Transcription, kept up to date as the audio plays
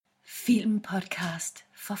filmpodcast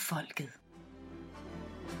for folket.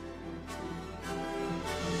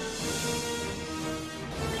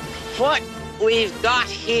 What we've got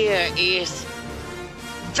here is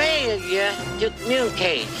failure to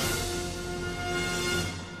communicate.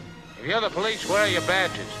 If you're the police, where are your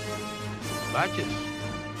badges? Badges?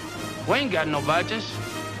 We ain't got no badges.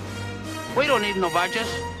 We don't need no badges.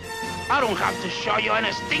 I don't have to show you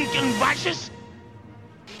any stinking badges.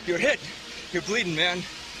 You're hit. You're bleeding, man.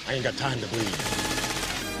 I ain't got time to bleed.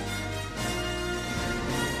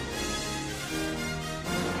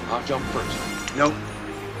 I'll jump first. Nope.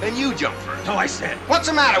 Then you jump first. No, I said. What's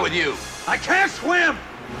the matter with you? I can't swim!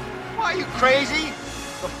 Why, are you crazy?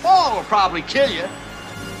 The fall will probably kill you.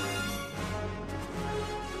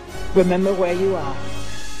 Remember where you are.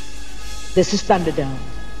 This is Thunderdome.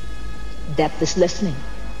 Depth is listening.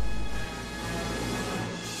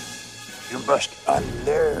 You must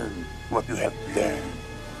unlearn what you have learned.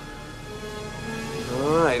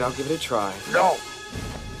 All right, I'll give it a try. No.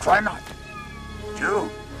 Try not. Do.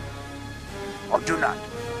 Or do not.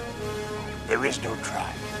 There is no try.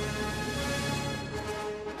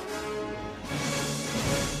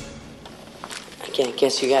 I can't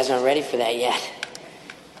guess you guys aren't ready for that yet.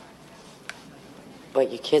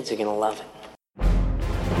 But your kids are gonna love it.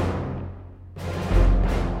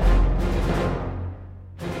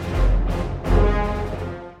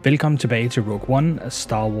 Velkommen tilbage til Rogue One af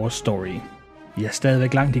Star Wars Story. Vi er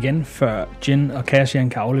stadigvæk langt igen, før Jyn og Cassian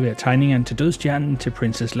kan aflevere tegningerne til dødstjernen til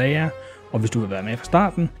Princess Leia, og hvis du vil være med fra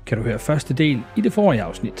starten, kan du høre første del i det forrige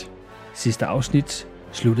afsnit. Sidste afsnit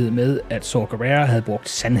sluttede med, at Saw Gerrera havde brugt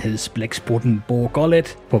sandhedsblæksprutten Bo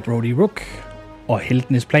Gullet på Brody Rook, og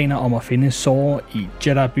heltenes planer om at finde Saw i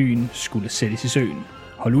Jedi-byen skulle sættes i søen.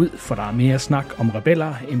 Hold ud, for der er mere snak om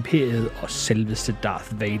rebeller, imperiet og selveste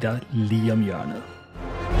Darth Vader lige om hjørnet.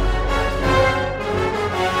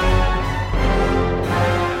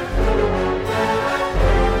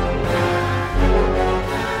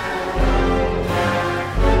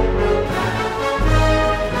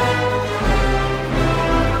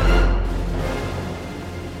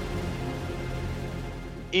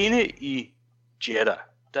 Inde i Jeddah,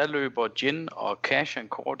 der løber Jyn og Cassian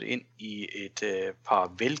kort ind i et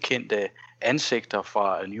par velkendte ansigter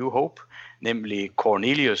fra A New Hope, nemlig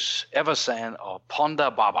Cornelius Evazan og Ponda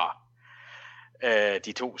Baba.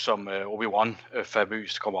 De to, som Obi-Wan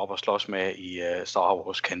famøst kommer op og slås med i Star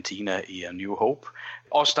Wars Cantina i A New Hope.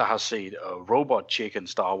 Os, der har set Robot Chicken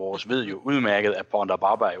Star Wars, ved jo udmærket, at Ponda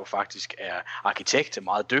Baba jo faktisk er arkitekt,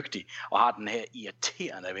 meget dygtig, og har den her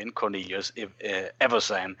irriterende ven, Cornelius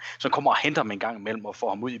Evazan, som kommer og henter ham en gang imellem og får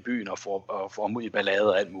ham ud i byen og får ham ud i ballade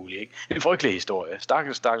og alt muligt. Ikke? En frygtelig historie.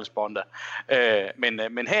 Stakkels Ponda.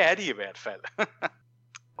 Men her er de i hvert fald.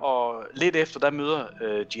 Og lidt efter, der møder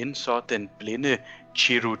Jyn så den blinde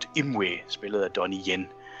Chirrut Imwe, spillet af Donnie Yen,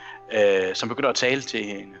 som begynder at tale til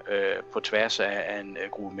hende på tværs af en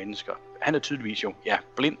gruppe mennesker. Han er tydeligvis jo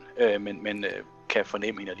blind, men kan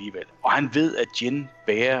fornemme hende alligevel. Og han ved, at Jyn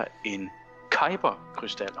bærer en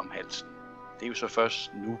Kyber-krystal om halsen. Det er jo så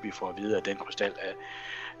først nu, vi får at vide, at den krystal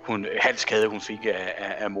halskade, hun fik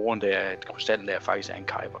af moren der, at krystallen der faktisk er en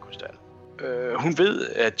Kyber-krystal. Hun ved,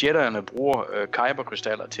 at Jedierne bruger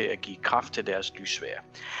Kyber-krystaller til at give kraft til deres lyssværd.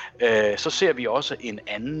 Så ser vi også en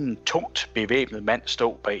anden tungt bevæbnet mand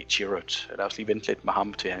stå bag Chirrut. Lad os lige vente lidt med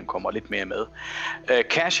ham, til han kommer lidt mere med.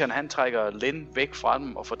 Cassian, han trækker Lin væk fra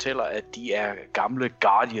dem og fortæller, at de er gamle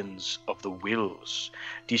Guardians of the Wills.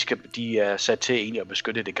 De er sat til egentlig at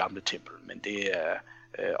beskytte det gamle tempel, men det er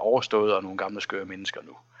overstået af nogle gamle skøre mennesker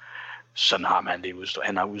nu. Sådan har man det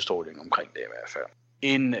han har udstråling omkring det i hvert fald.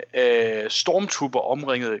 En stormtrooper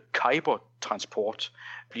omringet Kyber-transport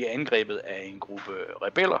bliver angrebet af en gruppe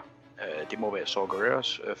rebeller. Det må være Saw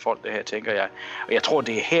Gerreras folk, det her, tænker jeg. Og jeg tror,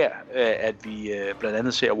 det er her, at vi blandt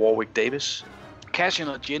andet ser Warwick Davis. Cassian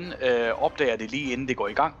og Jyn opdager det lige inden det går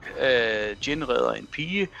i gang. Jyn redder en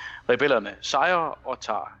pige, rebellerne sejrer og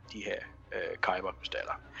tager de her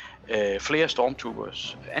Kyber-krystaller. Flere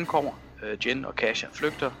stormtroopers ankommer. Jyn og Cassian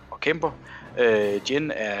flygter og kæmper.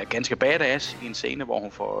 Jyn er ganske badass i en scene, hvor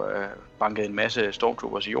hun får banket en masse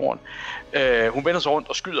stormtroopers i jorden. Hun vender sig rundt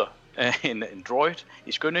og skyder en droid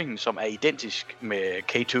i skyndingen, som er identisk med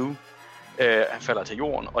K2. Han falder til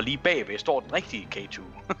jorden, og lige bagved står den rigtige K2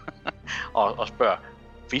 og spørger,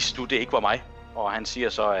 vidste du det ikke var mig? Og han siger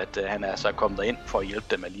så, at han er så kommet derind for at hjælpe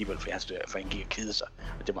dem alligevel, for han gik og kede sig.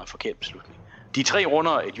 Og det var en forkert beslutning. De tre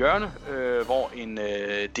runder et hjørne, hvor en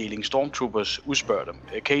deling stormtroopers udspørger dem.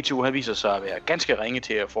 K2 han viser sig at være ganske ringe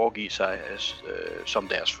til at foregive sig som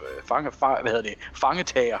deres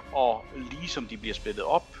fangetager, og ligesom de bliver splittet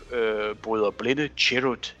op, bryder blinde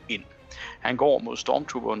Chirrut ind. Han går mod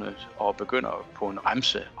stormtrooperne og begynder på en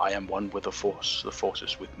remse. I am one with the force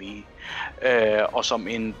is with me. Og som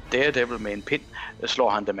en daredevil med en pind, slår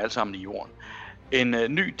han dem alle sammen i jorden. En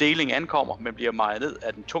ny deling ankommer, men bliver mejet ned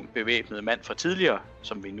af den tungt bevæbnede mand fra tidligere,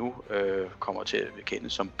 som vi nu kommer til at kende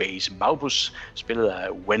som Base Malbus, spillet af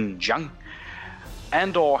Wen Zhang.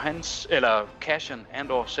 Cassian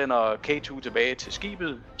Andor sender K2 tilbage til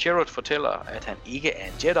skibet. Chirrut fortæller, at han ikke er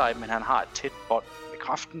en Jedi, men han har et tæt bånd med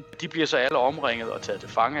kraften. De bliver så alle omringet og taget til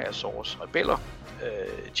fange af Saws rebeller.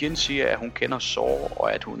 Jyn siger, at hun kender Saw,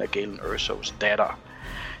 og at hun er Galen Ersos datter.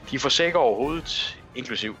 De forsikrer overhovedet,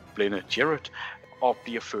 inklusiv blinde Chirrut, og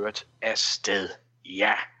bliver ført afsted.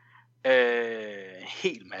 Ja,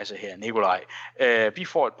 helt masse her, Nikolaj. Vi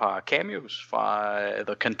får et par cameos fra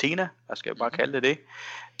The Cantina, jeg skal bare kalde det.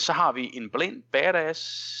 Så har vi en blind, badass,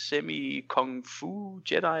 semi-kung fu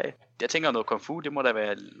Jedi. Jeg tænker noget kung fu, det må da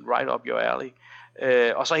være right up your alley.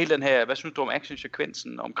 Og så hele den her, hvad synes du om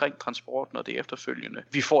actionsekvensen omkring transporten og det efterfølgende?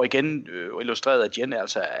 Vi får igen illustreret, at Jen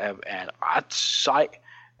altså er ret sej,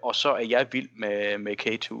 og så er jeg vild med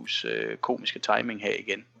K2's komiske timing her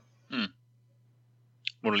igen.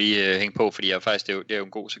 Må du lige hænge på, fordi det er jo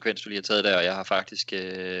en god sekvens, du lige har taget der, og jeg har faktisk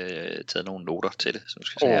taget nogle noter til det, så du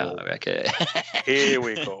skal se her, hvad jeg kan... Here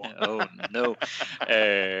we go. Oh no.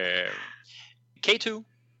 K2,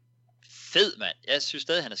 fed mand. Jeg synes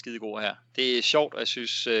stadig, han er skidegod her. Det er sjovt, og jeg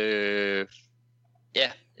synes,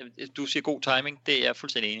 du siger god timing, det er jeg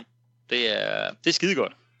fuldstændig enig. Det er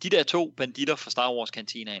skidegodt. De der 2 banditter fra Star Wars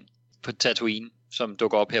kantinaen på Tatooine, som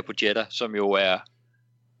dukker op her på Jedha, som jo er...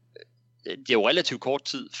 Det er jo relativt kort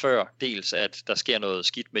tid før dels, at der sker noget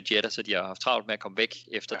skidt med Jedha, så de har haft travlt med at komme væk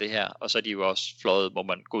efter det her, og så er de jo også fløjet, hvor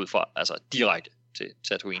man går ud fra, altså direkte til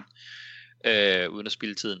Tatooine, uden at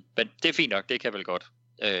spilde tiden. Men det er fint nok, det kan vel godt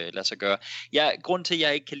lade sig gøre. Grunden til, at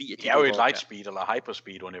jeg ikke kan lide... At det er jo et lightspeed eller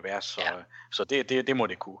hyperspeed-univers, så det må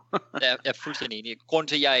det kunne. Jeg er fuldstændig enig. Grunden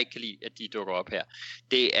til, at jeg ikke kan lide, at de dukker op her,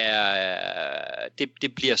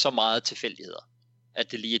 det bliver så meget tilfældigheder.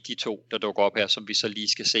 At det lige er de 2, der dukker op her, som vi så lige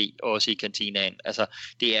skal se, også i kantinaen. Altså,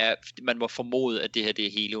 man må formode, at det her det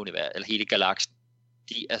er hele universet, eller hele galaksen.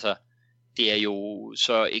 Det er jo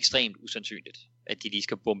så ekstremt usandsynligt, at de lige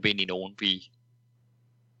skal bombe ind i nogen, vi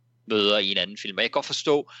møder i en anden film. Og jeg kan godt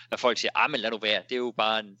forstå, at folk siger, men lad nu være, det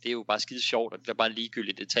er jo bare skide sjovt, og det er bare en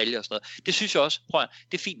ligegyldig detalje og sådan noget. Det synes jeg også,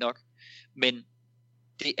 det er fint nok, men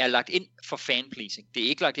det er lagt ind for fanpleasing. Det er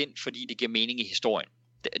ikke lagt ind, fordi det giver mening i historien.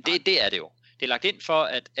 Det er det jo. Det er lagt ind for,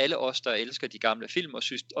 at alle os, der elsker de gamle film, og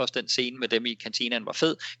synes også den scene med dem i kantinaen var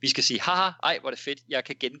fed, vi skal sige, haha, ej, hvor er det fedt, jeg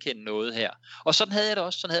kan genkende noget her. Og sådan havde jeg det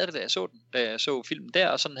også, sådan havde jeg det, da jeg så filmen der,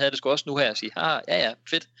 og sådan havde jeg det sgu også nu her, at sige, haha, ja,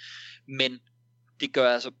 fedt. Men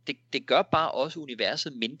det gør bare også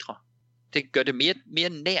universet mindre. Det gør det mere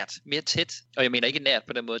nært, mere tæt, og jeg mener ikke nært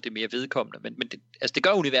på den måde, det er mere vedkommende, men det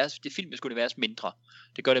gør det filmiske univers mindre.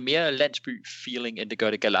 Det gør det mere landsby-feeling, end det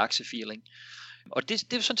gør det galakse-feeling. Og det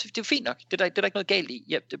er jo sådan, det er fint nok. Det er der ikke noget galt i.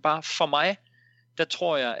 Ja, det er bare for mig, der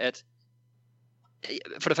tror jeg, at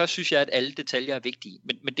for det første synes jeg, at alle detaljer er vigtige.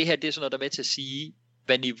 Men det her, det er sådan noget, der er med til at sige,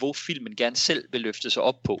 hvad niveau filmen gerne selv vil løfte sig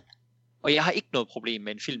op på. Og jeg har ikke noget problem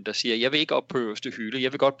med en film, der siger, jeg vil ikke op på øverste hylde.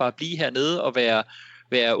 Jeg vil godt bare blive hernede og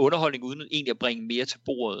være underholdning uden egentlig at bringe mere til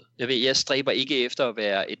bordet. Jeg stræber ikke efter at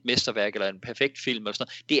være et mesterværk eller en perfekt film eller sådan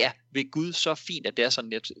noget. Det er ved Gud så fint, at det er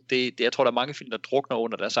sådan, jeg tror, der er mange film, der drukner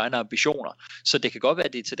under deres egne ambitioner. Så det kan godt være,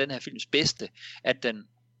 at det er til den her films bedste, at den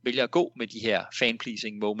vælger at gå med de her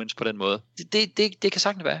fan-pleasing moments på den måde. Det kan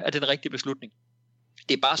sagtens være, at det er en rigtig beslutning.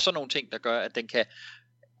 Det er bare sådan nogle ting, der gør, at den kan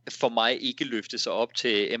for mig ikke løfte sig op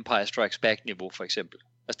til Empire Strikes Back-niveau, for eksempel.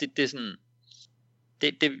 Altså det er sådan...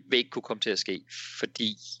 Det vil ikke kunne komme til at ske,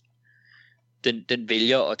 fordi den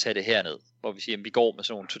vælger at tage det herned, hvor vi siger, at vi går med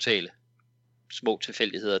sådan nogle totale små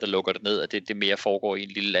tilfældigheder, der lukker det ned, at det mere foregår i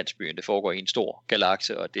en lille landsby, end det foregår i en stor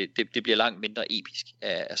galakse, og det bliver langt mindre episk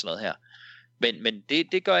af sådan noget her. Men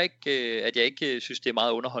det gør ikke, at jeg ikke synes, det er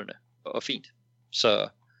meget underholdende og fint. Så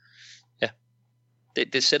ja,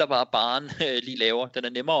 det sætter bare barren lige lavere. Den er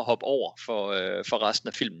nemmere at hoppe over for resten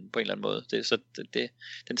af filmen på en eller anden måde.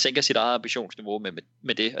 Den sænker sit eget ambitionsniveau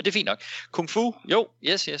med det, og det er fint nok. Kung Fu, jo,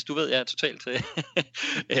 yes, du ved, jeg er totalt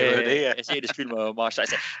asiatisk film og martial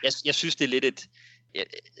arts. Jeg synes, det er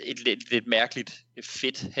lidt et mærkeligt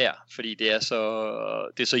fedt her, fordi det er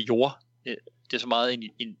så jord. Det er så meget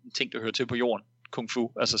en ting, der hører til på jorden, Kung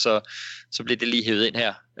Fu. Altså så bliver det lige hævet ind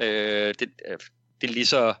her. Det er lige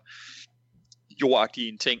så jordagtige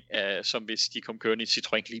en ting, som hvis de kom kørende i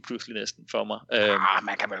Citroën lige pludselig næsten for mig.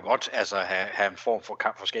 Man kan vel godt have en form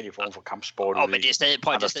for forskellige former for kampsport. Men det er stadig,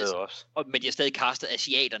 men de har stadig castet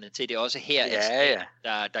asiaterne til det også her,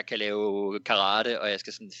 der kan lave karate, og jeg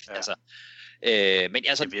skal sådan, men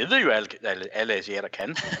altså... Det ved jo alle asiater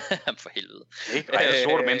kan. For helvede. Ikke? Og alle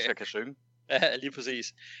sorte mennesker kan synge. Ja, lige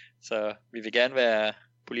præcis. Så vi vil gerne være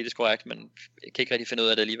politisk korrekt, men jeg kan ikke rigtig finde ud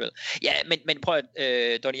af det alligevel. Ja, men prøv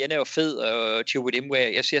at Donnie Yen er jo fed, og Chiwetel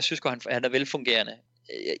Ejiofor, jeg synes godt, han er velfungerende.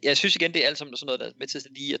 Jeg synes igen, det er alt sammen sådan noget, der er med til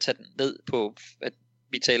lige at tage den ned på, at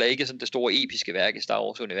vi taler ikke sådan det store episke værk i Star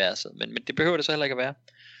Wars-universet, men det behøver det så heller ikke at være.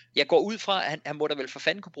 Jeg går ud fra, at han må da vel for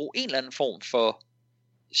fanden kunne bruge en eller anden form for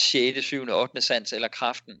 6., 7., 8. sans eller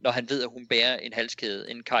kraften, når han ved, at hun bærer en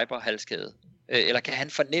halskæde, en Kyber-halskæde. Eller kan han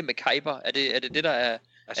fornemme Kyber? Er det der er...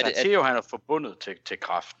 Altså han siger jo, at han er forbundet til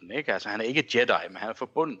kraften, ikke? Altså han er ikke Jedi, men han er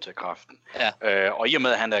forbundet til kraften. Ja. Og i og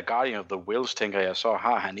med, at han er Guardian of the Whills, tænker jeg, så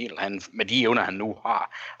har han med de evner, han nu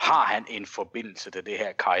har han en forbindelse til det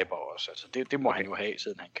her Kyber også. Altså det må han jo have,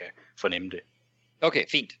 siden han kan fornemme det. Okay,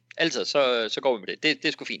 fint. Altså, så går vi med det. Det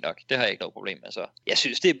er sgu fint nok. Det har jeg ikke noget problem. Altså, jeg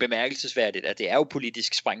synes, det er bemærkelsesværdigt, at det er jo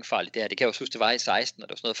politisk sprængfarligt det her. Det kan jo huske, det var i 16, og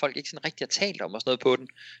der var sådan noget, folk ikke sådan rigtig har talt om og sådan noget på den.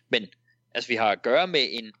 Men altså, vi har at gøre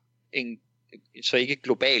med en så ikke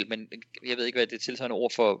global, men jeg ved ikke, hvad det er tilsvarende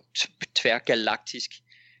ord for tværgalaktisk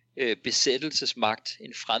besættelsesmagt,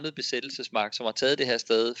 en fremmed besættelsesmagt, som har taget det her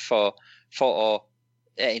sted for at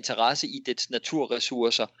have interesse i dets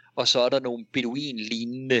naturressourcer, og så er der nogle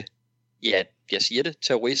beduin-lignende, ja, jeg siger det,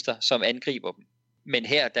 terrorister, som angriber dem. Men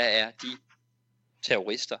her, der er de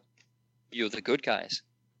terrorister. You're the good guys.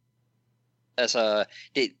 Altså,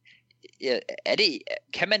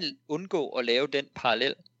 kan man undgå at lave den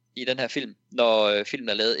parallel i den her film, når filmen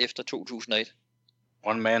er lavet efter 2001?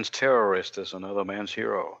 One man's terrorist is another man's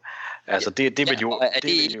hero. Altså det vil jo... Er det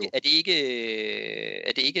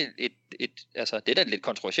ikke et altså det er da et lidt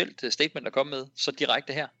kontroversielt statement at komme med så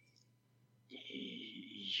direkte her?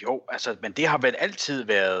 Jo, altså, men det har vel altid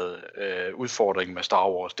været udfordringen med Star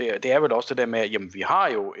Wars. Det er vel også det der med, at jamen, vi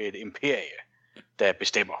har jo et imperie, der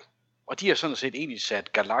bestemmer. Og de har sådan set egentlig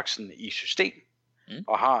sat galaksen i system.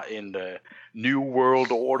 Og har en New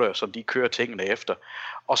World Order, som de kører tingene efter.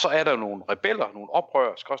 Og så er der nogle rebeller, nogle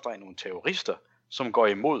oprørere, nogle terrorister, som går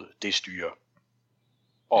imod det styre.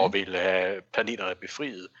 Og vil have planeterne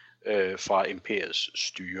befriet fra imperiets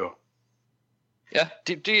styre. Ja.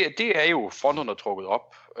 Det er jo fronterne trukket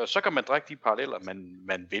op. Så kan man drikke de paralleller,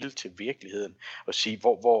 man vil til virkeligheden, og sige,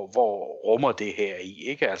 hvor rummer det her i,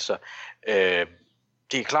 ikke? Altså,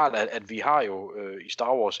 det er klart, at vi har jo i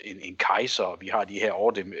Star Wars en kejser, og vi har de her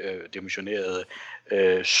overdimensionerede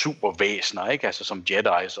supervæsener, ikke? Altså som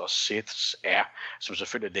Jedis og Siths er, som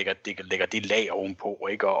selvfølgelig lægger det lag ovenpå,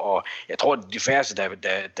 ikke? Og jeg tror, at de færreste,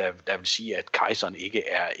 der vil sige, at kejseren ikke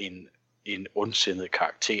er en ondsindet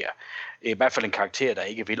karakter. I hvert fald en karakter, der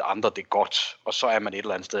ikke vil andre det godt, og så er man et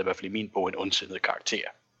eller andet sted, i hvert fald i min bog, en ondsindet karakter.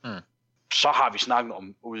 Så har vi snakket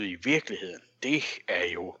om ude i virkeligheden. Det er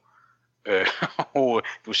jo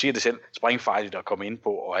du siger det selv, springfarligt at komme ind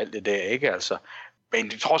på, og alt det der, ikke? Altså, men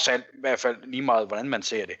det er trods alt, i hvert fald lige meget, hvordan man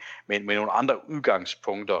ser det, men med nogle andre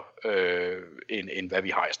udgangspunkter, end hvad vi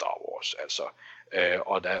har i Star Wars, altså.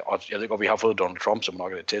 Og jeg ved godt, vi har fået Donald Trump, som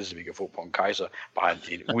nok er det tætteste, vi kan få på en kejser, bare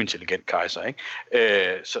en uintelligent kejser, ikke?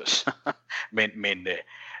 Men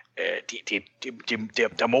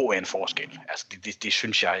der må være en forskel. Altså, det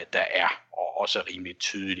synes jeg, der er, og også er rimelig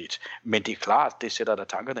tydeligt. Men det er klart, det sætter der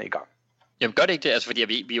tankerne i gang. Jamen gør det ikke det, altså fordi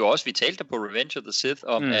vi talte på Revenge of the Sith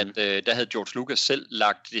om, at der havde George Lucas selv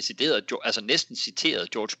lagt decideret, altså næsten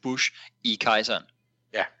citeret George Bush i Kejseren.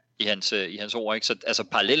 Ja. I hans ord, ikke? Så altså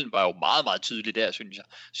parallellen var jo meget, meget tydelig der, synes jeg.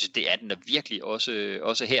 Jeg synes, det er den der virkelig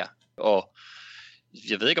også her. Og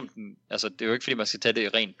jeg ved ikke om den, altså det er jo ikke fordi man skal tage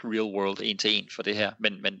det rent real world en til en for det her,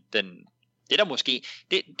 men det der måske,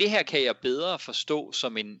 det her kan jeg bedre forstå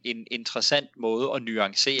som en interessant måde at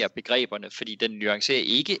nuancere begreberne, fordi den nuancerer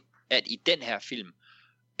ikke, at i den her film,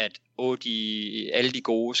 at alle de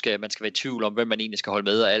gode man skal være i tvivl om, hvem man egentlig skal holde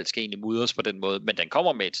med, og alt skal egentlig mudres på den måde, men den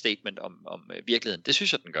kommer med et statement om virkeligheden. Det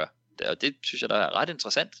synes jeg, den gør. Og det synes jeg, der er ret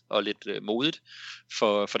interessant og lidt modigt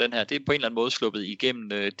for den her. Det er på en eller anden måde sluppet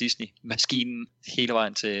igennem Disney-maskinen hele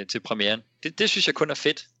vejen til premieren. Det synes jeg kun er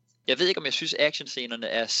fedt. Jeg ved ikke, om jeg synes, actionscenerne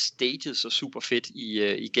er staged så super fedt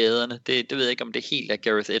i gaderne. Det ved jeg ikke, om det helt er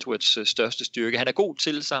Gareth Edwards største styrke. Han er god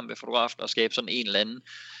til sammen med fotografen at skabe sådan en eller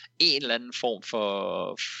anden form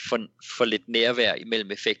for lidt nærvær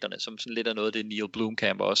imellem effekterne, som sådan lidt af noget, det Neil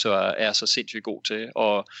Blomkamp også er så sindssygt god til,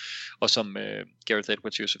 og som Gareth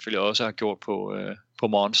Edwards jo selvfølgelig også har gjort på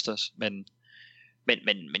Monsters, men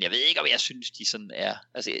Men jeg ved ikke, om jeg synes, de sådan er...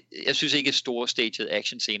 Altså, jeg synes ikke, at store staged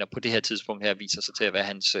actionscener på det her tidspunkt her viser sig til at være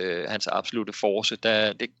hans absolute force.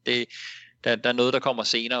 Der er noget, der kommer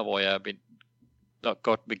senere, hvor jeg nok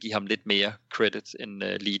godt vil give ham lidt mere credit end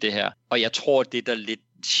lige det her. Og jeg tror, det der lidt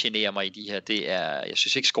generer mig i de her, det er... Jeg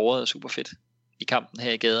synes ikke, scoret er super fedt i kampen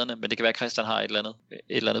her i gaderne, men det kan være, at Christian har et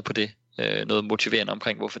eller andet på det. Noget motiverende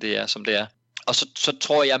omkring, hvorfor det er, som det er. Og så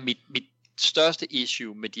tror jeg, mit største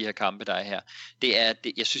issue med de her kampe, der er her, det er, at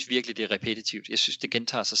jeg synes virkelig, det er repetitivt. Jeg synes, det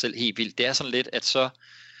gentager sig selv helt vildt. Det er sådan lidt, at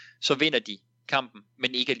så vinder de kampen,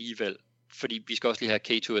 men ikke alligevel. Fordi vi skal også lige have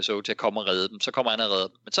K2SO til at komme og redde dem. Så kommer han og redde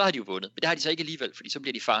dem. Men så har de jo vundet. Men det har de så ikke alligevel, fordi så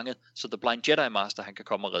bliver de fanget. Så The Blind Jedi Master, han kan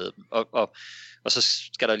komme og redde dem. Og så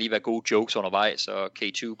skal der lige være gode jokes undervejs. Og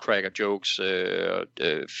K2 cracker jokes.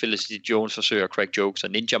 Felicity Jones forsøger at crack jokes.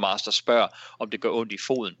 Og Ninja Master spørger, om det gør ondt i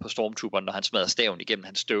foden på Stormtrooperen, når han smadrer staven igennem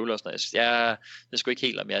hans støvler. Og sådan noget. Jeg er sgu ikke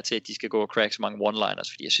helt om jeg er til, at de skal gå og crack så mange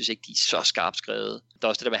one-liners. Fordi jeg synes ikke, de er så skarpt skrevet. Der er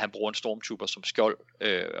også det der med, at han bruger en Stormtrooper som skjold.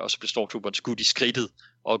 Og så bliver Stormtrooperen skudt i skridtet.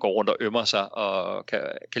 Og går rundt og ømmer sig, og kan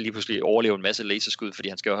lige pludselig overleve en masse laserskud, fordi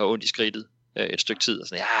han skal jo have ondt i skridtet et stykke tid. Og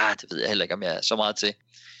sådan, ja, det ved jeg heller ikke, om jeg er så meget til.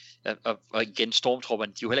 Og igen,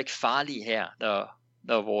 Stormtrooperne, de er jo heller ikke farlige her,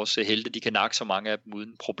 når vores helte, de kan nakke så mange af dem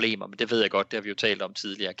uden problemer. Men det ved jeg godt, det har vi jo talt om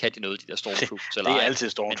tidligere. Kan de noget, de der Stormtroopers? Det er altid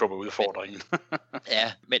Stormtrooper-udfordringen.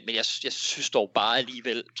 Ja, men jeg synes dog bare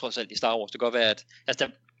alligevel, trods alt i Star Wars, det kan godt være, at altså,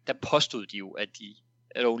 der påstod de jo, at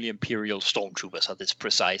only Imperial Stormtroopers are this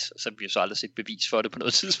precise, så bliver så aldrig set bevis for det på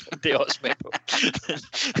noget tidspunkt, det er også med på.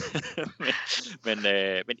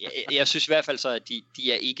 men jeg synes i hvert fald så, at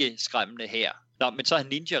de er ikke skræmmende her. Nå, men så har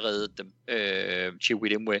Ninja reddet dem,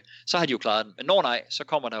 Chiwetel Ejiofor, så har de jo klaret den. Men nej, så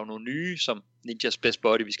kommer der jo nogle nye, som Ninjas Best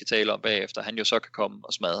Buddy, vi skal tale om bagefter, han jo så kan komme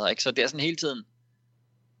og smadre, ikke? Så det er sådan hele tiden,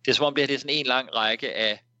 det er som om det er sådan en lang række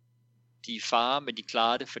af de er fare, men de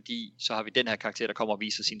klarer det, fordi så har vi den her karakter, der kommer og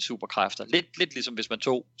viser sine superkræfter. Lidt ligesom hvis man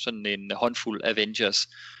tog sådan en håndfuld Avengers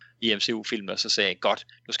i MCU-filmen, og så sagde, godt,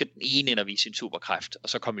 nu skal den ene ind og vise sin superkræft, og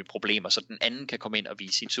så kommer i problemer, så den anden kan komme ind og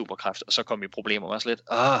vise sin superkræft, og så kommer i problemer. Og så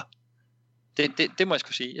lidt, det må jeg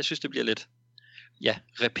sgu sige. Jeg synes, det bliver lidt,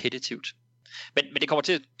 repetitivt. Men det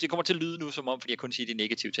kommer til at lyde nu som om, fordi jeg kun siger de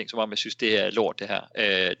negative ting, som om jeg synes, det er lort det her.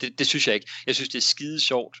 Det synes jeg ikke. Jeg synes, det er skide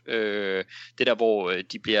sjovt. Det der, hvor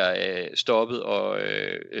de bliver stoppet, og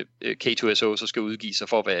K2SO så skal udgive sig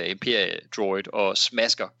for at være Imperial Droid, og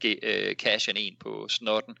smasker Cassian en på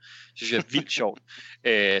snotten. Det synes jeg er vildt sjovt.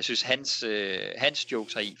 Jeg synes, hans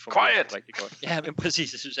jokes heri fungerer rigtig godt. Ja, men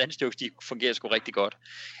præcis. Jeg synes, hans jokes, de fungerer sgu rigtig godt.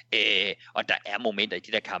 Og der er momenter i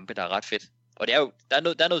de der kampe, der er ret fedt. Og det er jo, der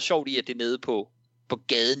er noget sjovt i, at det er nede på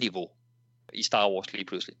gadeniveau i Star Wars lige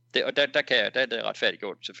pludselig. Der er det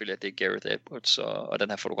retfærdiggjort selvfølgelig, at det er Gareth Edwards og den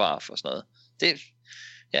her fotograf og sådan noget.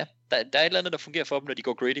 Der er et eller andet, der fungerer for dem, når de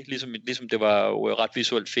går gritty, ligesom det var jo ret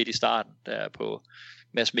visuelt fedt i starten, der på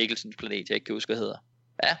Mads Mikkelsens planet, jeg ikke kan huske, hvad hedder.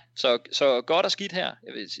 Ja, så godt og skidt her.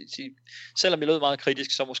 Jeg vil sige, selvom jeg lød meget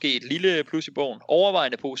kritisk, så måske et lille plus i bogen.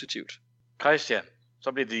 Overvejende positivt. Christian,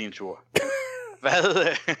 så bliver det din tur.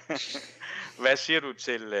 Hvad siger du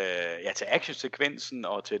til actionsekvensen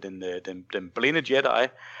og til den blinde Jedi,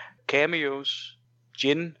 cameos,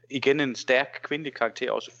 Jyn, igen en stærk kvindelig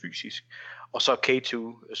karakter, også fysisk, og så K2,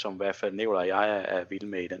 som i hvert fald Nævler og jeg er vilde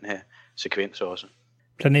med i den her sekvens også.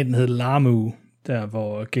 Planeten hedder Lamu, der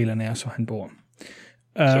hvor Galen er, så han bor.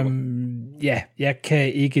 Jeg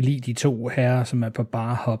kan ikke lide de to herrer, som er på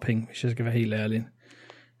barhopping, hvis jeg skal være helt ærlig.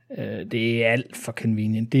 Det er alt for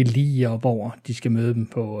convenient. Det er lige op over, de skal møde dem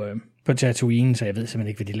på Tatooine, så jeg ved simpelthen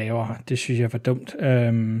ikke, hvad de laver her. Det synes jeg er for dumt.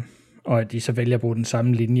 Og at de så vælger at bruge den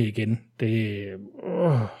samme linje igen,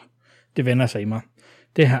 det vender sig i mig.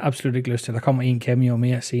 Det har jeg absolut ikke lyst til. Der kommer en cameo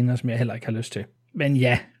mere senere, som jeg heller ikke har lyst til. Men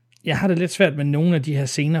ja, jeg har det lidt svært med nogle af de her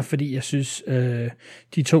scener, fordi jeg synes,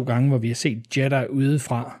 de 2 gange, hvor vi har set Jedi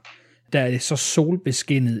udefra, der er det så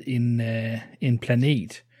solbeskinnet en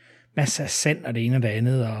planet. Masser af sand og det ene og det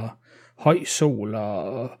andet, og høj sol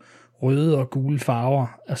og røde og gule farver,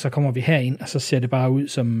 og så kommer vi herind, og så ser det bare ud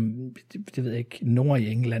som, det ved jeg ikke, nord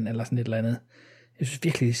i England eller sådan et eller andet. Jeg synes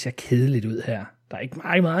virkelig, det ser kedeligt ud her. Der er ikke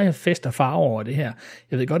meget fest og farve over det her.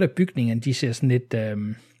 Jeg ved godt, at bygningerne, de ser sådan lidt,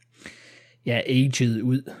 aged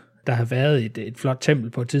ud. Der har været et flot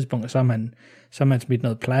tempel på et tidspunkt, og så har man smidt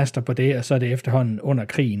noget plaster på det, og så er det efterhånden under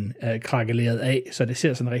krigen krakeleret af, så det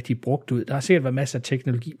ser sådan rigtig brugt ud. Der har sikkert været masser af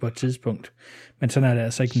teknologi på et tidspunkt, men sådan er det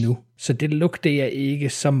altså ikke nu. Så det look, det er jeg ikke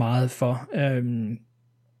så meget for.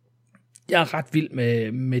 Jeg er ret vild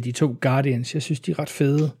med de 2 Guardians. Jeg synes, de er ret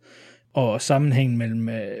fede. Og sammenhængen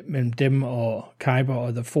mellem dem og Kyber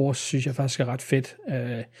og The Force, synes jeg faktisk er ret fedt.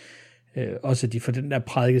 Også de får den der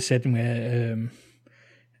prædikesætning af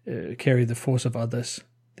carry the force of others.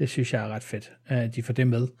 Det synes jeg er ret fedt, at de får det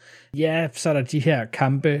med. Ja, så er der de her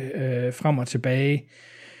kampe frem og tilbage.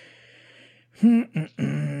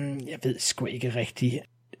 Jeg ved sgu ikke rigtigt.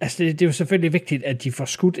 Altså, det er jo selvfølgelig vigtigt, at de får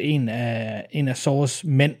skudt en af Saws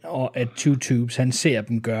mænd, og at Two Tubes, han ser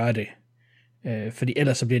dem gøre det. Fordi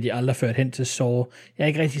ellers så bliver de aldrig ført hen til Saw. Jeg er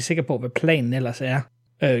ikke rigtig sikker på, hvad planen ellers er.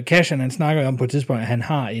 Cassian, han snakker om på et tidspunkt, at han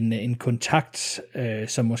har en kontakt,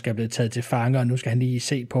 som måske er blevet taget til fange, og nu skal han lige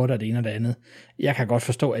se på det, og det ene og det andet. Jeg kan godt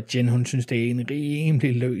forstå, at Jyn, hun synes, det er en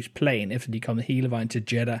rimelig løs plan, efter de er kommet hele vejen til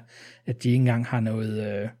Jeddah, at de ikke engang har noget,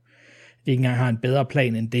 de ikke engang har en bedre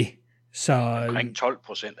plan end det. Så, omkring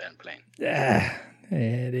 12% af en plan. Ja,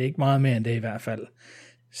 det er ikke meget mere end det i hvert fald.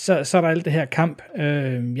 Så er der alt det her kamp.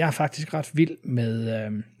 Jeg er faktisk ret vild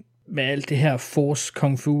med alt det her force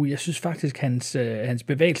kung fu. Jeg synes faktisk, hans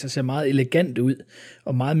bevægelser ser meget elegant ud,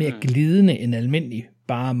 og meget mere glidende end almindelig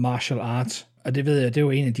bare martial arts. Og det ved jeg, det er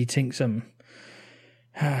jo en af de ting,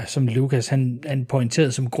 som Lucas han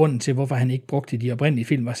pointerede som grunden til, hvorfor han ikke brugte de oprindelige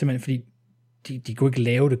film, var simpelthen fordi, de kunne ikke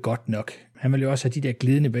lave det godt nok. Han ville jo også have de der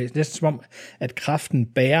glidende bevægelser. Næsten som om, at kraften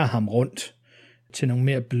bærer ham rundt til nogle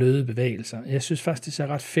mere bløde bevægelser. Jeg synes faktisk, det ser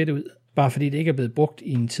ret fedt ud. Bare fordi det ikke er blevet brugt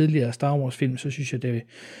i en tidligere Star Wars film, så synes jeg, det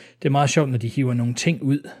er meget sjovt, når de hiver nogle ting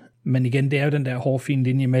ud. Men igen, det er jo den der hårfine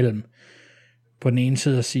linje mellem på den ene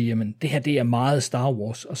side at sige, jamen det her det er meget Star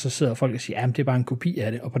Wars, og så sidder folk og siger, jamen det er bare en kopi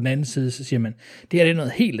af det. Og på den anden side, så siger man, det her det er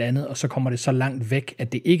noget helt andet, og så kommer det så langt væk,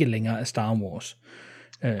 at det ikke længere er Star Wars.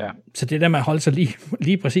 Ja. Så det der med at holde sig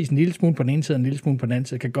lige præcis en lille smule på den ene side og en lille smule på den anden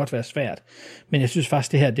side, kan godt være svært. Men jeg synes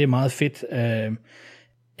faktisk, det her det er meget fedt,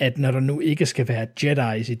 at når der nu ikke skal være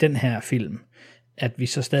Jedi's i den her film, at vi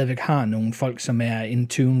så stadigvæk har nogle folk, som er in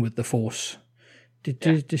tune with the Force.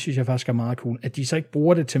 Det synes jeg faktisk er meget cool. At de så ikke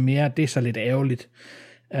bruger det til mere, det er så lidt ærgerligt.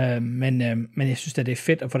 Men jeg synes, at det er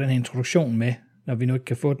fedt at få den her introduktion med, når vi nu ikke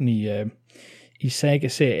kan få den i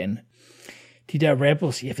Saga-serien. De der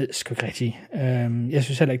Rebels, jeg ved sgu ikke rigtigt. Jeg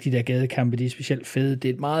synes heller ikke, de der gadekampe, de er specielt fede. Det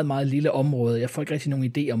er et meget, meget lille område. Jeg får ikke rigtig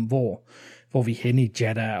nogen idé om, hvor vi er henne i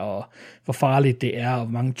Jeddah, og hvor farligt det er, og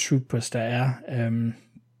hvor mange troopers der er.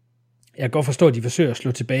 Jeg kan godt forstå, at de forsøger at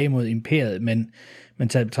slå tilbage mod imperiet, men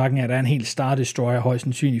taget betragtning af, at der er en helt Star Destroyer, højst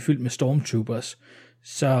sandsynligt fyldt med stormtroopers,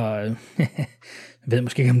 så jeg ved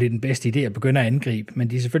måske ikke, om det er den bedste idé at begynde at angribe, men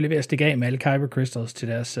de er selvfølgelig ved at stikke af med alle Kyber Crystals til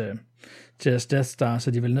deres Death Star,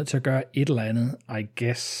 så de er vel nødt til at gøre et eller andet, I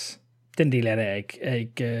guess. Den del af det er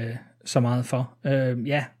ikke så meget for.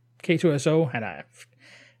 K2SO,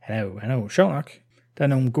 han er jo sjov nok. Der er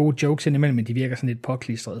nogle gode jokes indimellem, men de virker sådan lidt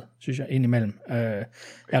påklistret, synes jeg, indimellem. Jeg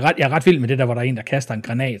er ret vild med det der, hvor der er en, der kaster en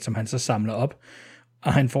granat, som han så samler op,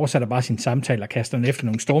 og han fortsætter bare sin samtale og kaster den efter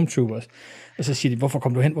nogle stormtroopers. Og så siger de, hvorfor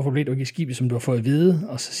kom du hen? Hvorfor blev du ikke i skibet, som du har fået at vide?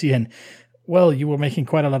 Og så siger han, well, you were making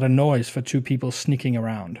quite a lot of noise for two people sneaking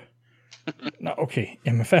around. Nå, okay.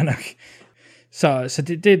 Jamen, fair nok. Så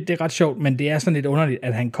det er ret sjovt, men det er sådan lidt underligt,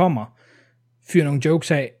 at han kommer, fyrer nogle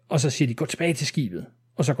jokes af, og så siger de, gå tilbage til skibet.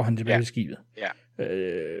 Og så går han tilbage til skibet. Ja.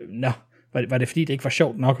 Var det fordi, det ikke var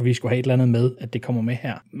sjovt nok, at vi skulle have et eller andet med, at det kommer med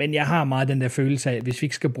her. Men jeg har meget den der følelse af, at hvis vi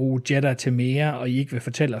ikke skal bruge Jeddah til mere, og I ikke vil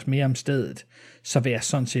fortælle os mere om stedet, så vil jeg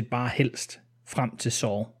sådan set bare helst frem til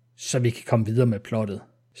Saw, så vi kan komme videre med plottet.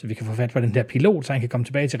 Så vi kan få fat på den der pilot, så han kan komme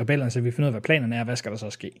tilbage til rebellerne, så vi finder ud af, hvad planerne er, og hvad skal der så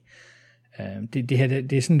ske. Det her,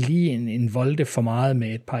 det er sådan lige en volde for meget,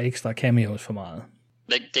 med et par ekstra cameos for meget.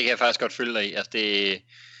 Det kan jeg faktisk godt følge dig i. Altså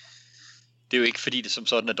det er jo ikke fordi det som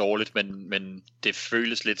sådan er dårligt, men det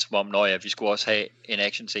føles lidt som om, vi skulle også have en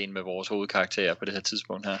actionscene med vores hovedkarakterer på det her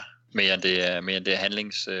tidspunkt her. Mere end det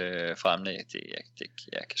handlingsfremlæg.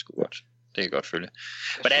 Jeg kan sgu godt. Det kan godt følge.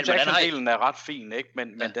 Actiondelen er ret fin, ikke?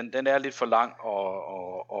 Men den er lidt for lang,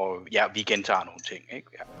 og ja, vi gentager nogle ting, ikke?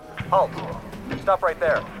 Ja. Halt! Stop right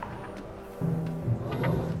there.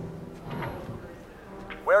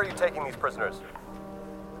 Where are you taking these prisoners?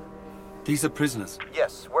 These are prisoners.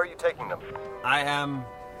 Yes, where are you taking them? I am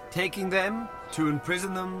taking them to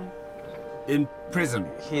imprison them in prison.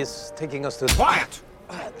 He is taking us to... Quiet!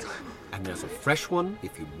 And there's a fresh one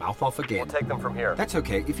if you mouth off again. We'll take them from here. That's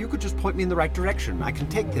okay. If you could just point me in the right direction, I can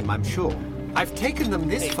take them, I'm sure. I've taken them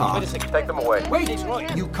this far. Take them away. Wait!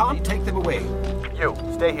 You can't take them away. You,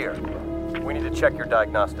 stay here. We need to check your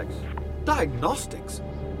diagnostics. Diagnostics?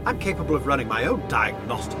 I'm capable of running my own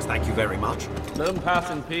diagnostics, thank you very much. Let them pass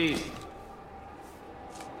in peace.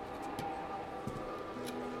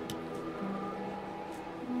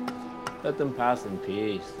 Let them pass in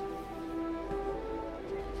peace.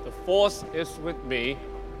 The Force is with me,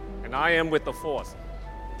 and I am with the Force.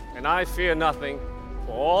 And I fear nothing,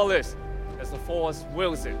 for all this, as the Force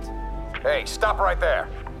wills it. Hey, stop right there.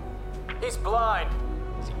 He's blind.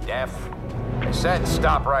 Is he deaf? I said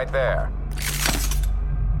stop right there.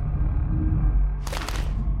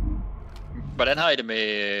 Hvordan har I det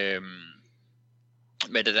med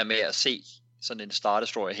det der med at se sådan en Star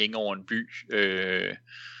Destroyer hænge over en by?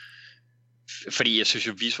 Fordi jeg synes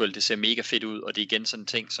jo visuelt, det ser mega fedt ud, og det er igen sådan en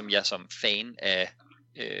ting, som jeg som fan af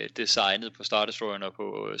designet på Star Destroyerne og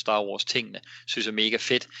på Star Wars tingene, synes er mega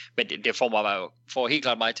fedt, men det får helt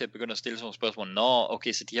klart mig til at begynde at stille sådan nogle spørgsmål.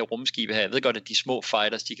 Okay, så de her rumskibe her, jeg ved godt, at de små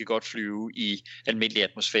fighters, de kan godt flyve i almindelig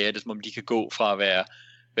atmosfære, det er som om de kan gå fra at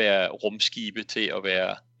være rumskibe til at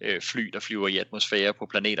være fly, der flyver i atmosfære på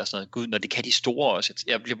planeter og sådan noget. Gud, når det kan de store også.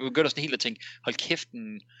 Jeg begynder sådan helt at tænke, hold kæft,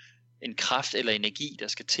 en kraft eller energi, der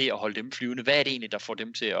skal til at holde dem flyvende. Hvad er det egentlig, der får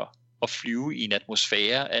dem til at flyve i en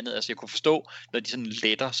atmosfære andet? Altså jeg kunne forstå, når de sådan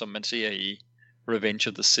letter, som man ser i Revenge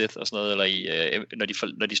of the Sith og sådan noget, eller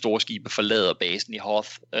når de store skibe forlader basen i Hoth,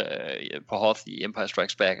 på Hoth i Empire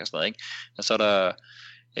Strikes Back og sådan noget, ikke? Og så er der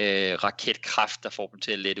raketkraft, der får dem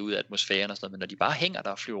til at lette ud af atmosfæren og sådan noget, men når de bare hænger der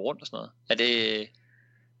og flyver rundt og sådan noget,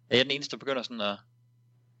 er jeg den eneste, der begynder sådan at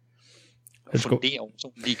fundere over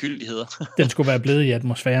sådan ligegyldigheder? Den skulle være blevet i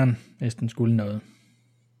atmosfæren, hvis den skulle noget.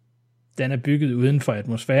 Den er bygget uden for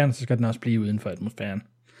atmosfæren, så skal den også blive uden for atmosfæren.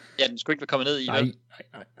 Ja, den skulle ikke være kommet ned i, nej.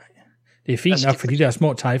 Det er fint nok for de der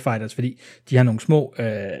små TIE Fighters, fordi de har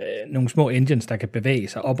nogle små engines, der kan bevæge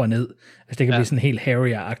sig op og ned. Altså det kan blive sådan helt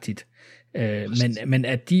Harrier-agtigt. Men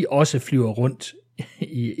at de også flyver rundt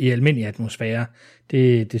i almindelig atmosfære,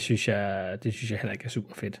 det synes jeg heller ikke er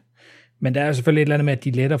super fedt. Men der er selvfølgelig et eller andet med, at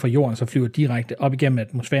de letter fra jorden, så flyver direkte op igennem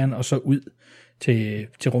atmosfæren og så ud til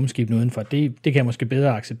rumskibene udenfor. Det kan jeg måske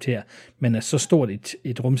bedre acceptere. Men at så stort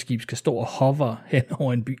et rumskib skal stå og hover hen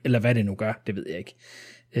over en by, eller hvad det nu gør, det ved jeg ikke.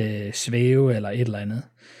 Svæve eller et eller andet.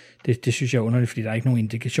 Det synes jeg er underligt, fordi der er ikke nogen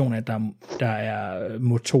indikation af, at der er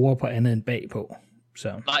motorer på andet end bagpå.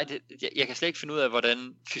 Så. Nej, jeg kan slet ikke finde ud af, hvordan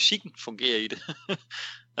fysikken fungerer i det.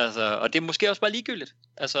 Altså, og det er måske også bare ligegyldigt.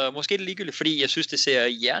 Altså, måske er det ligegyldigt, fordi jeg synes, det ser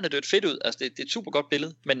hjernedødt fedt ud. Altså, det er et super godt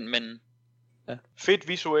billede, men ja. Fedt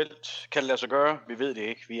visuelt, kan det lade sig gøre? Vi ved det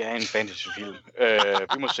ikke. Vi er en fantasyfilm.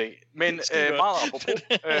 Vi må se. Men meget apropos,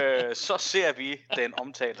 så ser vi den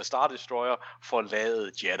omtalte Star Destroyer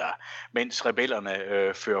forlade Jedha, mens rebellerne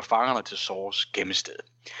fører fangerne til Saws gemmested.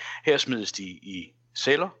 Her smides de i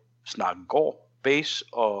celler, snakken går, Base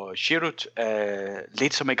og Chirrut er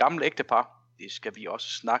lidt som et gammelt ægtepar. Det skal vi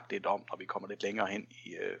også snakke lidt om, når vi kommer lidt længere hen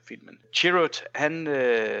i filmen. Chirrut, han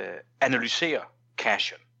analyserer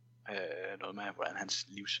Cassian. Noget med, hvordan hans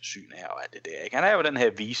livssyn er og alt det der. Ikke? Han er jo den her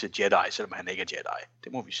vise Jedi, selvom han ikke er Jedi.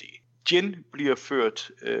 Det må vi sige. Jyn bliver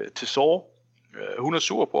ført til Saw. Hun er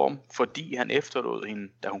sur på ham, fordi han efterlod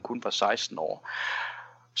hende, da hun kun var 16 år.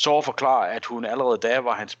 Saw forklarer, at hun allerede da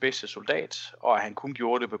var hans bedste soldat, og at han kun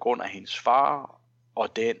gjorde det på grund af hendes far,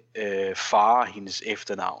 og den far hendes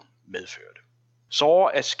efternavn medførte. Saw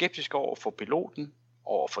er skeptisk over for piloten,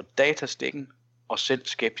 over for datastikken, og selv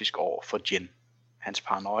skeptisk over for Jyn. Hans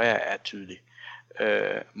paranoia er tydelig.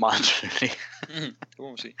 Meget tydelig. Det må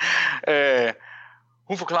man sige.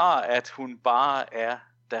 Hun forklarer, at hun bare er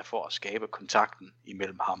der for at skabe kontakten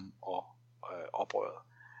imellem ham og oprøret.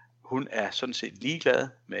 Hun er sådan set ligeglad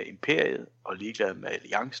med imperiet og ligeglad med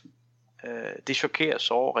alliancen. Det chokerer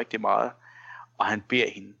Saw rigtig meget, og han beder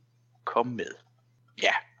hende komme med.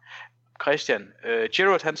 Ja, Christian,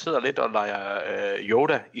 Chirrut, han sidder lidt og leger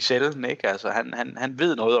Yoda i cellen, ikke? Altså han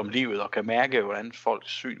ved noget om livet og kan mærke, hvordan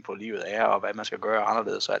folks syn på livet er, og hvad man skal gøre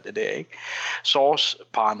anderledes og alt det der, ikke? Saws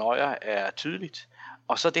paranoia er tydeligt,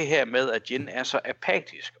 og så det her med, at Jyn er så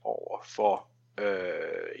apatisk over for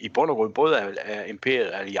i bund og grund både af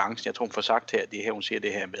imperiet og alliancen. Jeg tror, hun får sagt her, det her, hun siger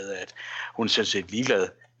det her med, at hun sådan set ligeglad,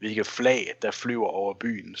 hvilke flag, der flyver over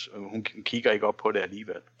byen. Hun kigger ikke op på det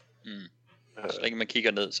alligevel. Så længe man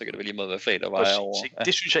kigger ned, så kan det vel lige meget være flag, der vejer over. Ja.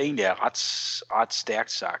 Det synes jeg egentlig er ret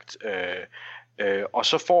stærkt sagt. Og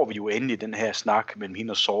så får vi jo endelig den her snak mellem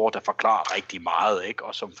hende og Saw, der forklarer rigtig meget, ikke?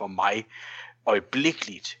 Og som for mig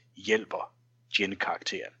øjeblikkeligt hjælper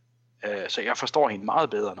Jyn-karakteren. Så jeg forstår hende meget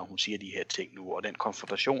bedre, når hun siger de her ting nu, og den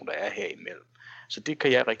konfrontation, der er her imellem. Så det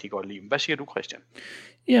kan jeg rigtig godt lide. Hvad siger du, Christian?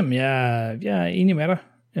 Jamen, jeg er enig med dig.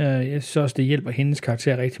 Jeg synes også, det hjælper hendes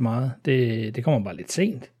karakter rigtig meget. Det kommer bare lidt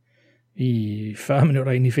sent. I 40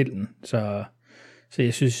 minutter ind i filmen. Så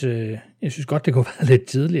jeg synes godt, det kunne være lidt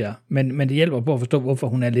tidligere. Men det hjælper på at forstå, hvorfor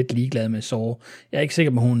hun er lidt ligeglad med Saw. Jeg er ikke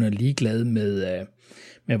sikker på, at hun er ligeglad med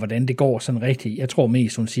hvordan det går sådan rigtigt. Jeg tror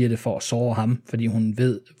mest, hun siger det for at såre ham, fordi hun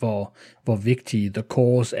ved, hvor vigtig The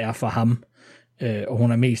Cause er for ham. Og hun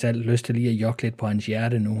har mest alt lyst til lige at jokke lidt på hans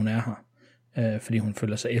hjerte, nu hun er her. Fordi hun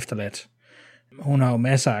føler sig efterladt. Hun har jo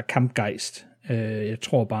masser af kampgejst. Jeg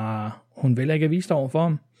tror bare, hun vil ikke have vist over for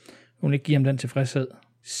ham. Hun vil ikke give ham den tilfredshed.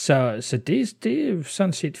 Så det er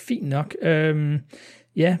sådan set fint nok.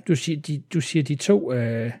 Ja, du siger de to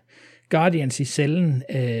Guardians i cellen.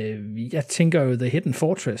 Jeg tænker jo The Hidden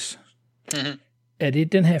Fortress. Mm-hmm. Er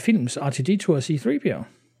det den her films R2-D2 og C-3PO?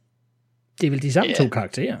 Det er vel de samme to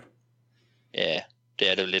karakterer? Ja,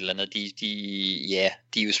 det er det jo lidt andet. De er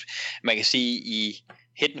jo, man kan sige, i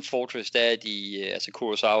Hidden Fortress, der er de, altså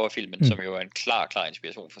Kurosawa-filmen, som jo er en klar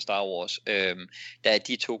inspiration for Star Wars, der er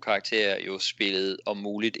de to karakterer jo spillet om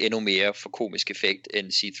muligt endnu mere for komisk effekt,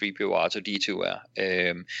 end C-3PO og R2-D2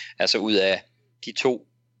 er. Altså ud af de to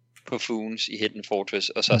buffoons i Hidden Fortress,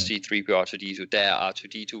 og så C-3PO og R2-D2, der er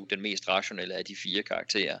R2-D2 den mest rationelle af de 4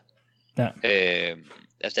 karakterer. Ja.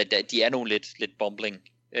 Altså de er nogle lidt bumbling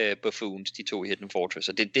buffoons, de to i Hidden Fortress,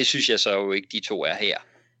 og det synes jeg så jo ikke, de to er her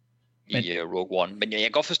i Rogue One. Men jeg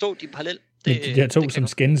kan godt forstå, de er parallel. De der to, som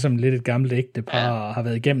skændes som lidt et gammelt ægtepar, og har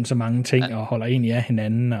været igennem så mange ting, og holder egentlig af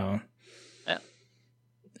hinanden. Og...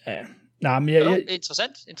 Ja. Nej, men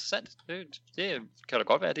interessant. Det kan da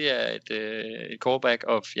godt være, det er et callback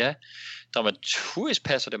of, dramaturgisk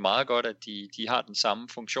passer det meget godt, at de har den samme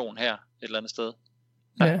funktion her, et eller andet sted.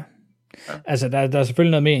 Ja. Altså, der er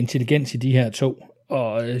selvfølgelig noget mere intelligens i de her to,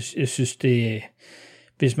 og jeg synes,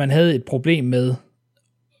 hvis man havde et problem med,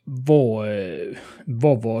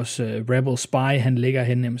 hvor vores Rebel Spy han ligger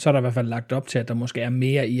henne, så er der i hvert fald lagt op til, at der måske er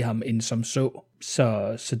mere i ham end som så.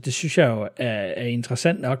 Så det synes jeg jo er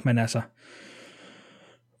interessant nok, men altså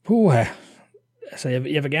altså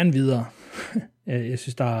jeg vil gerne videre. Jeg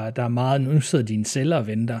synes der er meget. Nu sidder dine celler og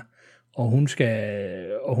venter, og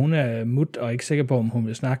hun er mut og ikke sikker på, om hun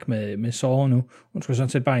vil snakke med Saw nu. Hun skal sådan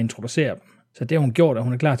set bare introducere dem. Så det har hun gjort, og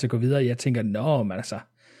hun er klar til at gå videre. Jeg tænker, men altså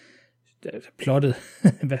plottet.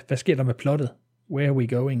 Hvad sker der med plottet? Where are we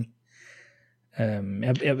going?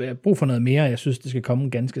 Jeg har brug for noget mere. Jeg synes, det skal komme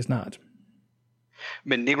ganske snart.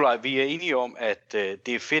 Men Nikolaj, vi er enige om, at det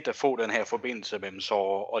er fedt at få den her forbindelse mellem Saw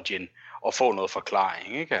og Jyn, og få noget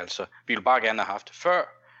forklaring, ikke? Altså, vi vil bare gerne have haft det før,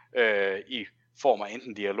 i form af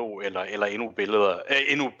enten dialog, eller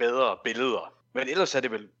endnu bedre billeder. Men ellers er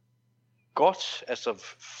det vel godt, altså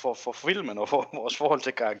for filmen og for vores forhold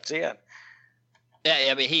til karakteren. Ja,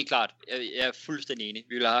 jeg er helt klart. Jeg er fuldstændig enig.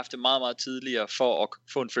 Vi ville have haft det meget, meget tidligere for at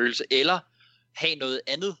få en følelse, eller have noget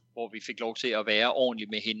andet, hvor vi fik lov til at være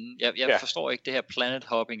ordentligt med hende. Jeg forstår ikke det her planet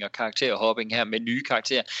hopping og karakterhopping her med nye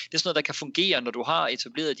karakterer. Det er sådan noget, der kan fungere, når du har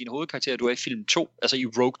etableret dine hovedkarakterer, du er i film 2, altså i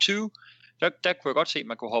Rogue 2. Der kunne jeg godt se, at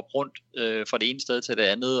man kunne hoppe rundt fra det ene sted til det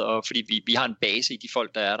andet, og fordi vi har en base i de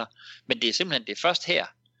folk, der er der. Men det er simpelthen det først her,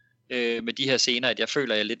 med de her scener, at jeg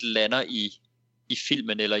føler, at jeg lidt lander i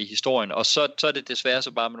filmen eller i historien, og så er det desværre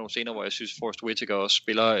så bare med nogle scener, hvor jeg synes, Forrest Whitaker også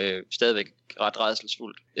spiller stadigvæk ret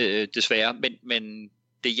rædselsfuldt, desværre, men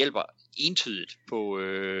det hjælper entydigt på,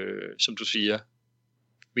 som du siger,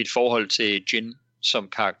 mit forhold til Jyn som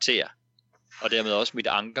karakter, og dermed også mit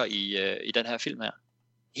anker i den her film her.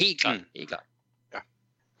 Helt klart, helt klart. Ja,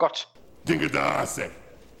 godt. Dingadase.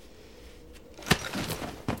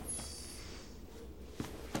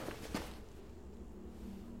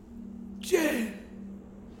 Jyn,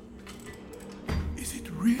 is it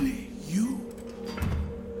really you?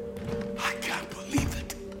 I can't believe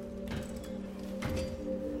it.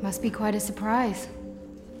 Must be quite a surprise.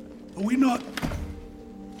 Are we not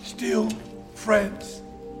still friends?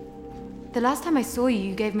 The last time I saw you,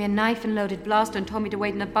 you gave me a knife and loaded blaster and told me to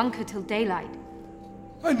wait in a bunker till daylight.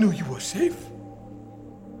 I knew you were safe.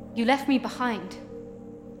 You left me behind.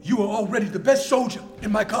 You were already the best soldier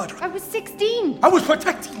in my cadre. I was 16. I was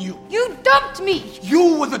protecting you. You dumped me.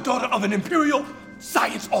 You were the daughter of an Imperial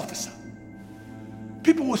science officer.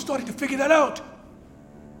 People were starting to figure that out.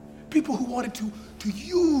 People who wanted to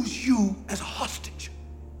use you as a hostage.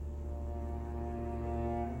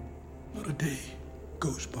 Not a day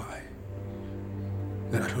goes by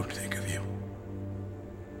that I don't think of you.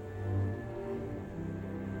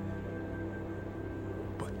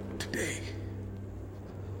 But today,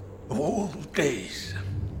 of all days,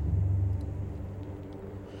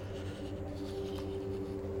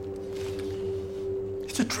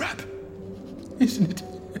 it's a trap, isn't it?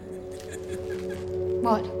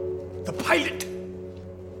 What? The pilot,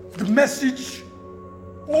 the message,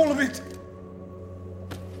 all of it.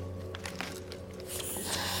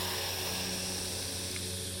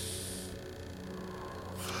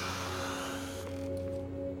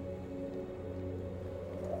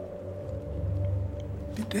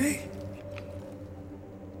 Did they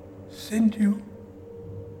send you?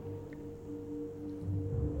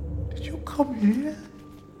 Did you come here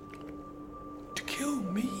to kill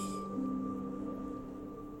me?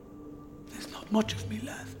 There's not much of me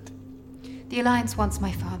left. The Alliance wants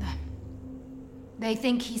my father. They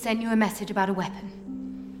think he sent you a message about a weapon.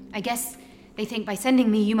 I guess they think by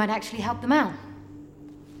sending me, you might actually help them out.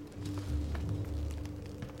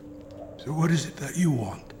 So what is it that you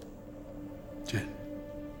want, Jin?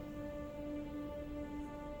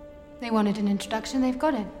 They wanted an introduction, they've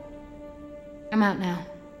got it. I'm out now.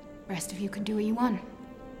 The rest of you can do what you want.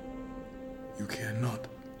 You care not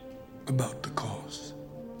about the cause.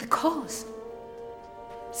 The cause?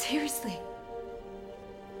 Seriously?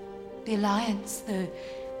 The Alliance,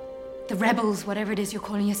 the rebels, whatever it is you're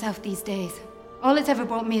calling yourself these days. All it's ever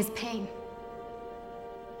brought me is pain.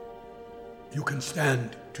 You can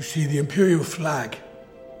stand to see the Imperial flag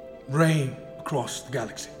reign across the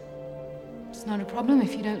galaxy. It's not a problem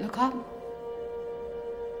if you don't look up.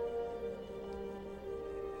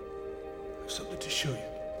 I have something to show you.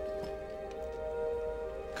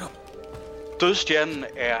 Come. Dødsstjernen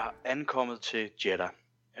er ankommet til Jedha.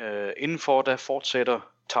 Indenfor der fortsætter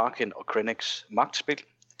Tarkin og Krennics magtspil.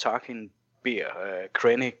 Tarkin beder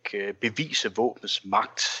Krennic bevise våbnets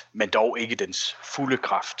magt, men dog ikke dens fulde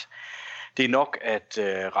kraft. Det er nok at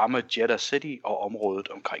ramme Jedha City og området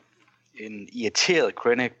omkring. En irriteret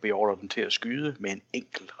Krennic beordrer dem til at skyde med en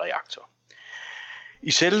enkelt reaktor.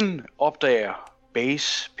 I cellen opdager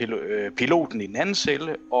Base piloten i den anden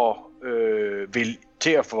celle og vil til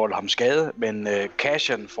at forvolde ham skade, men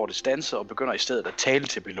Cassian får det standset og begynder i stedet at tale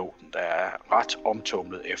til piloten, der er ret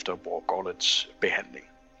omtumlet efter Bor Gullets behandling.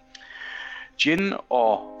 Jin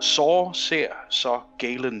og Saw ser så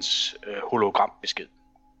Galens hologrambesked.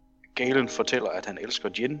 Galen fortæller, at han elsker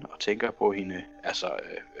Jin og tænker på hende, altså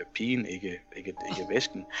pigen, ikke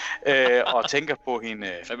væsken, og tænker på hende.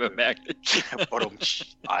 Det er mærkeligt.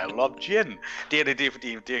 I love Jin. Det er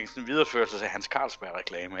fordi det er en videreførelse af Hans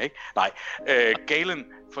Carlsberg-reklame, ikke? Nej, Galen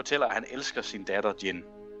fortæller, at han elsker sin datter Jin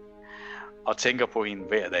og tænker på hende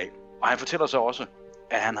hver dag. Og han fortæller så også,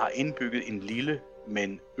 at han har indbygget en lille,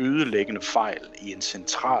 men ødelæggende fejl i en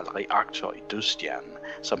central reaktor i Dødsstjernen,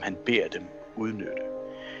 som han beder dem udnytte.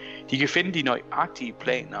 De kan finde de nøjagtige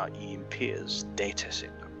planer i Imperiets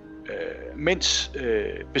datacenter. Mens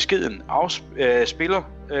beskeden spiller,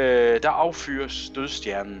 der affyres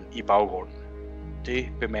Dødsstjernen i baggrunden. Det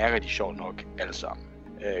bemærker de sjovt nok alle sammen.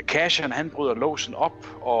 Cassian han bryder låsen op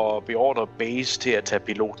og beordrer Base til at tage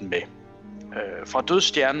piloten med. Fra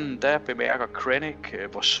Dødsstjernen der bemærker Krennic,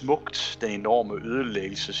 hvor smukt den enorme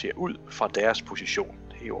ødelæggelse ser ud fra deres position.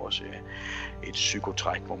 Det er jo også et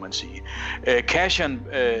psykotræk, må man sige. Cassian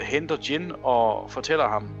henter Jin og fortæller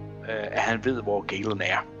ham, at han ved, hvor Galen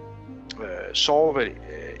er. Saw vil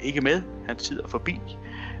ikke med, hans tid er forbi,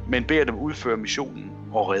 men beder dem udføre missionen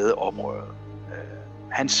og redde oprøret.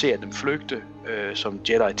 Han ser dem flygte, som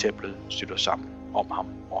Jedi-templet støtter sammen om ham,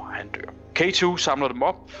 og han dør. K2 samler dem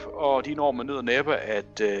op, og de når med nød og næppe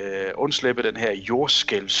at undslippe den her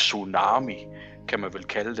jordskælv-tsunami, kan man vel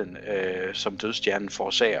kalde den, som Dødsstjernen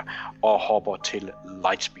forårsager, og hopper til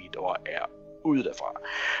Lightspeed og er ude derfra.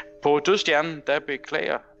 På Dødsstjernen, der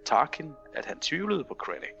beklager Tarkin, at han tvivlede på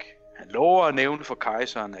Krennic. Han lover at nævne for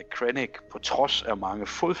kejseren, at Krennic på trods af mange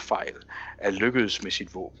fodfejl er lykkedes med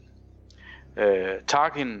sit våben.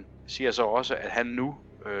 Tarkin siger så også, at han nu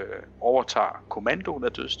overtager kommandoen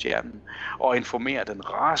af Dødsstjernen og informerer den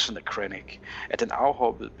rasende Krennic, at den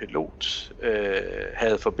afhoppede pilot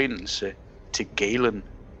havde forbindelse til Galen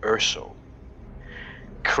Erso.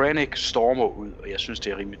 Krennic stormer ud, og jeg synes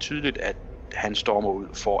det er rimelig tydeligt, at han stormer ud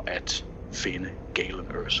for at finde Galen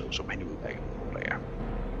Erso, som han udmærket er.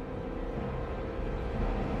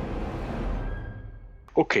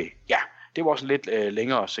 Okay, ja, det var også en lidt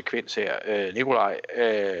længere sekvens her. Nikolaj,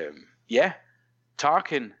 ja,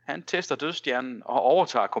 Tarkin, han tester Dødsstjernen og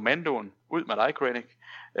overtager kommandoen. Ud med dig, Krennic.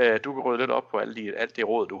 Du kan rydde lidt op på alt det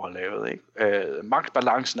råd, du har lavet. Ikke?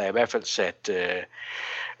 Magtbalancen er i hvert fald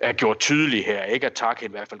er gjort tydelig her. Ikke? At Tarkin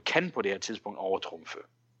i hvert fald kan på det her tidspunkt overtrumfe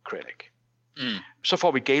Krennic. Så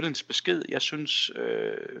får vi Galens besked. Jeg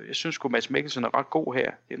synes sgu Mads Mikkelsen er ret god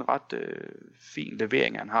her. Det er en ret fin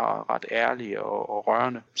levering, han har. Ret ærlig og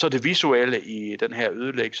rørende. Så det visuelle i den her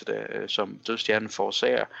ødelæggelse, som Dødsstjernen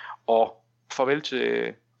forårsager. Og farvel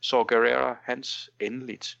til Saw Gerrera, hans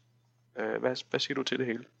endeligt. Hvad siger du til det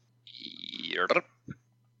hele?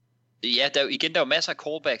 Ja, der er jo masser af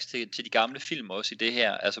callbacks til de gamle film også i det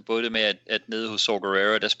her. Altså både det med, at nede hos Saw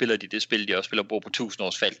Gerrera, der spiller de det spil, de også spiller på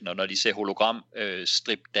 1000-årsfalken, og når de ser hologram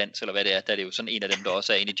stripdans, eller hvad det er, der er det jo sådan en af dem, der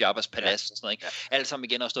også er inde i Jabba's palads og sådan noget. Ikke? Alt sammen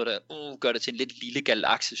igen også noget, der gør det til en lidt lille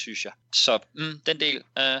galakse, synes jeg. Så den del,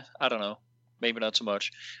 I don't know, maybe not so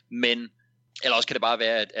much. Men Eller også kan det bare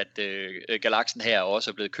være, at galaksen her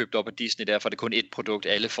også er blevet købt op af Disney, derfor er det kun et produkt,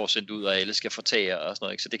 alle får sendt ud, og alle skal fortage og sådan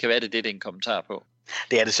noget. Ikke? Så det kan være, det er en kommentar på.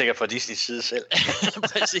 Det er det sikkert fra Disneys side selv.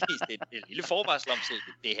 Præcis, det er en lille forvarsel om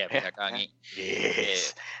det her, vi har gang i.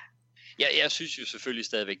 Yes. Jeg synes jo selvfølgelig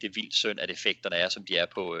stadigvæk, det er vildt synd, at effekterne er, som de er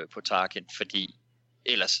på Tarkin, fordi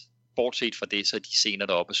ellers, bortset fra det, så er de scener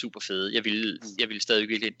deroppe super fede. Jeg ville stadig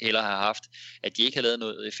virkelig hellere have haft, at de ikke havde lavet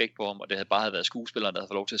noget effekt på ham, og det bare havde været skuespilleren, der havde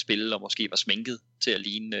fået lov til at spille, og måske var sminket til at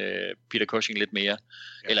ligne Peter Cushing lidt mere,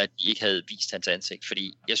 eller at de ikke havde vist hans ansigt,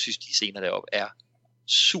 fordi jeg synes, de scener deroppe er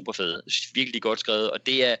super fede. Virkelig godt skrevet, og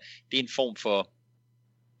det er en form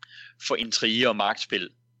for intrige og magtspil,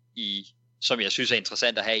 som jeg synes er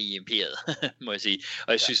interessant at have i Imperiet, må jeg sige.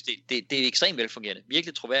 Og jeg synes, det er ekstremt velfungerende.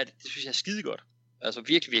 Virkelig troværdigt. Det synes jeg er skide godt. Altså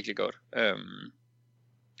virkelig, virkelig godt.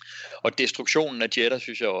 Og destruktionen af Jedha,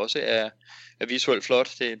 synes jeg også er visuelt flot.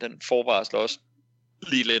 Den forvarsler også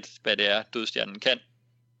lige lidt, hvad det er, dødstjernen kan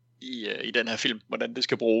i den her film. Hvordan det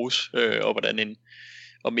skal bruges, og hvordan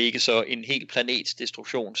om ikke så en hel planets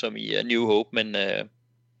destruktion, som i New Hope,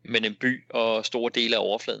 men en by og store dele af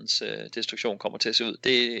overfladens destruktion kommer til at se ud.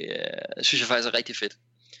 Det synes jeg faktisk er rigtig fedt.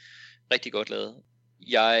 Rigtig godt lavet.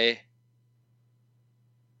 Jeg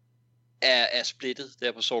er splittet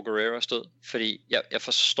der på Saw Gerreras død, fordi jeg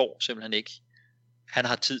forstår simpelthen ikke, han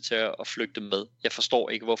har tid til at flygte med. Jeg forstår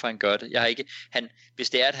ikke, hvorfor han gør det. Hvis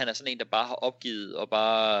det er, at han er sådan en, der bare har opgivet og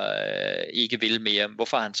bare ikke vil mere,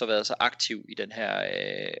 hvorfor har han så været så aktiv i den her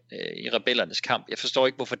i rebellernes kamp? Jeg forstår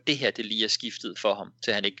ikke, hvorfor det her det lige er skiftet for ham,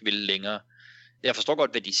 til han ikke vil længere. Jeg forstår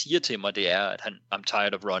godt, hvad de siger til mig, det er, at I'm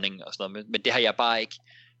tired of running og sådan noget, men det har jeg bare ikke.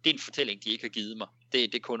 Det er en fortælling, de ikke har givet mig.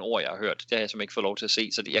 Det er kun ord, jeg har hørt. Det har jeg simpelthen ikke fået lov til at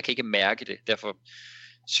se, så jeg kan ikke mærke det. Derfor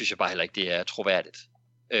synes jeg bare heller ikke, det er troværdigt.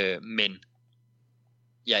 Men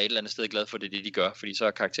jeg er et eller andet sted glad for det de gør, fordi så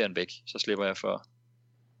er karakteren væk. Så slipper jeg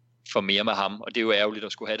for mere med ham, og det er jo ærgerligt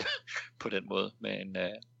at skulle have det på den måde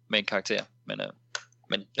med en karakter.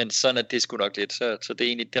 Men sådan er det sgu nok lidt. Så det er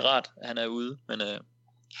egentlig det er rart, at han er ude. Men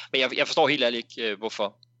jeg forstår helt ærligt ikke,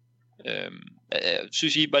 hvorfor.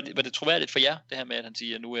 Synes I, var det troværdigt for jer, det her med, at han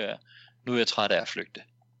siger, at nu er jeg træt af at flygte?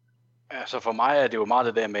 Altså for mig er det jo meget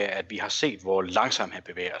det der med, at vi har set, hvor langsomt han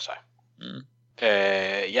bevæger sig.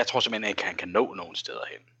 Jeg tror simpelthen ikke, at han kan nå nogen steder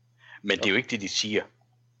hen. Men det er jo ikke det, de siger.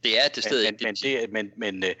 Det er det sted,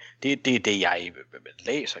 men det er det, jeg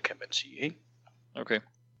læser, kan man sige. Ikke?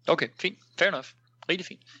 Okay, fint. Fair enough. Rigtig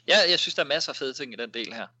fint. Jeg synes, der er masser af fede ting i den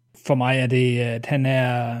del her. For mig er det, at han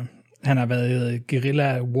har været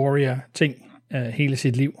guerilla warrior ting hele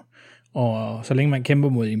sit liv. Og så længe man kæmper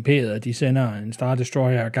mod imperiet, og de sender en Star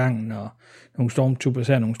Destroyer ad gangen, og nogle stormtroopers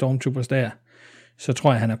her, nogle stormtroopers der, så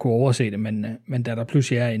tror jeg, han har kunne overse det. Men da der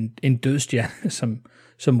pludselig er en dødstjerne,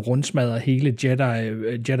 som rundsmadrer hele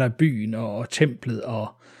Jedi-byen og templet,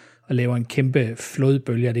 og laver en kæmpe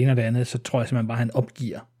flodbølge af det ene og det andet, så tror jeg simpelthen bare, han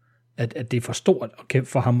opgiver, at det er for stort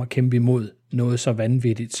for ham at kæmpe imod noget så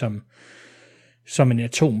vanvittigt som en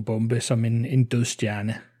atombombe, som en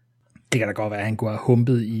dødstjerne. Det kan da godt være, at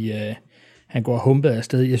han går humpet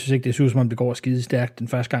afsted. Jeg synes ikke, det ser ud som om, det går skide stærkt den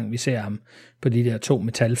første gang, vi ser ham på de der 2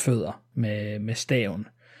 metalfødder med staven.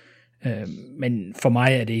 Men for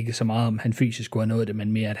mig er det ikke så meget, om han fysisk skulle have nået det,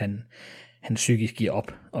 men mere, at han psykisk giver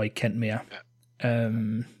op og ikke kan mere.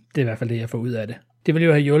 Det er i hvert fald det, jeg får ud af det. Det ville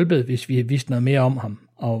jo have hjulpet, hvis vi havde vidst noget mere om ham,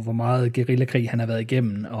 og hvor meget guerillakrig han har været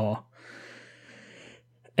igennem, og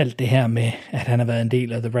alt det her med, at han har været en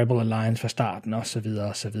del af The Rebel Alliance fra starten, og så videre,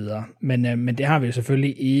 og så videre. Men det har vi jo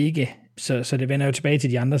selvfølgelig ikke, så det vender jo tilbage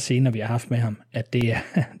til de andre scener, vi har haft med ham, at det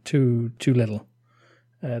er too little.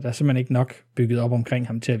 Der er simpelthen ikke nok bygget op omkring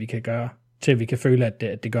ham, til at vi kan føle,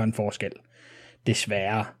 at det gør en forskel.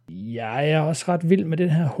 Desværre. Jeg er også ret vild med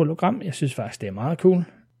det her hologram. Jeg synes faktisk, det er meget cool.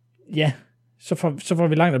 Ja, så får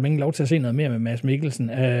vi langt om ingen lov til at se noget mere med Mads Mikkelsen.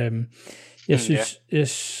 Jeg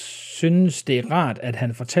synes, det er rart, at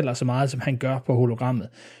han fortæller så meget, som han gør på hologrammet.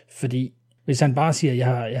 Fordi hvis han bare siger,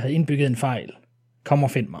 jeg har indbygget en fejl, kom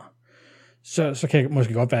og find mig, så kan jeg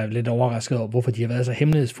måske godt være lidt overrasket over, hvorfor de har været så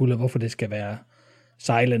hemmelighedsfulde, og hvorfor det skal være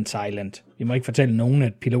silent. Vi må ikke fortælle nogen,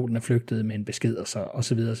 at piloten er flygtet med en besked, og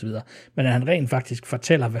så videre, og så videre. Men at han rent faktisk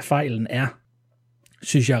fortæller, hvad fejlen er,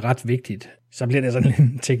 synes jeg er ret vigtigt. Så bliver det sådan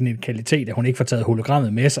en teknikalitet, at hun ikke får taget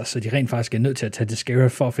hologrammet med sig, så de rent faktisk er nødt til at tage det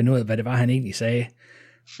Scarif for at finde ud af, hvad det var, han egentlig sagde.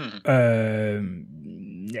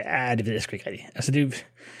 Ja, det ved jeg sgu ikke rigtigt. Altså, det,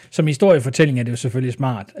 som historiefortælling er det jo selvfølgelig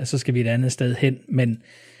smart, at så skal vi et andet sted hen,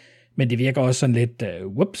 men det virker også sådan lidt,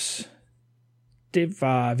 whoops, vi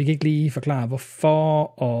kan ikke lige forklare, hvorfor,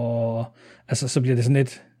 og altså, så bliver det sådan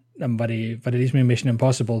lidt, var det ligesom i Mission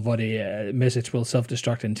Impossible, hvor det er message will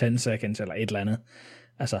self-destruct in 10 seconds, eller et eller andet.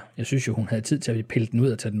 Altså, jeg synes jo, hun havde tid til at pille den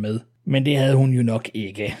ud og tage den med. Men det havde hun jo nok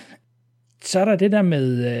ikke. Så er der det der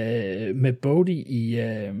med Bodhi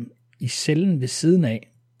i cellen ved siden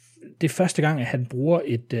af. Det er første gang, at han bruger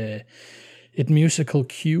et musical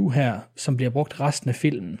cue her, som bliver brugt resten af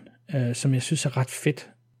filmen, som jeg synes er ret fedt.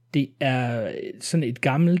 Det er sådan et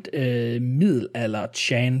gammelt middelalder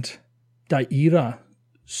chant, Daira,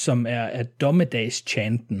 som er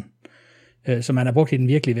dommedagschanten, som man har brugt i den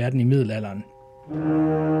virkelige verden i middelalderen.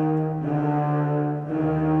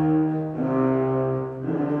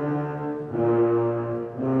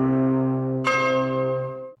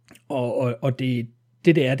 Og det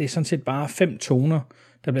er sådan set bare 5 toner,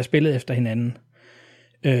 der bliver spillet efter hinanden.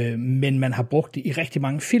 Men man har brugt det i rigtig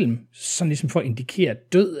mange film, sådan ligesom for at indikere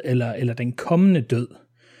død, eller den kommende død.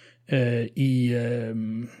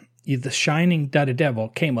 I The Shining, der er det der,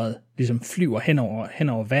 hvor kameraet ligesom flyver hen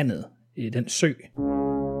over vandet i den sø.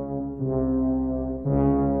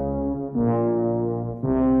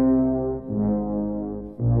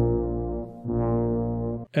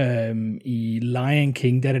 I Lion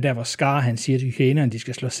King, der er det der, hvor Scar han siger til hyænerne, de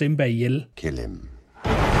skal slå Simba ihjel. Kill him.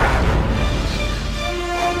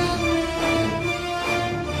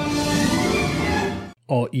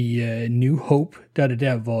 Og i New Hope, der er det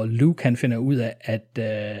der, hvor Luke han finder ud af, at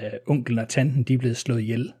onklen og tanten, de er blevet slået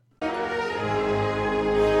ihjel.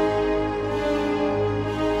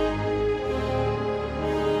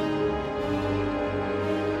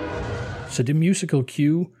 Så det musical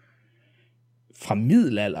cue fra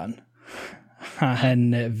middelalderen har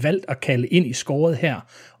han valgt at kalde ind i scoret her.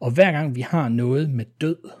 Og hver gang vi har noget med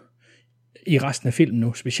død i resten af filmen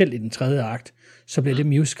nu, specielt i den 3. akt, så bliver det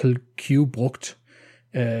musical cue brugt.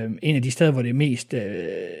 En af de steder, hvor det er mest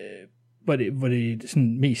hvor det er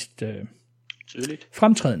sådan mest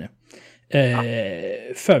fremtrædende.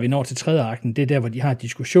 Før vi når til 3. akten, det er der, hvor de har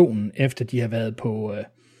diskussionen, efter de har været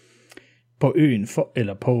på øen,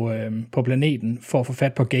 eller på planeten, for at få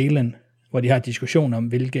fat på Galen, hvor de har diskussion om,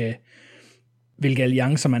 hvilke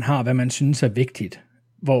alliancer man har, hvad man synes er vigtigt,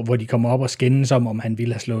 hvor de kommer op og skændes om han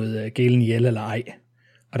ville have slået Galen ihjel eller ej.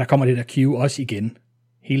 Og der kommer det der cue også igen,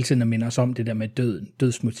 hele tiden at minde os om det der med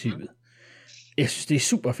dødsmotivet. Jeg synes, det er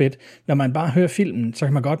super fedt. Når man bare hører filmen, så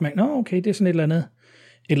kan man godt mærke, okay, det er sådan et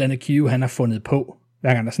eller andet cue, han har fundet på,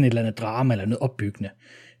 hver gang der er sådan et eller andet drama eller noget opbyggende.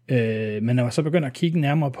 Men når man så begynder at kigge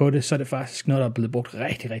nærmere på det, så er det faktisk noget, der er blevet brugt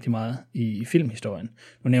rigtig, rigtig meget i filmhistorien.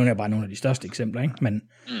 Nu nævner jeg bare nogle af de største eksempler, ikke?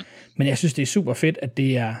 Men jeg synes, det er super fedt, at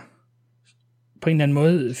det er på en eller anden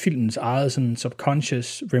måde filmens eget sådan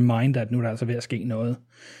subconscious reminder, at nu er der altså ved at ske noget.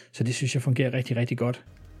 Så det synes jeg fungerer rigtig, rigtig godt.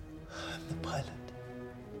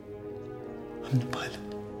 I'm the pilot.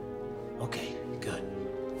 Okay, good.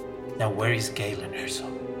 Now where is Galen Erso?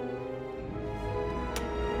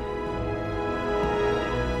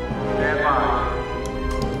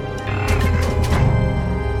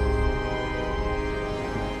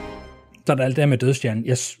 Så er der alt det med dødstjernen.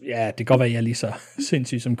 Ja, det kan godt være, at jeg er lige så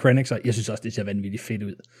sindssyg som Krennic, så jeg synes også, det ser vanvittigt fedt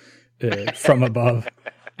ud. From above.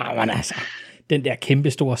 Men altså, den der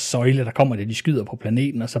kæmpe store søjle, der kommer, da de skyder på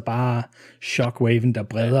planeten, og så bare shockwaven, der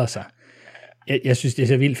breder sig. Jeg synes, det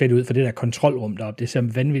ser vildt fedt ud, for det der kontrolrum deroppe, det ser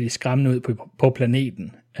vanvittigt skræmmende ud på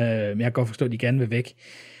planeten. Jeg kan godt forstå, at de gerne vil væk.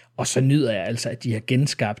 Og så nyder jeg altså, at de har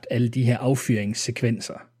genskabt alle de her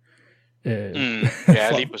affyringssekvenser. Ja,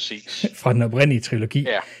 lige præcis. Fra den oprindelige trilogi.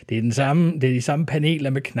 Ja. Det er de samme paneler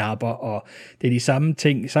med knapper, og det er de samme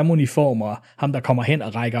ting, samme uniformer. Ham, der kommer hen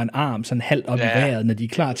og rækker en arm sådan halvt op i vejret, når de er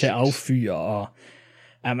klar til at affyre. Og,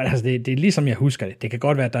 men altså, det er ligesom jeg husker det. Det kan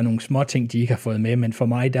godt være, at der er nogle små ting, de ikke har fået med, men for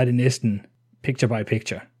mig der er det næsten picture by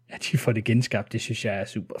picture, at de får det genskabt. Det synes jeg er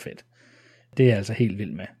super fedt. Det er jeg altså helt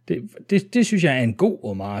vild med. Det synes jeg er en god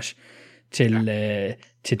homage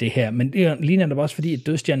til det her. Men det ligner det også, fordi at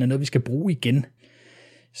dødstjernen er noget, vi skal bruge igen.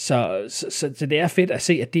 Så det er fedt at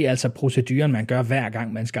se, at det er altså proceduren, man gør hver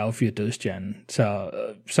gang, man skal affyre dødstjernen. Så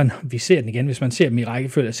vi ser den igen. Hvis man ser dem i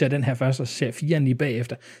rækkefølge, ser den her først, og ser 4'eren lige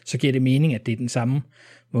bagefter, så giver det mening, at det er den samme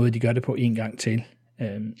måde, de gør det på en gang til.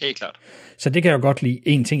 Helt klart. Så det kan jeg jo godt lide.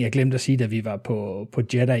 En ting, jeg glemte at sige, da vi var på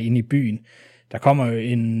Jedha inde i byen, der kommer jo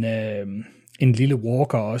en lille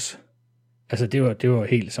walker også. Altså, det var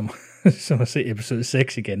helt som at se episode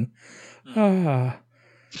 6 igen.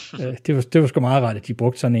 Det var sgu meget rart, at de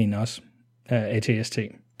brugte sådan en også, ATST.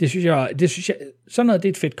 Det synes jeg, sådan noget, det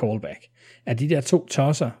er et fedt callback. At de der 2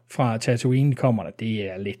 tosser fra Tatooine kommer der, det er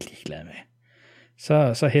jeg lidt ligeglad med.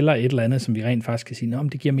 Så heller et eller andet, som vi rent faktisk kan sige, men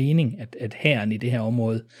det giver mening, at hæren i det her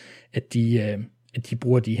område, at de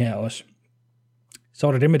bruger de her også. Så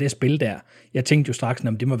var der det med det spil der. Jeg tænkte jo straks,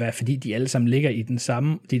 om det må være, fordi de alle sammen ligger i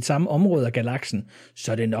det samme område af galaksen,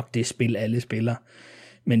 så er det nok det spil, alle spiller.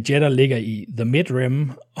 Men Jedha ligger i The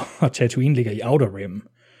Mid-Rim, og Tatooine ligger i Outer Rim.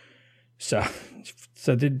 Så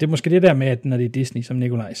det er måske det der med, at når det er Disney, som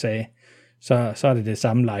Nikolaj sagde, så er det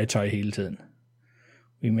samme legetøj hele tiden.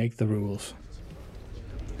 We make the rules.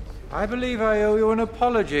 I believe I owe you an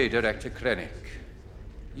apology, Director Krennic.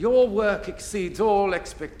 Your work exceeds all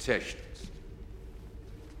expectations.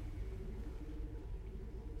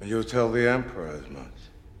 You'll tell the Emperor as much.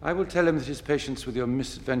 I will tell him that his patience with your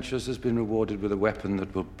misadventures has been rewarded with a weapon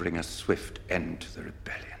that will bring a swift end to the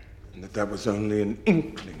rebellion. And that was only an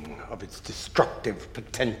inkling of its destructive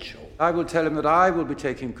potential. I will tell him that I will be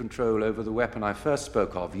taking control over the weapon I first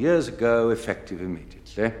spoke of years ago, effective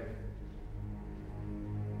immediately.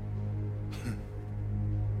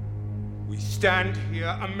 We stand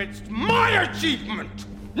here amidst my achievement,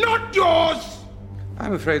 not yours!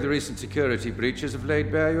 I'm afraid the recent security breaches have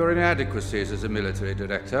laid bare your inadequacies as a military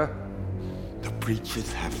director. The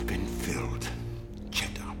breaches have been filled.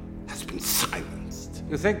 Jedha has been silenced.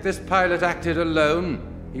 You think this pilot acted alone?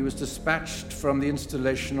 He was dispatched from the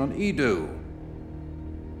installation on Edo,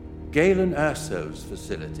 Galen Erso's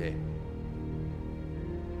facility.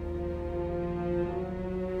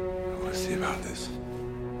 We'll see about this.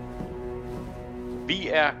 Vi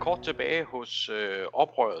er kort tilbage hos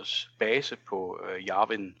oprørets base på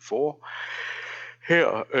Yavin 4.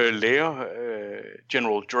 Her lærer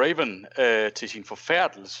General Draven til sin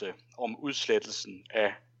forfærdelse om udslettelsen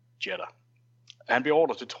af Jedha. Han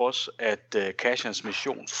beordrer til trods, at Cassians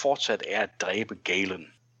mission fortsat er at dræbe Galen.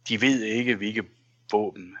 De ved ikke, hvilke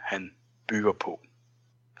våben han bygger på.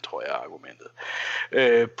 Jeg tror, jeg er argumentet.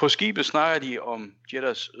 På skibet snakker de om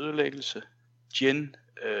Jedhas ødelæggelse. Jyn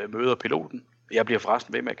møder piloten. Jeg bliver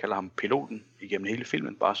forresten ved med at kalde ham piloten igennem hele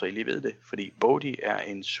filmen, bare så I lige ved det. Fordi Bodhi er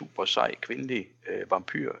en super sej kvindelig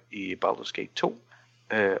vampyr i Baldur's Gate 2.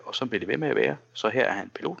 Og så bliver det ved med at være. Så her er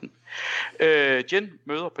han piloten. Jyn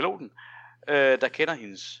møder piloten, der kender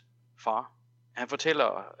hendes far.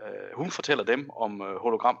 Hun fortæller dem om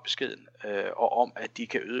hologrambeskeden og om, at de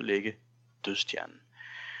kan ødelægge dødsstjernen.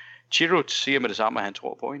 Chirrut siger med det samme, at han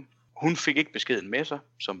tror på hende. Hun fik ikke beskeden med sig,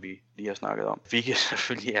 som vi lige har snakket om. Hvilket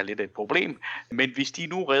selvfølgelig er lidt et problem. Men hvis de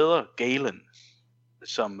nu redder Galen,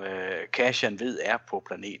 som Cassian ved er på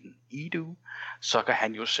planeten Edo, så kan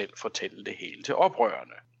han jo selv fortælle det hele til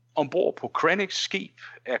oprørerne. Ombord på Krennics skib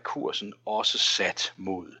er kursen også sat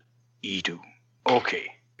mod Edo. Okay,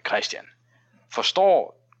 Christian.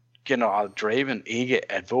 Forstår General Draven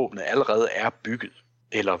ikke, at våbnet allerede er bygget?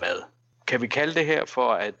 Eller hvad? Kan vi kalde det her for,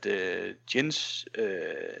 at Jins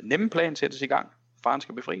nemme plan sættes i gang? Faren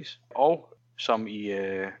skal befries. Og som i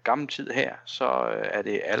gammel tid her, så er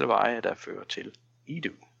det alle veje, der fører til Edo.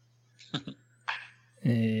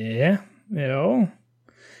 Ja, jo.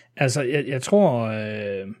 Altså,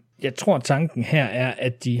 jeg tror tanken her er,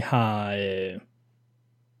 at de har...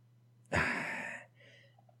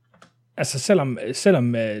 altså,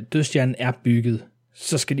 selvom dødsstjernen er bygget,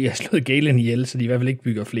 så skal de have slået Galen ihjel, så de i hvert fald ikke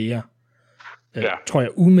bygger flere. Ja. Tror jeg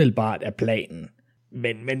umiddelbart er planen.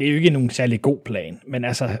 Men det er jo ikke nogen særlig god plan. Men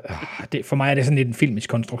altså, for mig er det sådan lidt en filmisk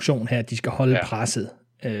konstruktion her, at de skal holde presset.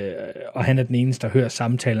 Og han er den eneste, der hører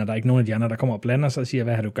samtaler. Der er ikke nogen af de andre, der kommer og blander sig og siger,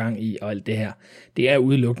 hvad har du gang i, og alt det her. Det er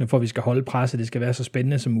udelukkende for, at vi skal holde presset. Det skal være så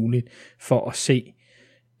spændende som muligt, for at se,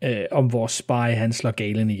 om vores spy, han slår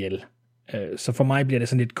Galen ihjel. Så for mig bliver det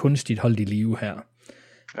sådan lidt kunstigt holdt i live her.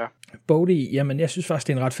 Ja. Bodhi, jamen jeg synes faktisk,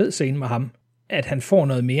 det er en ret fed scene med ham. At han får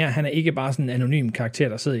noget mere. Han er ikke bare sådan en anonym karakter,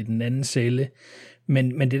 der sidder i den anden celle.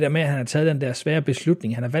 Men det der med, at han har taget den der svære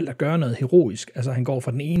beslutning, han har valgt at gøre noget heroisk. Altså han går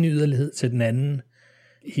fra den ene yderlighed til den anden.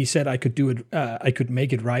 He said I could do it, I could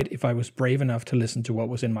make it right if I was brave enough to listen to what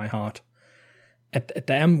was in my heart. At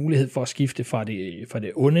der er mulighed for at skifte fra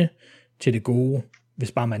det onde til det gode,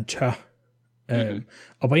 hvis bare man tør. Mm-hmm.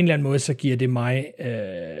 Og på en eller anden måde, så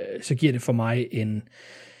giver det for mig en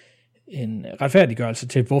retfærdiggørelse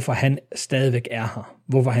til, hvorfor han stadigvæk er her.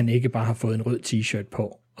 Hvorfor han ikke bare har fået en rød t-shirt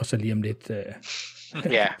på, og så lige om lidt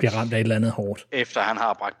bliver ramt af et eller andet hårdt. Efter han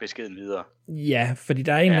har bragt beskeden videre. Ja, fordi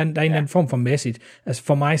der er en eller anden form for message. Altså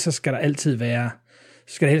for mig, så skal der altid være,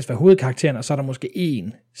 helst være hovedkarakteren, og så er der måske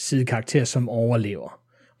en sidekarakter, som overlever.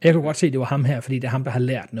 Og jeg kunne godt se, at det var ham her, fordi det er ham, der har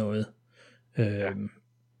lært noget.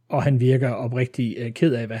 Og han virker oprigtig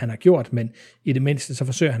ked af, hvad han har gjort, men i det mindste, så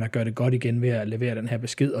forsøger han at gøre det godt igen ved at levere den her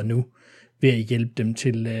besked, og nu ved at hjælpe dem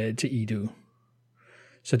til Edo.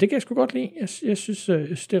 Så det kan jeg sgu godt lide. Jeg synes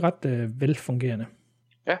det er ret velfungerende.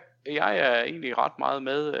 Ja, jeg er egentlig ret meget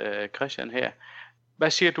med Christian her. Hvad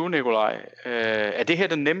siger du, Nikolaj? Er det her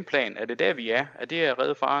den nemme plan? Er det der, vi er? Er det at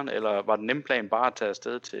redde faren, eller var den nemme plan bare at tage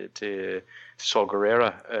afsted til Saw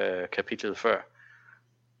Gerrera kapitlet før?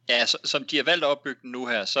 Ja, som de har valgt at opbygge den nu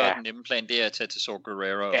her, så er den nemme plan, det er at tage til Saw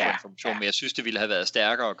Gerrera og få information, men jeg synes, det ville have været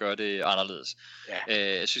stærkere at gøre det anderledes.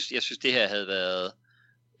 Ja. Jeg synes, det her havde været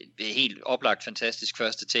et helt oplagt fantastisk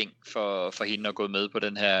første ting for hende at gå med på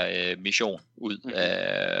den her mission ud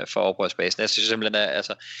for oprørsbasen. Jeg synes simpelthen,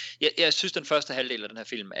 jeg synes, den første halvdel af den her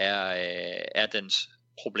film er dens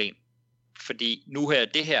problem. Fordi nu her,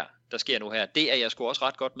 det her, der sker nu her, det er jeg sgu også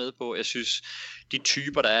ret godt med på. Jeg synes, de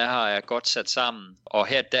typer, der er her, er godt sat sammen. Og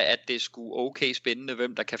her, der er det sgu okay spændende,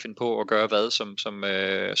 hvem der kan finde på at gøre hvad, som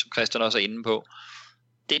Christian også er inde på.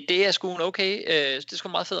 Det er sgu en okay, det er sgu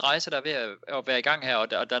en meget fed rejse, der er ved at være i gang her,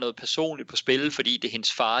 og der er noget personligt på spil, fordi det er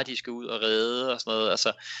hendes far, de skal ud og redde og sådan noget. Altså,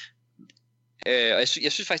 og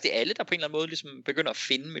jeg synes faktisk, det er alle, der på en eller anden måde ligesom begynder at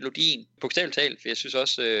finde melodien, bogstaveligt talt, for jeg synes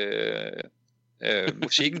også,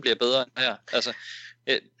 musikken bliver bedre her. Altså,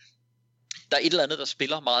 der er et eller andet, der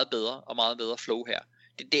spiller meget bedre og meget bedre flow her.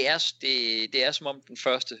 Det er som om den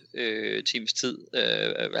første times tid,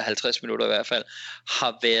 50 minutter i hvert fald,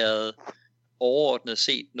 har været overordnet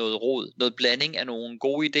set noget rod, noget blanding af nogle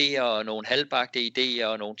gode idéer og nogle halvbagte idéer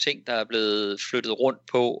og nogle ting, der er blevet flyttet rundt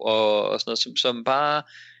på og sådan noget, som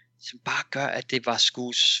bare gør, at det var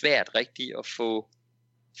sgu svært rigtigt at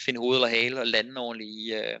finde hoved eller hale og lande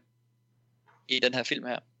ordentligt i den her film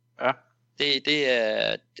her. Ja.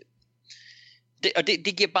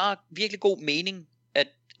 Det giver bare virkelig god mening,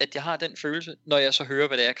 at jeg har den følelse, når jeg så hører,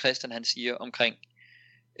 hvad det er, Christian han siger omkring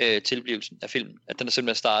tilblivelsen af filmen. At den er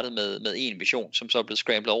simpelthen startet med en vision, som så er blevet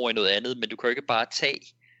scramblet over i noget andet, men du kan jo ikke bare tage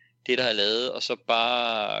det, der er lavet, og så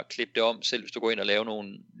bare klippe det om, selv hvis du går ind og laver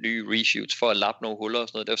nogle nye reshoots for at lappe nogle huller og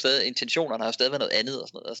sådan noget. Det er jo stadig, intentionerne har jo stadig været noget andet og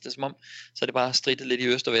sådan noget. Altså, det er som om, så er det bare strittet lidt i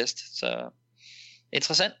øst og vest. Så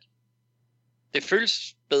interessant. Det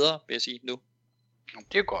føles bedre, vil jeg sige, nu.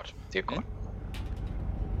 Det er godt. Det er godt.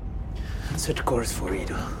 Set course for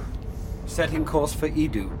Edu. Setting course for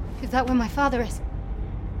Edu. Is that where my father is?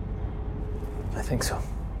 I think so.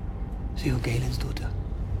 So you're Galen's daughter?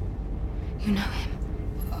 You know him?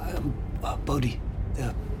 Bodhi,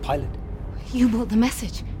 the pilot. You brought the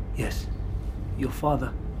message? Yes. Your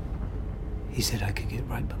father. He said I could get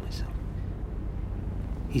right by myself.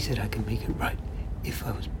 He said I could make it right if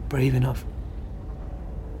I was brave enough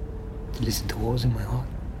to listen to what was in my heart.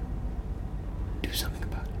 Do something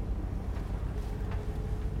about it.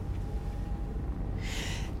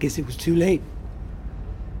 Guess it was too late.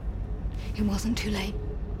 It wasn't too late.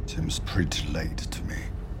 Seems pretty late to me.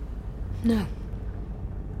 No.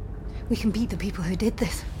 We can beat the people who did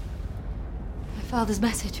this. My father's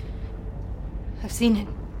message. I've seen it.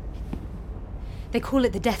 They call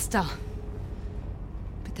it the Death Star.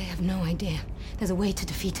 But they have no idea there's a way to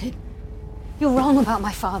defeat it. You're wrong about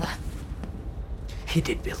my father. He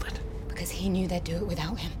did build it. Because he knew they'd do it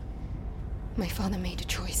without him. My father made a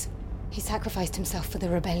choice. He sacrificed himself for the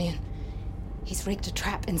rebellion. He's rigged a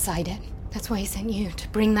trap inside it. That's why he sent you, to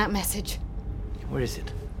bring that message. Where is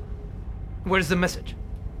it? Where's the message?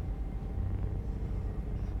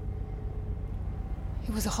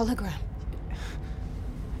 It was a hologram.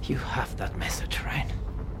 You have that message, right?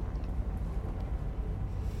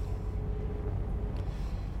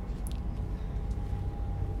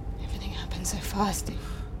 Everything happened so fast.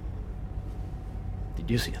 Did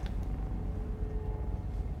you see it?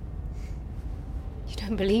 You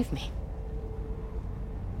don't believe me?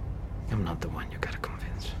 I'm not the one you gotta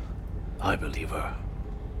convince. I believe her.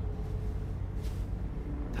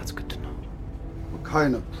 That's good to know. What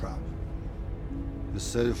kind of trap? You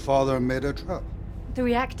said your father made a trap. The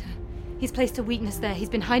reactor. He's placed a weakness there. He's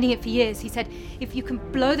been hiding it for years. He said, if you can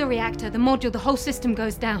blow the reactor, the module, the whole system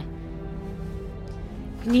goes down.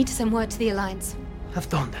 We need to send word to the Alliance. I've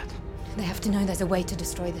done that. They have to know there's a way to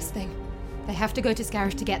destroy this thing. They have to go to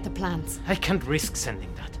Scarif to get the plans. I can't risk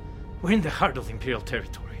sending that. We're in the heart of Imperial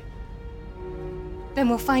territory. Then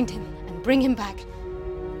we'll find him and bring him back.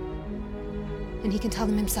 And he can tell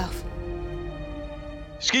them himself.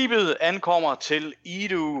 Skibet ankommer til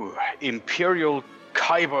Edu Imperial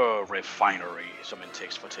Kyber Refinery, som en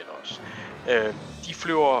tekst fortæller os. De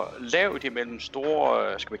flyver lavt imellem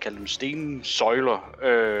store, skal vi kalde dem stensøjler,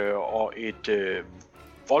 og et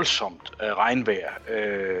voldsomt regnvejr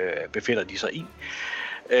befinder de sig i.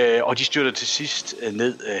 Og de styrter til sidst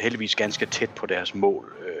ned, heldigvis ganske tæt på deres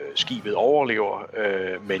mål. Skibet overlever,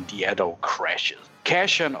 men de er dog crashet.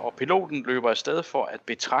 Cassian og piloten løber afsted for at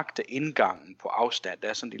betragte indgangen på afstand. Der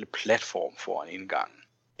er sådan en lille platform foran indgangen.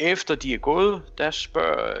 Efter de er gået, der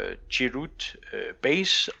spørger Chirrut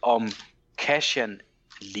Base, om Cassian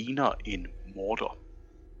ligner en morder.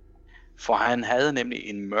 For han havde nemlig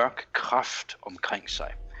en mørk kraft omkring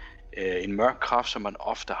sig. En mørk kraft, som man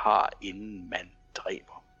ofte har, inden man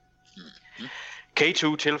dræber.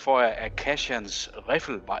 K2 tilføjer, at Cassians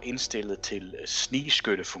riffel var indstillet til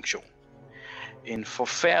snigskyttefunktion. En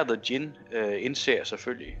forfærdet Jin indser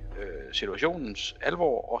selvfølgelig situationens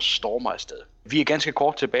alvor og stormer afsted. Vi er ganske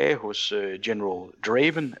kort tilbage hos General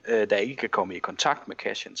Draven, der ikke kan komme i kontakt med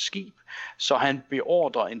Cassians skib, så han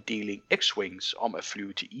beordrer en deling X-Wings om at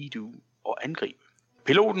flyve til Eadu og angribe.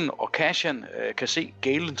 Piloten og Cassian kan se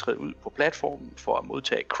Galen træde ud på platformen for at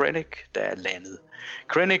modtage Krennic, der er landet.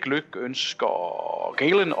 Krennic ønsker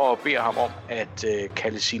Galen og beder ham om at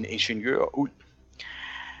kalde sine ingeniører ud.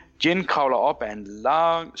 Jin kravler op ad en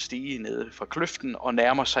lang stige nede fra kløften og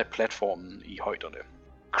nærmer sig platformen i højderne.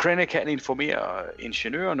 Krennic kan informere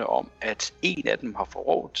ingeniørerne om, at en af dem har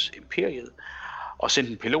forrådt Imperiet og sendt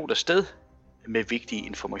en pilot afsted med vigtige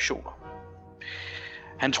informationer.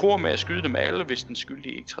 Han tror med at skyde dem alle, hvis den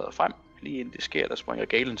skyldige ikke træder frem. Lige inden det sker, der springer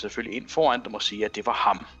Galen selvfølgelig ind foran dem og siger, at det var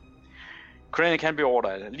ham. Krennic kan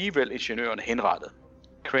beordre alligevel ingeniørerne henrettet.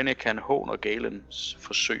 Krennic kan håne Galens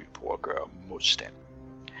forsøg på at gøre modstand.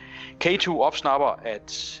 K2 opsnapper,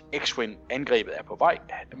 at X-Wing angrebet er på vej,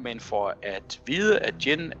 men for at vide, at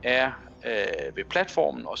Jin er ved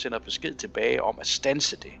platformen og sender besked tilbage om at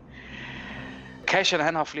standse det. Cassian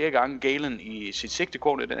han har flere gange Galen i sit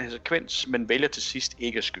sigtekorn i den her sekvens, men vælger til sidst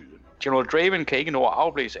ikke at skyde. General Draven kan ikke nå at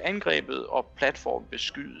afblæse angrebet, og platformen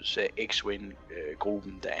beskydes af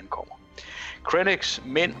X-Wing-gruppen, der ankommer. Krennics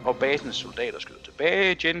mænd og basens soldater skyder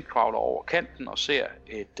tilbage. Jin kravler over kanten og ser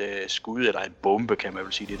et skud, eller en bombe, kan man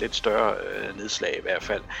vel sige. Det er lidt større nedslag i hvert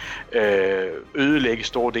fald. Ødelægge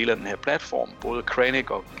store dele af den her platform. Både Krennic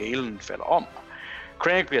og Galen falder om.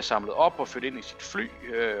 Krennic bliver samlet op og ført ind i sit fly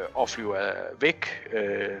og flyver væk.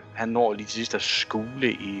 Han når lige til sidst at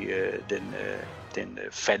skule i den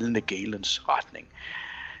faldende Galens retning.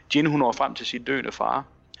 Jin hun når frem til sin døende far.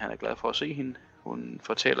 Han er glad for at se hende. Hun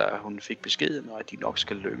fortæller, at hun fik beskeden, og at de nok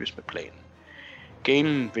skal lykkes med planen.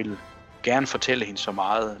 Galen vil gerne fortælle hende så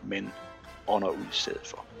meget, men ånder ud i stedet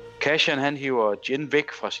for. Cassian han hiver Jin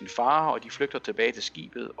væk fra sin far, og de flygter tilbage til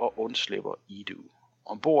skibet og undslipper Eadu.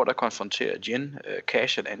 Ombord der konfronterer Jin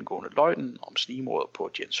Cassian angående løgnen om snigmordet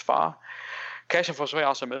på Jins far. Cassian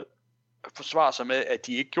forsvarer sig med, at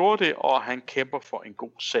de ikke gjorde det, og han kæmper for en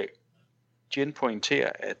god sag. Jin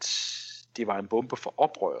pointerer, at det var en bombe for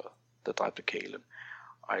oprøret, der dræbte Galen,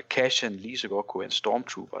 og at Cassian lige så godt kunne være en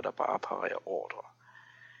stormtrooper, der bare parerer ordre.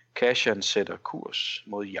 Cassian sætter kurs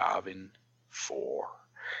mod Yavin 4.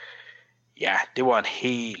 Ja, det var en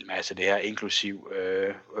hel masse det her, inklusiv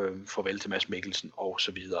farvel til Mads Mikkelsen og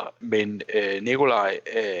så videre. Men Nikolaj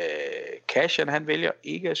Cassian, han vælger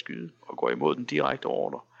ikke at skyde og går imod den direkte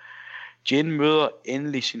ordre. Jin møder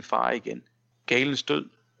endelig sin far igen. Galens død,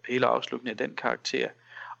 hele afslutningen af den karakter.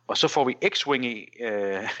 Og så får vi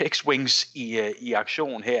X-Wings i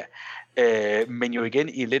aktion her, men jo igen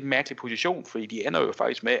i en lidt mærkelig position, fordi de ender jo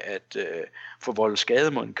faktisk med at forvolde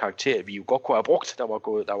skade mod en karakter, vi jo godt kunne have brugt,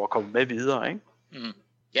 der var kommet med videre, ikke? Mm.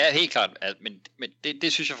 Ja, helt klart, men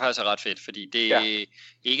det synes jeg faktisk er ret fedt, fordi det er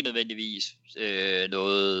ikke nødvendigvis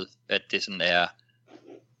noget, at det sådan er,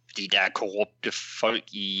 fordi der er korrupte folk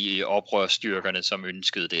i oprørsstyrkerne, som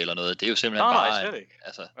ønskede det eller noget. Det er jo simpelthen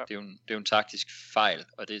det er jo en taktisk fejl,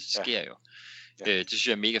 og det sker jo. Det synes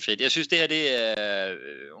jeg er mega fedt. Jeg synes det her det er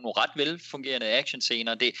nogle ret velfungerende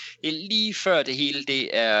actionscener. Det er lige før det hele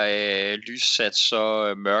det er lyssat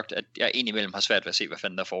så mørkt, at jeg indimellem har svært ved at se, hvad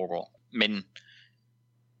fanden der foregår.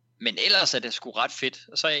 Men ellers er det sgu ret fedt.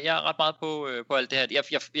 Så jeg er ret meget på alt det her.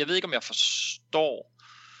 Jeg ved ikke om jeg forstår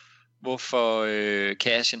hvorfor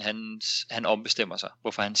Cassian han ombestemmer sig,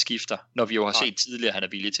 hvorfor han skifter, når vi jo har set tidligere, at han er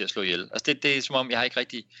villig til at slå ihjel. Altså det er som om, jeg har ikke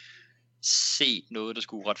rigtig set noget, der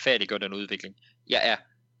skulle retfærdiggøre den udvikling. Jeg er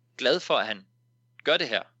glad for, at han gør det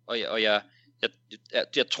her, og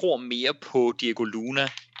jeg tror mere på Diego Luna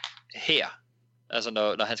her, altså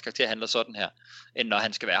når hans karakter handler sådan her, end når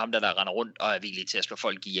han skal være ham, der render rundt og er villig til at slå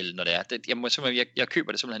folk ihjel, når det er. Jeg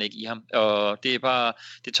køber det simpelthen ikke i ham, og det er bare,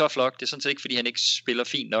 det er tough luck. Det er sådan set ikke, fordi han ikke spiller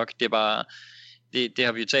fint nok, det er bare, det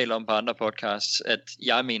har vi jo talt om på andre podcasts, at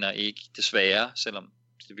jeg mener ikke, desværre, selvom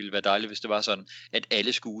det ville være dejligt, hvis det var sådan, at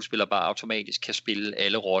alle skuespillere bare automatisk kan spille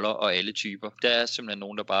alle roller og alle typer. Der er simpelthen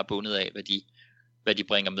nogen, der bare er bundet af, hvad de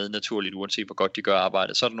bringer med naturligt, uanset hvor godt de gør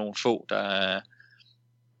arbejdet. Så er der nogle få,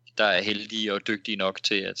 der er heldige og dygtige nok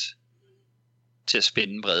til at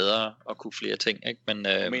spænde bredere og kunne flere ting, ikke? Men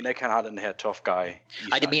jeg mener ikke, han har den her tough guy.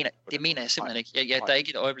 Nej, det mener jeg simpelthen ikke. Der er ikke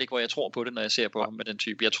et øjeblik, hvor jeg tror på det, når jeg ser på ham med den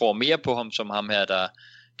type. Jeg tror mere på ham som ham her, der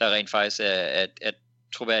rent faktisk er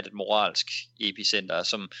troværdigt moralsk epicenter,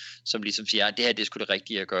 som ligesom siger, at det her det er sgu det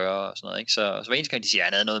rigtige at gøre og sådan noget, ikke? Så hver eneste gang de siger, at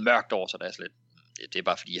han havde noget mørkt over, så der er slet, det er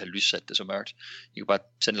bare fordi, jeg har lyssat det så mørkt. I kan bare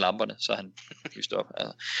tænde lamperne, så han lyst op.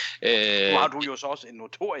 Altså. Nu har du jo så også en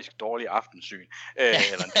notorisk dårlig aftensyn,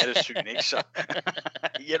 eller en nattesyn, ikke? Så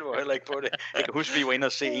det hjælper heller ikke på det. Jeg kan huske, vi var inde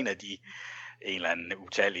og se en eller anden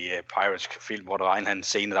utallig Pirates-film, hvor der var en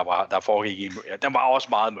scene, der foregik i. Den var også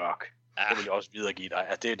meget mørk. Det vil jeg også videregive dig.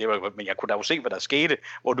 Altså, det var, men jeg kunne da jo se, hvad der skete,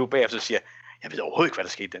 hvor du bagefter siger, jeg ved overhovedet ikke, hvad der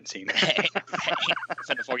skete den scene.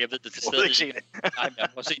 Jeg ved det til stedet. Nej, men jeg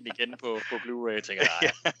må se den igen på Blu-ray, og tænker,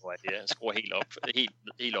 jeg skruer helt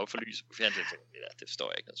op for lyset på fjernsynet. Det forstår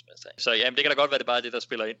jeg ikke noget som helst af. Så jamen, det kan da godt være, det bare er det, der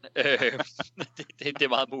spiller ind. det er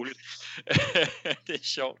meget muligt. Det er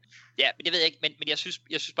sjovt. Ja, men det ved jeg ikke, men jeg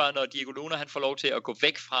synes bare, når Diego Luna, han får lov til at gå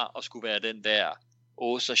væk fra at skulle være den der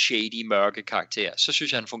så shady, mørke karakter, så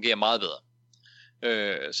synes jeg, han fungerer meget bedre.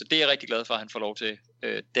 Så det er jeg rigtig glad for, at han får lov til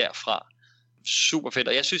derfra. Super fedt,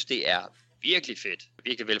 og jeg synes, det er virkelig fedt,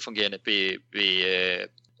 virkelig velfungerende ved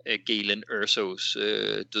Galen Ersos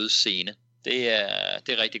dødsscene. Det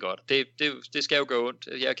er rigtig godt. Det skal jo gå ondt.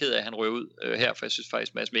 Jeg er ked af, at han røg ud her, for jeg synes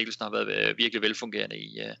faktisk, Mads Mikkelsen har været virkelig velfungerende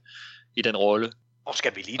i den rolle. Og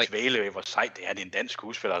skal vi lige dvæle, hvor sejt det er, det er en dansk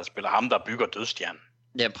skuespiller, der spiller ham, der bygger Dødsstjernen.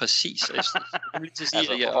 Ja, præcis.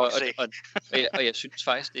 Og jeg synes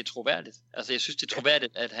faktisk, det er troværdigt. Altså, jeg synes, det er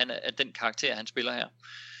troværdigt, at den karakter, han spiller her.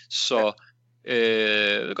 Så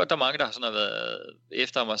godt, der er mange, der har sådan været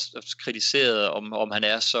efter ham og kritiseret, om han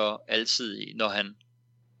er så alsidig, når han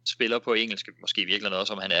spiller på engelsk. Måske i virkeligheden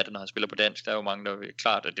også, om han er det, når han spiller på dansk. Der er jo mange, der vil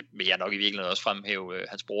klart, og det vil jeg nok i virkeligheden også fremhæve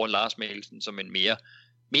hans bror Lars Mikkelsen som en mere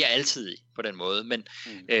altidig på den måde, men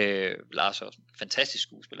Lars er også en fantastisk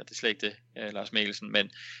skuespiller, det er slet ikke det, Lars Mikkelsen,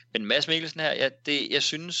 men Mads Mikkelsen her, jeg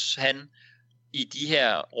synes han i de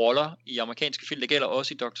her roller i amerikanske film, det gælder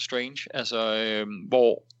også i Doctor Strange, altså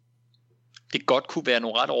hvor det godt kunne være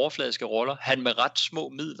nogle ret overfladiske roller, han med ret små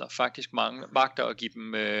midler faktisk magter at give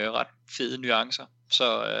dem ret fede nuancer,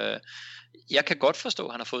 så jeg kan godt forstå,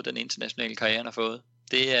 at han har fået den internationale karriere, han har fået.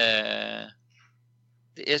 Det er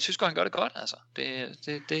jeg synes godt, han gør det godt, altså.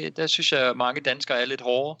 Der synes jeg, mange danskere er lidt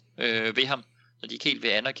hårde ved ham, når de ikke helt vil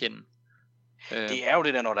anerkende. Det er jo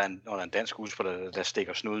det der, når der er en dansk skuespiller, der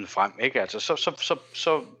stikker snuden frem, ikke? Altså,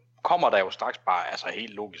 så kommer der jo straks bare altså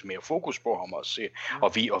helt logisk mere fokus på ham også,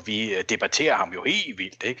 og vi debatterer ham jo helt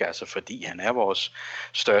vildt, ikke? Altså, fordi han er vores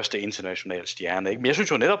største internationale stjerne, ikke? Men jeg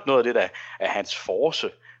synes jo netop noget af det, der er hans force,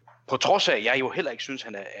 på trods af, at jeg jo heller ikke synes,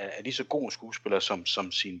 han er lige så god en skuespiller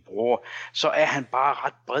som sin bror, så er han bare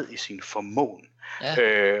ret bred i sin formåen.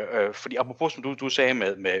 Ja. Fordi apropos, som du sagde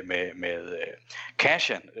med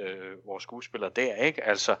Cashan, vores skuespiller der, ikke?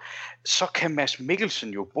 Altså, så kan Mads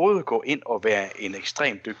Mikkelsen jo både gå ind og være en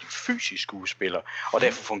ekstremt dygtig fysisk skuespiller, og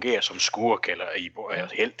derfor fungere som skurk, eller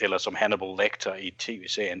helt, eller som Hannibal Lecter i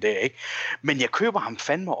tv-serien der, ikke? Men jeg køber ham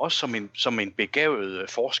fandme også som en begavet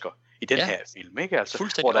forsker i den her film, ikke?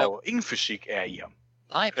 Altså, hvor der jo ingen fysik er i ham.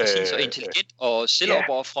 Nej, præcis, og intelligent og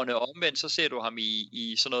selvopoffrende, og omvendt, så ser du ham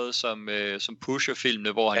i sådan noget som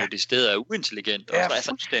Pusher-filmene, hvor han jo det sted er uintelligent. Og,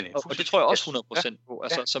 fuldstændig. Og det tror jeg også 100% på.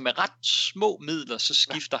 Altså, så med ret små midler, så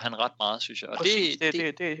skifter han ret meget, synes jeg. Og præcis,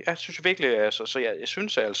 det jeg synes virkelig, altså, så jeg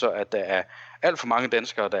synes altså, at der er alt for mange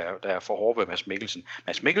danskere, der er for hårde ved Mads Mikkelsen.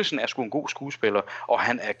 Mads Mikkelsen er sgu en god skuespiller, og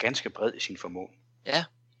han er ganske bred i sin formåen. Ja.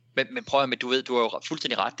 Men prøv at du ved, du har jo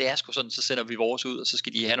fuldstændig ret, det er sgu sådan, så sender vi vores ud, og så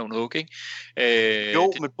skal de have nogle hug, ikke?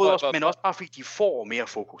 Jo, men også bare fordi de får mere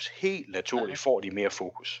fokus. Helt naturligt får de mere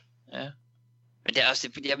fokus. Ja. Men det er også,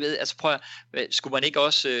 jeg ved, altså prøv at, skulle man ikke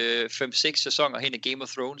også 5-6 sæsoner hen i Game of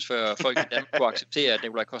Thrones, før folk i Danmark kunne acceptere, at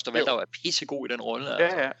Nikolaj Coster-Waldau er pissegod i den rolle?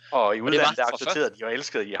 Altså. Ja, og i udlandet der accepterede de og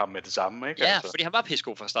elskede de ham med det samme, ikke? Ja, fordi han var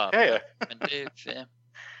pissegod fra start. Ja. Men det,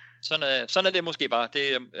 sådan er det måske bare.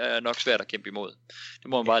 Det er nok svært at kæmpe imod. Det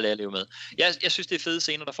må man bare lære at leve med. Jeg synes, det er fede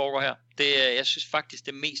scener, der foregår her. Jeg synes faktisk,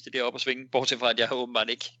 det meste det er op at svinge, bortset fra, at jeg åbenbart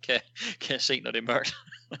ikke kan se, når det er mørkt.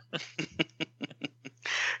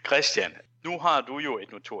 Christian, nu har du jo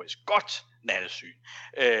et notorisk godt nattesyn.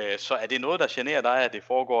 Så er det noget, der generer dig, at det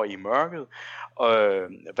foregår i mørket?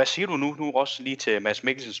 Hvad siger du nu også lige til Mads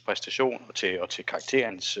Mikkelsens præstation og til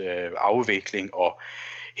karakterens afvikling og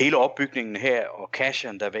hele opbygningen her, og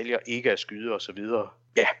Cashan, der vælger ikke at skyde og så videre?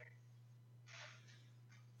 Ja.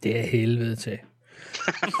 Det er helvede til.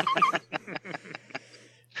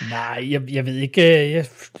 Nej, jeg ved ikke.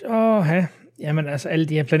 Jamen altså, alle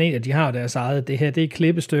de her planeter, de har deres eget. Det her, det er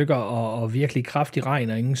klippestykker og virkelig kraftig regn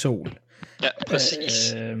og ingen sol. Ja,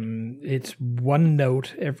 præcis. It's one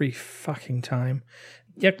note every fucking time.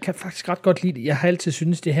 Jeg kan faktisk ret godt lide det. Jeg har altid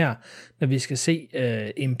synes det her, når vi skal se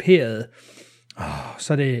Imperiet,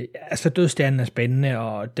 så er det, altså Dødsstjernen er spændende,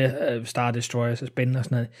 og Star Destroyers er spændende og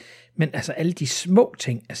sådan noget. Men altså alle de små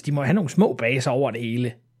ting, altså de må have nogle små baser over det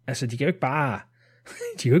hele. Altså de kan jo ikke bare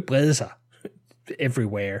De kan jo ikke brede sig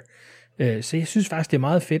everywhere. Så jeg synes faktisk, det er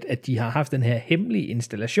meget fedt, at de har haft den her hemmelige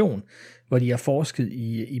installation, hvor de har forsket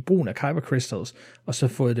i brugen af Kyber Crystals, og så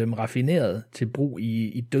fået dem raffineret til brug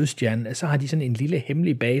i dødsstjernen. Så har de sådan en lille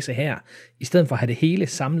hemmelig base her, i stedet for at have det hele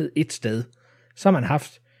samlet et sted. Så har man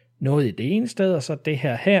haft noget i det ene sted, og så det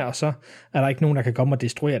her, og så er der ikke nogen, der kan komme og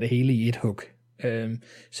destruere det hele i et hug.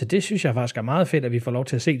 Så det synes jeg faktisk er meget fedt, at vi får lov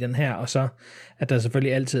til at se den her, og så at der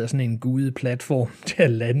selvfølgelig altid er sådan en gudeplatform til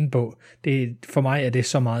at lande på. For mig er det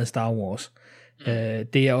så meget Star Wars.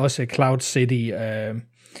 Det er også Cloud City,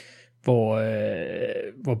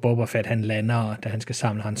 hvor Boba Fett han lander, da han skal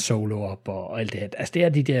samle hans Solo op og alt det her. Altså det er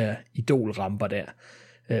de der idolramper der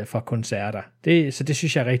fra koncerter. Så det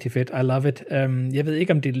synes jeg er rigtig fedt. I love it. Jeg ved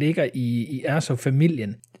ikke, om det ligger i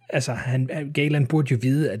Erso-familien. Altså, Galen burde jo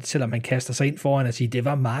vide, at selvom han kaster sig ind foran og siger, det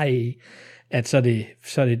var mig, at så er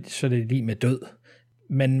det lige med død.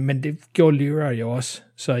 Men det gjorde Lyra jo også,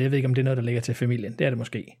 så jeg ved ikke, om det er noget, der ligger til familien. Det er det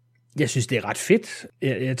måske. Jeg synes, det er ret fedt.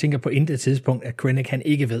 Jeg tænker på intet tidspunkt, at Krennic, han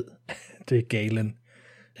ikke ved, det er Galen.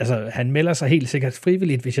 Altså, han melder sig helt sikkert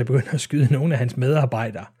frivilligt, hvis jeg begynder at skyde nogle af hans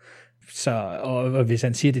medarbejdere. Og hvis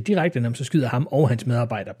han siger det direkte, så skyder ham og hans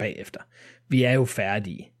medarbejdere bagefter. Vi er jo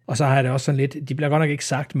færdige. Og så har jeg det også sådan lidt, de bliver godt nok ikke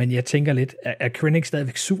sagt, men jeg tænker lidt, er Krennic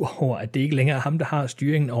stadigvæk sur over, at det ikke længere er ham, der har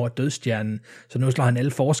styringen over dødsstjernen, så nu slår han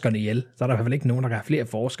alle forskerne ihjel. Så er der i hvert fald ikke nogen, der kan have flere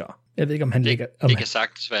forskere. Jeg ved ikke, om han ligger... Det kan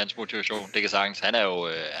sagtens være hans motivation. Det kan sagtens. Han er jo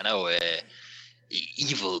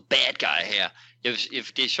evil bad guy her.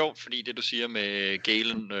 Det er sjovt, fordi det du siger med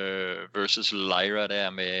Galen versus Lyra der,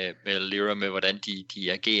 med Lyra, med hvordan de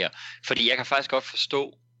agerer. Fordi jeg kan faktisk godt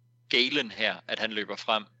forstå Galen her, at han løber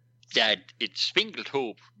frem. Der er et spinkelt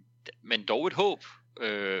håb, men dog et håb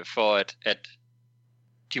for, at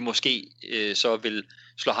de måske så vil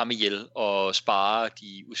slå ham ihjel og spare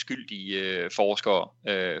de uskyldige forskere.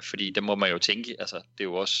 Fordi det må man jo tænke, altså det er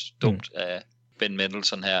jo også dumt af Ben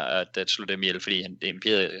Mendelsohn her, at slå dem ihjel, fordi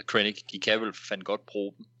Imperiet Krennic, de kan vel fandme godt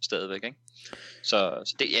bruge dem stadigvæk, ikke?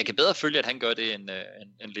 Så det, jeg kan bedre følge, at han gør det end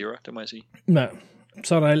Lyra, det må jeg sige. Ja,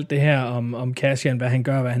 så er der alt det her om Cassian, hvad han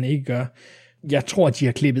gør og hvad han ikke gør. Jeg tror, de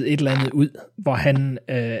har klippet et eller andet ud, hvor han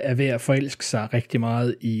er ved at forelske sig rigtig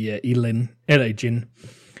meget i Lin, eller i Jyn.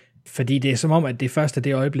 Fordi det er som om, at det først er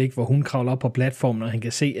det øjeblik, hvor hun kravler op på platformen, og han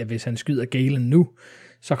kan se, at hvis han skyder Galen nu,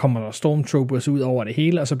 så kommer der Stormtroopers ud over det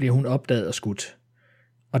hele, og så bliver hun opdaget og skudt.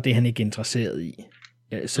 Og det er han ikke interesseret i.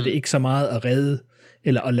 Så det er ikke så meget at redde,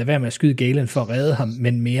 eller at lade være med at skyde Galen for at redde ham,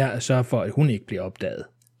 men mere at sørge for, at hun ikke bliver opdaget.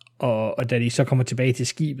 Og da de så kommer tilbage til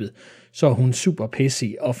skibet, så er hun super pissy,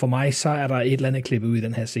 og for mig så er der et eller andet klippet ud i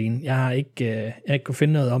den her scene. Jeg har ikke kunne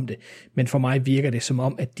finde noget om det, men for mig virker det som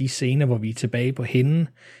om, at de scener, hvor vi er tilbage på hende,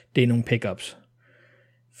 det er nogle pickups.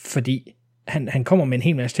 Fordi han kommer med en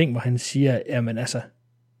hel masse ting, hvor han siger, jamen altså,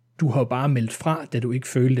 du har bare meldt fra, da du ikke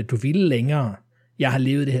følte, at du ville længere. Jeg har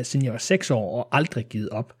levet det her, siden jeg var 6 år, og aldrig givet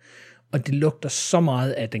op. Og det lugter så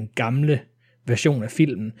meget af den gamle version af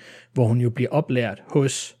filmen, hvor hun jo bliver oplært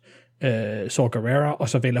hos Saw Gerrera, og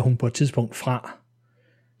så vælger hun på et tidspunkt fra,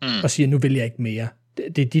 og siger, nu vil jeg ikke mere.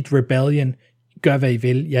 Det er dit rebellion, gør hvad I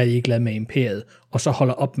vil, jeg er ikke glad med imperiet, og så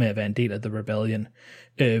holder op med at være en del af The Rebellion,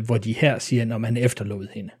 hvor de her siger, når man efterlod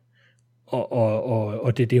hende.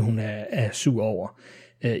 Og det er det, hun er sur over.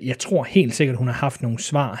 Jeg tror helt sikkert, hun har haft nogle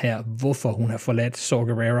svar her, hvorfor hun har forladt Saw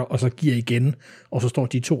Gerrera, og så giver igen, og så står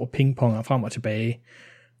de to og pingponger frem og tilbage,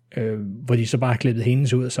 hvor de så bare har klippet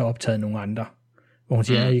hendes ud, og så optaget nogle andre. Hvor hun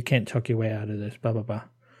siger, you can't talk your way out of this, blah, blah, blah.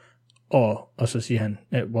 Og så siger han,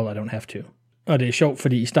 well, I don't have to. Og det er sjovt,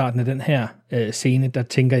 fordi i starten af den her scene, der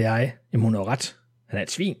tænker jeg, jamen hun har ret, han er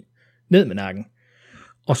et svin, ned med nakken.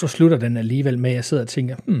 Og så slutter den alligevel med, at jeg sidder og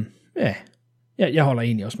tænker, jeg holder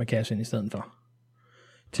egentlig også med Cassian i stedet for.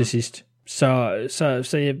 Til sidst. Så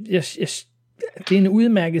det er en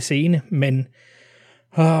udmærket scene, men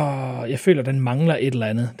jeg føler, den mangler et eller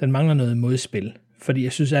andet. Den mangler noget modspil. Fordi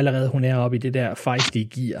jeg synes allerede, hun er oppe i det der feisty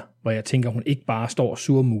gear, hvor jeg tænker, hun ikke bare står og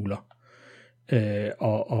surmuler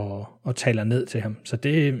og taler ned til ham. Så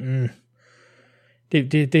det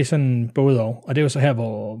er sådan både og det er jo så her,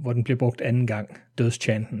 hvor den bliver brugt anden gang,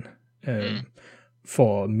 dødschanten,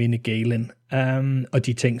 for at minde Galen, og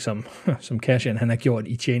de ting, som Cassian han har gjort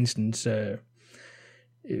i tjenestens,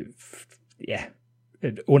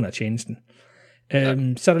 under tjenesten.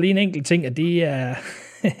 Så er der lige en enkelt ting, at det er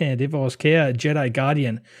det er vores kære Jedi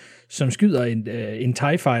Guardian, som skyder en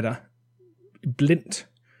TIE Fighter blindt,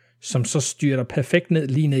 som så styrter perfekt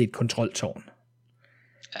lige ned i et kontroltårn.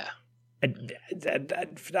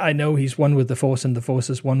 I know he's one with the Force, and the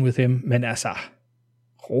Force is one with him, men altså,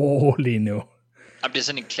 rolig nu. Jamen, det er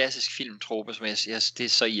sådan en klassisk filmtrope, som det er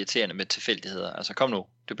så irriterende med tilfældigheder. Altså kom nu,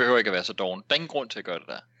 det behøver ikke at være så doven. Der er ingen grund til at gøre det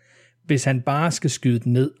der. Hvis han bare skal skyde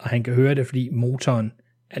den ned, og han kan høre det, fordi motoren,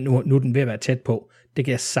 nu er den ved at være tæt på, det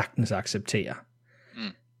kan jeg sagtens acceptere.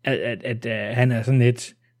 At han er sådan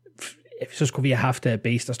lidt, så skulle vi have haft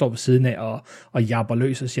Base, der står ved siden af og jabber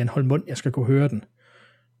løs og siger, hold mund, jeg skal kunne høre den.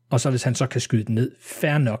 Og så hvis han så kan skyde den ned,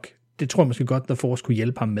 fair nok. Det tror jeg måske godt, The Force kunne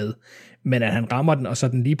hjælpe ham med. Men at han rammer den, og så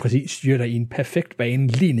den lige præcis styrter i en perfekt bane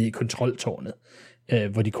lige ned i kontroltårnet,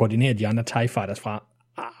 hvor de koordinerer de andre TIE Fighters fra.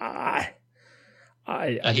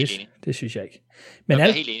 Det synes jeg ikke. Men jeg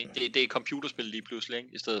er helt enig. Det er et computerspil lige pludselig, ikke?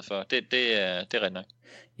 I stedet for. Det er ret nok.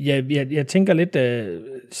 Jeg tænker lidt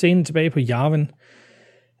scenen tilbage på Yavin.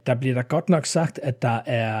 Der bliver der godt nok sagt, at der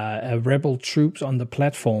er rebel troops on the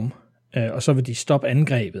platform, og så vil de stoppe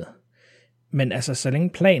angrebet. Men altså, så længe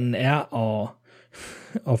planen er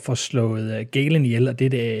at få slået Galen ihjel, og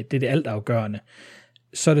det er det altafgørende,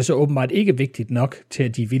 så er det så åbenbart ikke vigtigt nok til,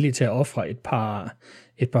 at de er villige til at ofre et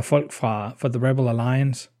par folk fra The Rebel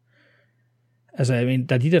Alliance. Altså, jeg mener,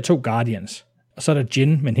 der er de der 2 Guardians, og så er der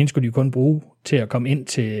Jyn, men hende skulle de jo kun bruge til at komme ind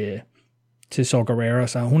til Saw Gerrera,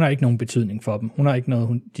 så hun har ikke nogen betydning for dem. Hun har ikke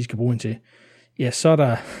noget, de skal bruge hende til. Ja, så er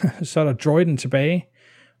der droiden tilbage,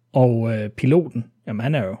 og piloten,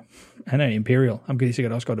 jamen han er Imperial, ham kan de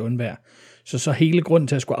sikkert også godt undvære. Så hele grunden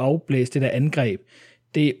til at skulle afblæse det der angreb,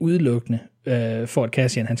 det er udelukkende for at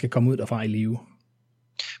Cassian, han skal komme ud derfra i live.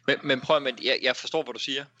 Men prøv at, jeg forstår, hvad du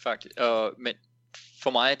siger, faktisk. Men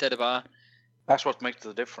for mig, der er det bare... That's what makes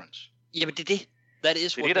the difference. Jamen, det er det. That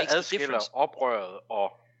is what makes the difference. Det, der adskiller oprøret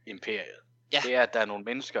og imperiet, det er, at der er nogle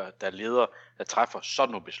mennesker, der træffer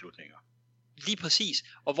sådan nogle beslutninger. Lige præcis.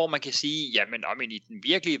 Og hvor man kan sige, jamen i den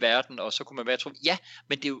virkelige verden, og så kunne man være tro, ja,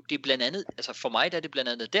 men det er blandt andet, altså for mig der er det blandt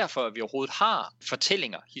andet derfor, at vi overhovedet har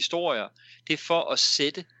fortællinger, historier. Det er for at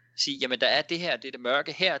sige, jamen der er det her, det er det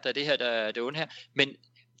mørke her, der er det her, der er det onde her, men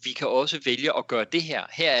vi kan også vælge at gøre det her.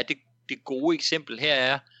 Her er det gode eksempel, her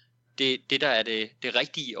er det der er det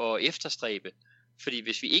rigtige at efterstræbe. Fordi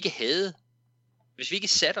hvis vi ikke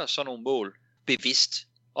satte os sådan nogle mål bevidst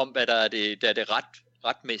om, hvad der er det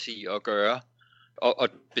retmæssige at gøre, og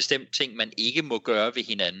bestemt ting, man ikke må gøre ved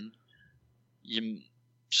hinanden, jamen,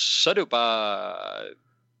 så er det jo bare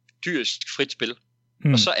dyrisk frit spil.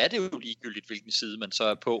 Og så er det jo ligegyldigt, hvilken side man så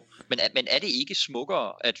er på. Men er det ikke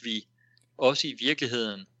smukkere, at vi også i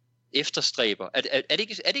virkeligheden efterstræber? Er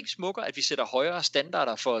det ikke smukkere, at vi sætter højere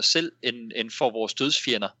standarder for os selv, end for vores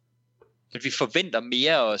dødsfjender? At vi forventer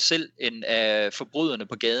mere af os selv, end af forbryderne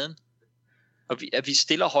på gaden? Og at vi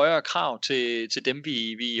stiller højere krav til dem,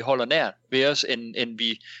 vi holder nær ved os, end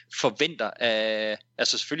vi forventer af...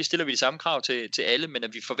 Altså selvfølgelig stiller vi de samme krav til alle, men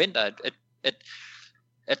at vi forventer,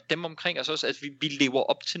 at dem omkring os også, at vi lever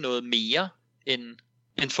op til noget mere,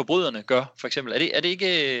 end forbryderne gør, for eksempel. Er det ikke...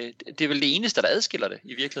 Det er vel det eneste, der adskiller det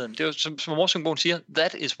i virkeligheden. Det er jo, som Morsingbogen siger,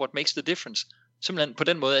 that is what makes the difference. Simpelthen på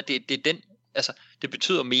den måde, at det er den... Altså, det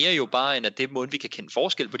betyder mere jo bare, end at det er måden, vi kan kende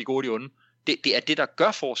forskel på de gode og de onde. Det er det, der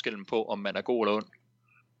gør forskellen på, om man er god eller ond.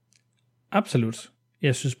 Absolut.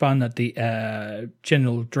 Jeg synes bare, når det er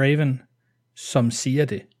General Draven, som siger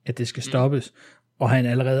det, at det skal stoppes, og han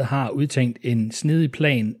allerede har udtænkt en snedig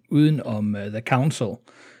plan uden om The Council,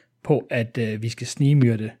 på at vi skal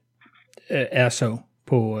snigmyrde Erso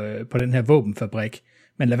på den her våbenfabrik,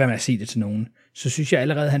 men lad være med at sige det til nogen, så synes jeg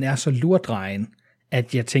allerede, at han er så lurdrejen,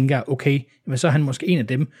 at jeg tænker, okay, men så er han måske en af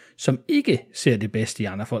dem, som ikke ser det bedste i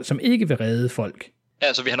andre folk, som ikke vil redde folk.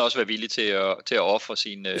 Ja, så vil han også være villig til at ofre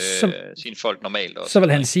sine folk normalt også. Så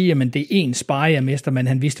vil han sige, at det er en spy, jeg mister, men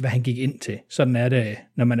han vidste, hvad han gik ind til. Sådan er det,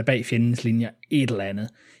 når man er bag fjendens linjer, et eller andet.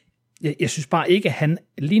 Jeg synes bare ikke, at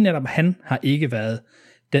lige netop han har ikke været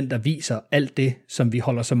den, der viser alt det, som vi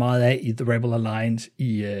holder så meget af i The Rebel Alliance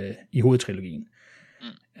i hovedtrilogien.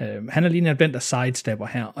 Han er lige netop den, der sidestepper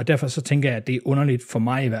her, og derfor så tænker jeg, at det er underligt for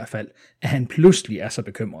mig i hvert fald, at han pludselig er så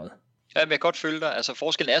bekymret. Ja, men jeg kan godt følge dig. Altså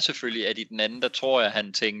forskellen er selvfølgelig, at i den anden, der tror jeg,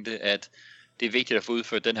 han tænkte, at det er vigtigt at få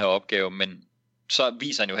udført den her opgave, men så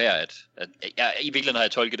viser han jo her, at jeg, i virkeligheden har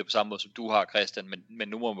jeg tolket det på samme måde, som du har, Christian, men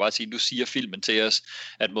nu må man bare sige, nu siger filmen til os,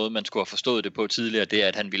 at måden man skulle have forstået det på tidligere, det er,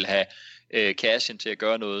 at han ville have Cassian til at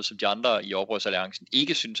gøre noget, som de andre i Oprørsalliancen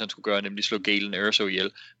ikke synes han skulle gøre, nemlig slå Galen Erso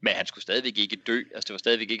ihjel, men han skulle stadigvæk ikke dø, altså det var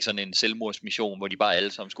stadigvæk ikke sådan en selvmordsmission, hvor de bare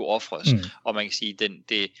alle sammen skulle ofres, og man kan sige,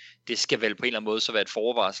 det skal vel på en eller anden måde så være et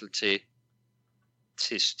forvarsel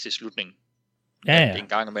til slutningen. Ja. En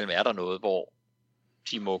gang imellem er der noget, hvor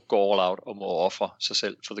de må gå all out og må ofre sig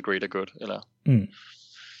selv for the greater good, eller...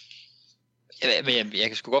 Men jeg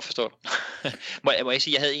kan sgu godt forstå det. må jeg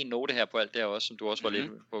sige, jeg havde en note her på alt det her også, som du også var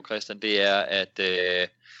lidt på, Christian. Det er, at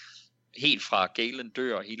helt fra Galen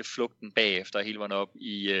dør, og hele flugten bagefter, og hele vejen op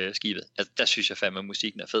i skibet. Altså, der synes jeg fandme, at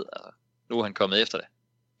musikken er fed. Altså, nu er han kommet efter det.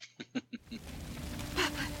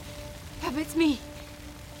 Papa, it's me.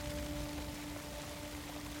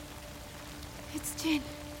 It's Jin.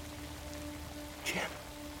 Jin.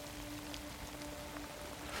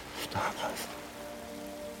 Stardust.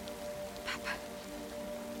 Papa.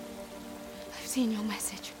 I've seen your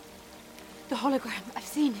message. The hologram. I've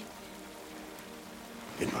seen it.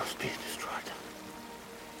 It must be destroyed.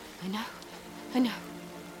 I know. I know.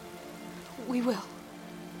 We will.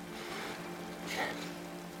 Jen.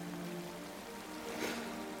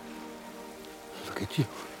 Look at you.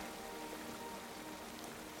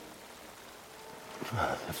 I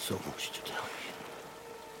have so much to tell you.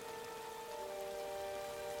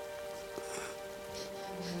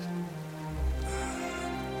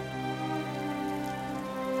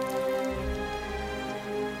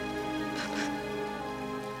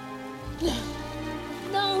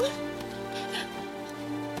 No.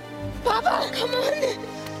 Papa, come on.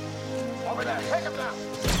 Over there, take him down.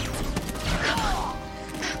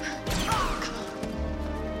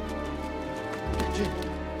 Jin,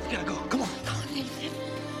 you gotta go. Come on.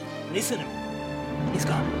 Listen to him. He's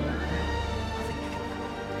gone.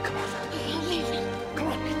 Come on. I can't leave him. Come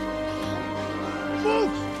on.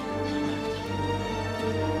 Move!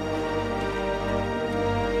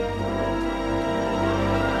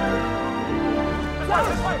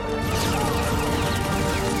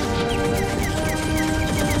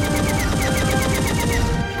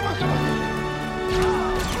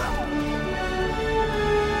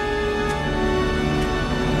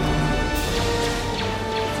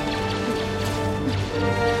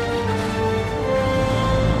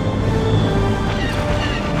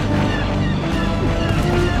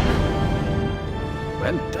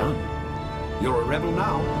 Well done. You're a rebel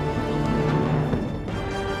now.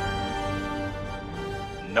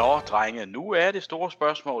 Nå, drenge, nu er det store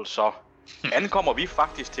spørgsmål, så ankommer vi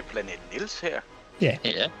faktisk til planet Niels her. Ja.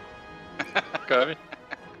 Ja, gør vi.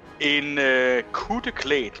 En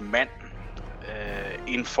kutteklædt mand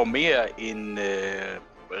informerer en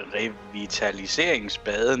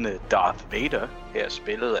revitaliseringsbadende Darth Vader, her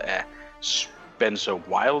spillet af Spencer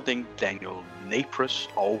Wilding, Daniel Naples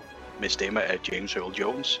og med stemme af James Earl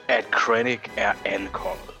Jones, at Krennic er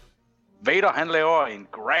ankommet. Vader, han laver en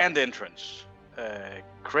grand entrance.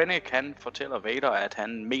 Krennic, han fortæller Vader, at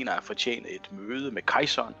han mener at fortjene et møde med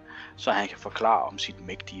kejseren, så han kan forklare om sit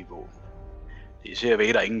mægtige våben. Det ser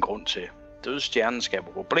Vader ingen grund til. Dødsstjernen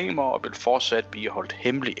skaber problemer og vil fortsat blive holdt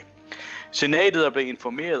hemmelig. Senatet er blevet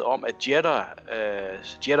informeret om, at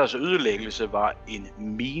Jedders ødelæggelse var en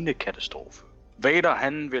minekatastrofe. Vader,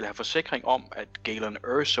 han vil have forsikring om, at Galen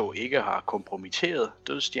Erso ikke har kompromitteret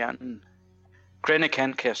dødsstjernen. Krennic,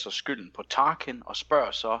 han kaster skylden på Tarkin og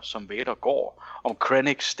spørger så, som Vader går, om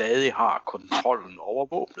Krennic stadig har kontrollen over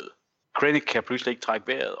våbnet. Krennic kan pludselig ikke trække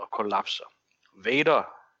vejret og kollapser. Vader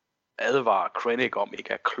advarer Krennic om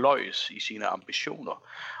ikke at kløjes i sine ambitioner,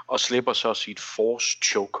 og slipper så sit Force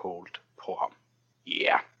chokehold på ham.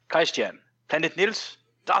 Ja, yeah. Christian, Planet Niels,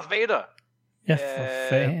 Darth Vader. Ja, for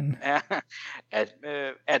fanden.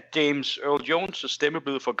 Er James Earl Jones' stemme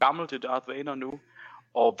blevet for gammel til Darth Vader nu?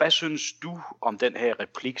 Og hvad synes du om den her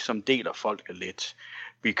replik, som deler folket lidt?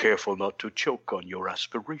 Be careful not to choke on your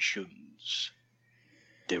aspirations,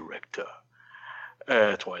 director.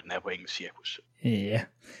 Tror jeg, den er på engelsk cirkus. Ja,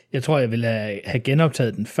 jeg tror, jeg vil have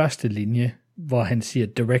genoptaget den første linje, hvor han siger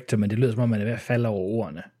director, men det lyder som om, man er ved at falde over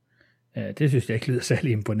ordene. Det synes jeg ikke lyder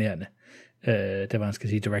særlig imponerende. Det var, han skal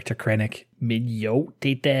sige, director Krennic. Men jo,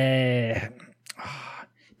 det da...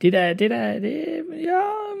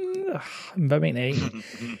 Hvad mener jeg egentlig?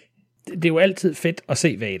 Det er jo altid fedt at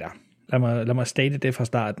se Vader. Lad mig state det fra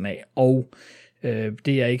starten af. Og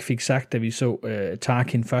det jeg ikke fik sagt, da vi så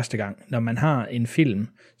Tarkin første gang. Når man har en film,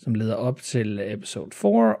 som leder op til episode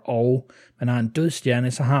 4, og man har en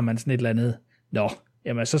dødsstjerne, så har man sådan et eller andet,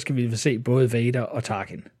 jamen så skal vi se både Vader og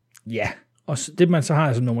Tarkin. Ja, og det man så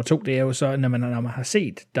har som nummer 2, det er jo så, når man har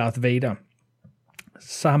set Darth Vader,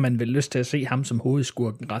 så har man vel lyst til at se ham som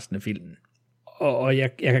hovedskurken resten af filmen. Og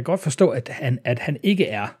jeg kan godt forstå, at han ikke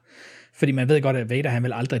er, fordi man ved godt, at Vader han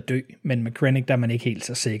vil aldrig dø, men med Krennic, der er man ikke helt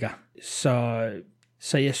så sikker.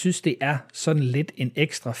 Så jeg synes, det er sådan lidt en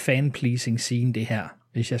ekstra fan-pleasing scene, det her,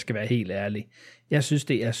 hvis jeg skal være helt ærlig. Jeg synes,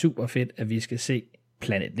 det er super fedt, at vi skal se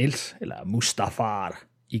Planet Niels, eller Mustafar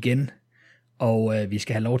igen, og vi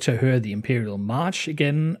skal have lov til at høre The Imperial March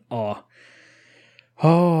igen, og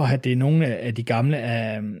at det er nogle af de gamle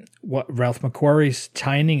af Ralph McQuarries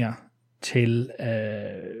tegninger til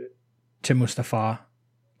Mustafar.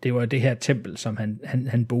 Det var det her tempel, som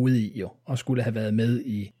han boede i jo, og skulle have været med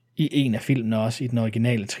i i en af filmene også, i den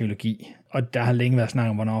originale trilogi. Og der har længe været snak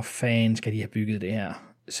om, hvornår fanden skal de have bygget det her.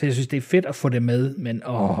 Så jeg synes, det er fedt at få det med, men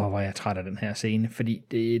hvor er jeg træt af den her scene, fordi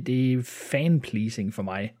det er fan-pleasing for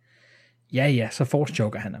mig. Ja, så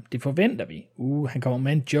force-joker han ham. Det forventer vi. Han kommer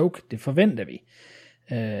med en joke. Det forventer vi.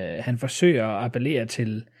 Han forsøger at appellere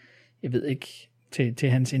til, jeg ved ikke, til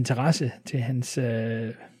hans interesse, til hans...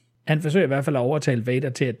 Han forsøger i hvert fald at overtale Vader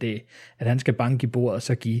til, at han skal banke i bordet og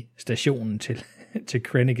så give stationen til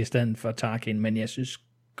Krennic i stedet for Tarkin, men jeg synes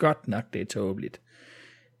godt nok, det er tåbeligt.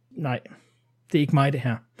 Nej, det er ikke mig, det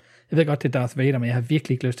her. Jeg ved godt, det er Darth Vader, men jeg har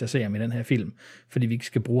virkelig ikke lyst til at se ham i den her film, fordi vi ikke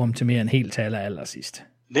skal bruge ham til mere end helt til allersidst.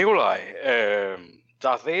 Nikolaj,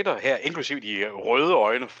 Darth Vader her, inklusive de røde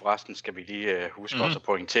øjne, forresten skal vi lige huske også at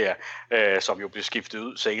pointere, som jo blev skiftet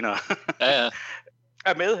ud senere,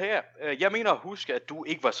 er med her. Jeg mener at huske, at du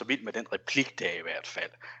ikke var så vild med den replik der i hvert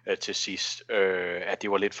fald til sidst, at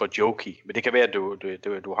det var lidt for jokey, men det kan være,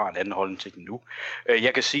 at du har en anden holdning til den nu.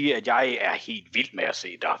 Jeg kan sige, at jeg er helt vild med at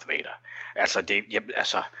se Darth Vader.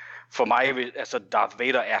 Altså, for mig, altså Darth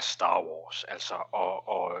Vader er Star Wars, altså,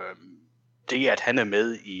 og det, at han er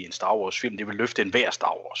med i en Star Wars film, det vil løfte enhver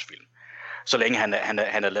Star Wars film. Så længe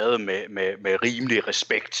han er lavet med rimelig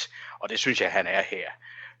respekt, og det synes jeg, han er her.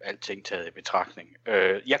 Alting taget i betragtning.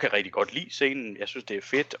 Jeg kan rigtig godt lide scenen. Jeg synes, det er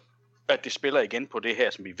fedt, at det spiller igen på det her,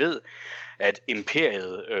 som vi ved, at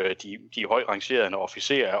imperiet, de højrangerende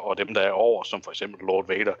officerer og dem, der er over, som for eksempel Lord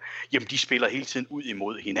Vader, jamen de spiller hele tiden ud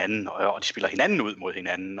imod hinanden, og de spiller hinanden ud mod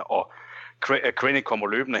hinanden, og Krennic kommer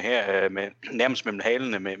løbende her nærmest mellem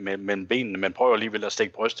halene, mellem benene, men prøver alligevel at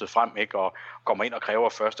stikke brystet frem, ikke, og kommer ind og kræver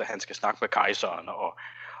først, at han skal snakke med kejseren,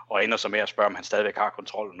 og ender så med at spørge, om han stadigvæk har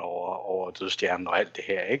kontrollen over dødstjernen og alt det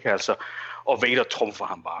her, ikke? Altså, og Vader trumfer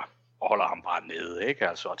ham bare, og holder ham bare nede, ikke?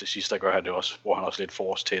 Altså, og til sidst, der gør han det også, bruger han også lidt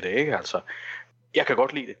force til det, ikke? Altså, jeg kan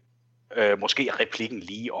godt lide det. Måske er replikken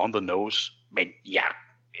lige on the nose, men ja,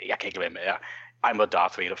 jeg kan ikke lade være med. I'm a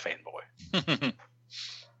Darth Vader fanboy.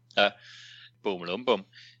 Ja, bum.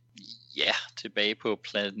 Ja, tilbage på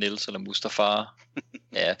Planet Nils eller Mustafar.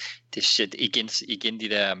 Ja, det er shit, igen de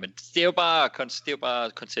der, men det er jo bare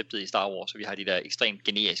konceptet i Star Wars, så vi har de der ekstremt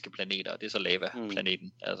generiske planeter, og det er så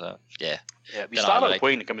lava-planeten. Altså, ja. Ja, vi starter på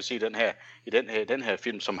en, kan man sige, den her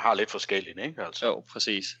film, som har lidt forskelligt, ikke? Altså, jo,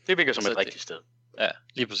 præcis. Det virker som et rigtigt sted. Ja,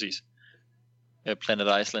 lige præcis.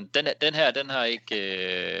 Planet Island. Den har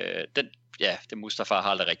ikke... det Mustafar har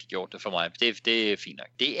aldrig rigtig gjort det for mig. Det er fint nok.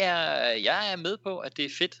 Jeg er med på, at det er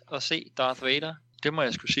fedt at se Darth Vader. Det må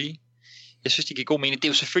jeg skulle sige. Jeg synes, det giver god mening. Det er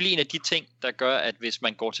jo selvfølgelig en af de ting, der gør, at hvis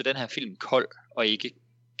man går til den her film kold, og ikke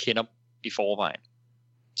kender i forvejen,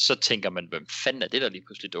 så tænker man, hvem fanden er det, der lige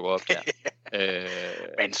pludselig dukker op der?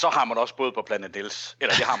 Men så har man også både på Planet Nils,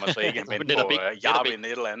 eller det har man så ikke, men på Yavin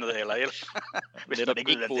et eller andet, eller hvis man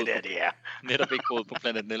ikke ved, det er. Netop ikke både på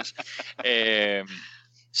Planet Nils.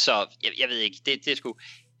 Så jeg ved ikke, det er sgu...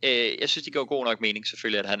 Jeg synes, det giver god nok mening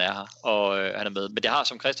selvfølgelig, at han er her, og han er med. Men det har,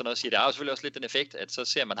 som Christian også siger, det har jo selvfølgelig også lidt den effekt, at så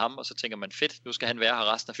ser man ham, og så tænker man, fedt, nu skal han være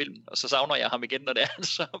her resten af filmen. Og så savner jeg ham igen, når det er, han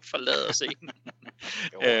så forlader scenen.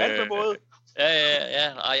 Jo, alt på måde.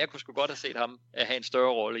 Ja. Ej, jeg kunne sgu godt have set ham have en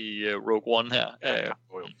større rolle i Rogue One her.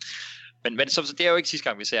 Men så, det er jo ikke sidste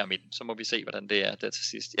gang, vi ser ham i den. Så må vi se, hvordan det er der til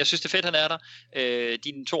sidst. Jeg synes, det er fedt, han er der.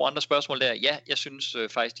 Dine 2 andre spørgsmål der. Ja, jeg synes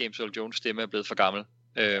faktisk, James Earl Jones stemme er blevet for gammel.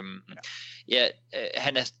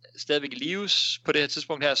 Han er stadigvæk i lives på det her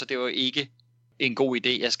tidspunkt her, så det var ikke en god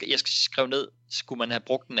idé. Jeg skal skrive ned, skulle man have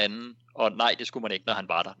brugt den anden, og nej, det skulle man ikke, når han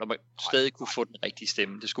var der. Når man stadig kunne få den rigtige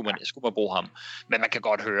stemme, det skulle man bruge ham. Men man kan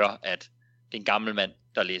godt høre, at det er en gammel mand,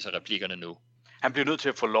 der læser replikkerne nu. Han bliver nødt til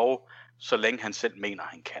at få lov, så længe han selv mener,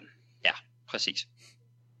 han kan. Ja, præcis.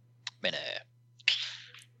 Men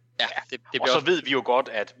det og så ved vi jo godt,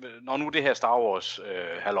 at når nu det her Star Wars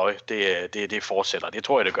halløj, det fortsætter. Det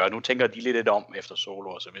tror jeg, det gør. Nu tænker de lidt om efter Solo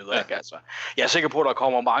og så videre. Ja. Altså, jeg er sikker på, at der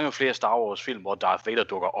kommer mange flere Star Wars film, hvor Darth Vader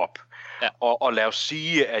dukker op. Ja. Og lad os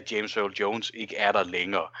sige, at James Earl Jones ikke er der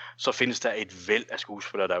længere. Så findes der et væld af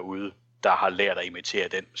skuespillere derude, der har lært at imitere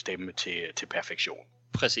den stemme til perfektion.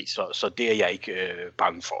 Præcis. Så det er jeg ikke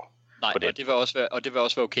bange for. Nej, og det vil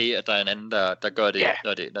også være okay, at der er en anden, der gør det,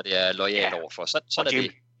 når det er loyalt overfor. Sådan er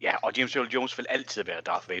det. Ja, og James Earl Jones vil altid være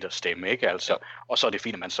Darth Vaders stemme, ikke? Altså, og så er det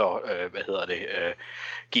fint, at man så,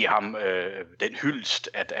 giver ham den hyldest,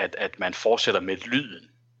 at man fortsætter med lyden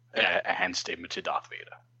af hans stemme til Darth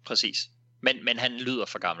Vader. Præcis. Men han lyder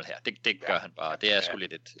for gammel her. Det gør han bare. Det er sgu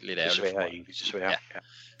lidt ærgerligt. Desværre.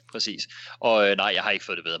 præcis. Og nej, jeg har ikke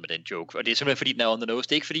fået det bedre med den joke. Og det er simpelthen fordi, den er on the nose.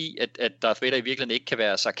 Det er ikke fordi, at Darth Vader i virkeligheden ikke kan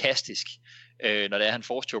være sarkastisk, når det er, han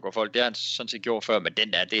force-choker folk. Det har han sådan set gjort før, men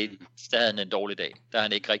den der, det er stadig en dårlig dag. Der har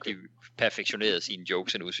han ikke rigtig perfektioneret sine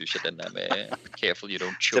jokes endnu, synes jeg, den der med careful, you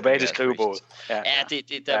don't choke. Tilbage til skrivebordet. Ja,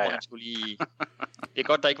 der må han skulle lige... Det er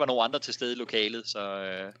godt, der ikke var nogen andre til stede i lokalet, så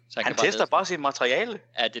han tester bare sit materiale.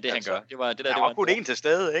 Ja, det er det, han gør. Det var kun en til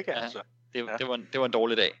stede, ikke? Altså. Det var en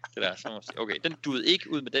dårlig dag, det der. Så okay, den duede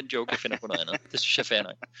ikke ud med den joke, jeg finder på noget andet. Det synes jeg er fair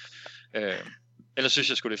nok. Ellers synes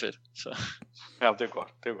jeg sgu det er fedt. Så. Ja, det er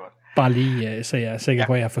godt. Bare lige, så jeg er sikker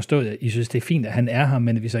på, at jeg har forstået det. I synes, det er fint, at han er her,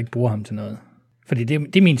 men at vi så ikke bruger ham til noget. Fordi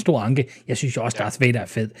det er min store anke. Jeg synes jo også, at Darth Vader er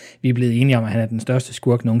fed. Vi er blevet enige om, at han er den største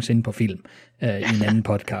skurk nogensinde på film i en anden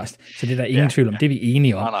podcast. Så det er der ingen tvivl om. Det er vi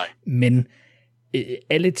enige om. Nej. Men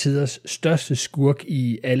alle tiders største skurk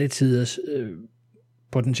i alle tiders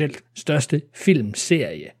potentielt største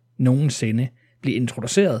filmserie nogensinde bliver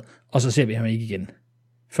introduceret, og så ser vi ham ikke igen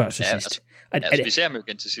før til sidst. Altså, vi ser ham jo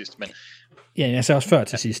igen til sidst, men... Ja, jeg ser også før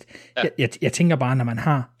til sidst. Jeg tænker bare, når man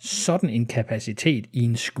har sådan en kapacitet i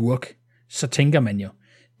en skurk, så tænker man jo,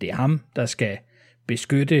 det er ham, der skal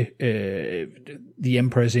beskytte The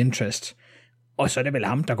Emperor's interest, og så er det vel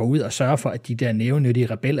ham, der går ud og sørger for, at de der nævenyttige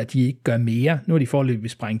rebeller, de ikke gør mere. Nu har de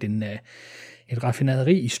foreløbig sprængt et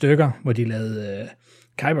raffinaderi i stykker, hvor de lavede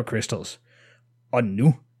Kyber Crystals, og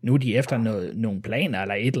nu er de efter nogle planer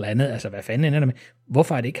eller et eller andet, altså hvad fanden ender det med?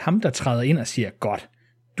 Hvorfor er det ikke ham, der træder ind og siger, godt,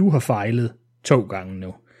 du har fejlet 2 gange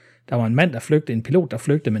nu. Der var en mand, der flygtede, en pilot, der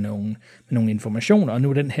flygtede med nogle informationer, og nu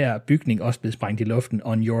er den her bygning også blevet sprængt i luften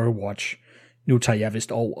on your watch. Nu tager jeg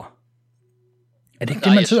vist over. Er det ikke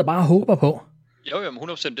det, man sidder bare og håber på? Jo,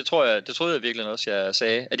 100%. Det troede jeg virkelig også, jeg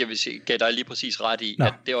sagde, at jeg gav dig lige præcis ret i,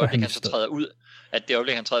 at det øjeblik, han så træder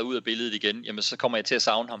ud, af billedet igen, jamen så kommer jeg til at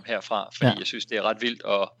savne ham herfra, fordi jeg synes, det er ret vildt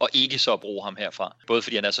at ikke så bruge ham herfra. Både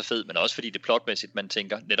fordi han er så fed, men også fordi det plotmæssigt, man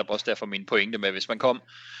tænker, netop også derfor min pointe med, hvis man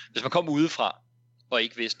kom udefra, og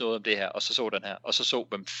ikke vidste noget om det her, og så den her, og så,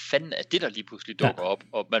 hvem fanden er det, der lige pludselig dukker op,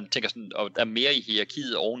 og man tænker sådan, og der er mere i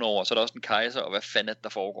hierarkiet ovenover, så er der også en kejser, og hvad fanden er det, der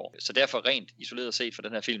foregår. Så derfor rent isoleret set for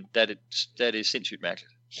den her film, der er det sindssygt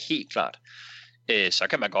mærkeligt. Helt klart. Så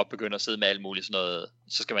kan man godt begynde at sidde med alt muligt sådan noget,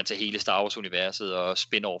 så skal man tage hele Star Wars-universet og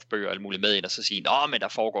spin-off bøger og alt muligt med ind, og så sige, nå, men der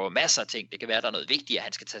foregår masser af ting, det kan være, der er noget vigtigt, at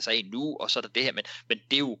han skal tage sig ind nu, og så er der det her, men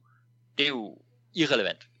det er jo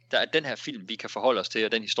irrelevant. Der er den her film, vi kan forholde os til,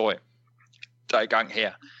 og den historie, der er i gang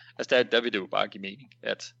her. Altså der vil det jo bare give mening,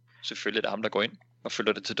 at selvfølgelig er det ham, der går ind og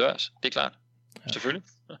følger det til dørs. Det er klart. Selvfølgelig.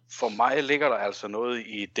 Ja. For mig ligger der altså noget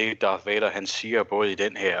i det, Darth Vader han siger, både i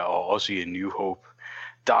den her og også i New Hope.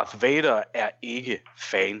 Darth Vader er ikke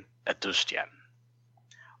fan af dødsstjernen.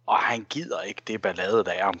 Og han gider ikke det ballade,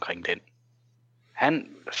 der er omkring den.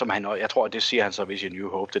 Jeg tror, det siger han så hvis i New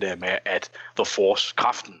Hope, det der med, at The Force,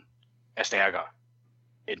 kraften, er stærkere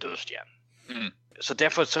end dødsstjernen. Mm. Så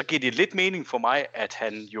derfor så giver det lidt mening for mig, at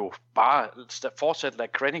han jo bare fortsat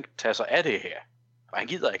lader Krennic tage sig af det her. Og han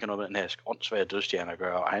gider ikke noget med den her åndssvage dødsstjerne at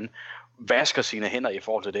gøre, og han vasker sine hænder i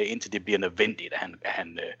forhold til det, indtil det bliver nødvendigt, at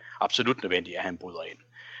han absolut nødvendigt, at han bryder ind,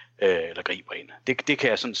 eller griber ind. Det kan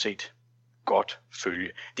jeg sådan set godt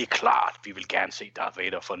følge. Det er klart, vi vil gerne se Darth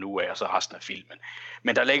Vader fra nu af, og så resten af filmen.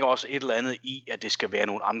 Men der ligger også et eller andet i, at det skal være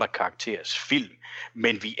nogle andre karakterers film.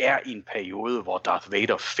 Men vi er i en periode, hvor Darth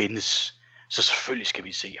Vader findes, så selvfølgelig skal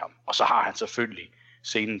vi se ham. Og så har han selvfølgelig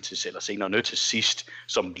scenerne til sidst,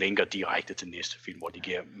 som linker direkte til næste film, hvor det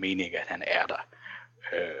giver mening, at han er der.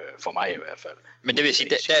 For mig i hvert fald. Men det vil sige,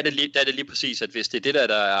 der er det lige præcis, at hvis det er det,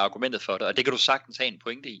 der er argumentet for det, og det kan du sagtens have en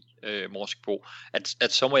pointe i, Morsikbo,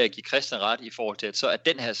 at så må jeg give Christian ret i forhold til, at så er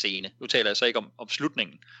den her scene, nu taler jeg så ikke om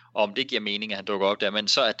slutningen, og om det giver mening, at han dukker op der, men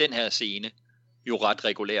så er den her scene jo ret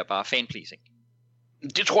regulær, bare fanpleasing.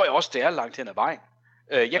 Det tror jeg også, det er langt hen ad vejen.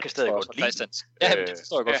 Jeg kan stadig godt lide det. Ja, det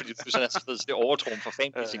forstår jeg godt, fordi du sådan er så fed, så det er overtrum for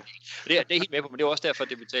fanpleasing. Det er helt med på, men det er også derfor,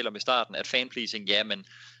 det vi taler om i starten, at fanpleasing, men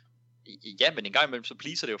en gang imellem, så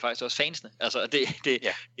pleaser det jo faktisk også fansene. Altså,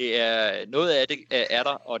 det er, noget af det er der,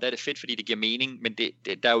 og der er det fedt, fordi det giver mening, men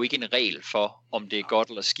der er jo ikke en regel for, om det er godt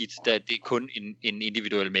eller skidt. Det er kun en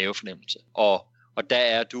individuel mavefornemmelse. Og der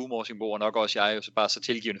er du, Morsikbo, og nok også jeg, jo så bare så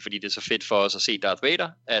tilgivende, fordi det er så fedt for os at se Darth Vader,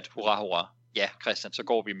 at hurra, ja, Christian, så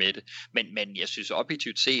går vi med det. Men jeg synes,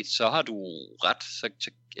 objektivt set, så har du ret,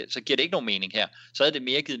 så giver det ikke nogen mening her. Så havde det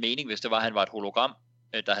mere givet mening, hvis det var, at han var et hologram,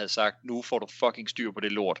 der havde sagt, nu får du fucking styr på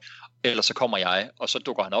det lort, eller så kommer jeg, og så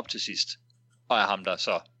dukker han op til sidst, og er ham, der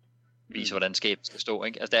så viser, hvordan skabet skal stå,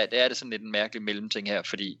 ikke? Altså, der er det sådan lidt en mærkelig mellemting her,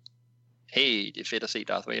 fordi, hey, det er fedt at se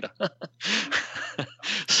Darth Vader.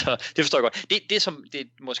 Så det forstår jeg godt. Det som det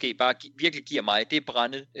måske bare virkelig giver mig, det er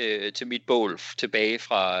brænde til mit bål tilbage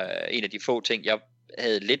fra en af de få ting, jeg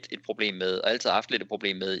havde lidt et problem med, og altid haft lidt et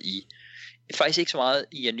problem med i, faktisk ikke så meget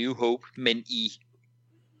i A New Hope, men i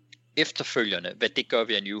efterfølgerne, hvad det gør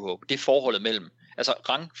ved A New Hope, det er forholdet mellem, altså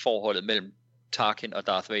rangforholdet mellem Tarkin og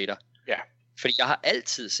Darth Vader. Ja. Fordi jeg har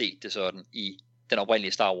altid set det sådan i den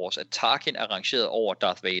oprindelige Star Wars, at Tarkin er rangeret over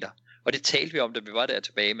Darth Vader. Og det talte vi om, da vi var der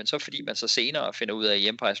tilbage, men så fordi man så senere finder ud af i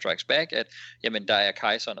Empire Strikes Back, at jamen, der er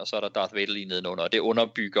kejseren, og så er der Darth Vader lige nedenunder, og det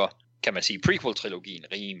underbygger, kan man sige, prequel-trilogien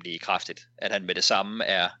rimelig kraftigt, at han med det samme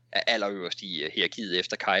er allerøverst i hierarkiet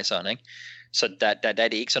efter kejseren, ikke? Så der er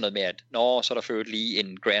det ikke sådan noget med, at så er der ført lige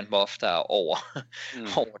en Grand Moff, der er over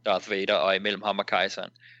Darth Vader, og imellem ham og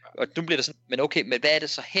kejseren. Og nu bliver det sådan, men okay, men hvad er det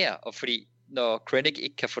så her? Og fordi når Krennic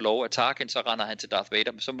ikke kan få lov af Tarkin, så render han til Darth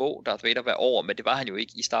Vader, men så må Darth Vader være over, men det var han jo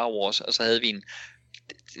ikke i Star Wars, og så havde vi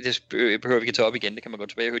det behøver vi ikke tage op igen, det kan man gå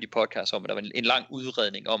tilbage og høre de podcasts om, men der var en lang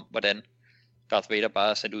udredning om, hvordan Darth Vader bare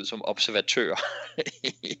er sendt ud som observatør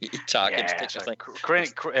i Tarkins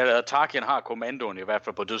Tarkin har kommandoen i hvert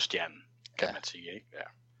fald på dødsstjernen, kan man sige, ikke?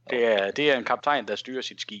 Ja. Det er en kaptajn, der styrer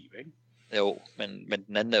sit skib, ikke? Jo, men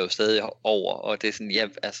den anden er jo stadig over, og det er sådan, ja,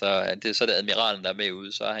 altså, så er det admiralen, der er med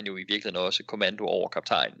ude, så er han jo i virkeligheden også kommando over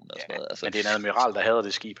kaptajnen og sådan noget. Altså. Men det er en admiral, der hader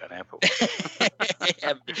det skib, han er på.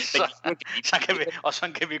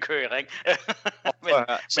 Så kan vi køre i ring.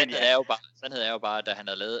 Sandheden er jo bare, da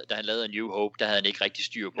han lavede A New Hope, der havde han ikke rigtig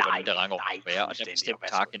styr på, hvordan det rang over at være, og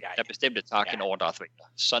der bestemte Tarkin over Darth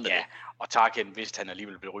Vader. Sådan er det. Og Tarkin vidste, han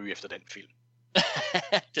alligevel blev ryge efter den film. Det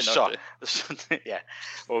er nok så ja,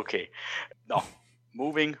 okay. Nå,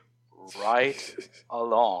 moving right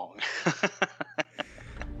along.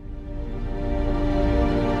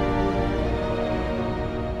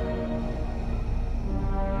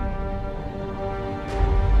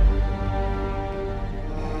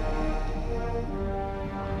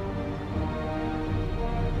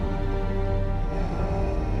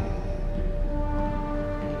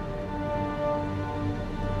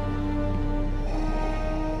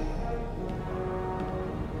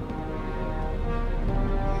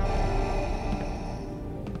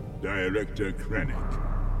 Director Krennic.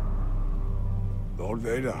 Lord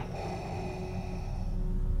Vader.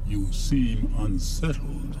 You seem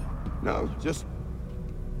unsettled. No, just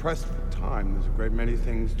pressed for time. There's a great many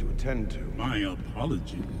things to attend to. My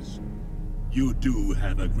apologies. You do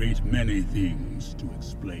have a great many things to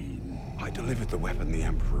explain. I delivered the weapon the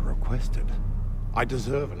Emperor requested. I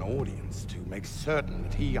deserve an audience to make certain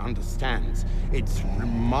that he understands its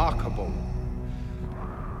remarkable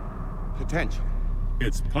potential.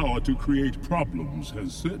 Its power to create problems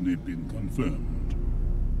has certainly been confirmed.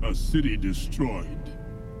 A city destroyed.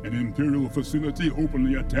 An Imperial facility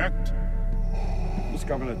openly attacked. It was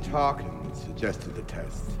Governor Tarkin that suggested the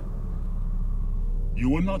test. You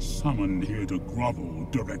were not summoned here to grovel,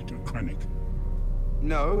 Director Krennic.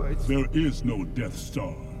 No, it's... There is no Death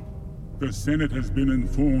Star. The Senate has been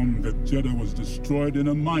informed that Jeddah was destroyed in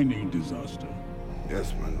a mining disaster.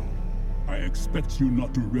 Yes, my lord. I expect you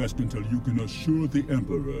not to rest until you can assure the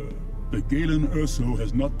Emperor that Galen Erso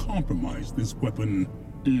has not compromised this weapon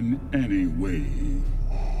in any way.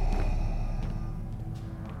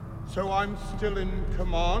 So I'm still in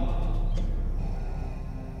command?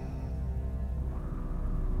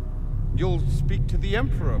 You'll speak to the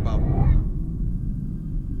Emperor about...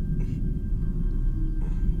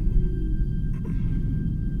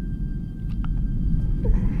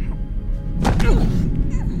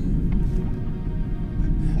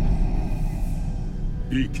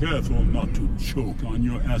 Be careful not to choke on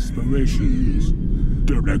your aspirations,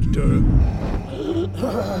 Director.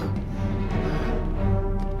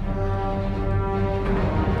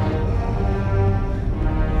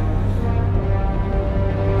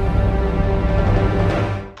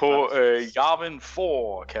 På Yavin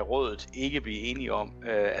 4 kan rådet ikke blive enige om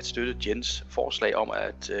at støtte Jens forslag om,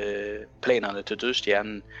 at planerne til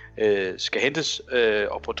dødsstjernen skal hentes,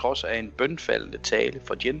 og på trods af en bønfaldende tale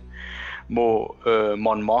fra Jen, må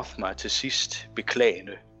Mon Mothma til sidst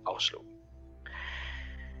beklagende afslå.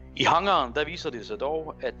 I hangaren der viser det sig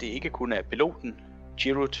dog, at det ikke kun er piloten,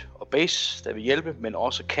 Chirrut og Base, der vil hjælpe, men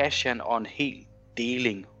også Cassian og en hel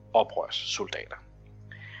deling oprørssoldater.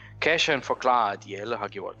 Cassian forklarer, at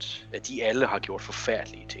de alle har gjort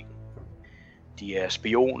forfærdelige ting. De er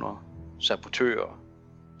spioner, sabotører,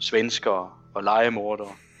 svenskere og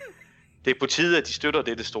legemordere. Det er på tide, at de støtter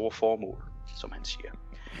dette store formål, som han siger.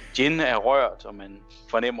 Jyn er rørt, og man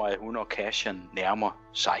fornemmer, at hun og Cassian nærmer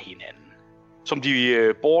sig hinanden. Som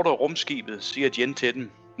de border rumskibet, siger Jyn til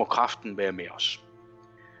dem, må kraften være med os.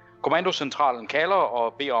 Kommandocentralen kalder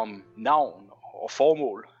og beder om navn og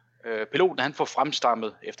formål. Piloten han får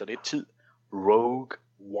fremstammet efter lidt tid Rogue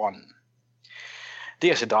One.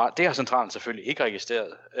 Det har centralen selvfølgelig ikke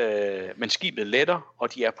registreret, men skibet letter,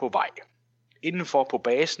 og de er på vej. Indenfor på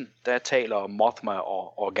basen, der taler Mothma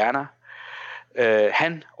og Organa.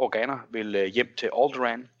 Organa vil hjem til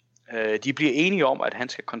Alderaan. De bliver enige om, at han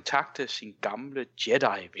skal kontakte sin gamle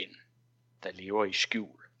Jedi-ven, der lever i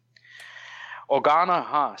skjul.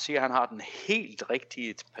 Organa siger, at han har den helt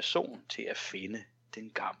rigtige person til at finde den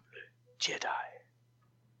gamle Jedi.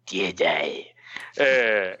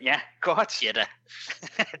 Ja, godt. Jedi.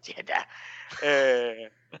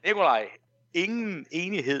 Nikolaj, ingen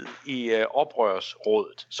enighed i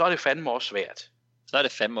oprørsrådet. Så er det fandme også svært.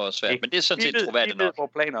 Men det er sådan set troværdigt nok.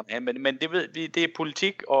 Hvor planerne er, men det ved vi, det er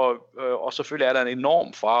politik, og selvfølgelig er der en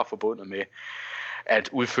enorm fare forbundet med at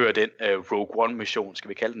udføre den Rogue One-mission, skal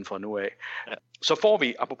vi kalde den fra nu af. Ja. Så får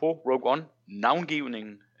vi, apropos Rogue One,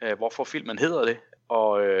 navngivningen, hvorfor filmen hedder det,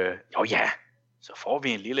 og så får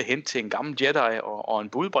vi en lille hint til en gammel Jedi og en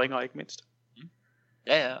budbringer, ikke mindst.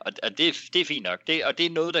 Ja, og det er fint nok. Og det er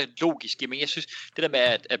noget, der er logisk. Men jeg synes, det der med,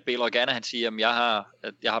 at Bail Organa, han siger,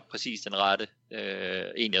 at jeg har præcis den rette,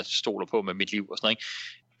 en jeg stoler på med mit liv og sådan noget, ikke?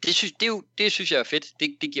 Det synes jeg er fedt.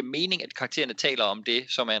 Det giver mening, at karaktererne taler om det,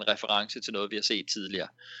 som er en reference til noget, vi har set tidligere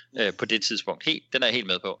på det tidspunkt. Den er jeg helt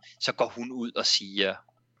med på. Så går hun ud og siger,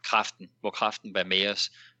 hvor kraften var med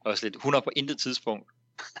os. Også lidt. Hun har på intet tidspunkt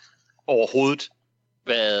overhovedet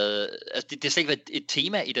det er slet ikke været et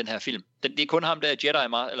tema i den her film. Det er kun ham der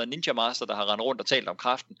eller Ninja Master, der har rendt rundt og talt om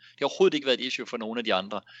kraften. Det har overhovedet ikke været et issue for nogen af de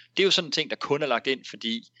andre. Det er jo sådan en ting, der kun er lagt ind,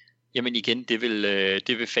 fordi jamen igen, det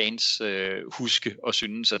vil fans huske og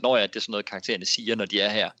synes, at det er sådan noget, karaktererne siger, når de er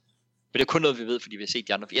her. Men det er kun noget, vi ved, fordi vi har set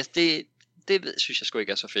de andre. Det synes jeg sgu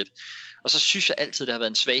ikke er så fedt. Og så synes jeg altid, det har været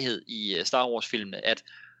en svaghed i Star Wars-filmene, at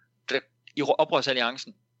i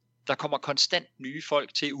Oprørsalliancen, der kommer konstant nye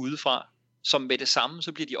folk til udefra, som med det samme,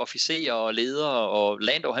 så bliver de officerer og ledere, og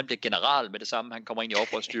Lando, han bliver general med det samme, han kommer ind i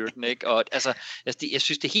oprørsstyrken, ikke? Og jeg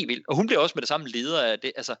synes, det er helt vildt. Og hun bliver også med det samme leder af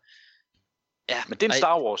det, ja, men det er en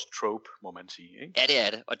Star Wars trope, må man sige, ikke? Ja, det er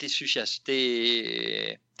det, og det synes jeg,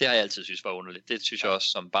 det har jeg altid synes var underligt. Det synes jeg også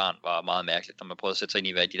som barn var meget mærkeligt, når man prøvede at sætte sig ind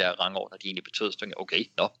i, hvad de der rangordner, de egentlig betød. Så okay,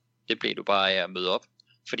 det blev du bare af at møde op,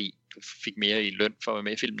 fordi du fik mere i løn for at være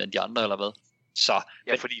med i filmen end de andre, eller hvad? Så,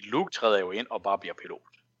 ja, fordi Luke træder jo ind og bare bliver pilot.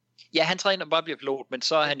 Ja, han træder ind og bare bliver pilot, men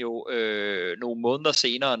så er han jo nogle måneder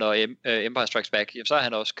senere, når Empire Strikes Back, så er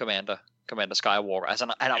han også Commander Skywalker.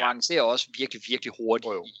 Altså han avancerer også virkelig, virkelig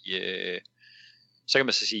hurtigt så kan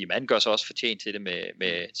man så sige, at han gør sig også fortjent til det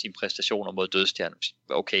med sine præstationer mod dødstjernen.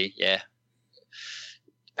 Okay, ja.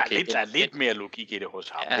 Der er lidt mere logik i det hos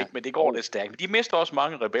ham, ikke? Men det går lidt stærkt. De mister også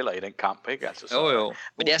mange rebeller i den kamp, ikke? Altså, så, jo.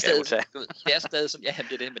 Men det er stadig sådan, ja,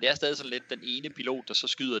 det er det, men det er stadig sådan lidt den ene pilot, der så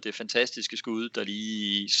skyder det fantastiske skud, der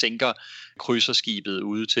lige sænker krydserskibet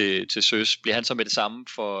ude til søs. Bliver han så med det samme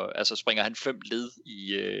springer han 5 led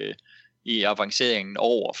i avanceringen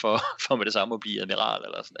over for med det samme at blive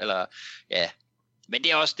admiral eller ja. Men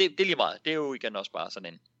det er også det er lige meget. Det er jo igen også bare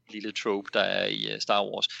sådan en lille trope, der er i Star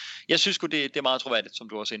Wars. Jeg synes sgu, det er meget troværdigt, som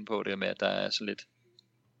du også er inde på, det med, at der er så lidt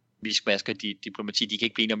viskmasker, diplomati, de kan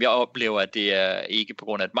ikke blive enige om. Jeg oplever, at det er ikke på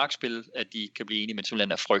grund af et magtspil, at de kan blive enige, men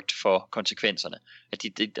simpelthen af frygt for konsekvenserne.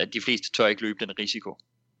 At de fleste tør ikke løbe den risiko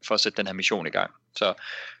for at sætte den her mission i gang. Så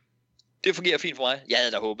det fungerer fint for mig. Jeg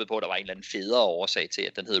havde da håbet på, at der var en eller anden federe årsag til,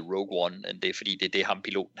 at den hedder Rogue One, end det, fordi det er ham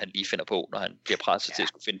piloten, han lige finder på, når han bliver presset til at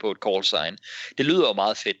skulle finde på et call sign. Det lyder jo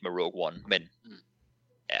meget fedt med Rogue One, men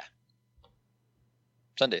ja.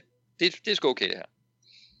 Sådan det er sgu okay, det her.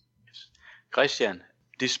 Christian,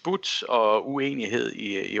 disput og uenighed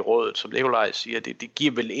i rådet, som Nikolaj siger, det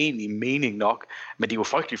giver vel egentlig mening nok, men det er jo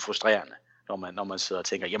frygtelig frustrerende, når man sidder og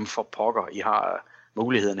tænker, jamen for pokker, I har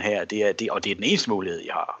muligheden her, og det er den eneste mulighed, I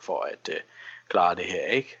har for at klare det her,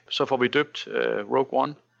 ikke? Så får vi døbt Rogue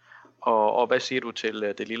One, og hvad siger du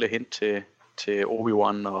til det lille hint til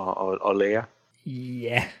Obi-Wan og Leia?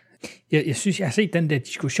 Ja, jeg synes, jeg har set den der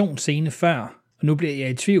diskussionsscene før, og nu bliver jeg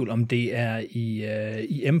i tvivl, om det er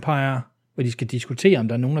i Empire, hvor de skal diskutere, om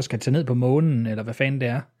der er nogen, der skal tage ned på månen, eller hvad fanden det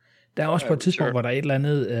er. Der er også på et tidspunkt, hvor der er et eller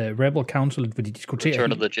andet Rebel Council, hvor de diskuterer...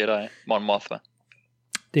 Return of the Jedi, Mon Mothma.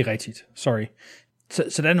 Det er rigtigt, sorry.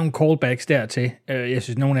 Så der er nogle callbacks dertil. Jeg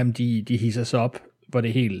synes, nogle af dem, de hisser sig op, hvor det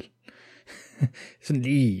er helt sådan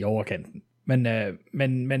lige i overkanten.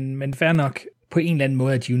 Men fair nok, på en eller anden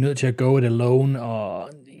måde, at de er nødt til at go it alone, og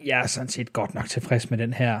jeg er sådan set godt nok tilfreds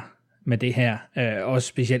med det her. Også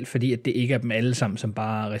specielt fordi, at det ikke er dem alle sammen, som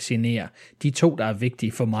bare resignerer. De 2, der er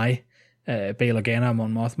vigtige for mig, Bail Organa og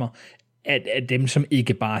Mon Mothma, er dem, som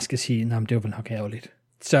ikke bare skal sige, nej, det var vel nok ærgerligt.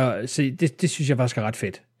 Så det synes jeg faktisk er ret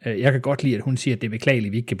fedt. Jeg kan godt lide, at hun siger, at det er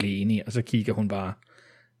beklageligt, vi ikke kan blive enige, og så kigger hun bare,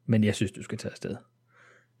 men jeg synes, du skal tage afsted.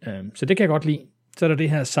 Så det kan jeg godt lide. Så er der det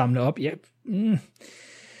her samle op. Ja,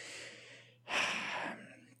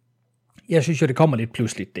 Jeg synes jo, det kommer lidt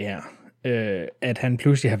pludseligt, det her. At han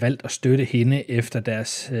pludselig har valgt at støtte hende, efter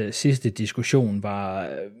deres sidste diskussion var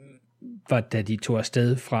da de tog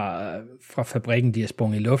afsted fra fabrikken, de har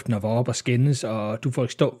sprunget i luften og var op og skændes, og du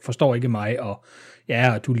forstår ikke mig, og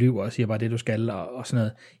ja, og du lyver og siger bare det, du skal, og sådan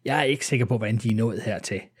noget. Jeg er ikke sikker på, hvordan de er nået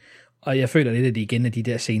hertil. Og jeg føler lidt, at det igen er de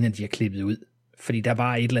der scener, de har klippet ud. Fordi der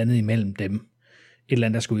var et eller andet imellem dem. Et eller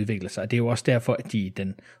andet, der skulle udvikle sig. Og det er jo også derfor, at de i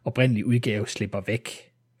den oprindelige udgave slipper væk.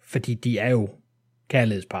 Fordi de er jo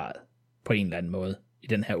kærlighedsparret på en eller anden måde i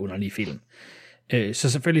den her underlige film. Så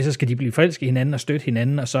selvfølgelig så skal de blive forelsket i hinanden og støtte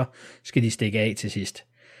hinanden, og så skal de stikke af til sidst.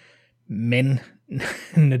 Men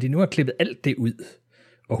når de nu har klippet alt det ud,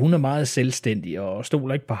 og hun er meget selvstændig og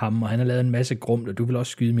stoler ikke på ham, og han har lavet en masse grumt, og du vil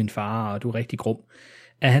også skyde min far, og du er rigtig grum,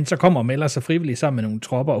 at han så kommer og melder sig frivilligt sammen med nogle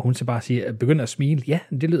tropper, og hun så bare begynder at smile. Ja,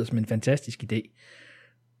 det lyder som en fantastisk idé.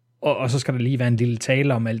 Og så skal der lige være en lille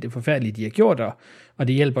tale om alt det forfærdelige, de har gjort, og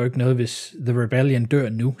det hjælper jo ikke noget, hvis The Rebellion dør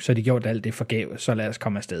nu, så de gjort alt det forgæves, så lad os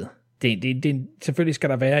komme afsted. Selvfølgelig skal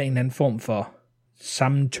der være en eller anden form for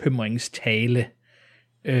sammentømringstale,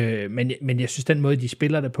 men jeg synes, den måde, de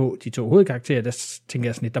spiller det på, de to hovedkarakterer, der tænker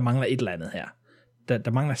jeg sådan lidt, der mangler et eller andet her.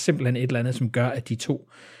 Der mangler simpelthen et eller andet, som gør, at de to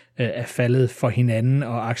er faldet for hinanden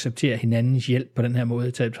og accepterer hinandens hjælp på den her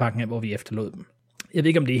måde, til betragtning af, hvor vi efterlod dem. Jeg ved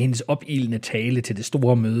ikke, om det er hendes opildende tale til det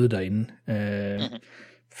store møde derinde.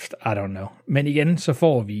 I don't know. Men igen, så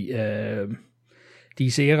får vi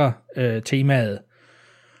de sikre temaet,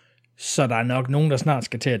 så der er nok nogen, der snart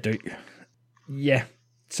skal til at dø. Ja,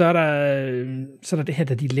 så er der det her,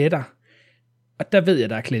 der de letter. Og der ved jeg,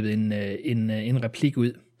 der er klippet en replik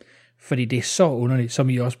ud. Fordi det er så underligt, som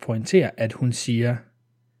I også pointerer, at hun siger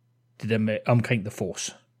det der med omkring The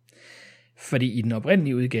Force. Fordi i den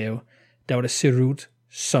oprindelige udgave, der var det Serut,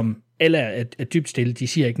 som alle er dybt stille. De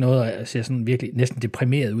siger ikke noget, og ser sådan virkelig næsten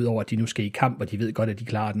deprimeret ud over, at de nu skal i kamp, og de ved godt, at de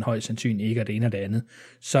klarer den højst sandsynligt ikke, og det ene og det andet.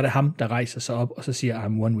 Så er det ham, der rejser sig op, og så siger,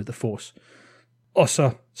 I'm one with the Force. Og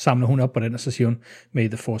så samler hun op på den, og så siger hun, May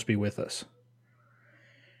the Force be with us.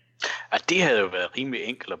 Ja, det havde jo været rimelig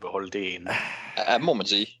enkelt at beholde det inde. Ja, må man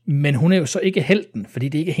sige. Men hun er jo så ikke helten, fordi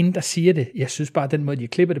det er ikke hende, der siger det. Jeg synes bare, at den måde, de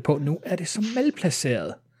klipper det på nu, er det så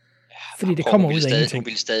malplaceret. Fordi det kommer ud af ingenting. Hun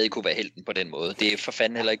ville stadig kunne være helten på den måde. Det er for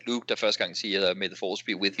fanden heller ikke Luke, der første gang siger, May the Force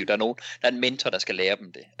be with you. Der er en mentor, der skal lære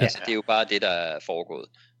dem det. Altså, det er jo bare det, der er foregået.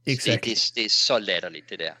 Exactly. Det er så latterligt,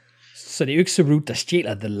 det der. Så det er jo ikke Serut, der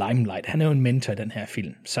stjæler The Limelight. Han er jo en mentor i den her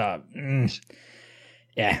film. Så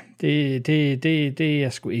ja, det er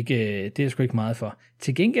jeg sgu ikke meget for.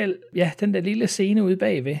 Til gengæld, ja, den der lille scene ude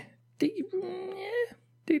bagved,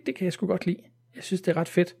 det kan jeg sgu godt lide. Jeg synes, det er ret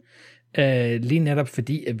fedt. Lige netop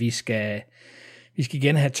fordi, at vi skal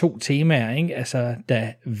igen have to temaer, ikke? Altså,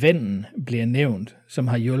 da vennen bliver nævnt, som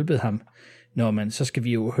har hjulpet ham, så skal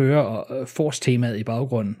vi jo høre Force-temaet i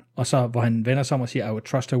baggrunden, og så, hvor han vender sig om og siger, I would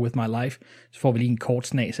trust her with my life, så får vi lige en kort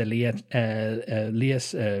snas af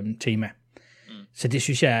Leas tema. Så det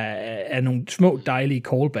synes jeg er nogle små, dejlige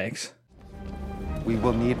callbacks. We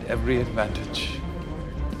will need every advantage.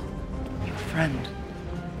 Your friend,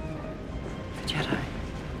 the Jedi.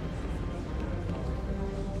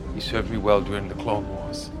 He served me well during the Clone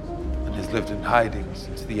Wars, and has lived in hiding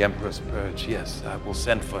since the Emperor's purge. Yes, I will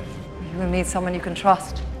send for him. You will need someone you can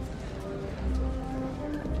trust.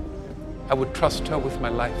 I would trust her with my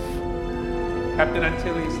life. Captain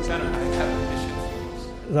Antilles, I have a mission.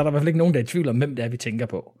 Så er der i hvert fald ikke nogen, der er i tvivl om, hvem det er, vi tænker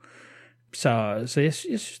på. Så jeg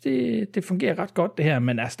synes, det fungerer ret godt, det her,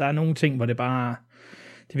 men altså, der er nogle ting, hvor det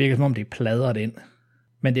virker som om, det er pladret ind.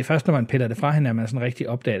 Men det er først, når man piller det fra hende, at man sådan rigtig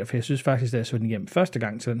opdager det, for jeg synes faktisk, da jeg så den igennem første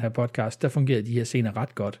gang til den her podcast, der fungerede de her scener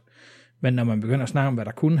ret godt. Men når man begynder at snakke om, hvad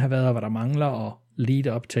der kunne have været, og hvad der mangler, og lead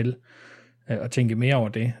op til, og tænke mere over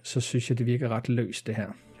det, så synes jeg, det virker ret løst, det her.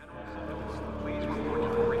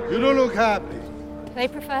 You don't look happy. They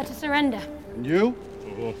prefer to surrender. And you?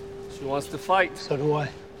 She wants to fight. So do I.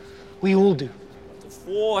 We all do. The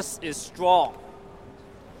Force is strong.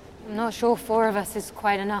 I'm not sure 4 of us is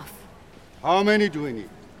quite enough. How many do we need?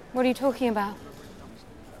 What are you talking about?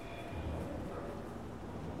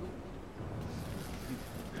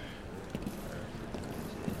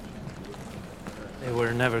 They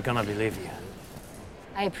were never gonna believe you.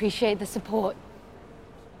 I appreciate the support.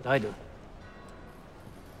 But I do.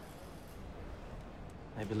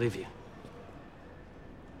 I believe you.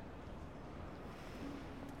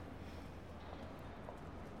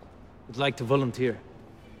 Would like to volunteer.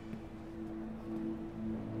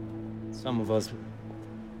 Some of us,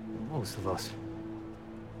 most of us,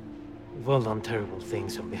 we've all done terrible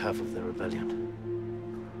things on behalf of the rebellion.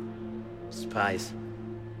 Spies,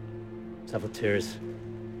 saboteurs,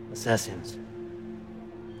 assassins.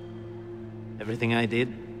 Everything I did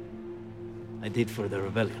for the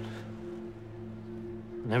rebellion.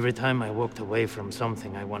 And every time I walked away from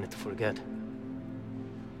something I wanted to forget,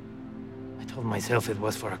 I told myself it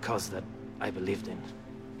was for a cause that I believed in.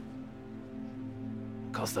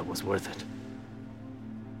 A cause that was worth it.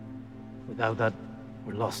 Without that,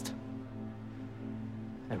 we're lost.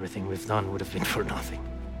 Everything we've done would have been for nothing.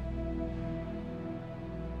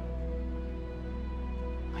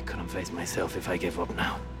 I couldn't face myself if I gave up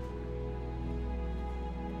now.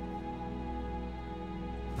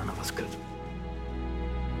 None of us could.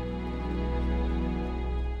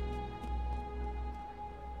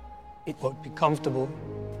 It won't be comfortable.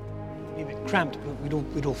 Be a bit cramped, but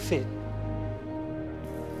we'd all fit.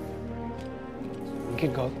 We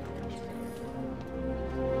can go.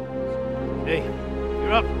 Hey,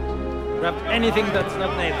 you're up. Grab anything that's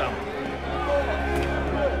not Nathan.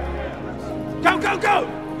 Go, go, go!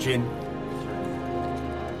 Jin,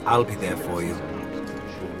 I'll be there for you.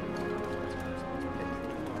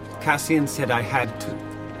 Cassian said I had to.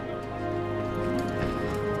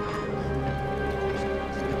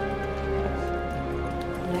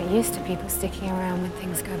 I'm not used to people sticking around when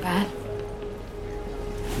things go bad.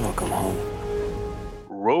 Welcome home.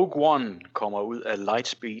 Rogue One kommer ud af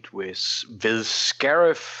Lightspeed ved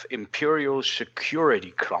Scarif Imperial Security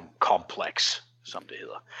Complex, som det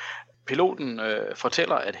hedder. Piloten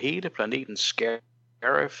fortæller, at hele planeten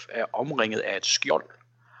Scarif er omringet af et skjold,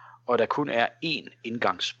 og der kun er én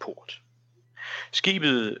indgangsport.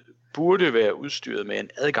 Skibet burde være udstyret med en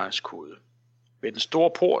adgangskode. Ved den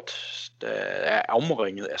store port, der er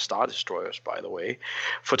omringet af Star Destroyers, by the way,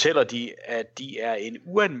 fortæller de, at de er en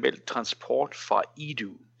uanmeldt transport fra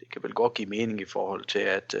Edu. Det kan vel godt give mening i forhold til,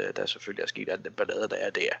 at der selvfølgelig er sket alt den ballade, der er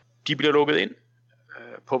der. De bliver lukket ind.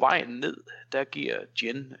 På vejen ned, der giver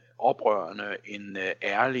Jin oprørerne en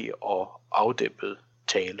ærlig og afdæmpet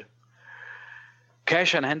tale.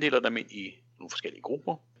 Cassian, han deler dem ind i nogle forskellige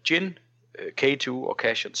grupper. Jin, K2 og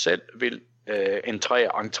Cassian selv vil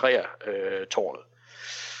entrere tårnet.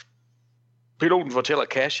 Piloten fortæller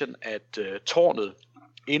Cassian, at tårnet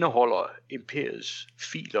indeholder imperiets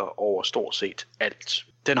filer over stort set alt.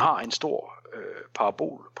 Den har en stor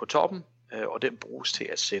parabol på toppen, og den bruges til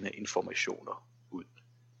at sende informationer ud.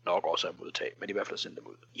 Nok også at modtage, men i hvert fald sende dem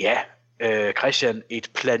ud. Ja, Christian,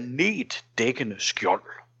 et planetdækkende skjold.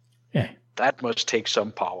 Ja. That must take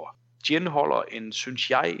some power. Jin holder en, synes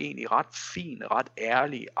jeg, egentlig ret fin, ret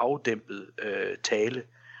ærlig, afdæmpet tale.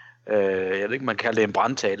 Jeg ved ikke, man kalder det en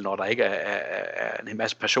brandtale, når der ikke er en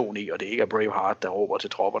masse passion i, og det ikke er Braveheart, der råber til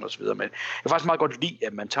tropperne osv. Men jeg kan faktisk meget godt lide,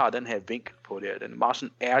 at man tager den her vinkel på det. Den er meget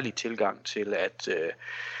sådan ærlig tilgang til, at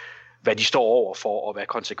hvad de står over for, og hvad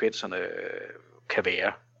konsekvenserne kan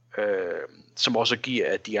være. Som også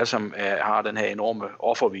giver, at de alle sammen har den her enorme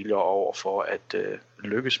offervilje over for at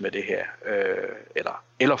lykkes med det her,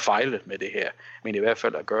 eller fejle med det her, men i hvert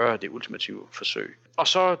fald at gøre det ultimative forsøg. Og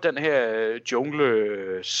så den her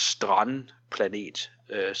jungle-strandplanet,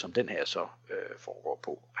 som den her så foregår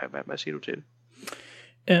på. Hvad siger du til det?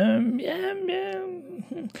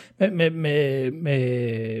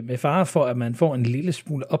 Med fare for, at man får en lille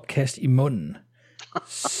smule opkast i munden,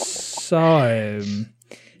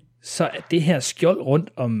 så er det her skjold rundt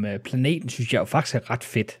om planeten, synes jeg jo faktisk er ret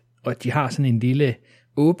fedt. Og at de har sådan en lille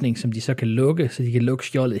åbning, som de så kan lukke, så de kan lukke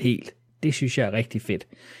skjoldet helt. Det synes jeg er rigtig fedt.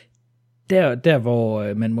 Der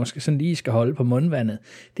hvor man måske sådan lige skal holde på mundvandet,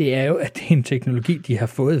 det er jo, at det er en teknologi, de har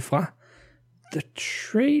fået fra The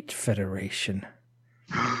Trade Federation.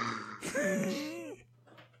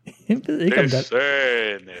 Jeg ved ikke, om der...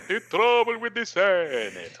 trouble with the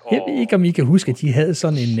Senate. Jeg ved ikke, om I kan huske, at de havde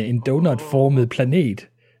sådan en donut-formet planet,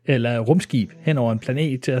 eller rumskib, hen over en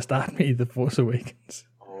planet til at starte med i The Force Awakens.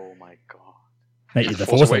 Oh my god. Nej, The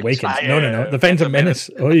Force Awakens. No. The Phantom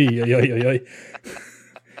Menace. Oj.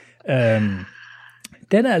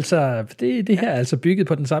 Den er altså, det her er altså bygget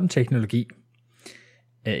på den samme teknologi.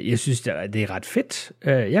 Jeg synes, det er ret fedt.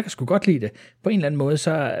 Jeg kan sgu godt lide det. På en eller anden måde,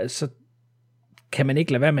 så kan man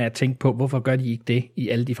ikke lade være med at tænke på, hvorfor gør de ikke det i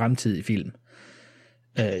alle de fremtidige film.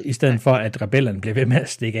 I stedet for, at rebellerne bliver ved med at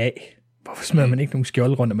stikke af. Hvorfor smider man ikke nogen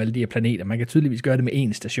skjold rundt om alle de her planeter? Man kan tydeligvis gøre det med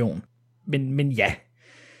én station. Men ja,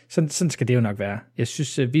 sådan skal det jo nok være. Jeg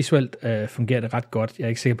synes, visuelt fungerer det ret godt. Jeg er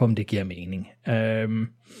ikke sikker på, om det giver mening.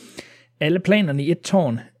 Alle planerne i et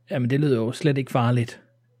tårn, jamen det lyder jo slet ikke farligt.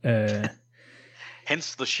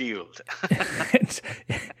 Hence the shield.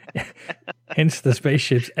 Hence the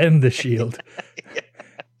spaceships and the shield.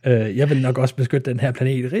 Jeg vil nok også beskytte den her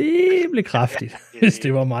planet rimelig kraftigt, hvis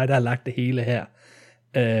det var mig, der har lagt det hele her.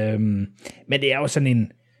 Men det er jo sådan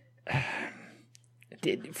en...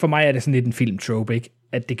 for mig er det sådan lidt en filmtrope, ikke?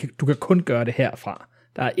 At du kan kun gøre det herfra.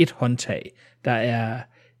 Der er et håndtag. Der er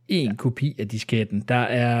en kopi af disketten. Der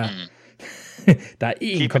er... der er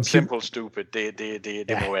en Keep it simple, stupid.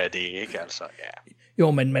 Det må være det, ikke? Altså, ja.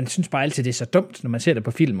 Jo, men man synes bare altid, det er så dumt, når man ser det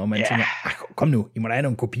på film, og man tænker, kom nu, I må da have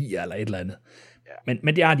nogle kopier eller et eller andet. Ja.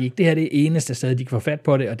 Men det har de ikke. Det her er det eneste sted, de kan få fat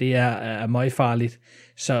på det, og det er meget farligt.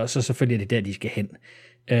 Så selvfølgelig er det der, de skal hen.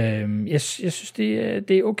 Jeg synes,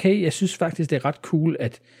 det er okay. Jeg synes faktisk, det er ret cool,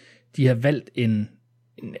 at de har valgt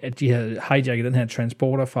at de har hijacket den her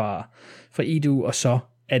transporter fra Edu, og så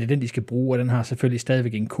er det den, de skal bruge, og den har selvfølgelig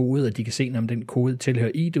stadigvæk en kode, og de kan se, om den kode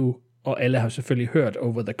tilhører Edu, og alle har selvfølgelig hørt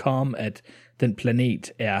over the com, at den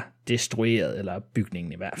planet er destrueret, eller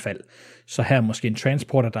bygningen i hvert fald. Så her er måske en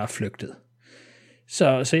transporter, der er flygtet.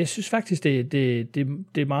 Så jeg synes faktisk, det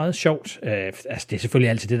er meget sjovt. Altså, det er selvfølgelig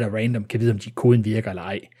altid det, der random kan vide, om koden virker eller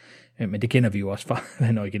ej. Men det kender vi jo også fra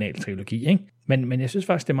den originale trilogi, ikke? Men jeg synes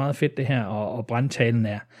faktisk, det er meget fedt det her, og brandtalen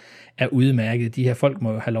er udmærket. De her folk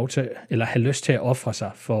må jo have lov til, eller have lyst til at ofre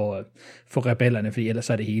sig for rebellerne, fordi ellers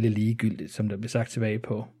er det hele ligegyldigt, som der bliver sagt tilbage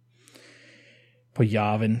på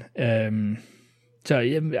Yavin. Så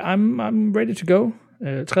I'm ready to go.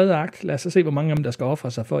 Tredje akt. Lad os så se, hvor mange af dem, der skal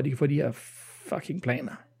ofre sig, for at de kan få de her fucking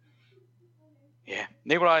planer. Ja,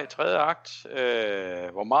 Nikolaj, tredje akt.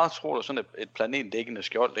 Hvor meget tror du sådan et planetdækkende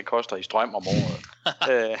skjold, det koster i strøm om året?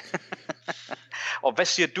 Og hvad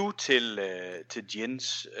siger du til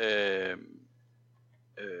Jins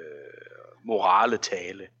morale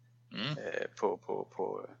tale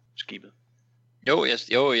på skibet?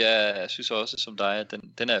 Jo, jeg synes også som dig, at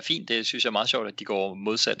den er fin. Det synes jeg er meget sjovt, at de går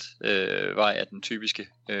modsat vej af den typiske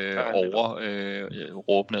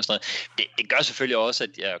råbende og sådan noget. Det gør selvfølgelig også, at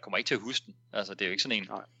jeg kommer ikke til at huske den. Altså, det er jo ikke sådan en...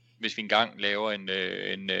 Hvis vi engang laver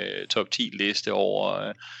en top 10 liste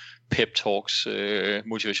over pep talks,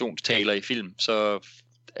 motivationstaler i film, så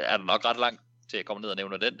er der nok ret langt til at komme ned og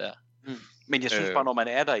nævne den der. Men jeg synes bare, når man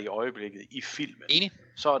er der i øjeblikket i filmen,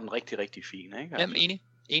 så er den rigtig, rigtig fin, ikke? Altså. Jamen, enig.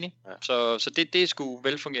 Ja. Så det er sgu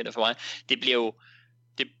velfungerende for mig. Det bliver jo,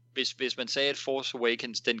 hvis man sagde, at Force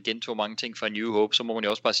Awakens, den gentog mange ting fra New Hope, så må man jo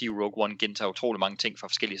også bare sige, at Rogue One gentager utrolig mange ting fra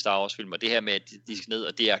forskellige Star Wars filmer. Det her med, at de skal ned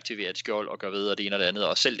og deaktivere et skjold og gøre ved, og det ene og det andet,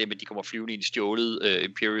 og selv det med, at de kommer flyvende i en stjålet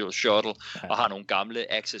Imperial Shuttle, og har nogle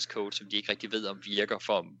gamle access codes, som de ikke rigtig ved, om virker,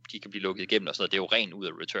 for om de kan blive lukket igennem og sådan noget. Det er jo rent ud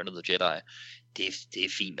af Return of the Jedi. Det er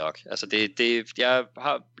fint nok. Altså jeg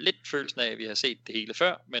har lidt følelsen af, at vi har set det hele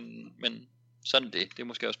før, men sådan det er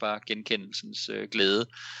måske også bare genkendelsens glæde.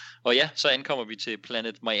 Og ja, så ankommer vi til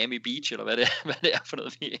Planet Miami Beach, eller hvad det er for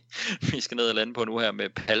noget, vi skal ned og lande på nu her, med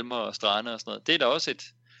palmer og strande og sådan noget. Det er da også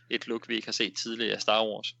et look, vi ikke har set tidligere af Star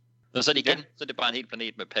Wars. Og så er det igen, så er det bare en hel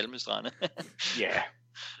planet med palmestrande. Ja,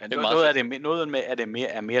 men noget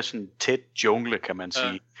er mere sådan tæt jungle, kan man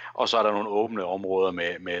sige. Og så er der nogle åbne områder,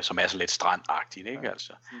 med som er så lidt strandagtigt, ikke?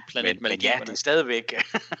 Altså. Men ja, det er stadigvæk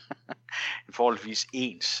en forholdsvis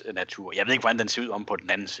ens natur. Jeg ved ikke, hvordan den ser ud om på den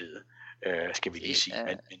anden side, skal vi lige sige.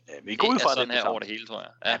 Men vi går ud fra sådan her over det hele, tror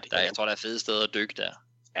jeg. Ja, jeg tror, der er fede steder at dykke der.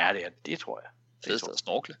 Ja, det tror jeg. Fede steder at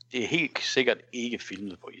snorkle. Det er helt sikkert ikke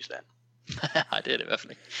filmet på Island. Nej, det er det i hvert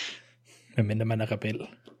fald ikke. Medmindre man er rebel.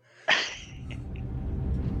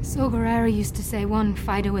 Saw Gerrera used to say one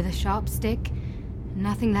fighter with a sharp stick,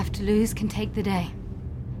 nothing left to lose, can take the day.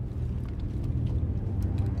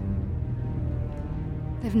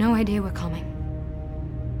 They've no idea we're coming.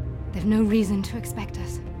 They've no reason to expect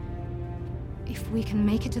us. If we can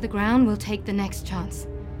make it to the ground, we'll take the next chance.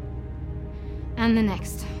 And the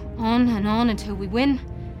next. On and on until we win.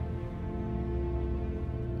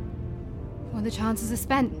 Or the chances are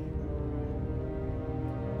spent.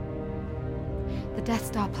 The Death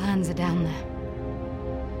Star plans are down there.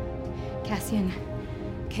 Cassian,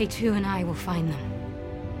 K2 and I will find them.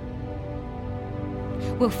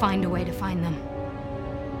 We'll find a way to find them.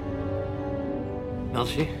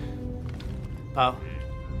 Melshi, Pao,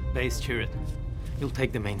 base Chirrut. You'll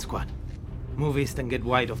take the main squad. Move east and get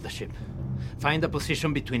wide of the ship. Find a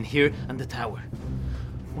position between here and the tower.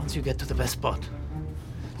 Once you get to the best spot,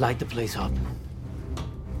 light the place up.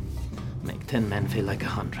 Make 10 men feel like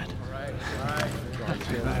 100.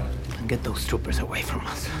 And get those troopers away from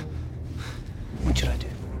us. What should I do?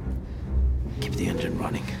 Keep the engine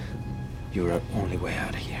running. You're our only way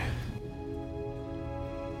out of here.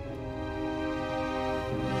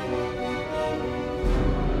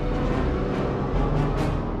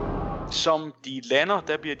 Som de lander,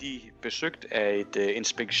 der bliver de besøgt af et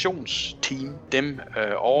inspektionsteam. Dem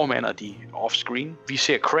overmander de off-screen. Vi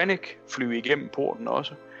ser Krennic flyve igennem porten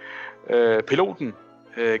også. Piloten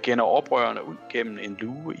gænder oprørerne ud gennem en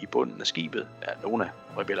luge i bunden af skibet. Ja, nogle af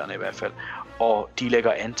rebellerne i hvert fald. Og de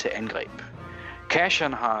lægger an til angreb.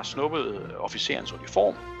 Cassian har snuppet officerens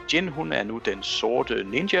uniform. Jyn, hun er nu den sorte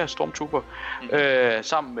ninja stormtrooper.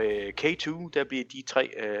 Sammen med K2, der bliver de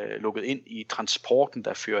tre lukket ind i transporten,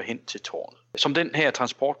 der fører hen til tårnet. Som den her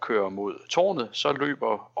transport kører mod tårnet, så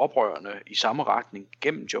løber oprørerne i samme retning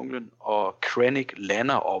gennem junglen, og Krennic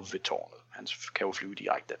lander op ved tårnet. Han kan jo flyve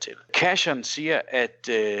direkte dertil. Cassian siger, at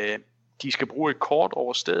de skal bruge et kort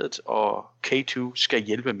over stedet, og K2 skal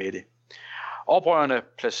hjælpe med det. Oprørerne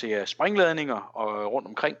placerer springladninger og rundt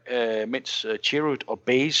omkring, mens Chirrut og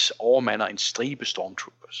Baze overmander en stribe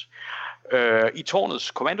stormtroopers. I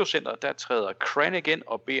tårnets kommandocenter, der træder Krennic ind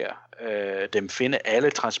og beder dem finde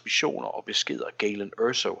alle transmissioner og beskeder, Galen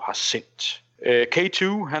Erso har sendt.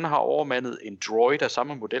 K2, han har overmandet en droid af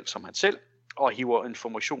samme model som han selv, og hiver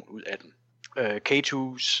information ud af den.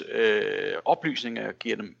 K2's oplysninger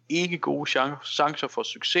giver dem ikke gode chancer for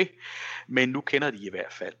succes, men nu kender de i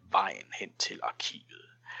hvert fald vejen hen til arkivet.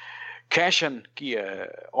 Cassian giver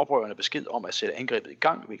oprørerne besked om at sætte angrebet i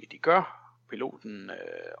gang, hvilket de gør. Piloten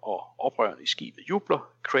og oprørerne i skibet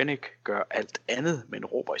jubler. Krennic gør alt andet, men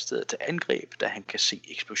råber i stedet til angreb, da han kan se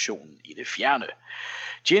eksplosionen i det fjerne.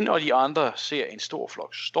 Jyn og de andre ser en stor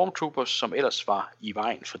flok stormtroopers, som ellers var i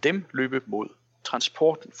vejen for dem, løbe mod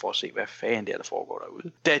transporten for at se, hvad fanden der foregår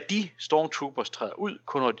derude. Da de stormtroopers træder ud,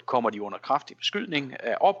 kommer de under kraftig beskydning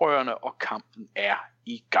af oprørerne, og kampen er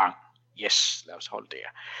i gang. Yes, lad os holde der.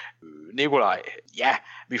 Nikolaj, ja,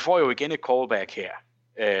 vi får jo igen et callback her.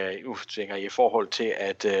 Nu tænker jeg i forhold til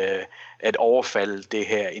at overfalde det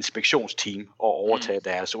her inspektionsteam og overtage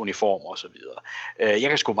deres uniform og så videre. Jeg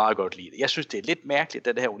kan sgu meget godt lide det. Jeg synes, det er lidt mærkeligt,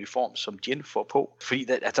 den her uniform, som Jyn får på, fordi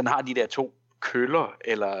at den har de der to køller,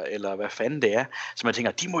 eller hvad fanden det er, så man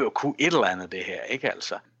tænker, de må jo kunne et eller andet det her, ikke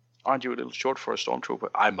altså? Aren't you a little short for a stormtrooper?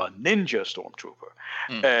 I'm a ninja stormtrooper.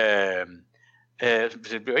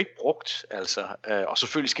 Det bliver ikke brugt, altså. Og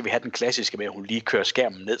selvfølgelig skal vi have den klassiske med, at hun lige kører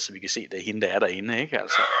skærmen ned, så vi kan se, at det er hende, der er derinde, ikke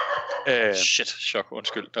altså? Shit, chok,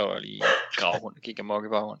 undskyld, der var lige gravhund, der gik amok i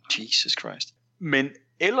baggrunden. Jesus Christ. Men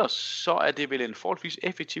ellers så er det vel en forholdsvis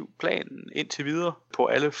effektiv plan indtil videre på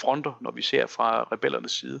alle fronter, når vi ser fra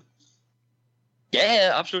rebellernes side.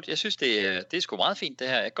 Ja, absolut. Jeg synes, det er sgu meget fint, det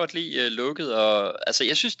her. Jeg kan godt lide lukket, og altså,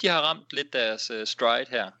 jeg synes, de har ramt lidt deres stride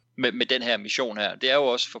her, med den her mission her. Det er jo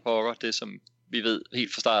også for pokker, det som vi ved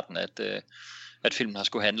helt fra starten, at filmen har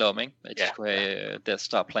skulle handle om, ikke? At de skulle have Death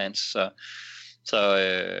Star plans, så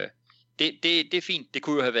det er fint. Det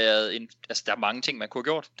kunne jo have været altså der er mange ting, man kunne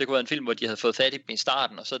have gjort. Det kunne have været en film, hvor de havde fået fat i dem i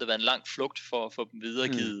starten, og så havde det været en lang flugt for at få dem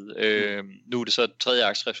videregivet. Nu er det så tredje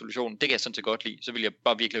akts resolution. Det kan jeg sådan set godt lide. Så ville jeg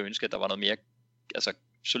bare virkelig ønske, at der var noget mere altså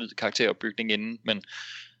solid karakteropbygning inden, men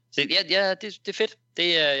det er fedt.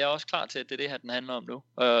 Det er jeg også klar til, at det er det her, den handler om nu.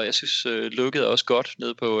 Og jeg synes, lukket er også godt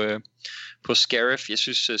nede på Scarif. Jeg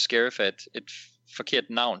synes, Scarif er et forkert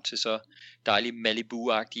navn til så dejlig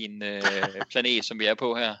Malibu-agtig en planet, som vi er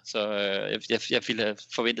på her. Så jeg ville have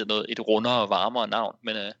forventet et rundere og varmere navn.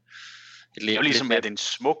 Men, det er jo ligesom, at en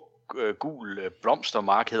smuk gul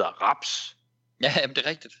blomstermark hedder Raps. Ja, jamen, det er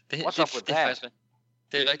rigtigt. Det er faktisk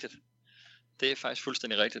det er rigtigt. Det er faktisk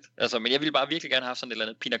fuldstændig rigtigt. Altså, men jeg ville bare virkelig gerne have sådan et eller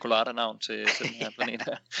andet pina colada navn til den her planet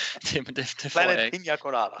her. Det får jeg ikke. Pina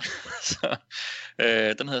colada. Så,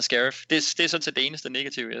 den hedder Scarif. Det er sådan set det eneste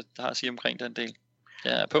negative, jeg har at sige omkring den del.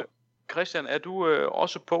 Jeg er på. Christian, er du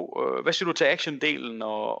også på? Hvad siger du til action-delen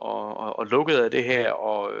og lukket af det her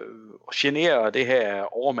og generer det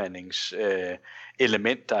her overmandings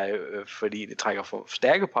element, der er, fordi det trækker for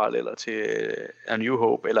stærke paralleller til A New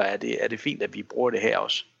Hope, eller er det fint, at vi bruger det her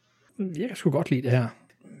også? Jeg kan sgu godt lide det her.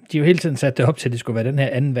 De har jo hele tiden sat det op til, at det skulle være den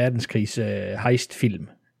her 2. verdenskrigs heist-film.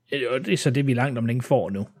 Og det er så det, vi langt om længe får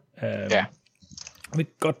nu. Ja. Vi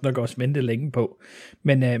kan godt nok også vente længe på.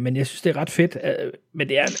 Men jeg synes, det er ret fedt. Men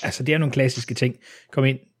det er nogle klassiske ting. Kom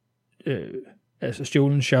ind, altså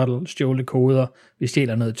stjålen shuttle, stjåle koder, vi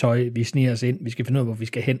stjæler noget tøj, vi sniger os ind, vi skal finde ud af, hvor vi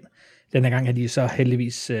skal hen. Den her gang har de så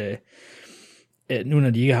heldigvis... nu når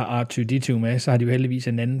de ikke har R2-D2 med, så har de jo heldigvis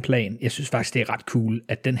en anden plan. Jeg synes faktisk, det er ret cool,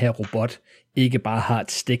 at den her robot ikke bare har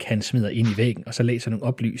et stik, han smider ind i væggen, og så læser nogle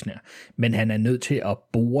oplysninger, men han er nødt til at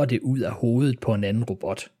bore det ud af hovedet på en anden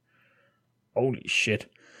robot. Holy shit.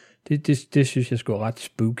 Det synes jeg sgu er ret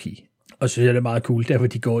spooky. Og så synes jeg, det er meget cool, der hvor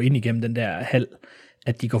de går ind igennem den der hal,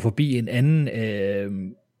 at de går forbi en anden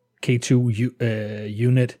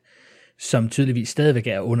K2-unit, som tydeligvis stadigvæk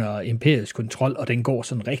er under imperiets kontrol, og den går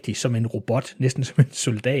sådan rigtig som en robot, næsten som en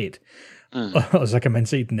soldat. Og så kan man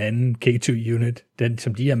se den anden K2-unit, den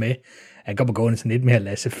som de er med, han går på gående sådan lidt mere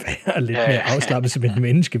laissez-faire, lidt mere afslappet, som en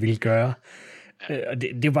menneske ville gøre. Og det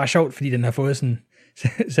er jo bare sjovt, fordi den har fået sådan,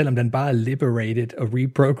 selvom den bare er liberated og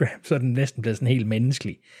reprogrammed, så er den næsten blevet sådan helt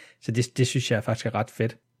menneskelig. Så det synes jeg faktisk er ret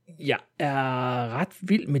fedt. Jeg er ret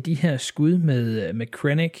vild med de her skud med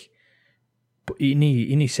Krennic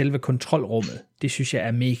inde i selve kontrolrummet. Det synes jeg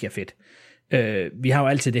er mega fedt. Vi har jo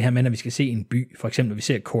altid det her med, når vi skal se en by, for eksempel når vi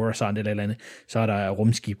ser Coruscant eller andet, så er der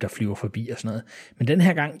rumskib, der flyver forbi og sådan noget. Men den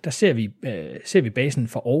her gang, der ser vi basen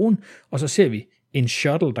fra oven, og så ser vi en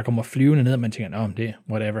shuttle, der kommer flyvende ned, og man tænker, det er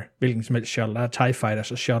whatever, hvilken som helst shuttle, der er TIE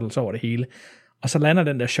Fighters og shuttles over det hele. Og så lander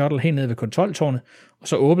den der shuttle helt nede ved kontroltårnet, og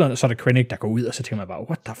så åbner den, og så er der Krennic, der går ud, og så tænker man bare,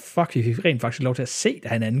 what the fuck, vi fik rent faktisk lov til at se, da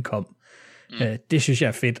han ankom. Det synes jeg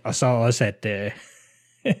er fedt, og så også, at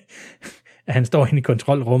han står inde i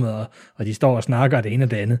kontrolrummet, og de står og snakker det ene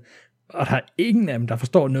og det andet, og der er ingen af dem, der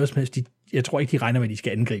forstår noget som helst. Jeg tror ikke, de regner med, at de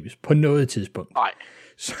skal angribes på noget tidspunkt. Nej,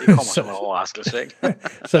 det kommer som en overraskelse, ikke?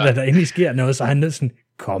 Så da der endelig sker noget, så er han nødt sådan,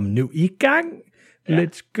 kom nu i gang,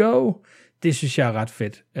 let's go. Det synes jeg er ret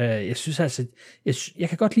fedt. Jeg synes altså, jeg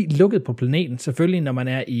kan godt lide lukket på planeten. Selvfølgelig, når man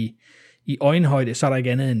er i øjenhøjde, så er der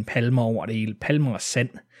ikke andet end palmer over det hele. Palmer og sand.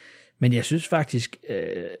 Men jeg synes faktisk,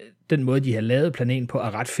 den måde, de har lavet planeten på,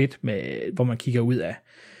 er ret fedt, hvor man kigger ud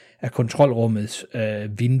af kontrolrummets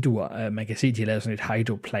vinduer. Man kan se, at de har lavet sådan et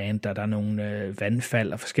hydroplant, der er nogle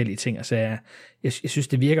vandfald og forskellige ting. Så jeg synes,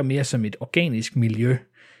 det virker mere som et organisk miljø,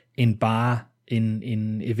 end bare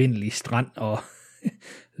en evindelig strand og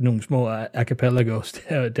nogle små archipelagos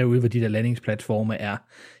derude, hvor de der landingsplatforme er.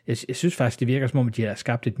 Jeg synes faktisk, det virker som om, at de har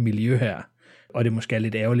skabt et miljø her, og det er måske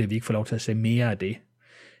lidt ærgerligt, at vi ikke får lov til at se mere af det.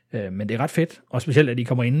 Men det er ret fedt, og specielt, at de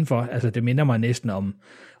kommer indenfor. Altså, det minder mig næsten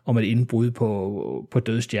om et indbrud på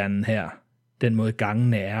dødstjernen her. Den måde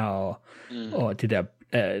gangene er, og det der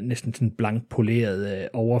næsten sådan blank polerede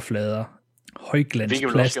overflader. Højglans plastik.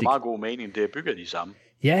 Det er jo meget god mening, det bygger de samme.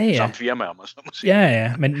 Ja. Samme firma, om man så må sige.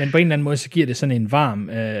 Ja, men på en eller anden måde, så giver det sådan en varm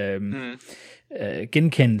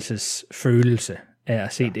genkendelsesfølelse af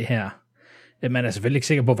at se det her. Man er selvfølgelig ikke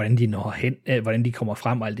sikker på, hvordan de når hen, hvordan de kommer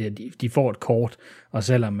frem og alt det her. De får et kort, og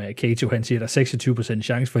selvom K2 han siger, der er 26%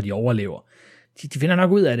 chance for, at de overlever. De finder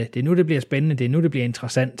nok ud af det. Det er nu, det bliver spændende. Det er nu, det bliver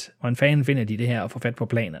interessant. Hvordan fanden finder de det her og får fat på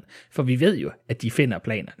planerne? For vi ved jo, at de finder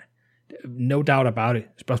planerne. No doubt about it.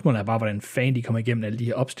 Spørgsmålet er bare, hvordan fanden de kommer igennem alle de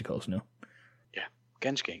her obstacles nu. Ja,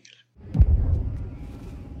 ganske enkelt.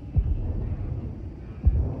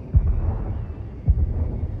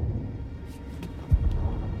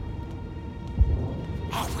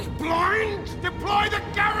 Are we blind? Deploy the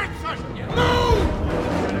garrison! Move!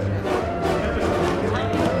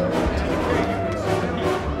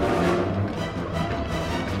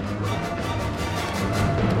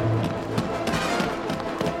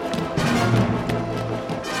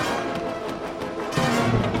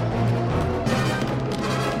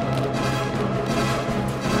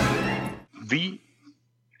 Vi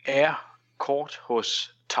er kort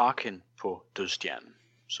hos Tarkin på Dødstjernen,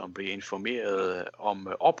 som bliver informeret om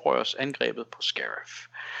oprørsangrebet på Scarif.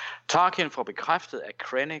 Tarkin får bekræftet, at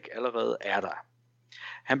Krennic allerede er der.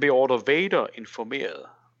 Han beordrer Vader informeret,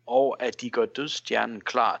 og at de gør Dødstjernen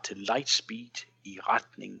klar til lightspeed i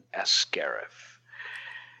retning af Scarif.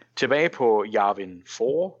 Tilbage på Yavin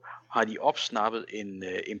 4 har de opsnappet en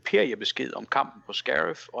imperiebesked om kampen på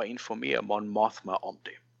Scarif og informerer Mon Mothma om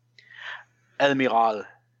det. Admiral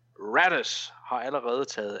Raddus er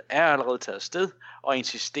allerede taget sted og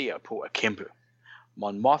insisterer på at kæmpe.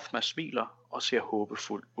 Mon Mothma smiler og ser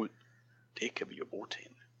håbefuld ud. Det kan vi jo bruge til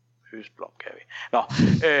en høstblom, kan vi.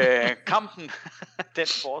 Kampen den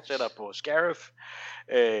fortsætter på Scarif.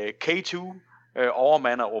 K2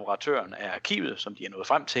 overmander operatøren af arkivet, som de er nået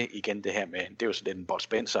frem til. Igen det her med, det er jo sådan en Bud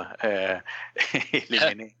Spencer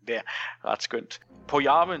der. Ret skønt. På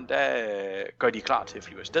Yavin, der gør de klar til at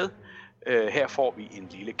flyve afsted. Her får vi en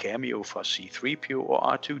lille cameo fra C-3PO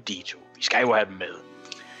og R2-D2. Vi skal jo have dem med.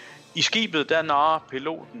 I skibet, der narrer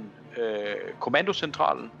piloten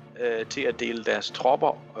kommandocentralen til at dele deres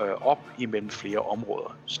tropper op imellem flere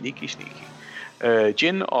områder. Sneaky.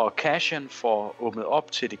 Jyn og Cassian får åbnet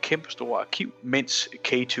op til det kæmpestore arkiv, mens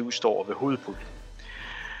K2 står ved hovedpulten.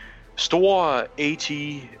 Store AT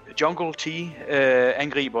Jungle T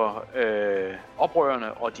angriber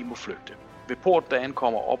oprørerne, og de må flygte. Ved porten der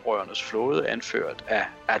ankommer oprørernes flåde, anført af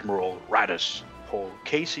Admiral Raddus, Paul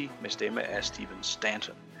Casey med stemme af Steven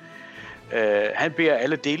Stanton. Han beder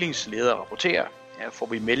alle delingsledere rapportere. Her får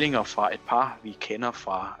vi meldinger fra et par, vi kender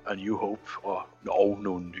fra A New Hope og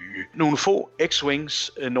nogle nye. Nogle få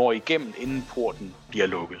X-Wings når igennem, inden porten bliver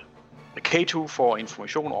lukket. K2 får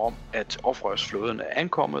information om, at oprørsflåden er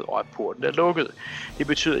ankommet, og at porten er lukket. Det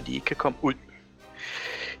betyder, at de ikke kan komme ud.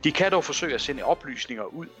 De kan dog forsøge at sende oplysninger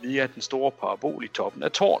ud via den store parabol i toppen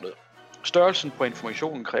af tårnet. Størrelsen på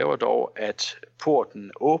informationen kræver dog, at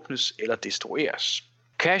porten åbnes eller destrueres.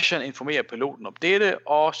 Cassian informerer piloten om dette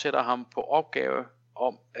og sætter ham på opgave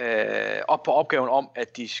op på opgaven om,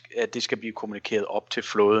 at det skal blive kommunikeret op til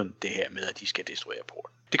flåden, det her med, at de skal destruere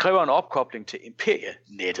porten. Det kræver en opkobling til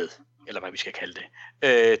Imperienettet, eller hvad vi skal kalde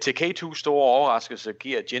det. Til K2's store overraskelse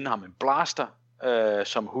giver Jyn ham en blaster,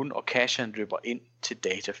 som hun og Cassian løber ind til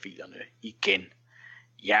datafilerne igen.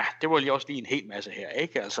 Ja, det var lige også lige en hel masse her,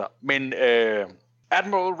 ikke? Altså, men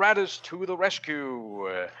Admiral Raddus to the rescue,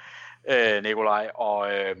 Nikolaj,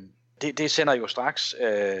 og det sender jo straks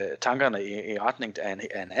tankerne i retning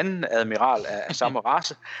af en anden admiral af samme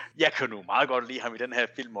race. Jeg kan nu meget godt lide ham i den her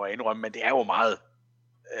film, og indrømme, men det er jo meget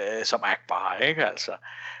som Ackbar, ikke? Altså,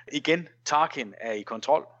 igen, Tarkin er i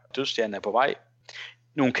kontrol, dødsstjernen er på vej.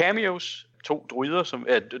 Nogle cameos, 2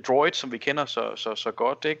 droids, som vi kender så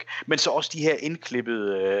godt, ikke? Men så også de her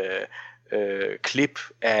indklippede klip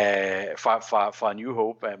fra New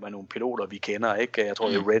Hope af nogle piloter, vi kender, ikke? Jeg tror,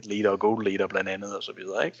 det er Red Leader og Gold Leader blandt andet, og så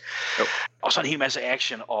videre, ikke? Jo. Og så en hel masse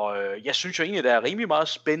action, og jeg synes jo egentlig, der er rimelig meget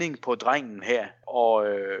spænding på drengen her, og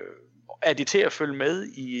er de til at følge med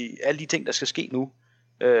i alle de ting, der skal ske nu,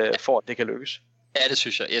 for at det kan lykkes? Ja, det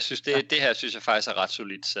synes jeg. Jeg synes, det her synes jeg faktisk er ret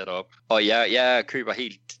solidt sat op. Og jeg køber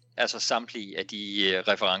helt samtlige af de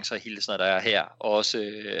referencer og hilsner, der er her. Også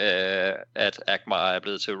at Ackbar er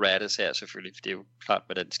blevet til Raddus her selvfølgelig, for det er jo klart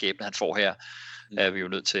med den skæbne, han får her, er vi jo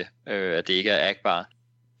nødt til, at det ikke er Ackbar.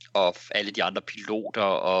 Og alle de andre piloter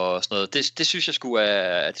og sådan noget. Det synes jeg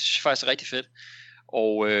det synes jeg faktisk er rigtig fedt.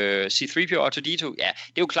 Og C-3PO og R2-D2, ja,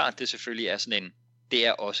 det er jo klart, det selvfølgelig er sådan en, det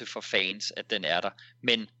er også for fans, at den er der.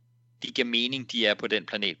 Men det giver mening, de er på den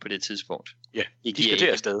planet på det tidspunkt. Ja, de skal til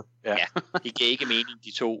afsted. Ja, det giver ikke mening,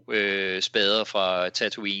 de 2 spader fra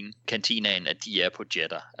Tatooine, kantinaen, at de er på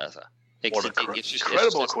Jeddah. Altså,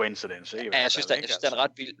 incredible coincidence. Jeg synes, der er en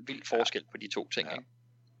ret vild forskel på de 2 ting. Ja. Ikke?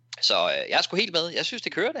 Så jeg er sgu helt med. Jeg synes,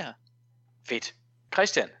 det kører det her. Fedt.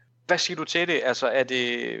 Christian, hvad siger du til det? Altså, er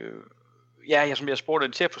det... Ja, som jeg spurgte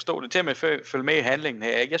det til at forstå det, til at følge med i handlingen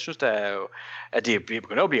her. Ikke? Jeg synes, at det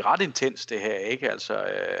begynder at blive ret intens, det her. Ikke? Altså,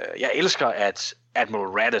 jeg elsker, at Admiral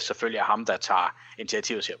Raddus selvfølgelig er ham, der tager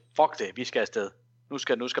initiativet og siger, fuck det, vi skal afsted. Nu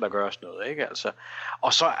skal der gøres noget. Ikke? Altså,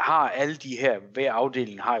 og så har alle de her, hver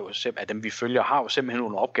afdeling har jo af dem vi følger, har jo simpelthen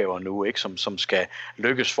nogle opgaver nu, ikke? Som skal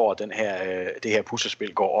lykkes for, at det her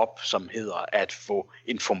puslespil går op, som hedder at få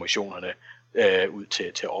informationerne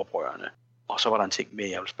ud til oprørerne. Og så var der en ting mere,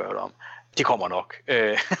 jeg vil spørge dig om. Det kommer nok.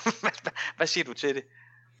 Hvad siger du til det?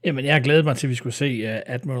 Jamen, jeg har glædet mig til, at vi skulle se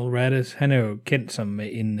Admiral Raddus. Han er jo kendt som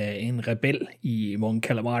en rebel i Mon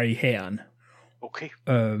Calamari-hæren. Okay.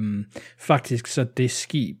 Faktisk så det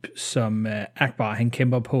skib, som Ackbar han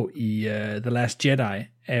kæmper på i The Last Jedi,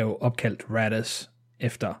 er jo opkaldt Raddus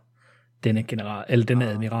efter denne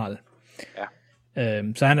admiral. Ja.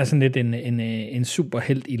 Så han er sådan lidt en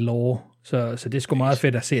superhelt i lore. Så det er sgu meget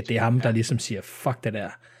fedt at se, at det er ham, der ligesom siger, fuck det der.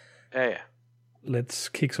 Ja. Let's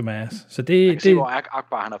kick some ass. Så det se, hvor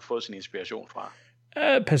Ackbar han har fået sin inspiration fra.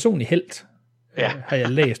 Personlig helt har jeg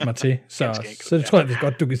læst mig til. Så det tror jeg vist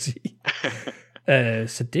godt, du kan sige.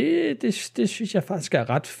 Så det synes jeg faktisk er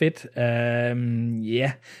ret fedt. Det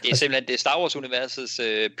er simpelthen det er Star Wars-universets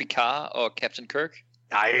Picard og Captain Kirk.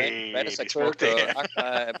 Nej, Raddus er Kirk og Ackbar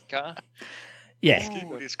er Picard. Ja.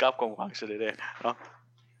 Det er skarp konkurrence, det der. Nå.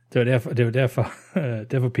 Det var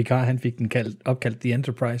derfor Picard han fik den opkaldt The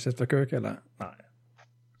Enterprise efter Kirk, eller? Nej.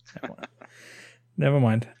 Never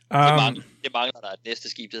mind. Det mangler der et næste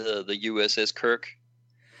skib, der hedder The USS Kirk.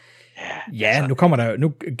 Ja,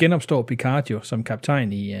 nu genopstår Picard jo som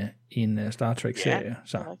kaptajn i en Star Trek-serie.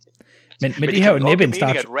 Så. Men det her er jo næppe en Star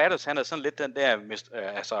Trek. At Raddus, han er sådan lidt den der,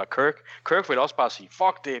 altså Kirk vil også bare sige,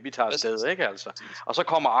 fuck det, vi tager afsted, ikke altså. Og så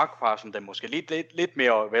kommer Ackbar, som den måske lidt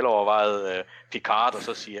mere velovervejet Picard,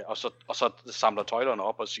 og så samler tøjlerne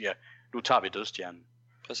op og siger, nu tager vi dødsstjernen.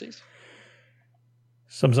 Præcis.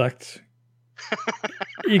 Som sagt,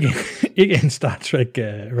 ikke en Star Trek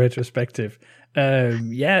retrospective.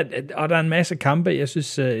 Og der er en masse kampe. Jeg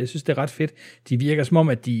synes det er ret fedt. De virker som om,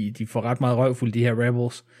 at de får ret meget røvfuld, de her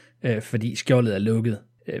rebels, fordi skjoldet er lukket.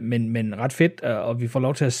 Men ret fedt, og vi får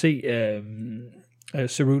lov til at se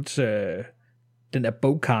Saruts, den der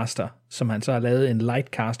bowcaster, som han så har lavet en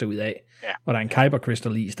lightcaster ud af, hvor der er en Kyber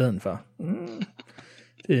Crystal i stedet for.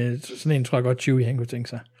 Det er sådan en, tror jeg godt, Chewie han kunne tænke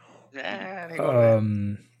sig. Ja, det er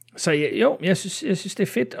godt. Så jeg synes, det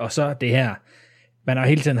er fedt. Og så det her, man har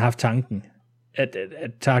hele tiden haft tanken, at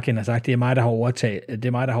Tarkin har sagt, det er mig, der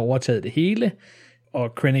har overtaget det hele,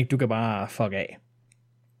 og Krennic, du kan bare fuck af.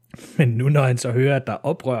 Men nu når han så hører, at der er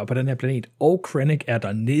oprør på den her planet, og Krennic er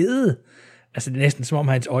dernede, altså det er næsten som om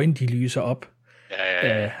hans øjne, de lyser op.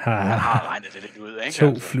 Ja. Har regnet det lidt ud, ikke?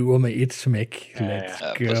 2 fluer med et smæk.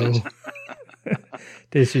 Let's go.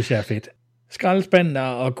 Det synes jeg er fedt. Skraldespanden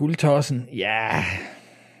og guldtossen, ja,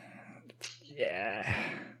 Ja.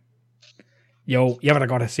 Jo, jeg vil da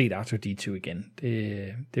godt have set R2-D2 igen.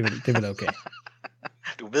 Det vil okay.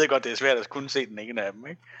 Du ved godt, det er svært at kunne se den ene af dem,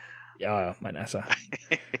 ikke? Ja, men altså...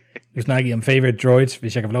 Nu snakker I om favorite droids.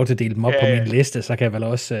 Hvis jeg kan få lov til at dele dem op på min liste, så kan jeg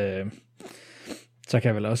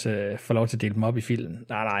vel også... få lov til at dele dem op i filmen.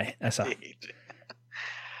 Nej, altså...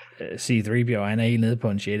 C-3PO, han er helt nede på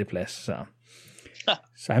en 6. plads,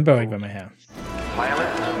 så han bør ikke være med her.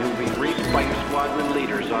 Pilots, you'll be briefed by your squadron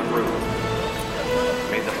leaders en route.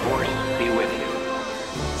 May the Force be with you.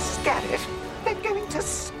 Scarif? They're going to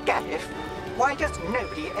Scarif? Why does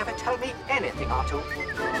nobody ever tell me anything, R2?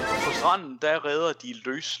 På stranden, der redder de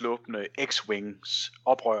løsslupne X-Wings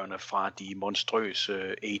oprørerne fra de monstrøse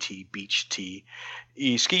AT Beach T.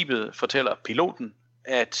 I skibet fortæller piloten,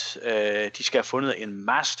 at de skal have fundet en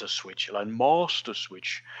master switch, eller en master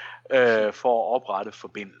switch, for at oprette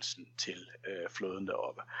forbindelsen til flåden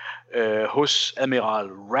deroppe. Hos Admiral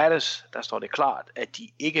Raddus, der står det klart, at de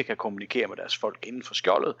ikke kan kommunikere med deres folk inden for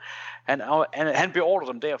skjoldet. Han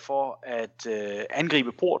beordrer dem derfor at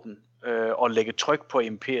angribe porten og lægge tryk på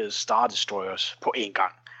Imperiets Star Destroyers på én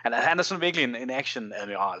gang. Han er sådan virkelig en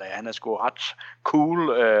action-admiral. Han er sgu ret cool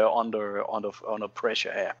under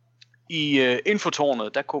pressure her. I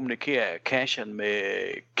infotårnet, der kommunikerer Cassian med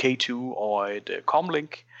K2 over et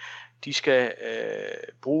comlink. De skal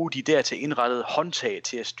bruge de dertil indrettede håndtag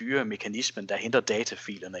til at styre mekanismen, der henter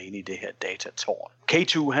datafilerne ind i det her datatårn.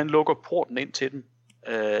 K2, han lukker porten ind til dem,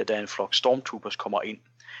 da en flok stormtroopers kommer ind.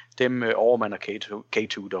 Dem overmander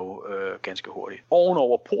K2 dog ganske hurtigt.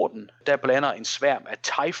 Ovenover porten, der blander en sværm af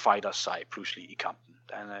TIE Fighters sig pludselig i kampen.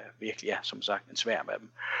 Han er virkelig, som sagt, en sværm af dem.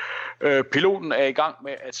 Piloten er i gang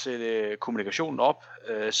med at sætte kommunikationen op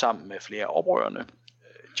sammen med flere oprørerne.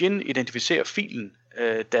 Jyn identificerer filen,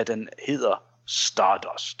 da den hedder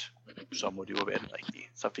Stardust. Så må det jo være den rigtige.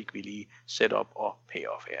 Så fik vi lige setup og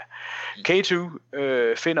payoff her.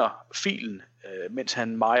 K2 finder filen, mens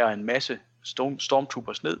han mejer en masse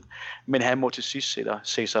stormtroopers ned, men han må til sidst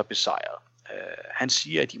se sig besejret. Han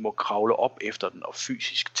siger, at de må kravle op efter den og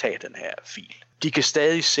fysisk tage den her fil. De kan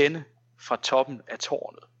stadig sende fra toppen af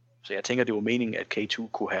tårnet, så jeg tænker, det var meningen, at K2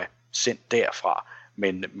 kunne have sendt derfra,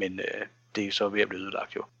 men det er så ved at blive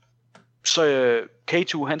ødelagt jo. Så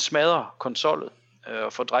K2 han smadrer konsollet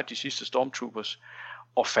og får dræbt de sidste stormtroopers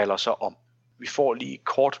og falder så om. Vi får lige et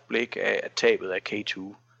kort blik af, at tabet af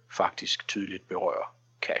K2 faktisk tydeligt berører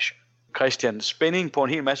Cassian. Christian, spænding på en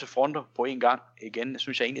hel masse fronter på en gang. Igen,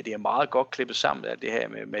 synes jeg egentlig, det er meget godt klippet sammen af det her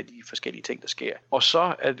med de forskellige ting, der sker. Og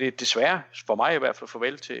så er det desværre, for mig i hvert fald,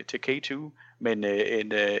 farvel til K2, men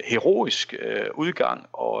en heroisk udgang.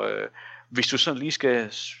 Og hvis du sådan lige skal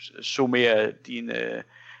summere dine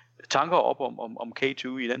tanker op om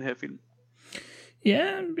K2 i den her film. Ja,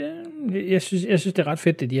 jeg synes, det er ret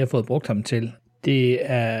fedt, det de har fået brugt ham til.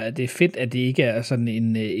 Det er fedt, at det ikke er sådan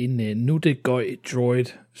en nuttegøj droid,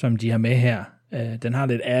 som de har med her. Den har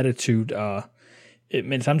lidt attitude,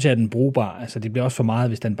 men samtidig er den brugbar. Altså, det bliver også for meget,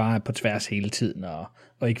 hvis den bare er på tværs hele tiden,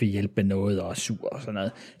 og ikke vil hjælpe med noget, og er sur og sådan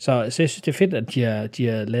noget. Så jeg synes, det er fedt, at de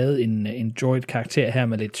har lavet en droid-karakter her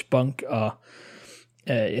med lidt spunk, og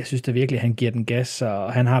jeg synes da virkelig, at han giver den gas,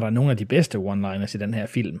 og han har da nogle af de bedste one-liners i den her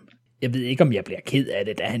film. Jeg ved ikke, om jeg bliver ked af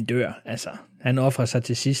det, da han dør. Altså, han offrer sig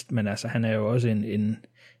til sidst, men altså, han er jo også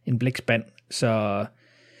en blikspand. Så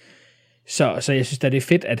jeg synes da, det er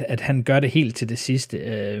fedt, at han gør det helt til det sidste.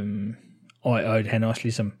 Og at han også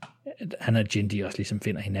ligesom, han og Jindy også ligesom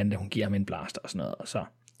finder hinanden, da hun giver ham en blaster og sådan noget, og så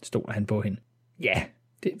stoler han på hende. Ja,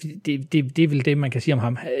 det er vel det, man kan sige om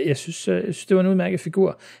ham. Jeg synes, det var en udmærket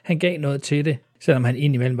figur. Han gav noget til det, selvom han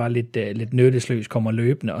indimellem var lidt nøddesløs, kommer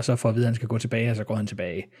løbende, og så får at vide, at han skal gå tilbage, og så går han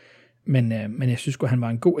tilbage. Men jeg synes at han var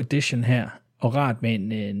en god addition her, og rart med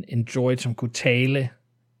en droid, som kunne tale,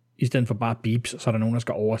 i stedet for bare beeps, og så er der nogen, der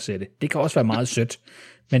skal oversætte. Det kan også være meget sødt,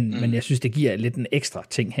 men jeg synes, det giver lidt en ekstra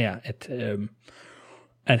ting her,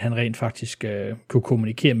 at han rent faktisk kunne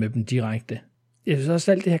kommunikere med dem direkte. Jeg synes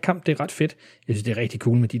også, at alt det her kamp, det er ret fedt. Jeg synes, det er rigtig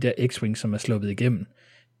cool med de der X-Wings, som er sluppet igennem.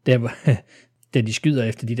 Da de skyder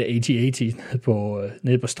efter de der AT-AT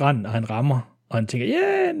nede på stranden, og han rammer, og han tænker,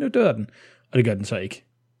 ja, nu dør den. Og det gør den så ikke.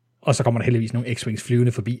 Og så kommer der heldigvis nogle X-Wings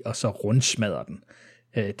flyvende forbi, og så rundsmadrer den.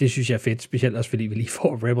 Det synes jeg er fedt, specielt også fordi vi lige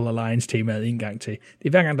får Rebel Alliance-temaet en gang til.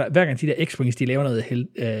 Det er hver gang de der X-Wings, de laver noget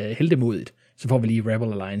heldemodigt, så får vi lige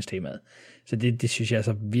Rebel Alliance-temaet. Så det synes jeg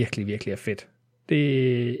altså virkelig, virkelig er fedt.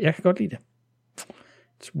 Jeg kan godt lide det.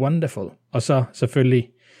 It's wonderful. Og så selvfølgelig,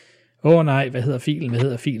 nej, hvad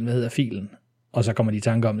hedder filen? Og så kommer de i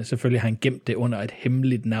tanke om det. Selvfølgelig har han gemt det under et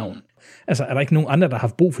hemmeligt navn. Altså, er der ikke nogen andre, der har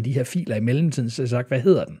haft brug for de her filer i mellemtiden, så har sagt, hvad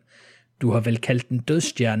hedder den? du har vel kaldt den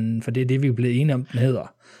Dødsstjernen, for det er det, vi er blevet enige om, den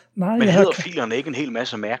hedder. Nej, men hedder filerne ikke en hel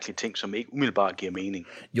masse mærkelige ting, som ikke umiddelbart giver mening?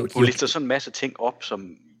 Du lister sådan en masse ting op,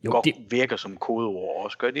 som godt virker som kodeord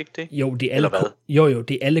også. Gør de ikke det? Jo,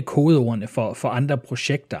 det er alle kodeordene for andre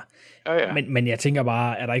projekter. Ja. Men jeg tænker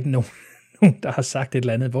bare, er der ikke nogen, der har sagt et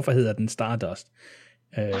eller andet? Hvorfor hedder den Stardust?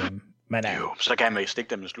 Så kan man jo stikke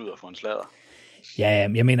dem med sludder for en sladder. Ja,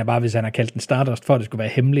 jeg mener bare, hvis han har kaldt den Stardust, for at det skulle være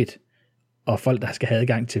hemmeligt, og folk, der skal have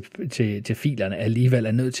adgang til filerne, alligevel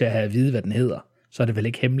er nødt til at have at vide, hvad den hedder, så er det vel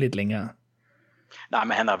ikke hemmeligt længere. Nej,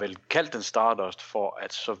 men han har vel kaldt den Stardust, for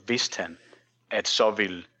at så vidste han, at så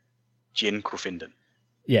vil Jin kunne finde den.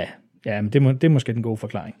 Ja, men det er måske den gode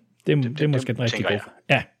forklaring. Det er måske den rigtig gode.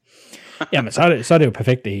 Ja. Jamen, så er det jo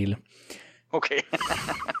perfekt det hele. Okay.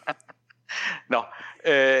 Nå,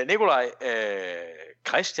 Nikolaj,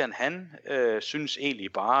 Christian, han synes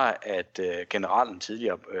egentlig bare, at generalen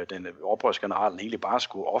tidligere, den oprørsgeneralen, egentlig bare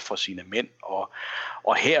skulle ofre sine mænd,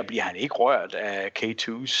 og her bliver han ikke rørt af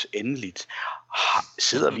K2's endeligt.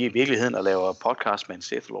 Sidder vi i virkeligheden og laver podcast med en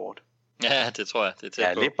Sith Lord? Ja, det tror jeg. Det er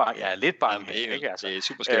jeg er lidt bange. Det er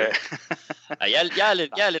super skægt.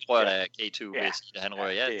 Jeg er lidt rørt af K2, hvis han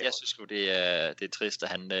rører. Jeg synes jo, det er trist, at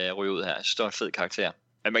han ryger ud her. Jeg synes, det er en fed karakter.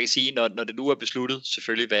 Men man kan sige, når det nu er besluttet,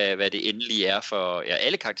 selvfølgelig, hvad det endelige er for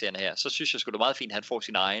alle karaktererne her, så synes jeg sgu, det er meget fint, at han får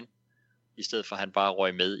sin egen, i stedet for at han bare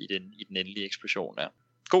røg med i den endelige eksplosion der.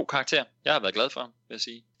 God karakter. Jeg har været glad for ham, vil jeg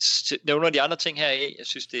sige. Nævner de andre ting her af. Jeg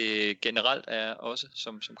synes, det generelt er også,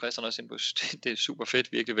 som Christian også indbud, det er super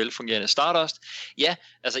fedt, virkelig velfungerende Stardust. Ja,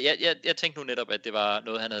 altså jeg tænkte nu netop, at det var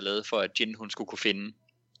noget, han havde lavet for, at Jin, hun skulle kunne finde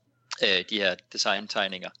de her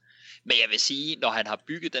designtegninger. Men jeg vil sige, når han har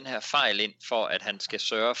bygget den her fejl ind, for at han skal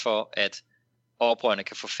sørge for, at oprørerne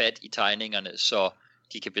kan få fat i tegningerne, så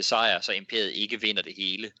de kan besejre, så imperiet ikke vinder det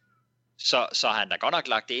hele, så har han da godt nok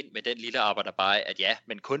lagt det ind med den lille arbejder bare, at ja,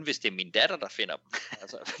 men kun hvis det er min datter, der finder dem.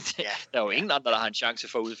 Altså, der er jo ingen andre, der har en chance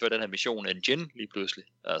for at udføre den her mission end Jin lige pludselig.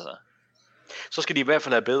 Altså. Så skal de i hvert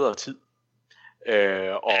fald have bedre tid.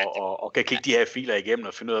 Og kan kigge de her filer igennem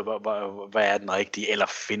og finde ud af, hvad er den rigtige, eller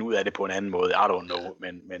finde ud af det på en anden måde. I don't know,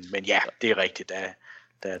 men ja, det er rigtigt,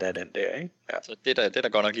 der er den der, ikke? Ja. Så det er der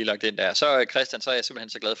godt nok lige lagt ind der. Så Christian, så er jeg simpelthen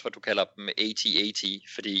så glad for, at du kalder dem AT-AT,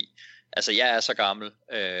 fordi altså jeg er så gammel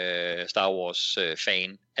Star Wars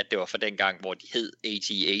fan, at det var for den gang, hvor de hed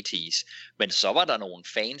AT-ATs, men så var der nogle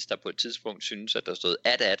fans, der på et tidspunkt synes, at der stod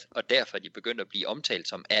AT-AT, og derfor er de begyndt at blive omtalt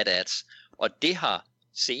som AT-ATs, og det har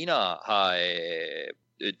senere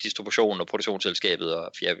distributionen og produktionsselskabet,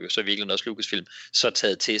 og så virkelig også Lucasfilm, så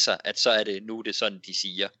taget til sig, at så er det nu det sådan, de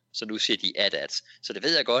siger. Så nu siger de AT-ATs. Så det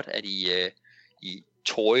ved jeg godt, at i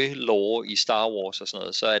toy-lore i Star Wars og sådan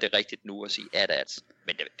noget, så er det rigtigt nu at sige AT-ATs.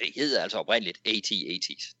 Men det hedder altså oprindeligt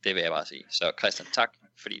AT-ATs. Det vil jeg bare sige. Så Christian, tak,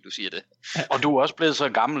 fordi du siger det. Og du er også blevet så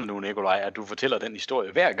gammel nu, Nikolaj, at du fortæller den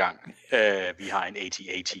historie hver gang, vi har en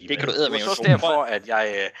AT-AT. Det kan du æde med. Det er også derfor, at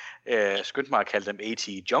jeg skyndte mig at kalde dem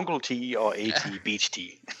AT-Jungle Tea og AT-Beach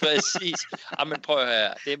Tea. Præcis. Jamen prøv at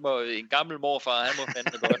høre, det må en gammel morfar, han må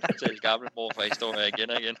fandme godt fortælle gammel morfar historier igen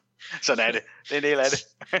og igen. Sådan er det. Det er en del af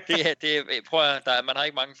det. Prøv at høre, man har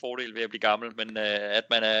ikke mange fordele ved at blive gammel, men at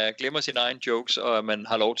man glemmer sine egne jokes, og at man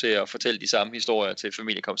har lov til at fortælle de samme historier til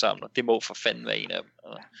familie kom sammen, det må for fanden være en af dem.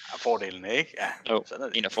 Fordelene, ikke? Ja, jo, sådan er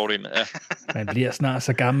det. En af fordelene, ja. Man bliver snart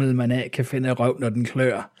så gammel, man kan finde røv, når den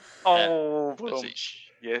klør. Præcis.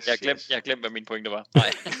 Yes, jeg glemte, hvad min pointe var.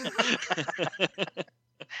 Nej.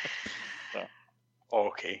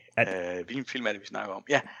 Okay. Hvilken film er det, vi snakker om?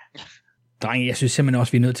 Ja. Drenge, jeg synes simpelthen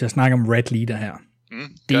også, vi er nødt til at snakke om Red Leader her.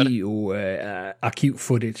 Det er jo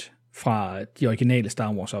arkiv-footage fra de originale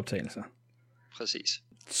Star Wars optagelser. Præcis.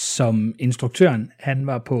 Som instruktøren, han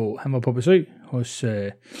var på besøg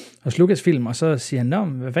hos Lucasfilm, og så siger han, nå,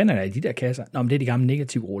 hvad fanden er der i de der kasser? Nå, men det er de gamle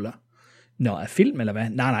negativruller. Nå, er film eller hvad?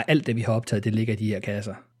 Nej, alt det vi har optaget, det ligger i de her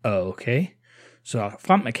kasser. Okay. Så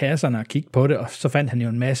frem med kasserne og kigge på det, og så fandt han jo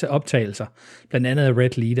en masse optagelser, blandt andet af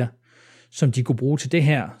Red Leader, som de kunne bruge til det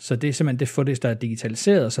her. Så det er simpelthen det footage, der er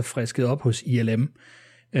digitaliseret og så frisket op hos ILM,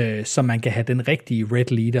 så man kan have den rigtige Red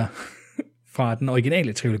Leader fra den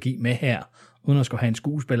originale trilogi med her, uden at skulle have en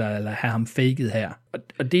skuespiller eller have ham faked her.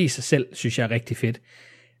 Og det i sig selv, synes jeg er rigtig fedt.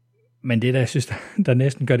 Men det, der jeg synes, der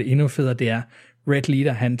næsten gør det endnu federe, det er, Red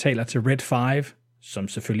Leader, han taler til Red 5, som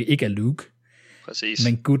selvfølgelig ikke er Luke. Præcis.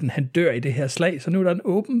 Men gutten, han dør i det her slag, så nu er der en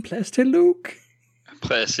åben plads til Luke.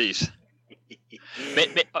 Præcis.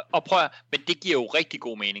 Men det giver jo rigtig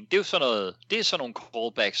god mening. Det er jo sådan nogle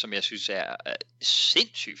callbacks, som jeg synes er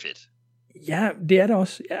sindssygt fedt. Ja, det er det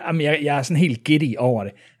også. Jamen, jeg er sådan helt giddy over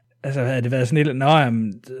det. Altså, havde det været sådan lidt,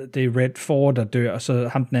 det er Red 4, der dør, og så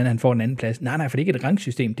ham den anden, han får en anden plads. Nej, for det er ikke et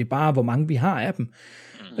rangsystem, det er bare, hvor mange vi har af dem.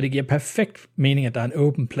 Og det giver perfekt mening, at der er en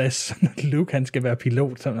åben plads, når Luke han skal være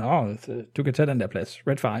pilot. Så, du kan tage den der plads.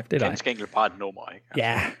 Red 5, det er dig. Ganske enkelt bare et nummer, ikke?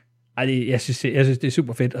 Ja, jeg synes, det er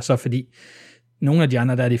super fedt. Og så fordi nogle af de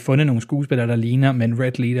andre, der har de fundet nogle skuespillere, der ligner, men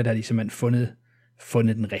Red Leader, der har de simpelthen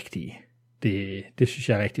fundet den rigtige. Det synes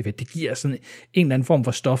jeg er rigtig fedt. Det giver sådan en eller anden form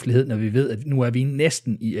for stoflighed, når vi ved, at nu er vi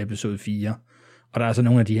næsten i episode 4. Og der er altså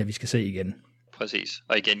nogle af de her, vi skal se igen. Præcis.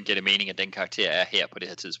 Og igen giver det mening, at den karakter er her på det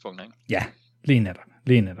her tidspunkt, ikke? Ja, lige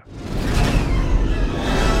netop.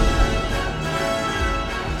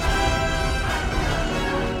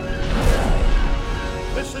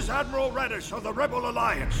 This is Admiral Radish of the Rebel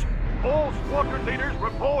Alliance. All squadron leaders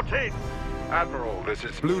report in. Admiral, this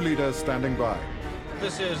is Blue Leader standing by.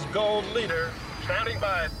 This is Gold Leader standing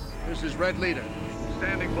by. This is Red Leader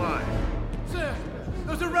standing by. Sir,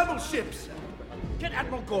 those are rebel ships. Get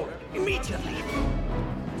Admiral Gordon immediately.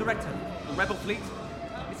 Director, the rebel fleet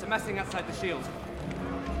is amassing outside the shield.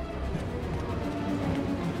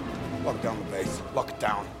 Lock down the base. Lock it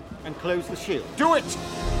down. And close the shield. Do it!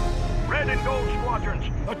 Red and gold squadrons,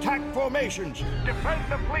 attack formations. Defend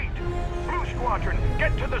the fleet. Blue squadron,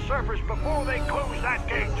 get to the surface before they close that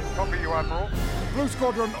gate. Copy you, Admiral. Blue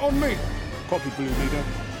Squadron, on me! Copy, Blue Leader.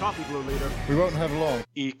 Copy, Blue Leader. We won't have long.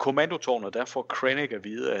 I kommandotårnet, der får Krennic at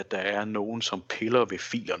vide, at der er nogen, som piller ved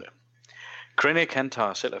filerne. Krennic, han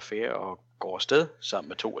tager selv affære og går afsted sammen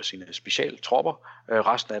med 2 af sine specialtropper.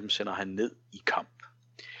 Resten af dem sender han ned i kamp.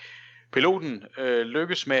 Piloten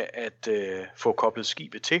lykkes med at få koblet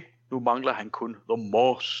skibet til. Nu mangler han kun The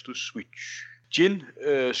Master Switch. Jyn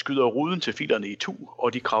skyder ruden til filerne i tu,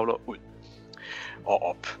 og de kravler ud og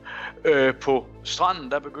op. På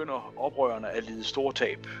stranden der begynder oprørerne at lide store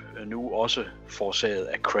tab, nu også forårsaget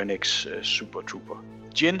af Krennics Super Trooper.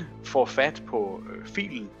 Jyn får fat på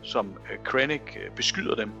filen, som Krennic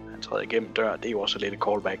beskyder dem. Han træder igennem døren. Det er jo også lidt et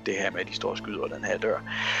callback, det her med, at de står og skyder den her dør.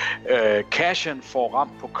 Cassian får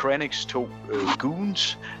ramt på Krennics 2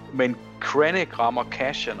 goons, men Krennic rammer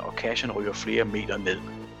Cassian, og Cassian ryger flere meter ned.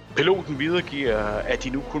 Piloten videregiver, at de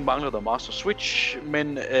nu kun mangler The Master Switch,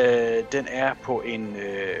 men den er på en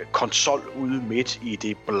konsol ude midt i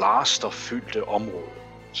det blasterfyldte område,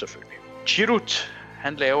 selvfølgelig. Chirrut,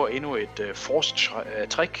 han laver endnu et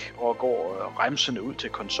force-trick og går remsende ud til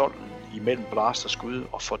konsollen imellem blasterskud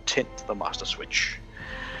og får tændt The Master Switch.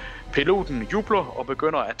 Piloten jubler og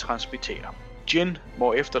begynder at transmittere. Jyn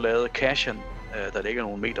må efterlade Cassian, der ligger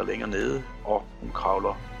nogle meter længere nede, og hun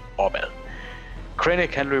kravler opad.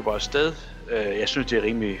 Krennic, han løber afsted. Jeg synes, det er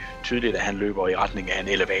rimelig tydeligt, at han løber i retning af en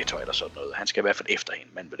elevator eller sådan noget. Han skal i hvert fald efter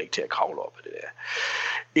hende, man vil ikke til at kravle op af det der.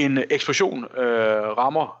 En eksplosion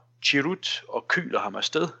rammer Chirrut og kyler ham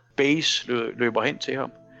afsted. Base løber hen til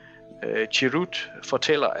ham. Chirrut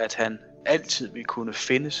fortæller, at han altid vil kunne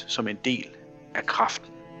findes som en del af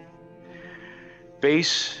kraften.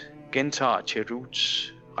 Base gentager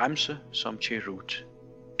Chirruts remse, som Chirrut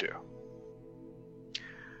dør.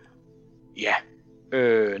 Ja,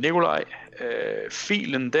 Nikolaj,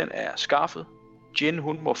 filen den er skaffet. Jyn,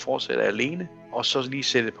 hun må fortsætte alene, og så lige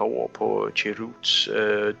sætte et par ord på Chirruts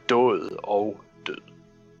død og død.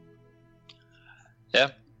 Ja.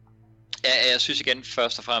 Jeg synes igen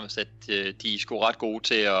først og fremmest, at de er sgu ret gode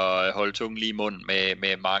til at holde tungen lige i munden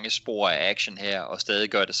med mange spor af action her, og stadig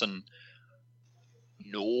gøre det sådan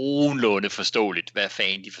nogenlunde forståeligt, hvad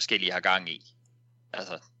fanden de forskellige har gang i.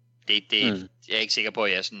 Altså, jeg er ikke sikker på,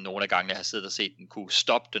 at jeg sådan nogle af gangene har siddet og set den, kunne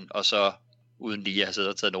stoppe den, og så uden lige at have siddet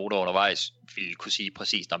og taget noter undervejs, ville kunne sige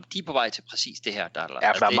præcis, om de er på vej til præcis det her. Der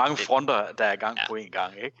er mange fronter, der er i gang på en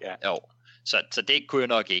gang, ikke? Ja. Jo. Så det kunne jeg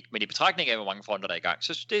nok ikke. Men i betragtning af, hvor mange fronter der er i gang,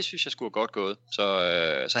 så det synes jeg skulle have godt gået.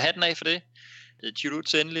 Så hatten af for det.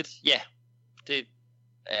 Chirrut endeligt. Ja, det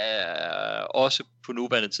er også på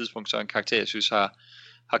nuværende tidspunkt så en karakter, jeg synes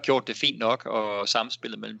har gjort det fint nok, og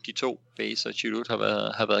samspillet mellem de to, Base og Chirrut,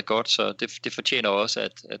 har været godt, så det fortjener også,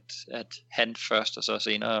 at han først og så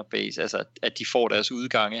senere Base, altså at de får deres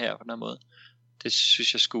udgange her på den her måde. Det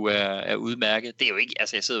synes jeg skulle er udmærket. Det er jo ikke,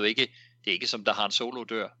 altså jeg sidder jo ikke, det er ikke som der har en solo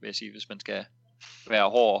dør, vil jeg sige, hvis man skal være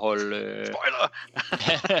hård og holde... Spoiler!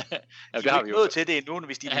 Ja, det har vi jo nødt til det endnu,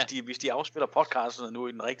 hvis de afspiller podcastene nu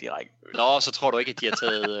i den rigtige række. Nå, så tror du ikke, at de har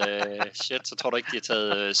taget... så tror du ikke, de har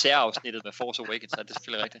taget særafsnittet med Force Awakens, så det er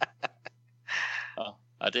selvfølgelig rigtigt.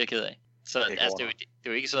 Ja, det er jeg ked af. Så det er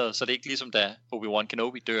jo ikke så det er ikke ligesom da Obi-Wan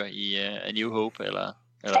Kenobi dør i A New Hope, eller...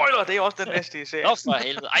 Spoiler, det er også den næste i serien. Nå for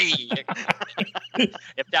helvede.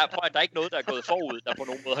 Der er ikke noget, der er gået forud, der på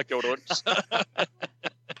nogen måde har gjort ondt.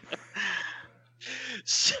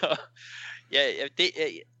 Så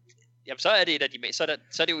jamen, så er det et af de mest, så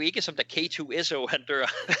er det jo ikke som da K2SO han dør.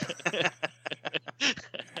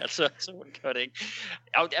 Altså, så gør det ikke.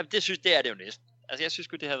 Jamen, det synes det er det jo næsten. Altså, jeg synes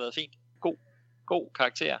det har været fint. God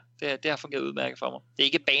karakter. Det har fungeret udmærket for mig. Det er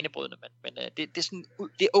ikke banebrydende, men det er sådan,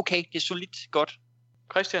 det er okay. Det er solidt godt.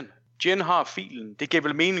 Christian, Jen har filen. Det giver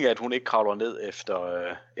vel mening, at hun ikke kravler ned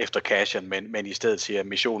efter Cassian, men i stedet siger, at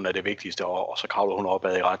missionen er det vigtigste, og så kravler hun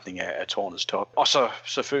opad i retning af tårnets top. Og så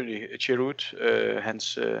selvfølgelig Chirrut,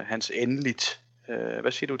 hans endeligt.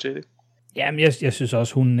 Hvad siger du til det? Jamen, jeg synes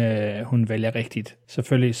også, hun vælger rigtigt.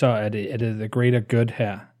 Selvfølgelig så er det the greater good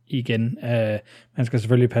her igen. Man skal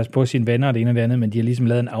selvfølgelig passe på sine venner og det ene og det andet, men de har ligesom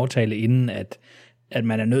lavet en aftale inden, at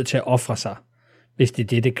man er nødt til at ofre sig, hvis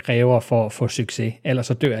det er det kræver for at få succes. Ellers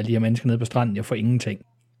så dør alle de her mennesker nede på stranden jo for ingenting.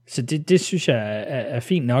 Så det synes jeg er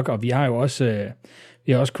fint nok, og vi har jo også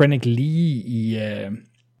Krennic lige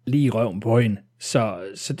i røven på hende.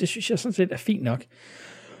 Så det synes jeg sådan set er fint nok.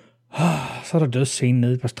 Så er der dødsscene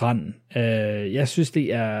nede på stranden. Jeg synes,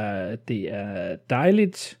 det er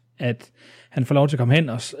dejligt, at han får lov til at komme hen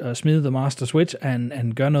og smide The Master Switch, og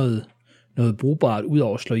han gør noget brugbart ud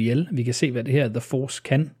over at slå ihjel. Vi kan se, hvad det her The Force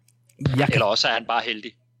kan. Eller også er han bare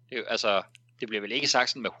heldig. Det bliver vel ikke sagt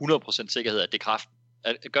sådan med 100% sikkerhed, at det er kraften.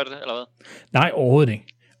 Gør det, eller hvad? Nej, overhovedet ikke.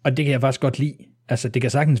 Og det kan jeg faktisk godt lide. Altså, det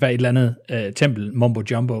kan sagtens være et eller andet tempel, mumbo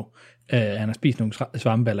jumbo. Han har spist nogle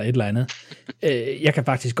svampe eller et eller andet. Jeg kan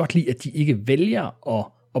faktisk godt lide, at de ikke vælger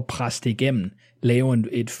at presse det igennem,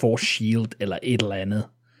 lave et force shield eller et eller andet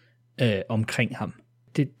omkring ham.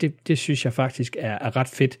 Det synes jeg faktisk er ret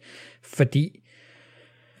fedt, fordi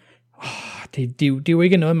det er jo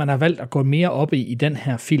ikke noget, man har valgt at gå mere op i den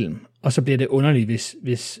her film, og så bliver det underligt,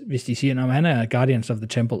 hvis de siger, at han er Guardians of the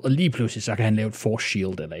Temple, og lige pludselig så kan han lave et force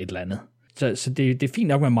shield eller et eller andet. Så det er fint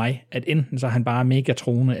nok med mig, at enten så er han bare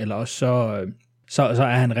Megatrone, eller også så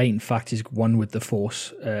er han rent faktisk one with the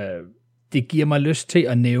Force. Det giver mig lyst til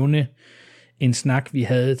at nævne en snak, vi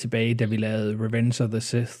havde tilbage, da vi lavede Revenge of the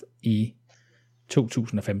Sith i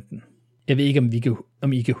 2015. Jeg ved ikke,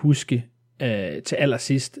 om I kan huske, til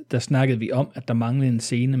allersidst, der snakkede vi om, at der manglede en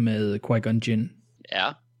scene med Qui-Gon Jinn. Ja.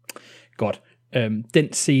 Godt.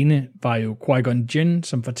 Den scene var jo Qui-Gon Jinn,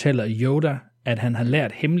 som fortæller Yoda, at han har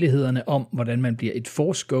lært hemmelighederne om, hvordan man bliver et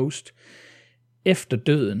Force Ghost efter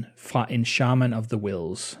døden fra en Shaman of the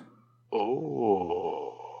Wills.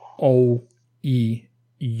 Og i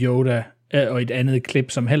Yoda, og et andet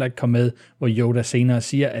klip, som heller ikke kom med, hvor Yoda senere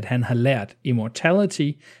siger, at han har lært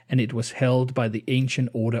immortality, and it was held by the ancient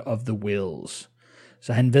order of the Wills.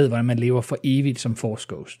 Så han ved, hvordan man lever for evigt som Force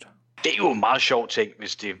Ghost. Det er jo en meget sjov ting,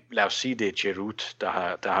 hvis det, lad os sige, det er Chirrut,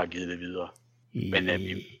 der har givet det videre. Men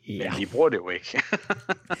vi bruger det jo ikke.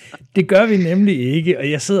 Det gør vi nemlig ikke,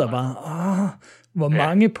 og jeg sidder bare, hvor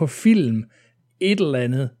mange på film, et eller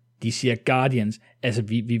andet, de siger Guardians. Altså,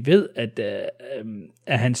 vi ved,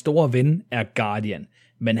 at hans store ven er Guardian,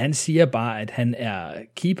 men han siger bare, at han er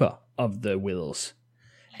Keeper of the Wills.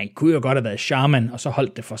 Han kunne jo godt have været Shaman, og så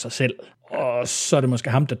holdt det for sig selv. Og så er det måske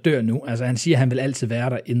ham, der dør nu. Altså, han siger, at han vil altid være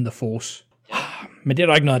der in the Force. Men det er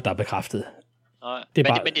der ikke noget, der er bekræftet. Nej. Men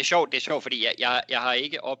det er sjovt, fordi jeg har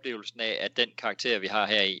ikke oplevelsen af, at den karakter, vi har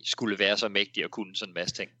her i, skulle være så mægtig og kunne sådan en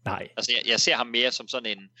masse ting. Nej. Altså, jeg ser ham mere som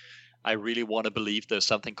sådan en I really want to believe there's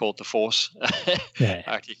something called the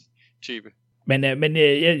Force-agtig type. Men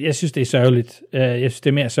jeg synes, det er sørgeligt. Jeg synes, det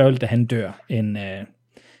er mere sørgeligt, at han dør, end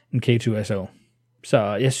K2SO. Så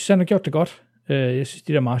jeg synes, han har gjort det godt. Jeg synes,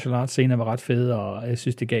 de der martial arts scener var ret fede, og jeg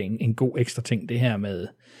synes, det gav en god ekstra ting, det her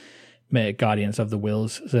med Guardians of the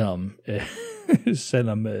Wills,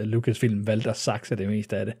 selvom Lucasfilm valgte at sakse det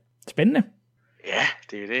meste af det. Spændende. Ja,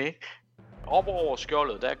 det er det, ikke? Op over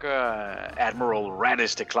skjoldet, der gør Admiral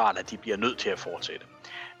Raddus det klart, at de bliver nødt til at fortsætte.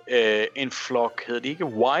 En flok, hedder det ikke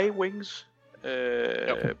Y-Wings,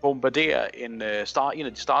 bombarderer en af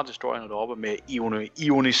de Star Destroyerne deroppe med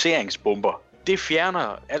ioniseringsbomber. Det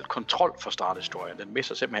fjerner alt kontrol for Star Destroyeren. Den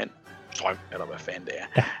mister simpelthen strøm, eller hvad fanden det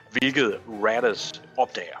er. Hvilket Raddus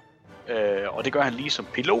opdager. Og det gør han lige som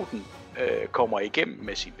piloten kommer igennem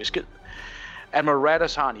med sin besked. Admiral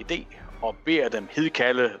Raddus har en idé og beder dem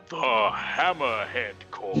hidkalde The Hammerhead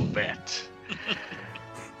Corvette.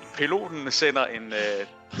 Piloten sender en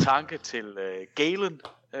tanke til Galen,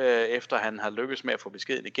 efter han har lykkes med at få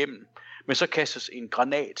beskeden igennem. Men så kastes en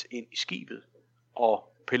granat ind i skibet, og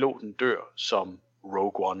piloten dør, som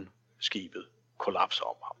Rogue One-skibet kollapser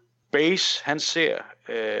om ham. Base, han ser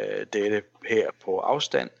dette her på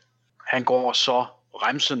afstand. Han går så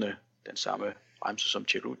remsende, den samme remse som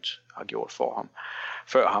Chirrut har gjort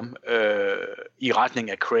før ham, i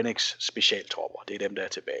retning af Krennics specialtropper. Det er dem, der er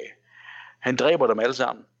tilbage. Han dræber dem alle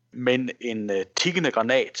sammen, men en tikkende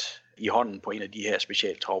granat i hånden på en af de her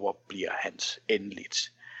specialtropper bliver hans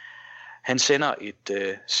endeligt. Han sender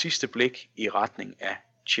et sidste blik i retning af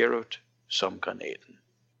Chirrut, som granaten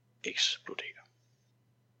eksploderer.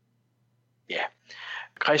 Ja.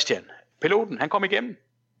 Christian, piloten, han kom igennem.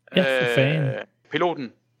 Ja, for fanden.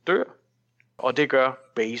 Piloten dør, og det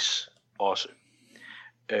gør Base også.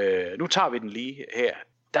 Nu tager vi den lige her.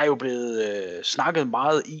 Der er jo blevet snakket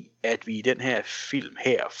meget i, at vi i den her film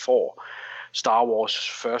her får Star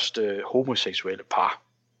Wars' første homoseksuelle par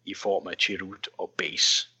i form af Chirrut og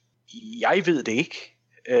Base. Jeg ved det ikke.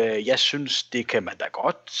 Jeg synes, det kan man da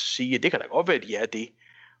godt sige. Det kan da godt være, at de er det.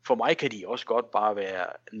 For mig kan de også godt bare være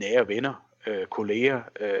nære venner, kolleger,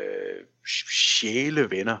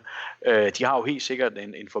 sjælevenner. De har jo helt sikkert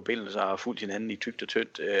en forbindelse og har fulgt hinanden i tykt og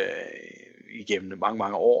tyndt igennem mange,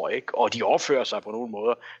 mange år, ikke? Og de opfører sig på nogle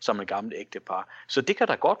måder som en gammel ægtepar. Så det kan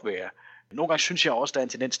da godt være. Nogle gange synes jeg også, der er en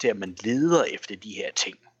tendens til, at man leder efter de her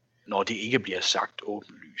ting, når det ikke bliver sagt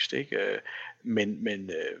åbenlyst, ikke?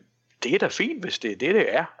 Men det er da fint, hvis det er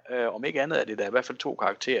det er. Om ikke andet er det da i hvert fald 2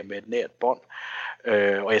 karakterer med et nært bånd.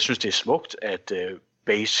 Og jeg synes, det er smukt, at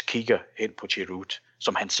Base kigger hen på Chirrut,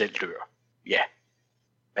 som han selv dør. Ja,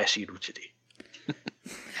 hvad siger du til det?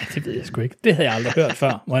 Det ved jeg sgu ikke. Det havde jeg aldrig hørt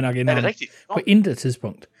før, må jeg nok indrømme. Er det rigtigt? På intet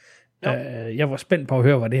tidspunkt. Jeg var spændt på at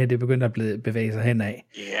høre, hvor det her det begyndte at bevæge sig henad.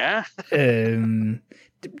 Ja.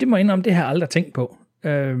 Det må jeg indrømme, det har jeg aldrig tænkt på.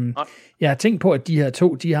 Jeg har tænkt på, at de her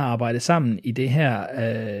 2, de har arbejdet sammen i det her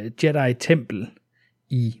Jedi-tempel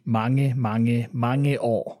i mange, mange, mange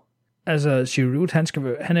år. Altså, Chirrut,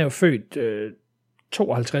 han er jo født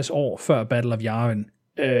 52 år før Battle of Yavin.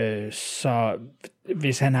 Så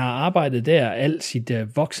hvis han har arbejdet der alt sit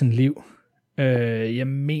voksenliv, jeg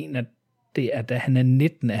mener, det er da han er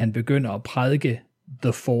 19, at han begynder at prædike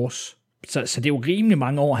The Force. Så det er jo rimelig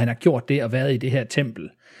mange år, han har gjort det og været i det her tempel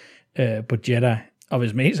på Jedha. Og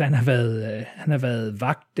hvis man så han har været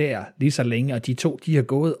vagt der lige så længe, og de 2, de har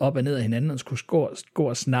gået op og ned af hinanden og skulle gå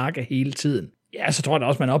og snakke hele tiden. Ja, så tror jeg da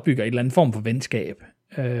også, man opbygger en eller anden form for venskab.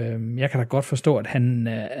 Jeg kan da godt forstå, at han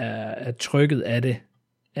er trykket af det,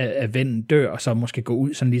 at vennen dør, og så måske gå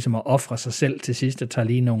ud sådan ligesom at ofre sig selv til sidst, og tager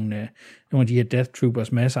lige nogle af de her Death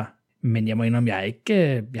Troopers med sig. Men jeg må indrømme, jeg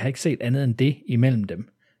har ikke set andet end det imellem dem.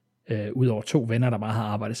 Udover 2 venner, der bare har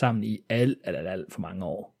arbejdet sammen i alt for mange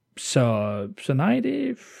år. Så nej,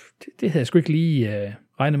 det havde jeg sgu ikke lige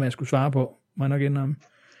regnet med, at jeg skulle svare på. Må jeg nok indrømme.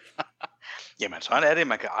 Jamen, sådan er det.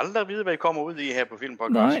 Man kan aldrig vide, hvad I kommer ud i her på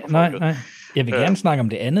Filmpodcast. Nej. Jeg vil gerne snakke om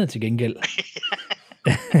det andet til gengæld.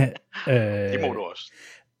 Det må du også.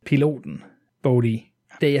 Piloten, Bodhi.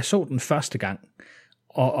 Da jeg så den første gang,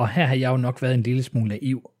 og her har jeg jo nok været en lille smule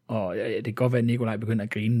naiv, og det kan godt være, at Nikolaj begynder at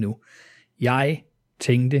grine nu. Jeg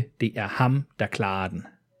tænkte, det er ham, der klarer den.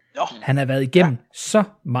 Han har været igennem så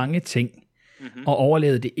mange ting, og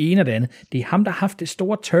overlevet det ene og det andet. Det er ham, der har haft det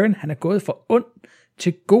store turn. Han er gået fra ond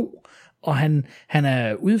til god, og han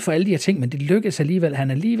er ude for alle de her ting, men det lykkes alligevel.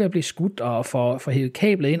 Han er lige ved at blive skudt og får hævet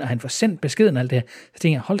kablet ind, og han får sendt beskeden og alt det her. Så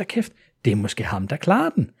tænker jeg, hold da kæft, det er måske ham, der klarer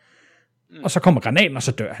den. Og så kommer granaten, og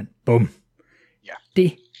så dør han. Bum. Ja.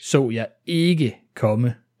 Det så jeg ikke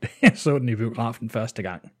komme, da jeg så den i biografen første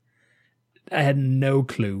gang. I had no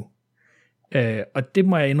clue. Og det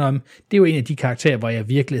må jeg indrømme, det er jo en af de karakterer, hvor jeg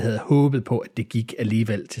virkelig havde håbet på, at det gik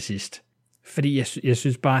alligevel til sidst. Fordi jeg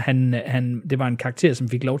synes bare, det var en karakter, som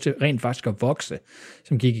fik lov til rent faktisk at vokse,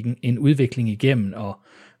 som gik en udvikling igennem,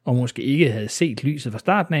 og måske ikke havde set lyset fra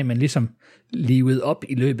starten af, men ligesom livet op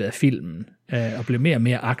i løbet af filmen, og blev mere og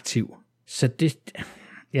mere aktiv. Så det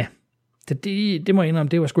må jeg indrømme,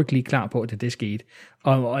 det var sgu ikke lige klar på, at det skete.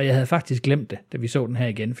 Og jeg havde faktisk glemt det, da vi så den her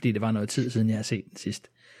igen, fordi det var noget tid siden, jeg havde set den sidst.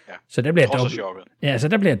 Ja. Så der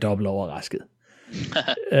blev jeg dobbelt overrasket.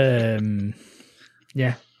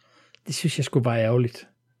 Ja, det synes jeg skulle være ærgerligt,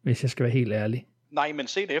 hvis jeg skal være helt ærlig. Nej, men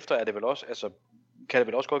set efter er det vel også, altså, kan det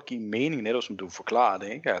vel også godt give mening, netop som du forklarer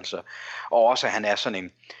det, ikke? Altså, og også at han er sådan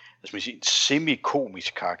en,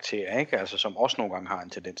 semi-komisk karakter, ikke? Altså, som også nogle gange har en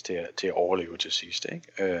tendens til at overleve til sidst,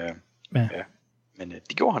 ikke? Ja. Men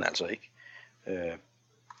det gjorde han altså ikke.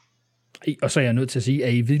 Og så er jeg nødt til at sige, er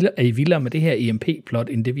I vildere med det her EMP-plot,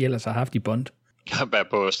 end det vi ellers har haft i Bond? Hvad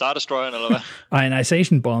på Star Destroyeren, eller hvad?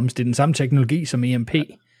 Ionization bombs, det er den samme teknologi som EMP. Ja.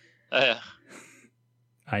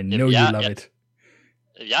 I know you love it.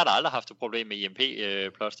 Jeg har da aldrig haft et problem med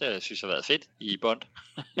EMP-plots, det synes jeg har været fedt i Bond.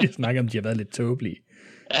 Jeg snakker om, de har været lidt tåbelige.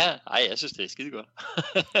 Ja, jeg synes, det er skide godt.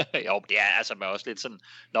 Jo, det er altså også lidt sådan,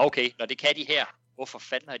 okay, når det kan de her, hvorfor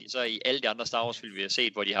fanden har de så i alle de andre Star Wars film, vi har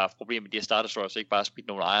set, hvor de har haft problemer med de her Star Destroyers, så ikke bare smidt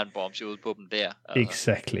nogle iron bombs ud på dem der?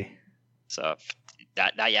 Exactly. Så,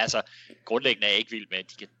 nej, altså, grundlæggende er jeg ikke vild med,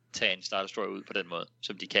 at de kan tage en Star Destroyer ud på den måde,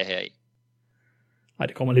 som de kan her i. Nej,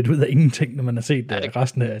 det kommer lidt ud af ingenting, når man har set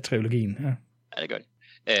resten af trilogien. Ja, det gør det.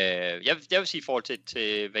 Jeg vil sige i forhold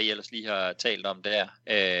til hvad I ellers lige har talt om der,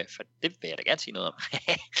 for det vil jeg da gerne sige noget om.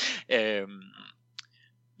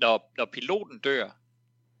 når piloten dør,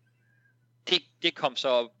 det kom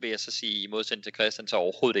så, vil jeg så sige, i modsætning til Christian, så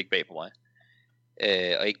overhovedet ikke bag på mig.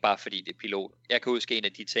 Og ikke bare fordi det er pilot. Jeg kan huske en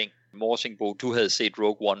af de ting, Morsingbo, du havde set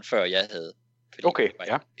Rogue One, før jeg havde. Fordi okay,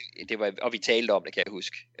 ja. Det var, og vi talte om det, kan jeg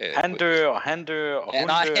huske. Han dør, og hun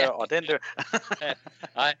dør, og den dør.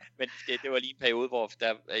 Nej, men det var lige en periode, hvor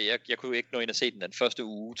jeg kunne ikke nå ind og se den første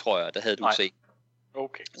uge, tror jeg, der havde du set.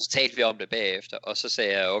 Okay. Så talte vi om det bagefter, og så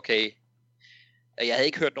sagde jeg, okay, jeg havde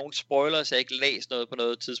ikke hørt nogen spoilers, jeg havde ikke læst noget på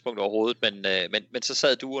noget tidspunkt overhovedet, men så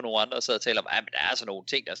sad du og nogle andre og sad og talte om, at der er altså nogle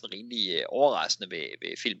ting, der er sådan rimelig overraskende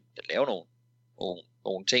ved film, der laver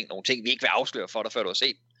nogle ting, vi ikke vil afsløre for dig, før du har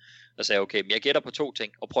set. Og sagde, okay, men jeg gætter på 2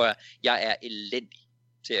 ting, og prøver, jeg er elendig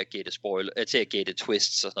til at gætte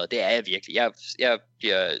twists og sådan noget. Det er jeg virkelig. Jeg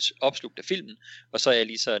bliver opslugt af filmen, og så er jeg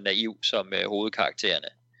lige så naiv som hovedkaraktererne.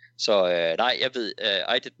 Så nej, jeg ved,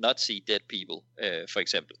 I did not see dead people, for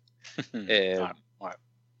eksempel. Nej.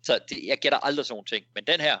 Så jeg gætter aldrig sådan nogle ting. Men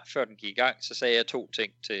den her, før den gik i gang, så sagde jeg 2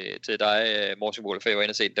 ting til dig, Morten Måler, før jeg var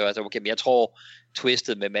inde og set. Det var altså, okay, men jeg tror,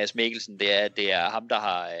 twistet med Mads Mikkelsen, det er ham, der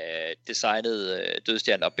har designet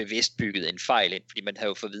Dødsstjernen og bevidst bygget en fejl ind, fordi man havde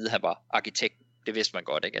jo fået at vide, at han var arkitekten. Det vidste man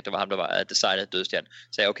godt, ikke? At det var ham, der var designet Dødsstjernen.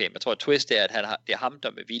 Så jeg, okay, men jeg tror, at twist er, at det er ham,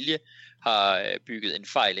 der med vilje har bygget en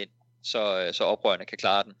fejl ind, så oprørerne kan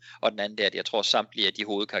klare den. Og den anden er, at jeg tror, samtlige af de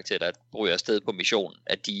hovedkarakterer, der ryger afsted på missionen,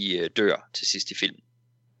 at de dør til sidst i filmen.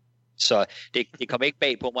 Så det kom ikke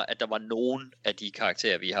bag på mig, at der var nogen af de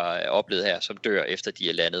karakterer, vi har oplevet her, som dør, efter de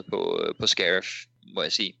er landet på Scarif, må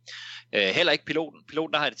jeg sige. Heller ikke piloten.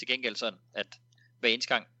 Piloten har det til gengæld sådan, at hver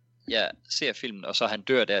eneste gang jeg ser filmen, og så han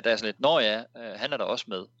dør der er sådan lidt, nå ja, han er der også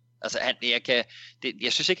med. Altså,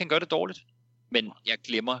 jeg synes ikke, han gør det dårligt, men jeg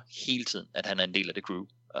glemmer hele tiden, at han er en del af det crew.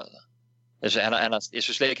 Altså, jeg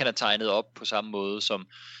synes slet ikke, han er tegnet op på samme måde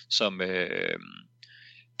som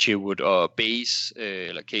Chilwood og Base,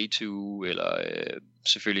 eller K2, eller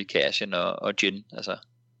selvfølgelig Cassian og Jin. Altså,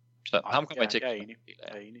 så ham kommer jeg til. Jeg er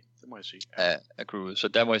enig, det må jeg sige. Af crewet. Så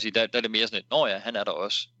der må jeg sige, der er det mere sådan et, nå ja, han er der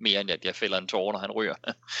også mere end at jeg fælder en tårer, når han ryger.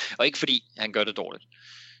 Og ikke fordi han gør det dårligt.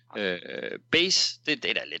 Base, det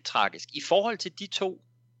er da lidt tragisk. I forhold til de 2.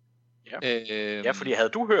 Ja, fordi havde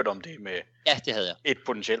du hørt om det med det havde jeg. Et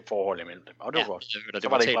potentielt forhold imellem dem, og det var godt. Det så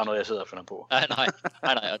var det ikke bare noget, jeg sidder og finder på. Nej,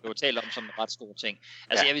 og du har talt om sådan en ret stor ting.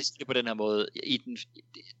 Altså jeg vil sige det på den her måde, i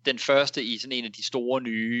den første i sådan en af de store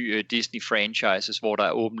nye Disney-franchises, hvor der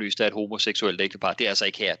er åbenlyst af et homoseksuelt ægtepar, det er altså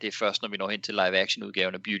ikke her, det er først, når vi når hen til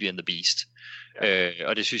live-action-udgaven af Beauty and the Beast.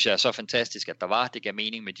 Og det synes jeg er så fantastisk, at der var, det gav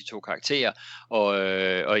mening med de 2 karakterer,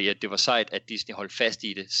 og ja, det var sejt, at Disney holdt fast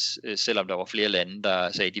i det, selvom der var flere lande,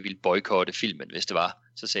 der sagde, at de ville boykotte filmen, hvis det var.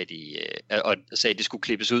 Så sagde de, og sagde, at det skulle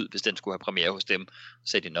klippes ud, hvis den skulle have premiere hos dem.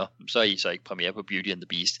 Så sagde de, nå, så er I så ikke premiere på Beauty and the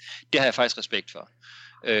Beast. Det har jeg faktisk respekt for.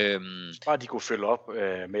 Bare de kunne følge op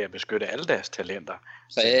med at beskytte alle deres talenter.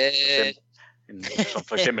 Som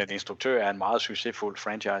for eksempel en instruktør er en meget succesfuld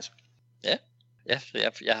franchise.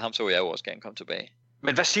 Ja, ham så jeg jo også gerne komme tilbage.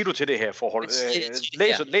 Men hvad siger du til det her forhold?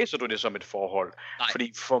 Læser du det som et forhold? Nej.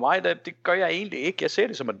 Fordi for mig, det gør jeg egentlig ikke. Jeg ser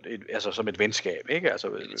det som et venskab, ikke? Altså,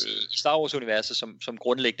 i Star Wars-universet, som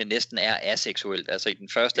grundlæggende næsten er aseksuelt. Altså i den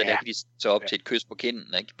første, der kan de så op til et kys på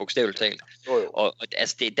kinden, ikke? Bogstaveligt talt. Og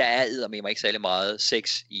altså, der er eddermame ikke særlig meget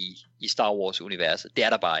sex i Star Wars-universet. Det er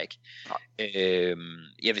der bare ikke.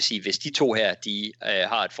 Jeg vil sige, hvis de 2 her, de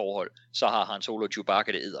har et forhold, så har Han Solo og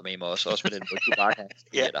Chewbacca det eddermame også med den måde Chewbacca,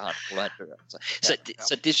 der har Han Solo, han dør.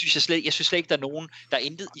 Så det synes jeg slet ikke, der er nogen, der er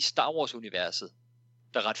intet i Star Wars-universet,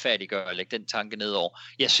 der retfærdiggør at lægge den tanke nedover.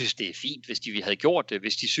 Jeg synes, det er fint, hvis de havde gjort det.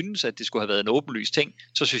 Hvis de synes, at det skulle have været en åbenlyst ting,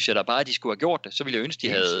 så synes jeg da bare, at de skulle have gjort det. Så ville jeg ønske, de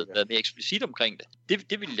havde været mere eksplicit omkring det.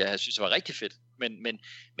 Det ville jeg have synes var rigtig fedt. Men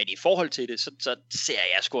i forhold til det, så ser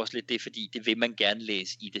jeg sgu også lidt det, fordi det vil man gerne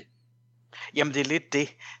læse i det. Jamen det er lidt det.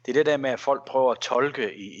 Det er det der med, at folk prøver at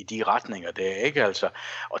tolke i de retninger der, ikke altså?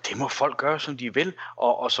 Og det må folk gøre, som de vil.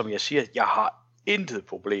 Og som jeg siger, jeg har intet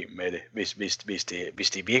problem med det, hvis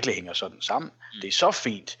det virkelig hænger sådan sammen. Det er så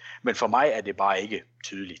fint, men for mig er det bare ikke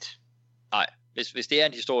tydeligt. Nej, hvis det er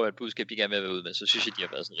en historie, et budskab, de gerne vil være ude med, så synes jeg, de har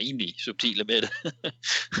været sådan rimelig subtile med det.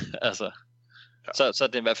 Altså, så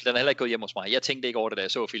den, i hvert fald, den er heller ikke gået hjem hos mig. Jeg tænkte ikke over det, da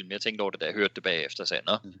jeg så filmen. Jeg tænkte over det, da jeg hørte det bagefter, og sagde,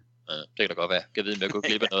 nå, det kan da godt være. Jeg ved, om jeg kunne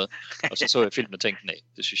glip af noget. Og så jeg filmen og tænkte, nej,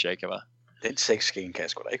 det synes jeg ikke, jeg var. Den sexscene kan jeg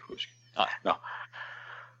sgu da ikke huske. Nej. Nå.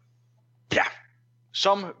 Ja.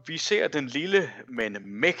 Som vi ser den lille, men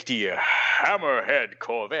mægtige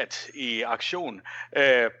Hammerhead-korvette i aktion,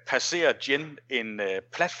 passerer Jyn en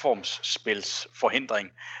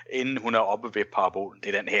platformsspilsforhindring, inden hun er oppe ved parabolen.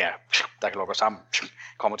 Det er den her, der kan lukke sammen.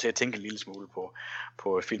 Kommer til at tænke en lille smule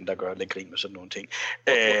på film, der gør lidt grin med sådan nogle ting.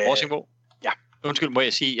 Ja. Undskyld, må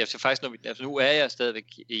jeg sige, altså faktisk, nu er jeg stadigvæk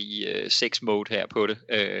i 6 mode her på det.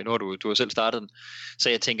 Nu har du har selv startet den. Så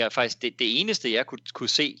jeg tænker faktisk, det eneste, jeg kunne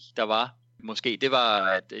se, der var måske, det var,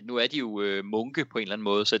 at nu er de jo munke på en eller anden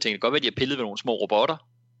måde, så jeg tænkte godt, at de har pillet ved nogle små robotter.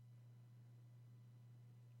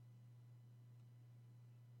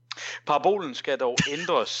 Parabolen skal dog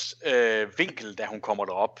ændres vinkel, da hun kommer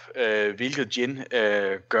derop, hvilket Jin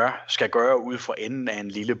skal gøre ude for enden af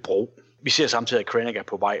en lille bro. Vi ser samtidig, at Krennic er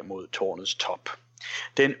på vej mod tårnets top.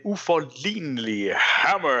 Den uforlignelige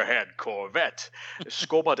Hammerhead-korvet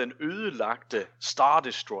skubber den ødelagte Star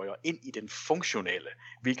Destroyer ind i den funktionelle,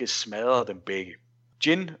 hvilket smadrer dem begge.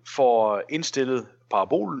 Jin får indstillet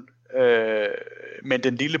parabolen, men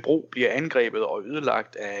den lille bro bliver angrebet og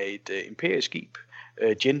ødelagt af et imperieskib.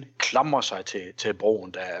 Jin klamrer sig til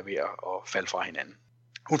broen, der er ved at falde fra hinanden.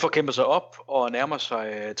 Hun får kæmpet sig op og nærmer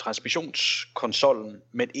sig transmissionskonsollen,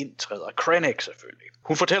 men indtræder Krennic selvfølgelig.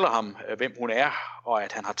 Hun fortæller ham, hvem hun er, og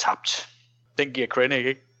at han har tabt. Den giver Krennic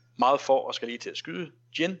ikke meget for og skal lige til at skyde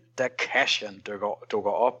Jin, da Cassian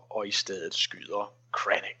dukker op og i stedet skyder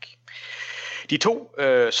Krennic. De to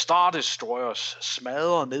Star Destroyers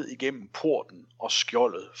smadrer ned igennem porten, og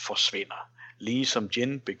skjoldet forsvinder. Ligesom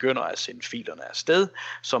Jin begynder at sende filerne afsted,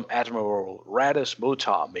 som Admiral Raddus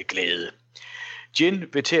modtager med glæde. Jin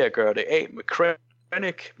vil til at gøre det af med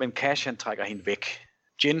Krennic, men Cassian trækker hende væk.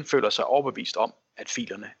 Jin føler sig overbevist om, at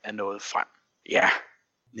filerne er nået frem. Ja,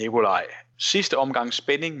 Nikolaj. Sidste omgang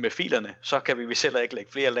spænding med filerne, så kan vi vist heller ikke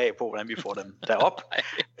lægge flere lag på, hvordan vi får dem derop.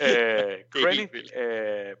 Krennic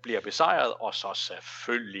bliver besejret, og så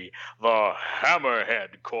selvfølgelig The Hammerhead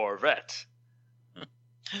Corvette.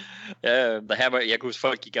 Ja, jeg kunne huske,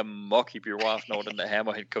 folk gik amok i biografen over den der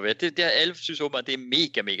Hammerhead Corvette. Det alle synes åbenbart, det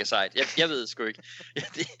er mega sejt. Jeg ved sgu ikke.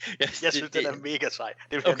 Jeg synes, den er mega sej.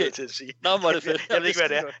 Det vil jeg nødt til at sige. Nå, var det fedt. Jeg ved ikke, hvad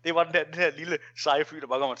det er. Det var den her lille seje fyr, der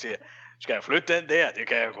bare kommer til. Skal jeg flytte den der? Det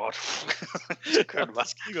kan jeg godt. Så kører du bare.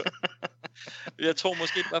 Jeg tror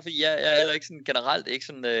måske, det var fordi, jeg er heller ikke sådan generelt ikke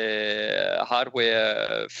sådan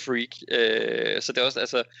hardware freak. Så det er også,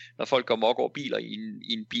 altså, når folk går mok over biler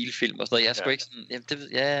i en bilfilm og sådan noget, jeg er sgu ikke sådan, jamen, det ved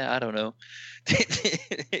I don't know. Det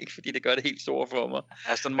er ikke fordi, det gør det helt store for mig.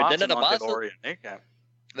 Aston Martin og DeLorean, ikke? Ja.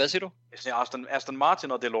 Hvad siger du? Aston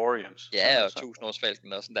Martin og DeLoreans. Ja, og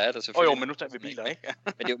 1000-årsfalken og sådan, der er der selvfølgelig. Jo, men nu tager vi biler, ikke?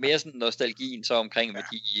 Men det er jo mere sådan nostalgien så omkring, hvad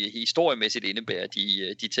de historiemæssigt indebærer,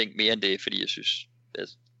 de ting mere end det, fordi jeg synes,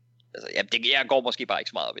 altså, jeg går måske bare ikke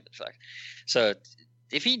så meget op i det, faktisk. Så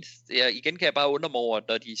det er fint. Igen kan jeg bare undre mig over,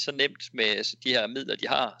 når de så nemt med de her midler, de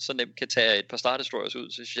har, så nemt kan tage et par Star Destroyers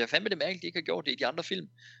ud. Så synes jeg fandme det mærkeligt, de ikke har gjort det i de andre film.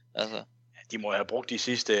 Altså. De må have brugt de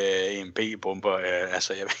sidste EMP-bomber,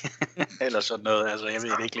 eller sådan noget. Altså, jeg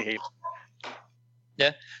ved det ikke helt.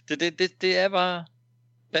 Ja, det er bare...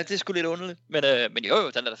 Ja, det er sgu lidt underligt. Men jo,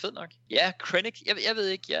 den er da fed nok. Ja, Krennic, jeg ved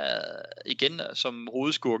ikke, igen som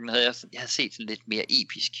hovedskurken havde jeg set sådan lidt mere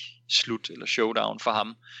episk slut eller showdown for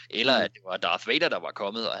ham. Eller at det var Darth Vader, der var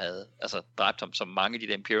kommet og havde dræbt ham, som mange af de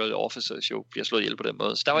der Imperial Officers jo bliver slået ihjel på den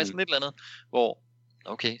måde. Så der var sådan lidt eller andet, hvor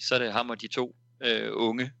okay, så er det ham og de to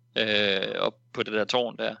unge op på det der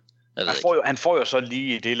tårn der. Han får jo så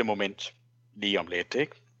lige et lille moment lige om lidt,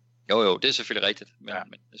 ikke? Jo, det er selvfølgelig rigtigt. Men jeg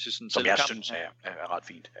synes, sådan, som jeg synes er ret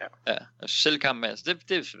fint. Ja, selvkampen, altså, det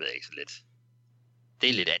ved jeg ikke så lidt. Det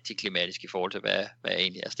er lidt antiklimatisk i forhold til, hvad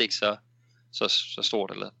egentlig er. Altså, det er ikke så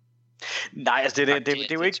stort, eller? Nej, altså det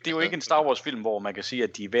er jo ikke en Star Wars film, hvor man kan sige,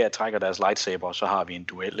 at de hver trækker deres lightsaber, og så har vi en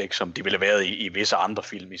duel, ikke, som de ville have været i visse andre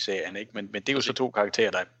film i serien, ikke? Men det er jo så to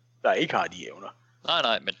karakterer, der ikke har de evner.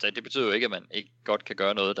 Nej, men det betyder jo ikke, at man ikke godt kan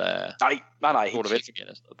gøre noget, der er helt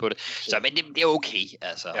velfungerende på det. Så, men det er okay,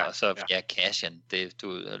 altså. Og så, Cassian,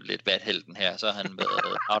 du er lidt vathelten her, så har han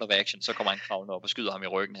været out of action, så kommer han kravlende op og skyder ham i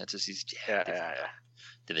ryggen her til sidst.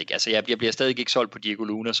 Det ved ikke, altså jeg bliver stadig ikke solgt på Diego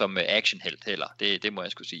Luna som actionhelt heller, det må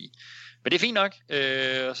jeg skulle sige. Men det er fint nok,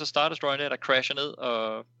 og så Star Destroyer der crasher ned,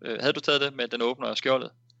 og havde du taget det med den åbner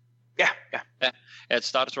skjoldet? Ja. At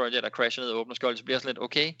Star Destroyer der crasher ned og åbner skjoldet, så bliver sådan lidt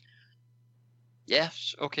okay. Ja,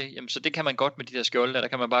 okay. Jamen, så det kan man godt med de der skjolde der. Der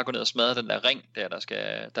kan man bare gå ned og smadre den der ring,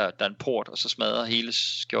 der er en port, og så smadre hele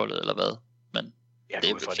skjoldet, eller hvad. Men det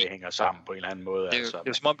er for det hænger sammen på en eller anden måde. Det er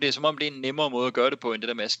jo som om det er en nemmere måde at gøre det på, end det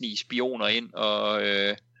der med at snige spioner ind,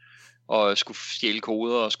 og skulle stjæle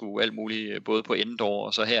koder, og skulle alt muligt, både på Endor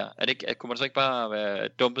og så her. Kunne man så ikke bare være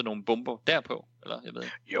dumpet nogle bomber derpå? Eller, jeg ved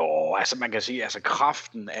ikke. Jo, altså man kan sige, altså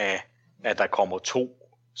kraften af, at der kommer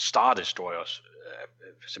 2 Star Destroyers,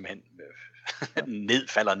 simpelthen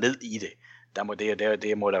falder ned i det.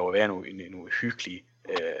 Det må der jo være en uhyggelig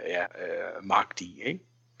magt i, ikke?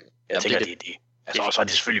 Jeg tænker, det er det. Altså, og så er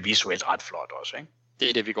det selvfølgelig visuelt ret flot også, ikke? Det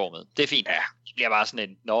er det, vi går med. Det er fint. Ja. Det bliver bare sådan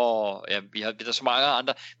en, der er så mange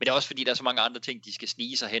andre, men det er også fordi, der er så mange andre ting, de skal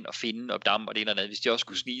snige sig hen og finde op dam og det ene eller andet. Hvis de også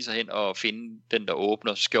skulle snige sig hen og finde den, der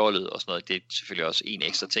åbner skjoldet og sådan noget, det er selvfølgelig også en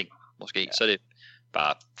ekstra ting, måske. Så er det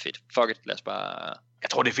bare fedt. Fuck it, lad os bare... Jeg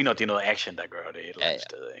tror, det er fint, at det er noget action, der gør det et eller andet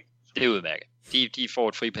sted, ikke? Det er udmærket. De får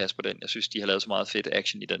et fripas på den. Jeg synes, de har lavet så meget fedt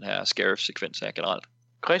action i den her Scarif-sekvens her generelt.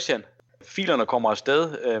 Christian, filerne kommer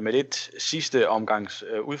afsted med lidt sidste omgangs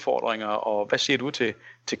udfordringer, og hvad siger du til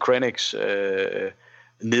Krennics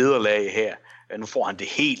nederlag her? Nu får han det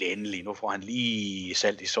helt endeligt. Nu får han lige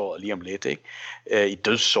salt i såret lige om lidt, ikke? I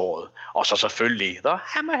dødssåret. Og så selvfølgelig The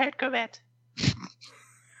Hammerhead Corvette.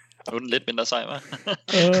 Nu er den lidt mindre sej,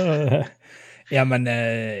 hva'? Jamen,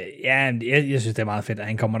 jeg synes, det er meget fedt, at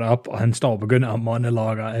han kommer derop, og han står og begynder at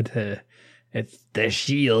monologer, at the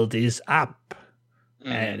shield is up.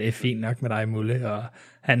 Ja, det er fint nok med dig, Mulle, og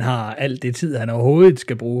han har alt det tid, han overhovedet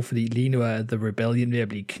skal bruge, fordi lige nu er The Rebellion ved at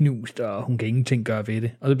blive knust, og hun kan ingenting gøre ved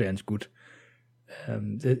det, og så bliver han skudt.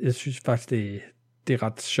 Jeg synes faktisk, det er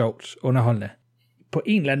ret sjovt, underholdende. På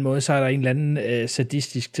en eller anden måde, så er der en eller anden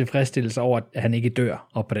sadistisk tilfredsstillelse over, at han ikke dør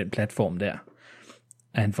op på den platform der.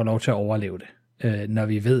 At han får lov til at overleve det, når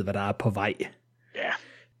vi ved, hvad der er på vej. Ja.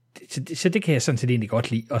 Så det kan jeg sådan set egentlig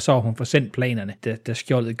godt lide. Og så har hun forsendt planerne, da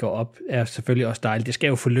skjoldet går op, er selvfølgelig også dejligt. Det skal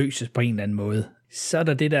jo forløses på en eller anden måde. Så er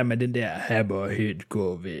der det der med den der Hammerhead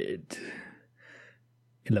Corvette.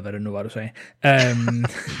 Eller hvad det nu var, du sagde. The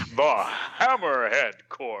Hammerhead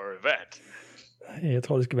Corvette. Jeg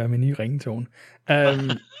tror, det skal være min nye ringetone.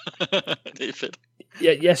 Det er fedt.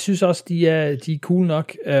 Jeg synes også, de er cool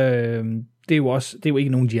nok. Det er jo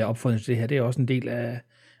ikke nogen, de har opfundet det her. Det er også en del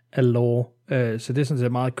af lore. Så det er sådan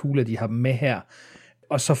set meget cool, at de har dem med her.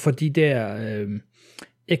 Og så for de der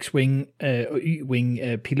X-Wing og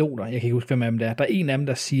Y-Wing piloter, jeg kan ikke huske, hvem af dem der er. Der er en af dem,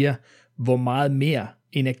 der siger, hvor meget mere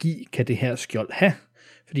energi kan det her skjold have.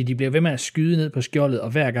 Fordi de bliver ved med at skyde ned på skjoldet,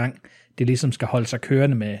 og hver gang det ligesom skal holde sig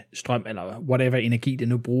kørende med strøm, eller whatever energi det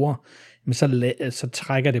nu bruger, men så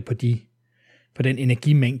trækker det på den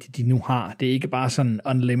energimængde, de nu har. Det er ikke bare sådan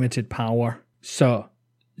unlimited power.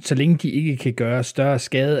 Så længe de ikke kan gøre større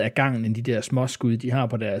skade af gangen end de der småskud, de har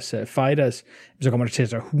på deres fighters, så kommer det til at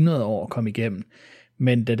tage 100 år at komme igennem.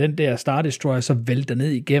 Men da den der Star Destroyer så vælter ned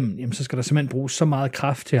igennem, jamen, så skal der simpelthen bruges så meget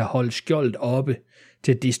kraft til at holde skjoldet oppe,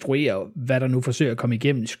 til at destruere, hvad der nu forsøger at komme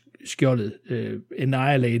igennem skjoldet,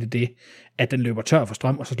 annihilate det, at den løber tør for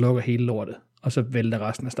strøm, og så slukker hele lortet, og så vælter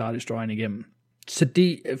resten af Star Destroyeren igennem. Så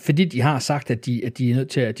det, fordi de har sagt, at de er nødt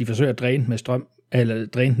til, at de forsøger at dræne den med strøm, eller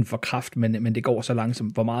dræne den for kraft, men det går så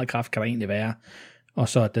langsomt, hvor meget kraft kan der egentlig være, og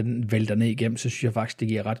så at den vælter ned igennem, så synes jeg faktisk, det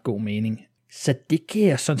giver ret god mening. Så det kan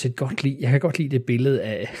jeg sådan set godt lide. Jeg kan godt lide det billede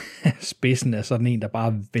af spidsen af sådan en, der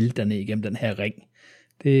bare vælter ned igennem den her ring.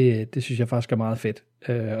 Det synes jeg faktisk er meget fedt.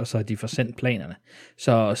 Og så har de forsendt planerne.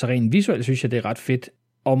 Så rent visuelt synes jeg, det er ret fedt.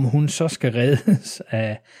 Om hun så skal reddes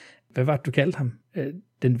af, hvad var det, du kaldte ham?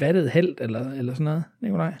 Den vattede held, eller sådan noget,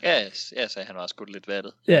 Nikolaj? Ja, så han var sgu lidt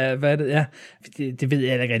vattet. Ja, vattet, ja. Det ved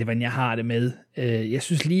jeg ikke rigtig, hvordan jeg har det med. Jeg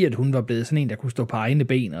synes lige, at hun var blevet sådan en, der kunne stå på egne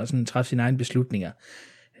ben og sådan træffe sine egne beslutninger.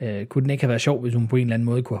 Kunne den ikke have været sjov, hvis hun på en eller anden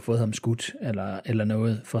måde kunne have fået ham skudt, eller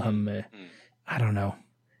noget, for ham, I don't know,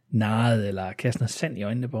 narret, eller kastet noget sand i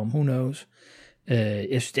øjnene på ham, who knows. Jeg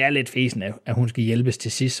synes, det er lidt fesen, at hun skal hjælpes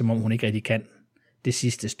til sidst, som om hun ikke rigtig kan det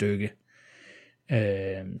sidste stykke.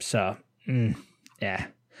 Ja.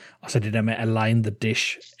 Og så det der med align the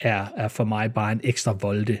dish, er for mig bare en ekstra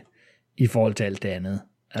volte i forhold til alt det andet.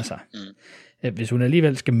 Altså, hvis hun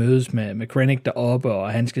alligevel skal mødes med Krennic deroppe,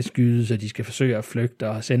 og han skal skyde, så de skal forsøge at flygte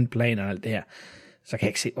og sende planer og alt det her, så kan jeg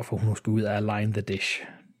ikke se, hvorfor hun skal ud og align the dish.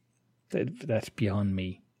 That's beyond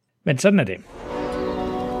me. Men sådan er det.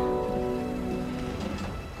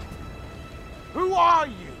 Who are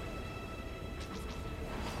you?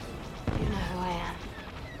 You know who I am.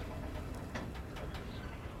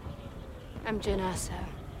 I'm Jyn Erso,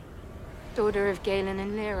 daughter of Galen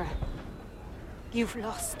and Lyra. You've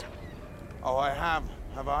lost. Oh, I have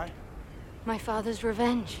I? My father's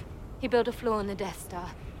revenge. He built a flaw in the Death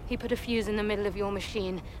Star. He put a fuse in the middle of your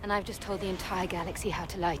machine, and I've just told the entire galaxy how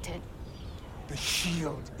to light it. The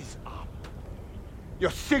shield is up.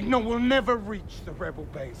 Your signal will never reach the rebel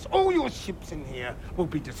base. All your ships in here will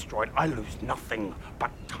be destroyed. I lose nothing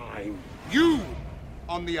but time. You,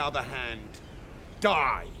 on the other hand,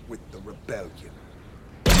 die with the rebellion.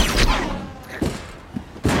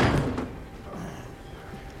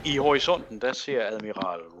 I horisonten, der ser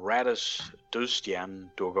Admiral Raddus dødsstjernen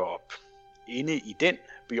dukke op. Inde i den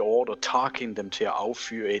beordrer Tarkin dem til at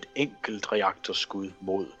affyre et enkelt reaktorskud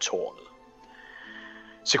mod tårnet.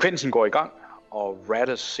 Sekvensen går i gang, og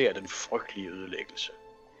Raddus ser den frygtelige ødelæggelse.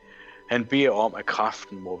 Han beder om, at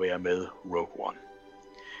kraften må være med Rogue One.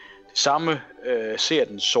 Det samme ser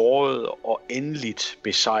den sårede og endeligt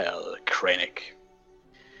besejrede Krennic.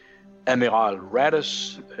 Admiral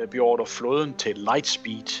Raddus beordrer flåden til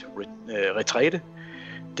lightspeed retræte.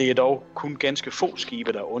 Det er dog kun ganske få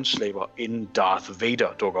skibe, der undslipper, inden Darth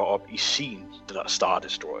Vader dukker op i sin Star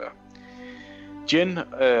Destroyer. Jyn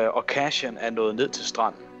og Cassian er nået ned til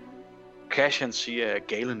stranden. Cassian siger, at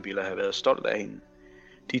Galen ville have været stolt af hende.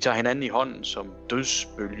 De tager hinanden i hånden, som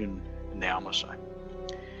dødsbølgen nærmer sig.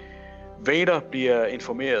 Vader bliver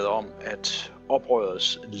informeret om, at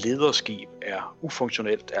oprørets lederskib er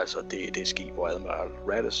ufunktionelt, altså det skib, hvor Admiral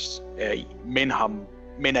Raddus er i,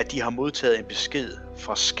 men at de har modtaget en besked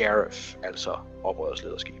fra Scarif, altså oprørets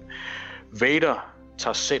lederskib. Vader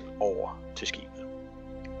tager selv over til skibet.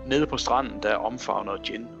 Nede på stranden, der omfavner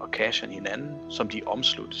Jyn og Cassian hinanden, som de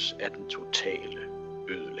omsluttes af den totale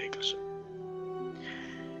ødelæggelse.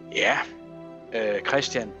 Ja,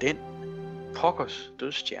 Christian, den pokkers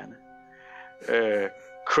dødsstjerne.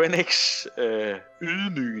 Krennics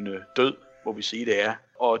ydmygende død, må vi sige det er,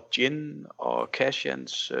 og Jyn og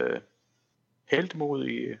Cassians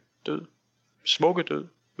heltemodige død, smukke død,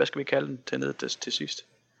 hvad skal vi kalde den til ned til sidst?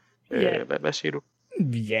 Hvad siger du?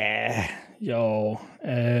 Ja, jo,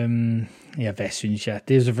 hvad synes jeg?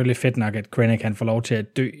 Det er selvfølgelig fedt nok, at Krennic han får lov til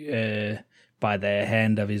at dø by the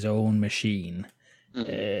hand of his own machine.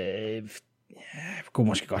 Jeg kunne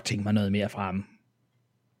måske godt tænke mig noget mere fra ham.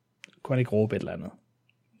 Kunne han ikke råbe et eller andet?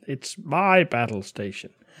 It's my battle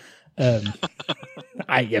station.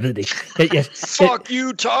 Nej, jeg ved det ikke. Fuck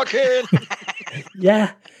you talking! Ja,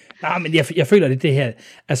 nej, men jeg føler det her,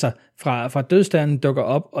 altså fra dødsstjernen dukker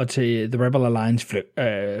op og til The Rebel Alliance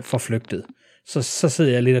får flygtet, så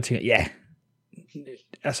sidder jeg lidt og tænker, ja,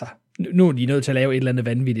 altså nu er de nødt til at lave et eller andet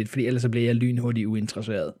vanvittigt, fordi ellers så bliver jeg lynhurtigt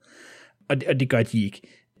uinteresseret. Og det gør de ikke.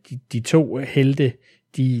 De to helte,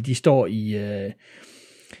 de står i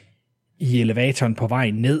elevatoren på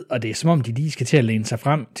vejen ned, og det er som om, de lige skal til at læne sig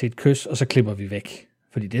frem til et kys, og så klipper vi væk.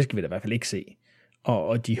 Fordi det skal vi da i hvert fald ikke se.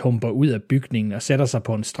 Og de humper ud af bygningen og sætter sig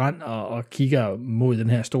på en strand og kigger mod den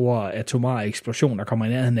her store atomare eksplosion, der kommer i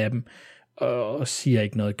nærheden af dem, og siger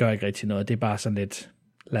ikke noget, gør ikke rigtig noget. Det er bare sådan lidt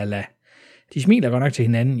la. De smiler godt nok til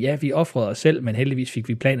hinanden. Ja, vi offrede os selv, men heldigvis fik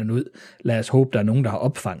vi planen ud. Lad os håbe, der er nogen, der har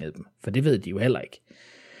opfanget dem, for det ved de jo heller ikke.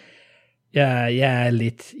 Jeg er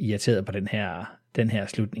lidt irriteret på den her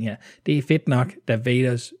slutning her. Det er fedt nok, da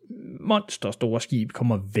Vaders monsterstore skib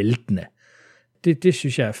kommer væltende. Det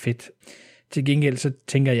synes jeg er fedt. Til gengæld så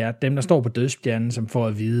tænker jeg, at dem, der står på dødsstjernen, som får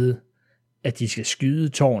at vide, at de skal skyde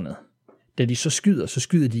tårnet. Da de så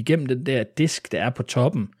skyder de igennem den der disk, der er på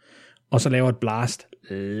toppen, og så laver et blast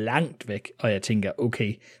langt væk, og jeg tænker,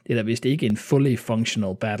 okay, det er da vist ikke en fully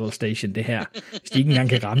functional battle station, det her. Hvis de ikke engang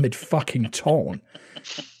kan ramme et fucking tårn.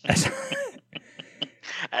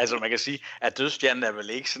 Altså man kan sige, at dødsstjernen er vel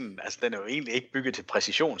ikke sådan, altså den er jo egentlig ikke bygget til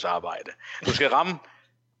præcisionsarbejde. Du skal ramme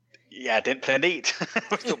den planet.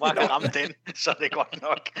 Hvis du bare kan ramme den, så er det godt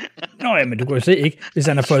nok. Nå ja, men du kan jo se ikke, hvis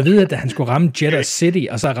han har fået at vide, at han skulle ramme Jeddah City,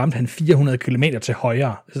 og så ramte han 400 km til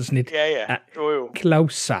højre. Så sådan et, jo.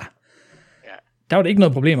 Klausa. Der var det ikke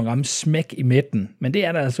noget problem at ramme smæk i midten, men det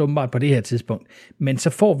er der altså åbenbart på det her tidspunkt. Men så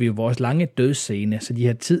får vi jo vores lange dødsscene, så de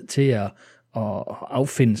har tid til at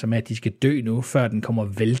affinde sig med, at de skal dø nu, før den kommer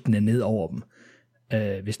væltende ned over dem.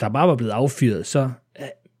 Hvis der bare var blevet affyret, så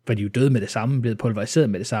var de jo døde med det samme, blevet pulveriseret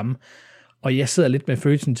med det samme. Og jeg sidder lidt med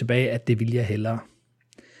følelsen tilbage, at det vil jeg hellere.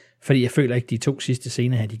 Fordi jeg føler ikke, de 2 sidste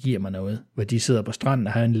scener her, de giver mig noget, hvor de sidder på stranden,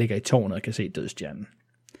 og han ligger i tårnet og kan se dødsstjernen.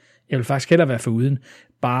 Jeg vil faktisk hellere være foruden,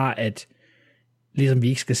 bare at ligesom vi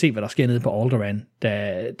ikke skal se, hvad der sker nede på Alderaan,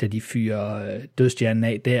 da de fyrer dødsstjernen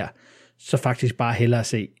af der, så faktisk bare hellere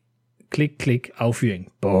se klik, klik,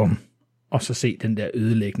 affyring, bum, og så se den der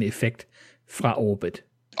ødelæggende effekt fra orbit.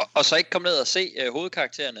 Og så ikke komme ned og se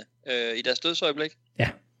hovedkaraktererne i deres dødsøjeblik? Ja.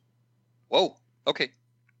 Wow, okay.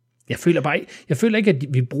 Jeg føler ikke, at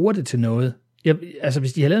vi bruger det til noget. Altså,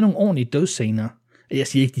 hvis de har lavet nogle ordentlige dødsscener, jeg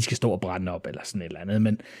siger ikke, de skal stå og brænde op, eller sådan et eller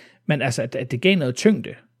andet, men altså, at det gav noget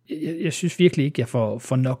tyngde. Jeg synes virkelig ikke, jeg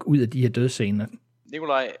får nok ud af de her dødsscener.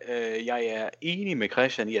 Nikolaj, jeg er enig med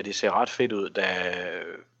Christian i, at det ser ret fedt ud, da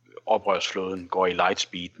oprørsflåden går i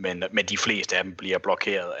lightspeed, men de fleste af dem bliver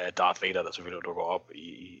blokeret af Darth Vader, der selvfølgelig dukker op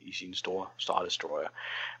i sin store Star Destroyer.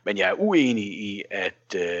 Men jeg er uenig i,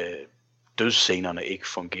 at dødsscenerne ikke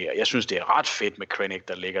fungerer. Jeg synes, det er ret fedt med Krennic,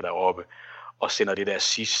 der ligger deroppe og sender det der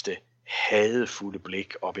sidste hadefulde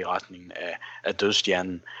blik op i retningen af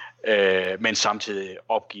dødsstjernen, men samtidig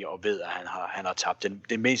opgiver og ved, at han har tabt.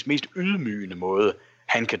 Den mest ydmygende måde,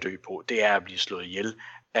 han kan dø på, det er at blive slået ihjel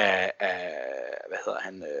af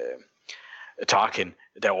Tarkin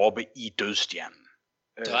deroppe i dødstjernen.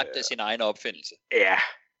 Dræbte sin egen opfindelse. Ja.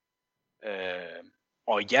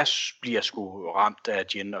 Og jeg bliver sgu ramt af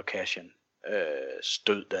Jyn og Cassian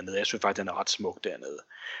stød dernede. Jeg synes faktisk, den er ret smuk dernede.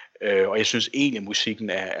 Og jeg synes egentlig, musikken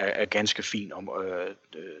er ganske fin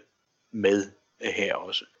med her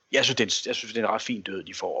også. Jeg synes, det er en ret fin død,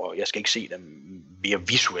 de får, og jeg skal ikke se dem mere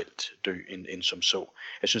visuelt dø, end som så.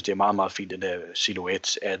 Jeg synes, det er meget, meget fint, den der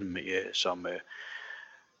silhuet af dem,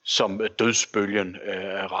 som dødsbølgen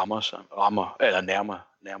nærmer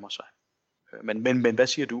sig. Men hvad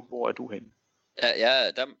siger du? Hvor er du henne?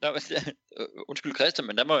 Ja, undskyld Christian,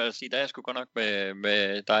 men der må jeg sige, der er jeg sgu godt nok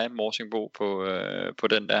med dig, Morsingbo, på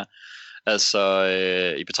den der. Altså,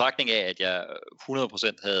 i betragtning af, at jeg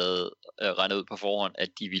 100% havde regnet ud på forhånd, at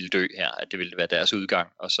de ville dø her, at det ville være deres udgang,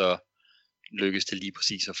 og så lykkedes det lige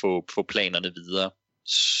præcis at få planerne videre.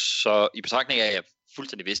 Så i betragtning af, at jeg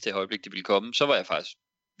fuldstændig vidste det øjeblik, det ville komme, så var jeg faktisk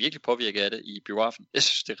virkelig påvirket af det i biografen. Jeg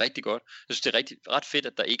synes, det er rigtig godt. Jeg synes, det er ret fedt,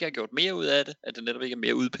 at der ikke er gjort mere ud af det, at det netop ikke er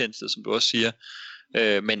mere udpenslet, som du også siger,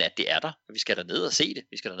 men at det er der. Vi skal derned og se det.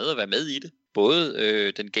 Vi skal derned og være med i det.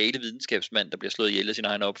 Både den gale videnskabsmand, der bliver slået ihjel af sin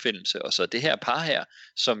egen opfindelse, og så det her par her,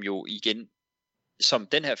 som jo igen, som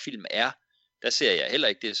den her film er, der ser jeg heller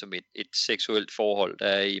ikke det som et seksuelt forhold, der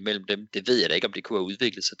er imellem dem. Det ved jeg da ikke, om det kunne have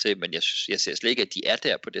udviklet sig til, men jeg ser slet ikke, at de er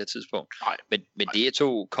der på det her tidspunkt. Men det er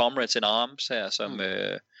to comrades in arms her, som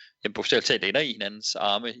bogstaveligt talt ender i hinandens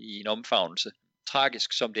arme i en omfavnelse.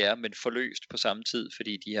 Tragisk som det er, men forløst på samme tid,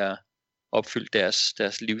 fordi de har opfyldt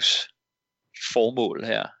deres livs formål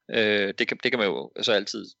her. Det kan man jo altså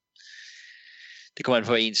altid. Det kommer an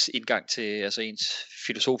på ens indgang til, altså ens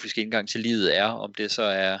filosofiske indgang til livet er, om det så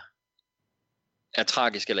er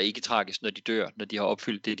tragisk eller ikke tragisk, når de dør, når de har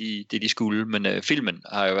opfyldt det de skulle. Men filmen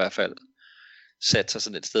har jo i hvert fald sat sig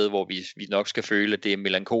sådan et sted, hvor vi nok skal føle, at det er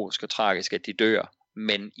melankolsk og tragisk, at de dør,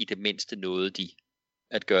 men i det mindste nåede de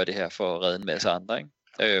at gøre det her for at redde en masse andre,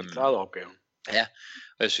 ikke? Klart opgaven. Ja,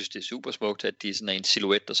 og jeg synes, det er super smukt, at de sådan er en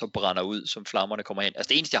silhuet, der så brænder ud, som flammerne kommer hen. Altså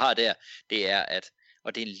det eneste, jeg har der, det er, at,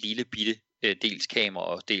 og det er en lille bitte dels kamera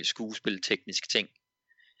og dels skuespilteknisk ting,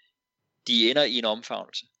 de ender i en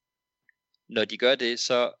omfavnelse. Når de gør det,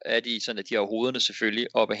 så er de sådan, at de har hovederne selvfølgelig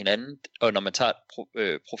op ad hinanden, og når man tager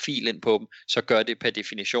profil ind på dem, så gør det per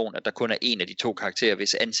definition, at der kun er en af de to karakterer,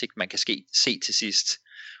 hvis ansigt man kan se til sidst.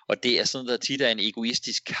 Og det er sådan, der tit er en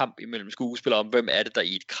egoistisk kamp imellem skuespillere om, hvem er det, der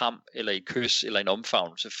i et kram, eller i et kys, eller en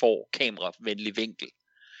omfavnelse får kameravenlig vinkel.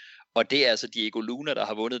 Og det er altså Diego Luna, der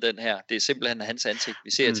har vundet den her. Det er simpelthen hans ansigt,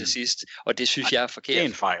 vi ser til sidst, og det synes jeg er forkert. Det er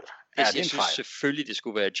en fejl. Jeg synes selvfølgelig, det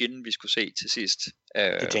skulle være Jyn, vi skulle se til sidst.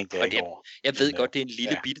 Det tænkte jeg ikke over. Jeg ved godt, det er en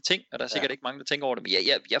lille bitte ting, og der er sikkert ikke mange, der tænker over det,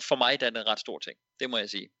 men for mig der er det en ret stor ting. Det må jeg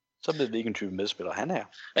sige. Så ved vi ikke en type medspiller han er.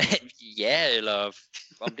 Ja, eller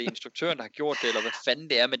om det er instruktøren, der har gjort det, eller hvad fanden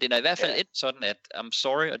det er, men det er i hvert fald sådan, at I'm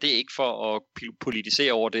sorry, og det er ikke for at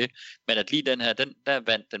politisere over det, men at lige den her, der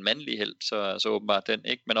vandt den mandlige helt, så åbenbart den,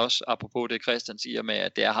 ikke? Men også apropos det, Christian siger med,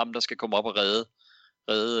 at det er ham, der skal komme op og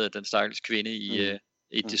redde den stakkels kvinde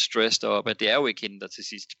i distress deroppe, at det er jo ikke hende, der til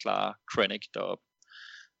sidst klarer Krennic deroppe.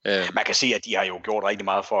 Man kan se, at de har jo gjort rigtig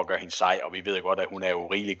meget for at gøre hende sej, og vi ved godt, at hun er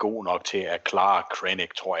jo rigtig god nok til at klare Krennic,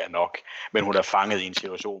 tror jeg nok. Men hun er fanget i en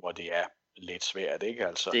situation, hvor det er lidt svært, ikke?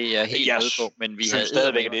 Altså, det er helt med på, men vi synes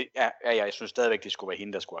stadigvæk, jeg synes stadigvæk, det skulle være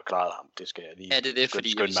hende, der skulle have klaret ham. Det skal jeg lige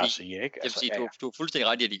skynde mig at sige, ikke? Altså, du er fuldstændig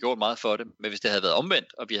ret i, at de gjort meget for det, men hvis det havde været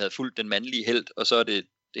omvendt, og vi havde fulgt den mandlige helt, og så er det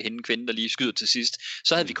hende kvinde, der lige skyder til sidst,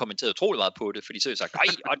 så havde vi kommenteret utrolig meget på det, fordi så havde vi sagt,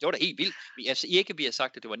 nej, det var da helt vildt. Altså ikke, vi har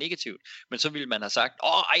sagt, at det var negativt, men så ville man have sagt,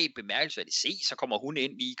 bemærkelsesværdigt, se, så kommer hun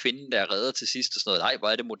ind lige kvinden, der er redder til sidst, og sådan noget, hvor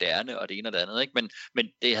er det moderne, og det ene og det andet, ikke? Men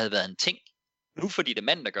det havde været en ting. Nu fordi det er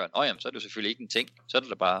manden, der gør så er det jo selvfølgelig ikke en ting. Så er det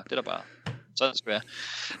der bare, sådan skal det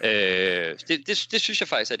være. Det synes jeg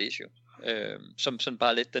faktisk er et issue. Som sådan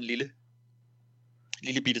bare lidt den lille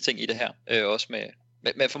bitte ting i det her, også med.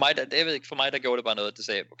 Men for mig, der gjorde det bare noget, der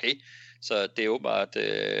sagde, okay, så det er åbenbart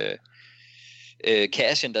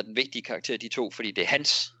Cassian, der er den vigtige karakter af de to, fordi det er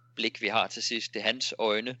hans blik, vi har til sidst, det er hans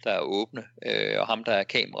øjne, der er åbne, og ham, der er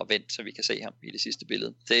kameravendt, så vi kan se ham i det sidste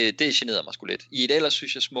billede. Det generede mig sgu lidt. I et ellers,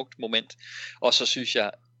 synes jeg, smukt moment, og så synes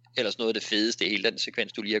jeg, ellers noget af det fedeste i hele den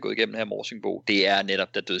sekvens, du lige har gået igennem her, Morsingbo, det er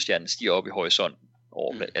netop, da dødstjernen stiger op i horisonten.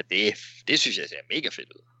 At det synes jeg ser mega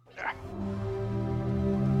fedt ud. Ja.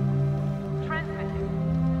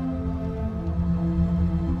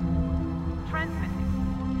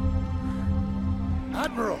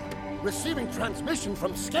 Admiral, receiving transmission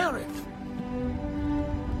from Scarif.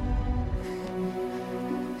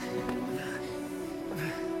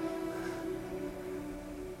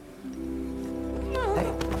 Hey,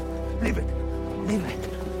 leave it. Leave it.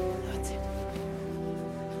 That's it.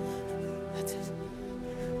 That's it.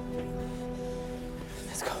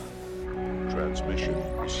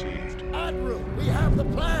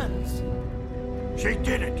 She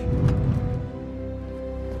did it.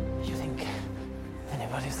 You think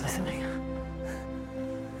anybody's listening?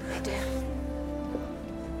 I do.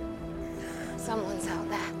 Someone's out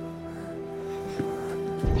there.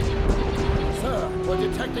 Sir, we're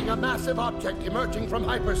detecting a massive object emerging from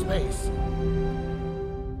hyperspace.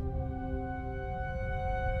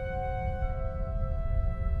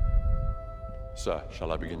 Sir,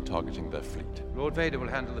 shall I begin targeting their fleet? Lord Vader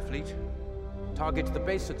will handle the fleet. Target the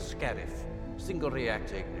base at Scarif. Single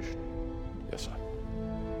reactor ignition. Yes, sir.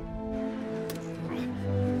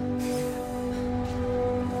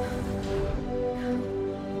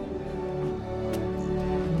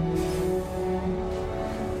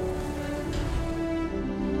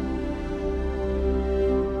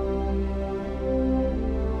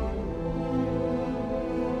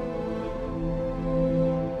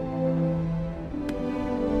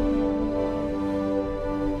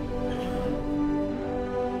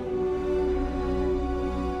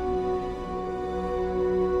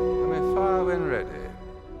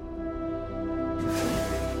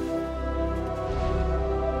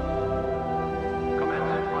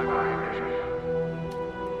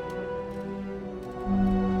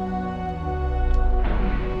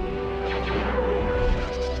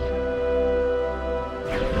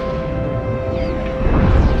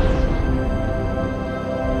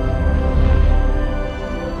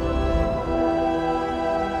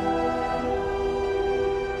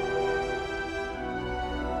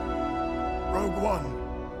 Rogue One,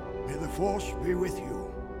 may the Force be with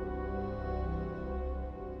you.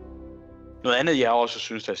 Noget andet, jeg også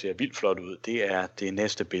synes, der ser vildt flot ud, det er det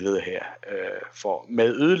næste billede her. For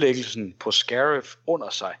med ødelæggelsen på Scarif under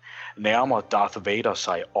sig, nærmer Darth Vader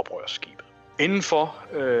sig oprørsskibet. Indenfor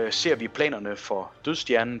ser vi planerne for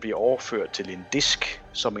dødsstjernen blive overført til en disk,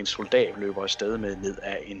 som en soldat løber afsted med ned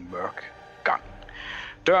ad en mørk gang.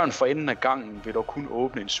 Døren for enden af gangen vil dog kun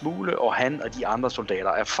åbne en smule, og han og de andre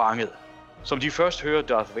soldater er fanget. Som de først hører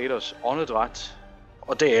Darth Vaders åndedræt,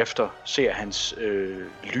 og derefter ser hans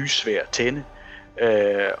lyssværd tænde,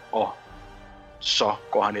 og så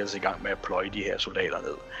går han ellers i gang med at pløje de her soldater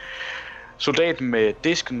ned. Soldaten med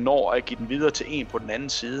disken når at give den videre til en på den anden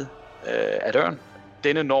side af døren.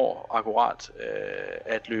 Denne når akkurat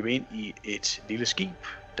at løbe ind i et lille skib,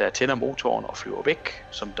 der tænder motoren og flyver væk,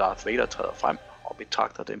 som Darth Vader træder frem og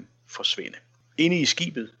betragter dem forsvinde. Inde i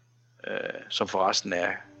skibet, som forresten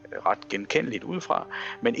er ret genkendeligt udefra,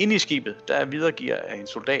 men inde i skibet, der videregiver en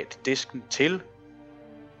soldat disken til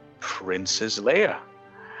Princess Leia.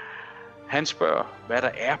 Han spørger, hvad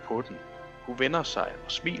der er på den. Hun vender sig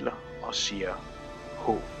og smiler og siger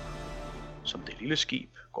håb. Som det lille skib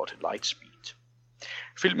går til lightspeed.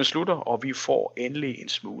 Filmen slutter, og vi får endelig en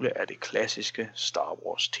smule af det klassiske Star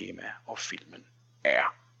Wars tema, og filmen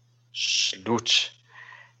er slut.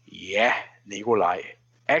 Ja, Nikolaj.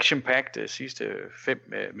 Action-packed de sidste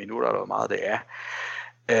 5 minutter, eller hvor meget det er.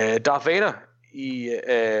 Darth Vader i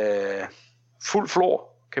fuld flor,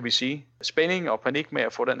 kan vi sige. Spænding og panik med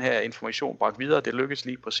at få den her information bragt videre, det lykkes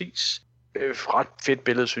lige præcis. Ret fedt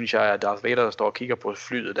billede, synes jeg, at Darth Vader står og kigger på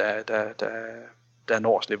flyet, der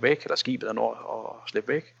når at slippe væk, eller skibet, der når at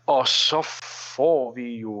slippe væk. Og så får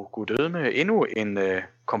vi jo guddødme endnu en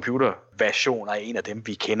computerversion af en af dem,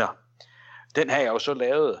 vi kender. Den her er jo så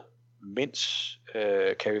lavet, mens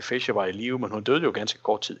Carrie Fisher var i live, men hun døde jo ganske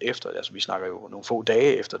kort tid efter. Altså, vi snakker jo nogle få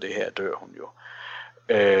dage efter det her, dør hun jo.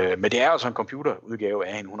 Men det er altså en computerudgave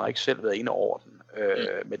af hende. Hun har ikke selv været inde over den.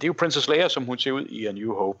 Men det er jo Princess Leia, som hun ser ud i A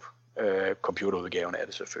New Hope. Computerudgaven er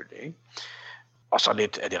det selvfølgelig, ikke? Og så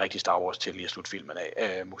lidt af det rigtige Star Wars til lige at slutte filmen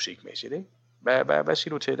af musikmæssigt, ikke? Hvad siger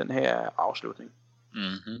du til den her afslutning?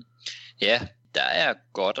 Mm-hmm. Ja, der er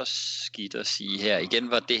godt og skidt at sige her.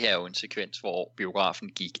 Igen var det her jo en sekvens, hvor biografen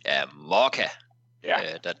gik amok,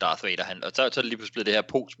 da Darth Vader handler. Og så er det lige pludselig det her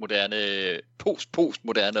postmoderne,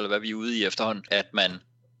 eller hvad vi er ude i efterhånden, at man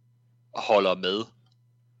holder med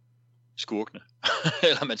skurkene.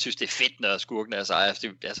 Eller man synes, det er fedt, når skurkene er sejre.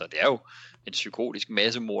 Det er jo en psykotisk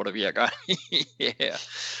massemorder, vi har gang i her.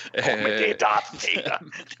 Men det er Darth Vader.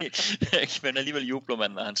 Men alligevel jubler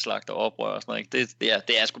man, når han slagter oprør og sådan noget.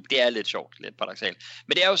 Det er lidt sjovt, lidt paradoksalt.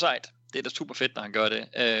 Men det er jo sejt. Det er da super fedt, når han gør det.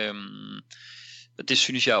 Og det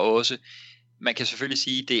synes jeg også. Man kan selvfølgelig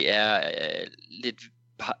sige, det er lidt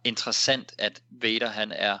interessant, at Vader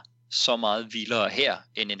han er så meget vildere her,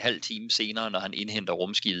 end en halv time senere, når han indhenter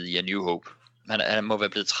rumskibet i A New Hope. Han må være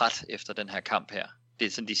blevet træt efter den her kamp her. Det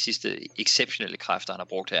er sådan de sidste exceptionelle kræfter, han har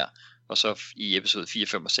brugt her. Og så i episode 4,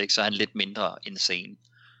 5 og 6, så er han lidt mindre insane.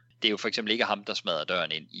 Det er jo for eksempel ikke ham, der smadrer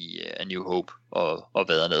døren ind i A New Hope og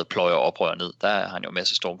vader ned, pløjer oprør ned. Der har han jo en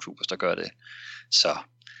masse stormtroopers, der gør det. Så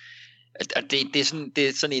Det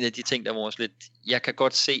er sådan en af de ting, der var lidt... Jeg kan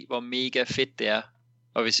godt se, hvor mega fedt det er.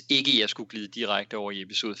 Og hvis ikke jeg skulle glide direkte over i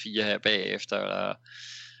episode 4 her bagefter, eller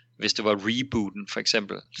hvis det var rebooten for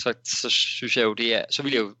eksempel, så synes jeg jo, så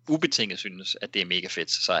ville jeg jo ubetinget synes, at det er mega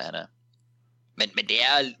fedt, så sej han er. Men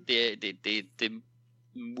det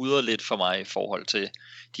mudrer lidt for mig i forhold til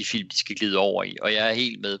de film, de skal glide over i. Og jeg er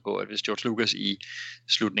helt med på, at hvis George Lucas i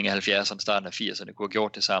slutningen af 70'erne, starten af 80'erne kunne have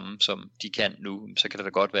gjort det samme, som de kan nu, så kan det da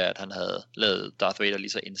godt være, at han havde lavet Darth Vader lige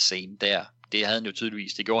så insane der. Det havde han jo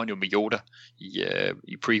tydeligvis. Det gjorde han jo med Yoda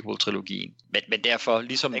i prequel-trilogien. Men derfor,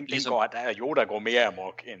 ligesom... Der er Yoda går mere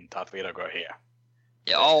amok, end Darth Vader gør her.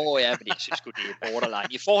 Ja, men jeg synes sgu, det er borderline.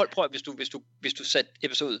 I forhold, prøv hvis du satte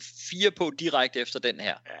episode 4 på direkte efter den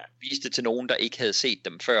her, viste det til nogen, der ikke havde set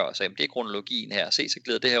dem før, og sagde, det er kronologien her, se så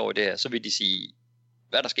glæder det her over det her, så vil de sige,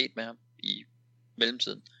 hvad er der sket med ham i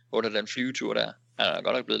mellemtiden, under den flyvetur der. Han er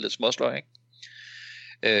godt nok blevet lidt småsløj, ikke?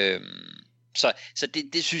 Så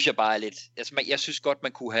det synes jeg bare er lidt, altså jeg synes godt,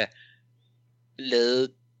 man kunne have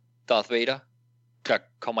lavet Darth Vader, der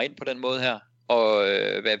kommer ind på den måde her, og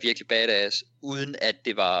være virkelig badass, uden at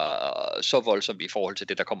det var så voldsomt i forhold til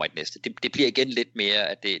det, der kommer i det næste. Det bliver igen lidt mere,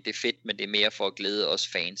 at det er fedt, men det er mere for at glæde os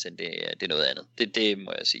fans, end det er noget andet. Det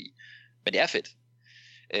må jeg sige. Men det er fedt.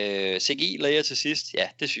 CGI Leia til sidst, ja,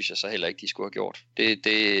 det synes jeg så heller ikke, de skulle have gjort.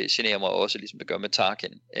 Det generer mig også, ligesom det gør med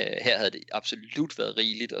Tarkin. Her havde det absolut været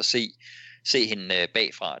rigeligt at se hende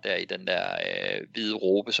bagfra, der i den der hvide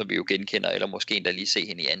råbe, som vi jo genkender, eller måske endda lige se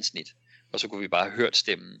hende i ansnit. Og så kunne vi bare have hørt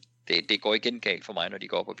stemmen. Det går igen galt for mig, når de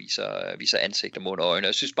går op og viser ansigter, mund og øjne.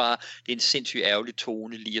 Jeg synes bare, det er en sindssygt ærgerlig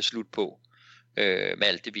tone lige at slutte på, med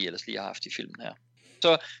alt det, vi ellers lige har haft i filmen her.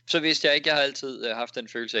 Så vidste jeg ikke, jeg har altid haft den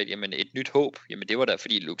følelse af, at jamen, et nyt håb, jamen det var der,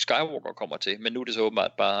 fordi Luke Skywalker kommer til, men nu er det så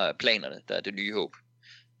åbenbart bare planerne, der er det nye håb.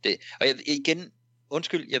 Og igen,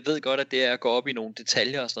 undskyld, jeg ved godt, at det er at gå op i nogle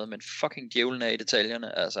detaljer og sådan noget, men fucking djævlen er i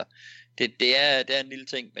detaljerne, altså. Det er en lille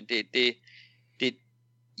ting, men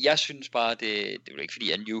jeg synes bare, det er jo ikke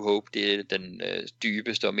fordi, at New Hope, det er den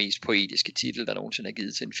dybeste og mest poetiske titel, der nogensinde er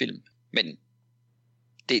givet til en film. Men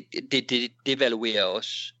det evaluerer også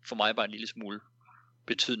for mig bare en lille smule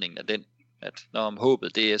betydningen af den. At når om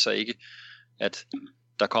håbet, det er så ikke, at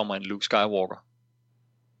der kommer en Luke Skywalker.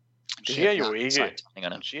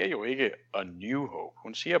 Hun siger jo ikke A New Hope.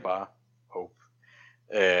 Hun siger bare Hope.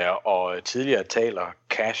 Og tidligere taler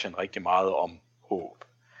Cassian rigtig meget om håb.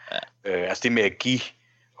 Ja. Altså det med at give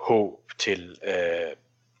håb til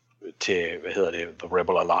hvad hedder det, The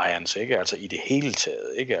Rebel Alliance, ikke? Altså i det hele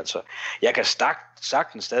taget, ikke? Altså jeg kan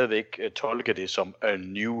sagtens stadigvæk tolke det som A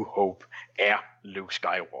New Hope er Luke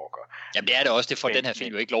Skywalker. Jamen det er det også, det får den her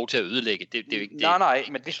film jo ikke lov til at ødelægge. Det er jo ikke det. Nej,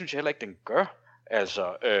 men det synes jeg heller ikke den gør.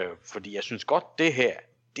 Altså fordi jeg synes godt det her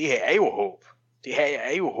er jo håb. Det her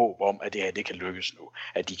er jo håb om, at det her det kan lykkes nu,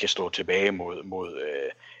 at de kan stå tilbage mod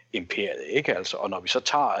imperiet, ikke? Altså, og når vi så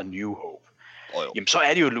tager A New Hope, jamen så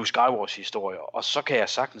er det jo Luke Skywalkers historie, og så kan jeg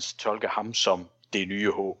sagtens tolke ham som det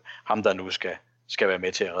nye håb, ham der nu skal være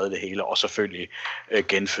med til at redde det hele, og selvfølgelig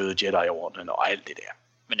genføde Jedi-ordenen og alt det der.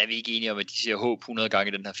 Men er vi ikke enige om, at de siger håb 100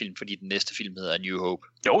 gange i den her film, fordi den næste film hedder A New Hope?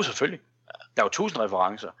 Jo, selvfølgelig. Ja. Der er jo 1000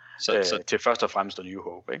 referencer til først og fremmest A New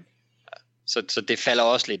Hope, ikke? Så det falder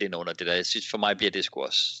også lidt ind under det der. Jeg synes, for mig bliver det sgu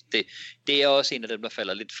også... Det er også en af dem, der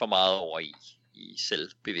falder lidt for meget over i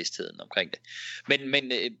selvbevidstheden omkring det.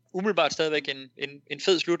 Men umiddelbart stadigvæk en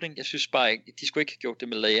fed slutning. Jeg synes bare ikke, de skulle ikke have gjort det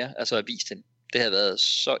med Leia, altså at vise den. Det havde været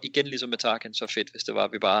så, igen ligesom med Tarkin, så fedt, hvis det var,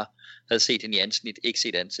 at vi bare havde set hende i ansnit, ikke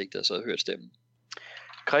set ansigtet, og så havde hørt stemmen.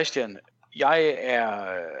 Christian, jeg er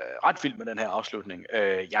ret vild med den her afslutning.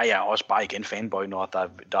 Jeg er også bare igen fanboy, når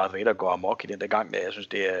Darth Vader går amok i den der gang. Jeg synes,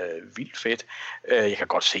 det er vildt fedt. Jeg kan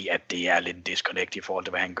godt se, at det er lidt en disconnect i forhold til,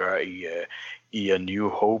 hvad han gør i A New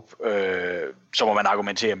Hope. Så må man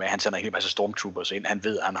argumentere med, at han sender en hel masse stormtroopers ind. Han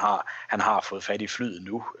ved, at han har fået fat i flyet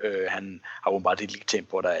nu. Han har åbenbart et lille tempo,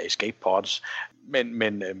 hvor der er escape pods.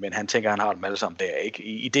 Men han tænker, at han har dem alle sammen der. Ikke?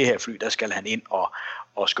 I det her fly, der skal han ind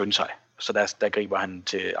og skynde sig. Så der griber han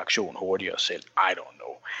til aktion hurtigere selv. I don't know.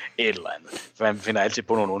 Et eller andet. For han finder altid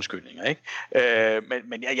på nogle undskyldninger, ikke?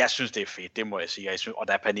 Men jeg synes, det er fedt, det må jeg sige. Og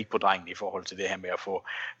der er panik på drengen i forhold til det her med at få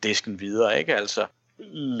disken videre, ikke? Altså,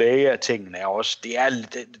 Leia-tingen er også, det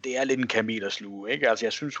er lidt en kamel at sluge, ikke? Altså,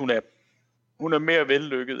 jeg synes, hun er mere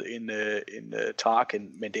vellykket end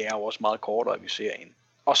Tarkin, men det er jo også meget kortere, at vi ser hende.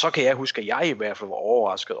 Og så kan jeg huske, at jeg i hvert fald var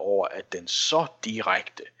overrasket over, at den så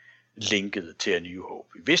direkte linket til A New Hope.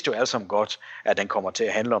 Vi vidste jo alle sammen godt, at den kommer til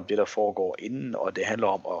at handle om det, der foregår inden, og det handler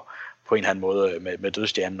om at på en eller anden måde med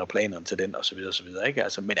dødstjernen og planerne til den og så videre, ikke?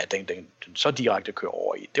 Altså, men at den så direkte kører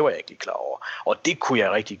over i, det var jeg ikke lige klar over. Og det kunne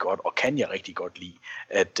jeg rigtig godt, og kan jeg rigtig godt lide,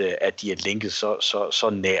 at de er linket så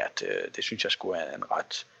nært. Det synes jeg skulle er en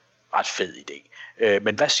ret fed idé.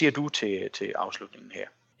 Men hvad siger du til afslutningen her?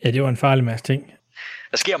 Ja, det var en farlig masse ting.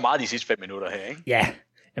 Der sker meget de sidste 5 minutter her, ikke? Ja.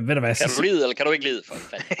 Jamen, ved du hvad? Kan du lide, eller kan du ikke lide?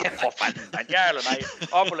 For fanden. Ja eller nej.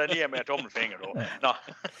 Op eller ned med tommelfinger, du. Nå.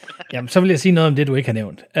 Jamen, så vil jeg sige noget om det, du ikke har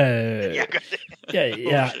nævnt. Jeg gør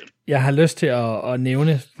det. Jeg har lyst til at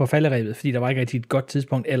nævne på falderebet, fordi der var ikke rigtig et godt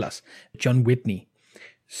tidspunkt ellers. John Whitney,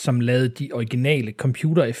 som lavede de originale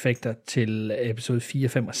computereffekter til episode 4,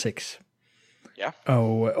 5 og 6. Ja.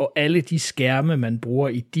 Og alle de skærme, man bruger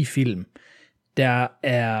i de film, der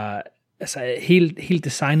er... Altså, helt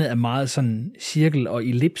designet er meget sådan cirkel- og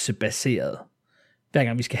ellipse-baseret. Hver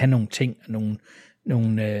gang vi skal have nogle ting,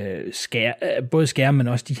 både skærme, men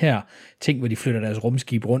også de her ting, hvor de flytter deres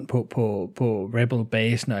rumskib rundt på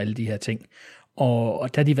Rebel-basen og alle de her ting.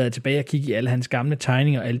 Og der har de været tilbage og kigge i alle hans gamle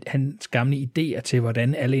tegninger og alle hans gamle idéer til,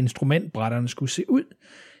 hvordan alle instrumentbrætterne skulle se ud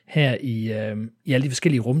her i alle de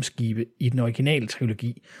forskellige rumskibe i den originale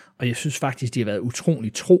trilogi, og jeg synes faktisk, de har været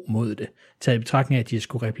utrolig tro mod det, taget i betragtning af, at de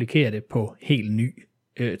skulle replikere det på helt ny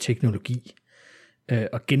teknologi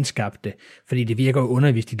og genskabe det, fordi det virker jo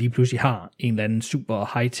underligt, hvis de lige pludselig har en eller anden super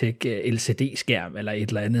high-tech LCD-skærm eller et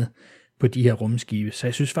eller andet på de her rumskibe, så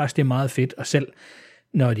jeg synes faktisk, det er meget fedt, og selv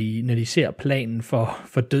når de ser planen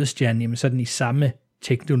for dødstjernen, jamen, så er den i samme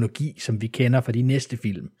teknologi, som vi kender fra de næste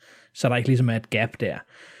film, så der ikke ligesom er et gap der.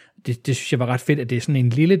 Det synes jeg var ret fedt, at det er sådan en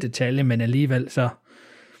lille detalje, men alligevel så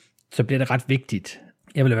bliver det ret vigtigt.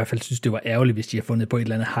 Jeg vil i hvert fald synes, det var ærgerligt, hvis de har fundet på et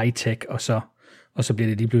eller andet high-tech, og så bliver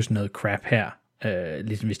det lige pludselig noget crap her.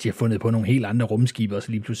 Ligesom hvis de har fundet på nogle helt andre rumskibe, og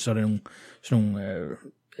så lige pludselig så er der nogle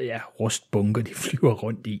rustbunker, de flyver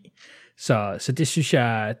rundt i. Så det synes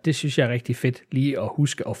jeg er rigtig fedt lige at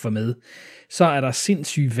huske at få med. Så er der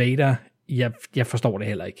sindssyg Vader. Jeg forstår det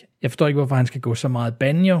heller ikke. Jeg forstår ikke, hvorfor han skal gå så meget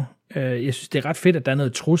banjo. Jeg synes, det er ret fedt, at der er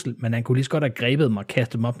noget trussel, men han kunne lige så godt have grebet mig og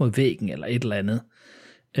kastet mig op mod væggen eller et eller andet.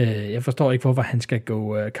 Jeg forstår ikke, hvorfor han skal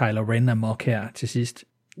gå Kylo Ren amok her til sidst.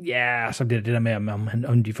 Ja, så bliver det der med,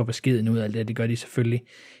 om de får beskeden ud af alt det, det gør de selvfølgelig.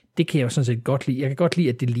 Det kan jeg jo sådan set godt lide. Jeg kan godt lide,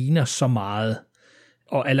 at det ligner så meget.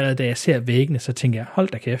 Og allerede da jeg ser væggene, så tænker jeg, hold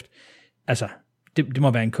da kæft. Altså, det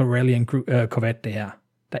må være en Corellian Corvette, det her.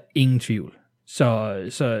 Der er ingen tvivl.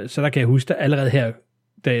 Så der kan jeg huske, at allerede her,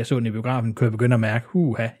 da jeg så den i biografen, kunne jeg begynde at mærke,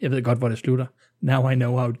 jeg ved godt, hvor det slutter. Now I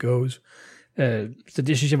know how it goes. Så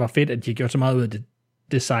det synes jeg var fedt, at de har gjort så meget ud af det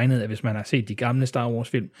designet, at hvis man har set de gamle Star Wars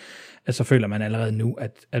film, at så føler man allerede nu,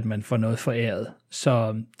 at man får noget foræret.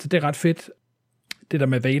 Så det er ret fedt. Det der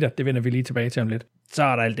med Vader, det vender vi lige tilbage til om lidt. Så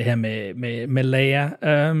er der alt det her med Leia.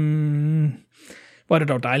 Hvor er det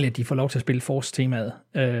dog dejligt, at de får lov til at spille Force-temaet,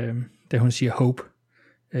 da hun siger Hope.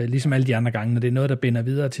 Ligesom alle de andre gange, når det er noget, der binder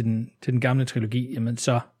videre til den gamle trilogi, jamen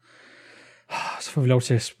så får vi lov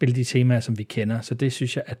til at spille de temaer, som vi kender. Så det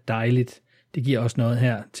synes jeg er dejligt. Det giver også noget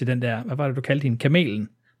her til den der, hvad var det, du kaldte hende? Kamelen,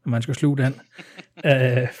 når man skal sluge den.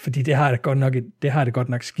 Fordi det har det godt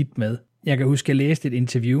nok skidt med. Jeg kan huske, at jeg læste et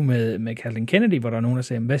interview med Kathleen Kennedy, hvor der var nogen, der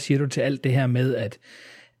sagde, hvad siger du til alt det her med,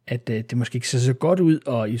 at det måske ikke ser så godt ud,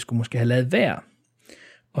 og I skulle måske have lavet være.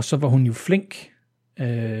 Og så var hun jo flink.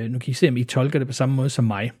 Nu kan I se, om I tolker det på samme måde som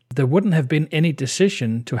mig. There wouldn't have been any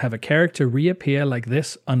decision to have a character reappear like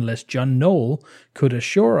this unless John Knoll could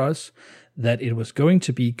assure us that it was going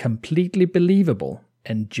to be completely believable,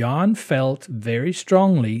 and John felt very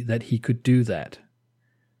strongly that he could do that.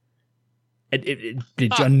 Blev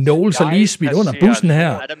John Knoll så lige smidt under bussen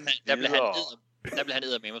her? Nej, der blev han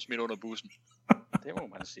eddermame smidt under bussen. Det må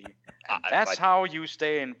man sige. That's how you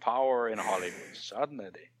stay in power in Hollywood. Sådan er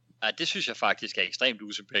det. Ja, det synes jeg faktisk er ekstremt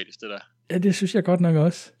usympatisk, det der. Ja, det synes jeg godt nok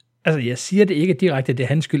også. Altså, jeg siger det ikke direkte, det er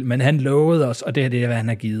hans skyld, men han lovede os, og det er det, hvad han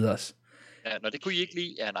har givet os. Ja, når det kunne I ikke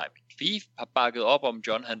lide. Ja, nej, vi har bakket op om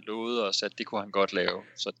John, han lovede os, at det kunne han godt lave.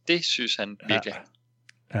 Så det synes han virkelig.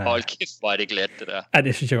 Ja. Hold kæft, hvor er det glat, det der. Ja,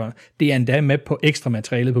 det synes jeg godt. Det er endda med på ekstra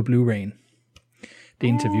materialet på Blu-ray'en. Det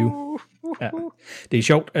interview. Ja. Det er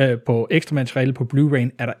sjovt. På ekstra materialet på Blu-ray'en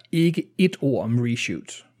er der ikke et ord om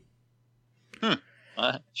reshoots.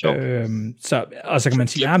 Nej, sjovt. Og så kan man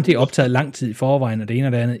sige, at det er optaget lang tid i forvejen, og det ene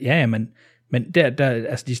og det andet. Ja, men der,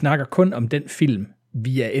 altså, de snakker kun om den film,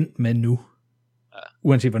 vi er endt med nu. Ja.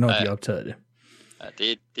 Uanset hvornår de har optaget det. Ja,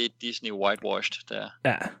 det er Disney whitewashed der.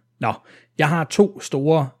 Ja. Nå, jeg har 2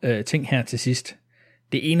 store ting her til sidst.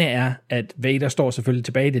 Det ene er, at Vader står selvfølgelig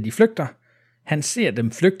tilbage, da de flygter. Han ser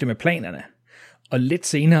dem flygte med planerne. Og lidt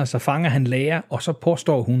senere, så fanger han Leia, og så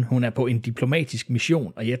påstår hun er på en diplomatisk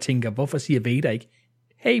mission. Og jeg tænker, hvorfor siger Vader ikke,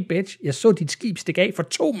 hey bitch, jeg så dit skib stikke af for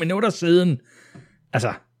 2 minutter siden.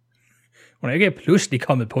 Altså, hun er ikke pludselig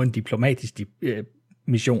kommet på en diplomatisk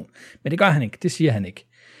mission. Men det gør han ikke, det siger han ikke.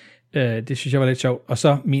 Det synes jeg var lidt sjovt. Og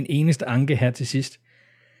så min eneste anke her til sidst.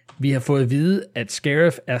 Vi har fået at vide, at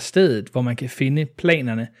Scarif er stedet, hvor man kan finde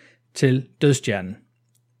planerne til Dødsstjernen.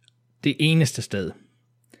 Det eneste sted.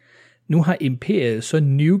 Nu har Imperiet så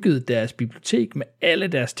nuket deres bibliotek med alle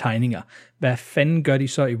deres tegninger. Hvad fanden gør de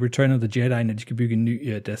så i Return of the Jedi, når de skal bygge en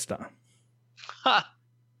ny Death Star? Ha!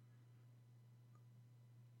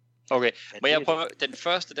 Okay, må jeg prøve den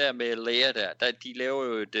første der med Leia der de laver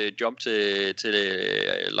jo et jump til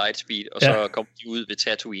Lightspeed, og så kommer de ud ved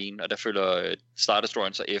Tatooine, og der følger Star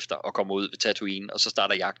Destroyeren så efter, og kommer ud ved Tatooine, og så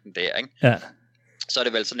starter jagten der, ikke? Ja. Så er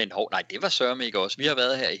det vel sådan en nej, det var sørme ikke også. Vi har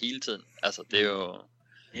været her hele tiden. Altså, det er jo...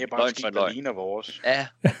 Det er bare en skib, der ligner vores. Ja,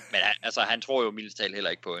 men altså, han tror jo mildt talt heller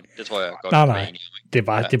ikke på hende. Det tror jeg godt. Nej. Det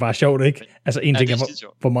er bare sjovt, ikke? Altså, en ting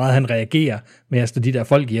er, hvor meget han reagerer med at stå de der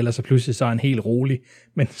folk ihjel, og så pludselig så er han helt rolig,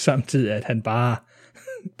 men samtidig, at han bare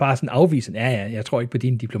sådan afviser, ja, jeg tror ikke på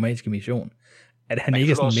din diplomatiske mission. At han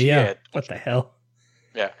ikke er sådan mere, what the hell?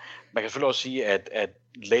 Ja, man kan selvfølgelig også sige, at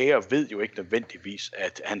Leia ved jo ikke nødvendigvis,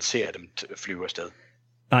 at han ser dem flyve afsted.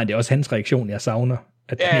 Nej, det er også hans reaktion, jeg savner.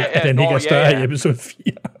 At den ikke er større i episode 4.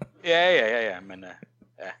 Ja, men det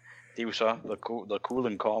er jo så the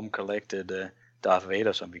cool and calm collected Darth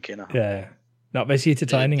Vader, som vi kender. Ja. Nå, hvad siger I til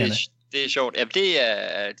tegningerne? Det er sjovt. Ja,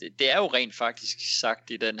 det er jo rent faktisk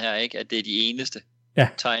sagt i den her, ikke, at det er de eneste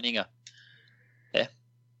tegninger. Ja.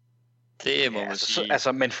 Det må man sige.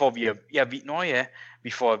 Altså, men får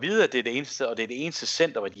vi får at vide, at det er det eneste, og det er det eneste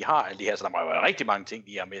center, hvor de har alle de her, så der må jo være rigtig mange ting,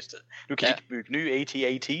 de har mistet. Nu kan de ikke bygge nye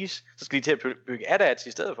AT-ATs, så skal de til at bygge AT-ATs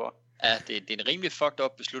i stedet for. Ja, det er en rimelig fucked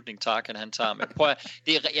up beslutning, Tarkin han tager, men prøv at,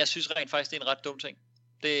 jeg synes rent faktisk, det er en ret dum ting.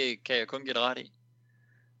 Det kan jeg kun give det ret i.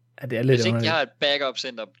 Ja, det er lidt hvis ikke jeg har et backup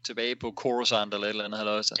center tilbage på Coruscant eller et eller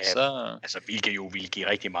andet, så... Altså, hvilket jo vil give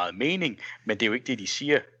rigtig meget mening, men det er jo ikke det, de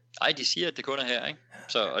siger. Nej, de siger, at det kun er her,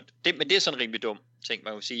 ikke? Men det er sådan en rimelig dum ting,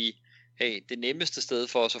 man kan sige. Hey, det nemmeste sted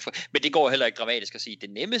for os at få... Men det går heller ikke dramatisk at sige, det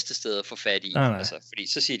nemmeste sted at få fat i. Nej. Altså,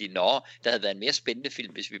 fordi så siger de, der havde været en mere spændende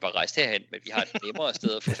film, hvis vi var rejst herhen, men vi har et nemmere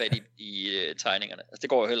sted at få fat i tegningerne. Altså, det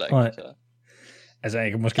går jo heller ikke. Så. Altså,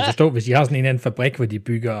 jeg kan måske forstå, hvis de har sådan en anden fabrik, hvor de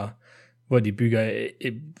bygger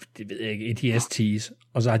det ved jeg ikke, AT-STs,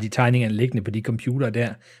 og så har de tegningerne liggende på de computere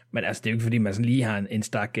der. Men altså, det er jo ikke fordi, man sådan lige har en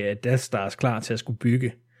stak Death Stars klar til at skulle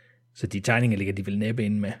bygge. Så de tegninger ligger de vel næppe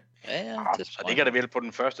inde med. Ja, så ligger det vel på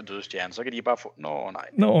den første dødsstjerne, så kan de bare få... Nej.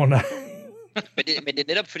 men det er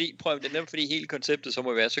netop fordi, hele konceptet så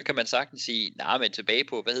må være, så kan man sagtens sige, men tilbage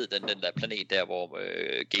på, hvad hed den der planet der, hvor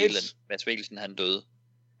Galen, Mads Mikkelsen, han døde?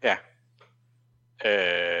 Ja.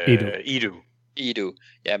 Edu.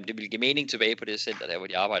 Jamen, det ville give mening tilbage på det center der, hvor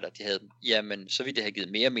de arbejder, de havde dem. Jamen, så ville det have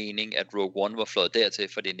givet mere mening, at Rogue One var fløjet dertil,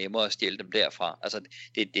 for det er nemmere at stjæle dem derfra. Altså,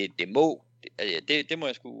 det må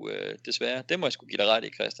jeg sgu desværre, det må jeg sgu give dig ret i,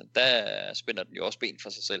 Christian. Der spænder den jo også ben for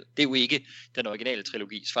sig selv. Det er jo ikke den originale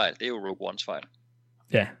trilogis fejl, det er jo Rogue Ones fejl.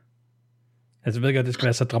 Ja. Altså, jeg ved godt, det skal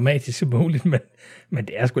være så dramatisk som muligt, men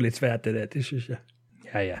det er sgu lidt svært, det der, det synes jeg.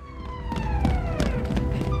 Ja.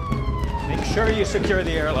 Make sure you secure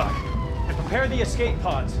the airlock and prepare the escape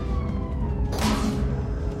pods.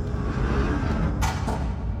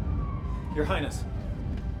 Your Highness,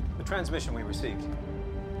 the transmission we received.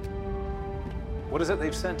 What is it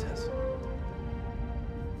they've sent us?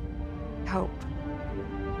 Hope.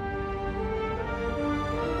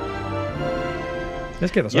 Hvad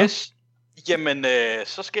sker der så? Yes. Jamen,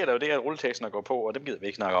 så sker der jo det, at rulleteksterne går på, og dem gider vi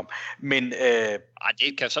ikke snakke om. Men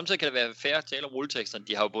samtidig kan det være fair at tale om rulleteksterne.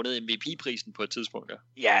 De har jo bundet MVP-prisen på et tidspunkt.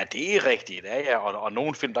 Ja, det er rigtigt. Ja. Og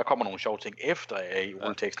nogle film, der kommer nogle sjove ting efter i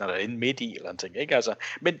rulleteksterne, eller inde midt i, eller en ting. Ikke? Altså,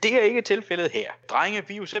 men det er ikke tilfældet her. Drenge,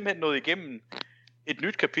 vi er jo simpelthen nået igennem et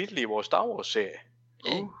nyt kapitel i vores Star Wars-serie.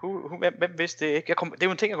 Hvem vidste det ikke? Det er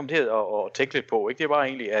jo en ting, jeg kom til at tænke lidt på. Ikke? Det var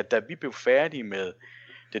egentlig, at da vi blev færdige med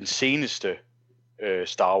den seneste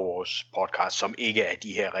Star Wars podcast, som ikke er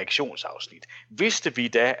de her reaktionsafsnit. Vidste vi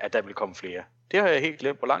da, at der ville komme flere? Det har jeg helt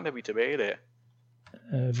glemt. Hvor langt er vi tilbage der?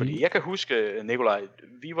 Fordi jeg kan huske, Nikolaj,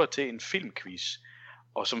 vi var til en filmquiz,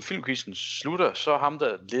 og som filmquizzen slutter, så ham,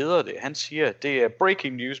 der leder det, han siger, at det er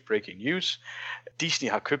breaking news. Disney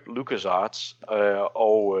har købt LucasArts,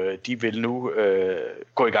 og de vil nu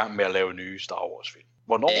gå i gang med at lave nye Star Wars film.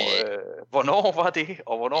 Hvornår var det,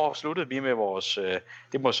 og hvornår sluttede vi med vores...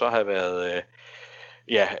 det må så have været...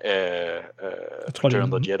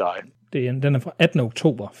 Return of the Jedi. Den er fra 18.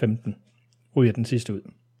 oktober 15. Ryger den sidste ud.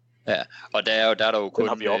 Ja, og der er jo kun... Den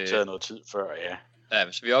har vi optaget noget tid før, ja.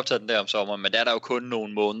 Ja, så vi har optaget den der om sommeren, men der er der jo kun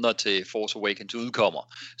nogle måneder til Force Awakens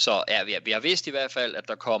udkommer. Så vi har vidst i hvert fald, at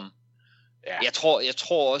der kom... Ja. Jeg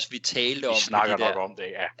tror også, vi talte om... Vi snakker nok om det,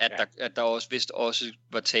 ja. At der også vist også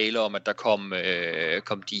var tale om, at der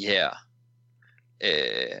kom de her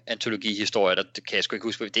antologihistorier. Det kan jeg sgu ikke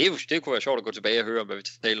huske. Det kunne være sjovt at gå tilbage og høre om, hvad vi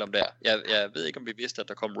talte om der. Jeg ved ikke, om vi vidste, at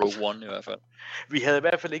der kom Rogue One i hvert fald. Vi havde i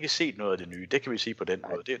hvert fald ikke set noget af det nye. Det kan vi sige på den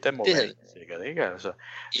måde. Den må være sikkert, ikke? Altså,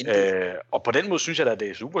 og på den måde synes jeg, at det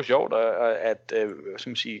er super sjovt at skal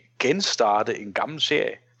man sige, genstarte en gammel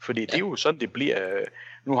serie. Fordi det er jo sådan, det bliver...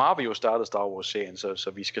 Nu har vi jo startet Star Wars-serien,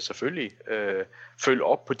 så vi skal selvfølgelig følge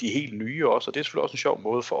op på de helt nye også, og det er selvfølgelig også en sjov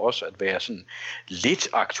måde for os at være sådan lidt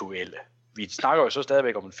aktuelle. Vi snakker jo så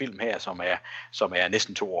stadigvæk om en film her, som er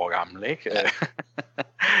næsten 2 år gammel, ikke?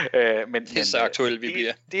 Ja. Men det er så aktuelt, vi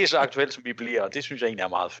bliver. Det er så aktuelt, som vi bliver, og det synes jeg egentlig er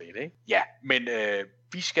meget fedt, ikke? Ja, men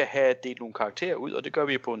vi skal have delt nogle karakterer ud, og det gør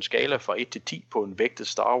vi på en skala fra 1 til 10 på en vægtet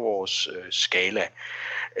Star Wars skala.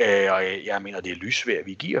 Og jeg mener, det er lysvær,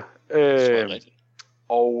 vi giver.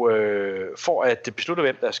 Og for at beslutte,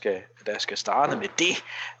 hvem der skal starte med det,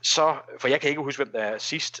 så, for jeg kan ikke huske, hvem der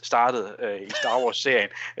sidst startede i Star Wars-serien,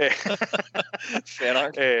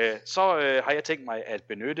 så har jeg tænkt mig at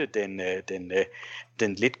benytte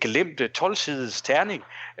den lidt glemte 12-sides terning.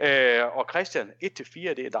 Og Christian,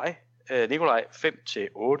 1-4, det er dig. Nikolaj,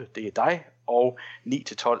 5-8, det er dig. Og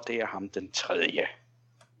 9-12, det er ham den tredje.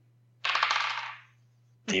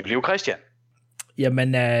 Det blev Christian.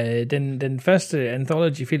 Jamen, den første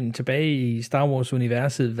anthology-film tilbage i Star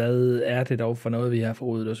Wars-universet, hvad er det dog for noget, vi har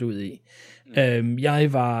forrodet os ud i?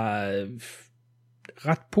 Jeg var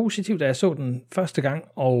ret positiv, da jeg så den første gang,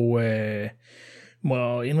 og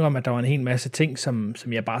må indrømme, at der var en hel masse ting, som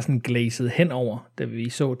jeg bare sådan glazede hen over, da vi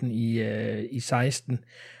så den i 16.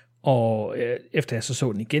 Og efter jeg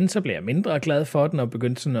så den igen, så blev jeg mindre glad for den, og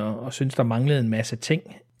begyndte sådan at synes, der manglede en masse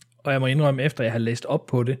ting. Og jeg må indrømme, efter jeg har læst op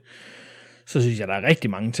på det, så synes jeg, der er rigtig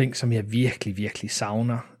mange ting, som jeg virkelig, virkelig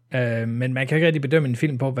savner. Men man kan ikke rigtig bedømme en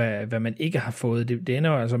film på, hvad man ikke har fået. Det ender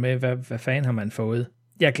jo altså med, hvad fanden har man fået.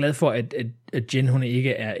 Jeg er glad for, at Jyn, hun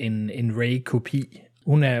ikke er en Rey-kopi.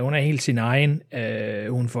 Hun er helt sin egen.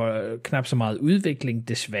 Hun får knap så meget udvikling,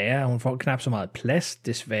 desværre. Hun får knap så meget plads,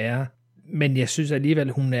 desværre. Men jeg synes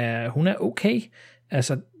alligevel, hun er okay.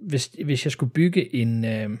 Altså, hvis jeg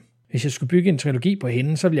skulle bygge en trilogi på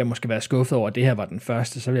hende, så ville jeg måske være skuffet over, at det her var den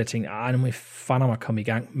første. Så ville jeg tænke, nu må jeg fandme mig komme i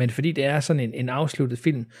gang. Men fordi det er sådan en afsluttet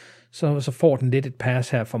film, så får den lidt et pas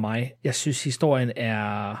her for mig. Jeg synes, historien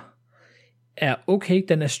er okay.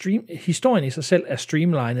 Historien i sig selv er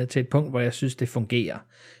streamlinet til et punkt, hvor jeg synes, det fungerer.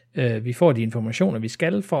 Vi får de informationer, vi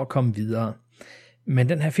skal for at komme videre. Men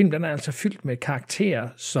den her film, den er altså fyldt med karakterer,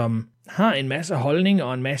 som har en masse holdninger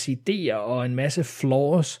og en masse idéer og en masse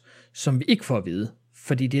flaws, som vi ikke får at vide.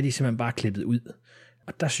 Fordi det er de simpelthen bare klippet ud.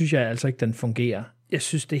 Og der synes jeg altså ikke, den fungerer. Jeg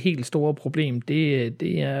synes, det helt store problem,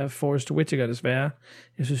 det er Forrest Whitaker desværre.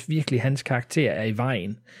 Jeg synes virkelig, hans karakter er i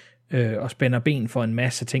vejen. Og spænder ben for en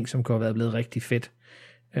masse ting, som kunne have været blevet rigtig fedt.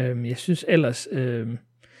 Jeg synes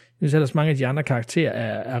ellers mange af de andre karakterer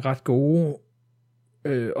er ret gode.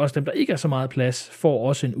 Også dem, der ikke er så meget plads, får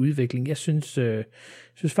også en udvikling. Jeg synes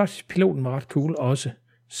faktisk, piloten var ret cool også.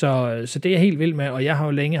 Så det er jeg helt vild med, og jeg har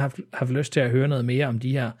jo længe haft lyst til at høre noget mere om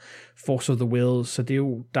de her Force of the Wills, så det er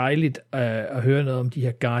jo dejligt at høre noget om de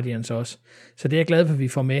her Guardians også. Så det er jeg glad for, at vi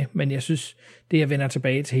får med, men jeg synes, det jeg vender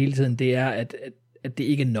tilbage til hele tiden, det er, at det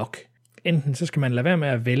ikke er nok. Enten så skal man lade være med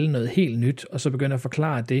at vælge noget helt nyt, og så begynde at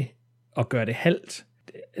forklare det, og gøre det halvt,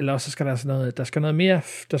 eller også så skal der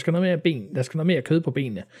skal noget mere kød på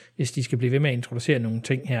benene, hvis de skal blive ved med at introducere nogle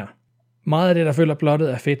ting her. Meget af det, der følger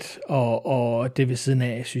plottet, er fedt, og det ved siden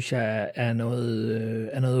af, synes jeg, er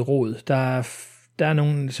noget rod. Der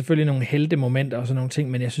er selvfølgelig nogle heltemomenter og sådan nogle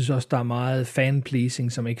ting, men jeg synes også, der er meget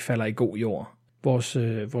fan-pleasing, som ikke falder i god jord.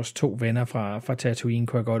 Vores 2 venner fra Tatooine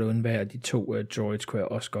kunne jeg godt undvære, og de 2 droids kunne jeg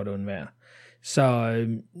også godt undvære. Så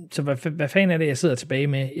hvad fanden er det, jeg sidder tilbage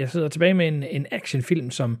med? Jeg sidder tilbage med en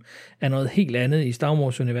actionfilm, som er noget helt andet i Star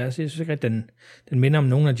Wars-universet. Jeg synes ikke, at den minder om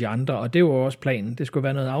nogle af de andre, og det var jo også planen. Det skulle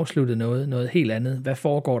være noget afsluttet noget helt andet. Hvad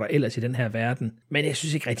foregår der ellers i den her verden? Men jeg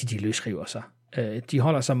synes ikke rigtig, de løsriver sig. De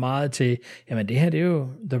holder sig meget til, jamen det her, det er jo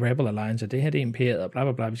The Rebel Alliance, og det her, det er Imperiet, og bla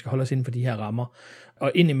bla bla. Vi skal holde os inden for de her rammer.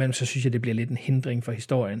 Og indimellem, så synes jeg, det bliver lidt en hindring for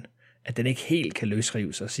historien, at den ikke helt kan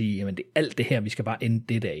løsrives og sige, jamen det er alt det her, vi skal bare ende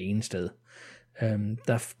det der ene sted.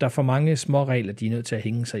 Der er for mange små regler, de er nødt til at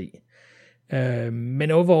hænge sig i.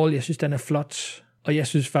 Men overall, jeg synes, den er flot, og jeg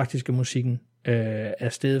synes faktisk, at musikken er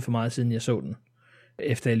steget for meget, siden jeg så den.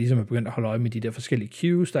 Efter jeg ligesom er begyndt at holde øje med de der forskellige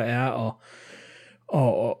cues, der er,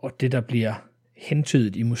 og det, der bliver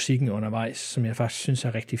hentydet i musikken undervejs, som jeg faktisk synes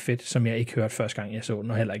er rigtig fedt, som jeg ikke hørte første gang, jeg så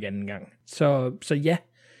den, og heller ikke anden gang. Så ja,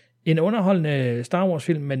 en underholdende Star Wars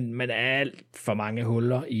film, men alt for mange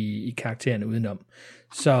huller i karaktererne udenom.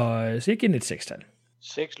 Så jeg giver den et 6-tal.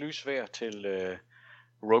 6 lysvær til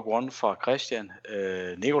Rogue One fra Christian.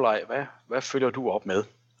 Nikolaj, hvad følger du op med?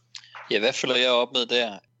 Ja, hvad følger jeg op med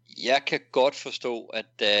der? Jeg kan godt forstå,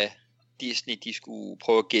 at Disney de skulle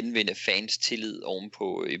prøve at genvinde fans tillid oven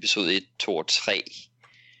på episode 1, 2 og 3.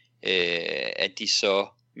 At de så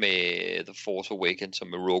med The Force Awakens og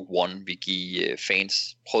med Rogue One vil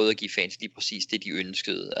prøvede at give fans lige præcis det, de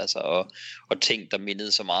ønskede. Altså, og ting, der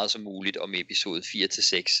mindede så meget som muligt om episode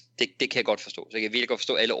 4-6. Det kan jeg godt forstå. Så jeg kan virkelig godt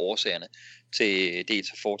forstå alle årsagerne til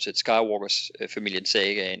dels at fortsætte Skywalkers familien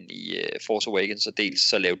sagaen i Force Awakens, og dels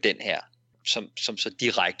så lave den her, som så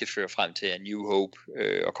direkte fører frem til A New Hope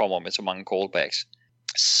og kommer med så mange callbacks.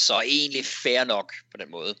 Så egentlig fair nok på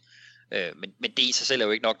den måde. Men det i sig selv er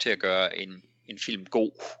jo ikke nok til at gøre en film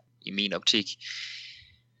god, i min optik.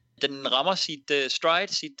 Den rammer sit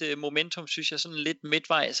stride, sit momentum, synes jeg, sådan lidt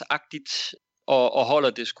midtvejsagtigt, og holder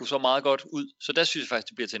det sgu så meget godt ud. Så der synes jeg faktisk,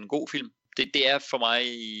 det bliver til en god film. Det er for mig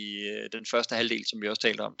i den første halvdel, som vi også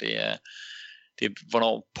talte om, det er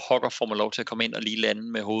hvornår pokker får man lov til at komme ind og lige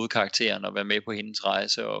lande med hovedkarakteren og være med på hendes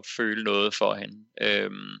rejse og føle noget for hende.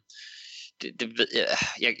 Det ved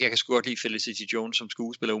jeg kan sgu godt lide Felicity Jones som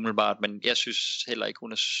skuespiller umiddelbart, men jeg synes heller ikke,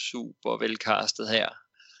 hun er super velcastet her.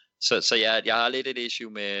 Så jeg har lidt et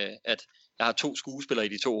issue med, at jeg har 2 skuespillere i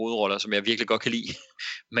de 2 hovedroller, som jeg virkelig godt kan lide,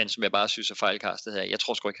 men som jeg bare synes er fejlcastet her. Jeg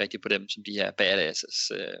tror sgu ikke rigtig på dem som de her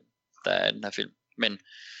badasses, der er i den her film.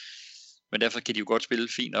 Men derfor kan de jo godt spille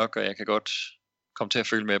fint nok, og jeg kan godt komme til at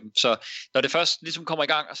føle med dem. Så når det først ligesom kommer i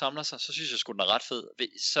gang og samler sig, så synes jeg sgu, den er ret fed.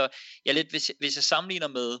 Så jeg lidt, hvis jeg sammenligner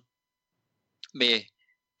med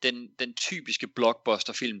den typiske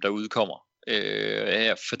blockbuster-film, der udkommer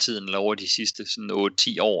her for tiden, eller over de sidste sådan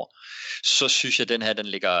 8-10 år, så synes jeg, at den her, den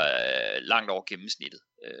ligger langt over gennemsnittet.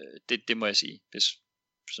 Det må jeg sige, hvis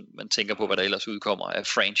man tænker på, hvad der ellers udkommer af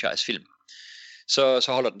franchise-film. Så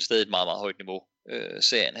holder den stadig et meget, meget højt niveau,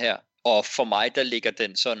 serien her. Og for mig, der ligger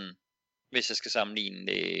den sådan, hvis jeg skal sammenligne,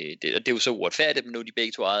 det er jo så uretfærdigt, men nu er de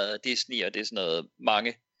begge to ejet af Disney, og det er sådan noget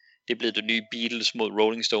mange. Det er blevet det nye Beatles mod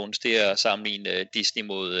Rolling Stones. Det er at sammenligne Disney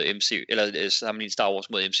mod MCU, eller sammenligne Star Wars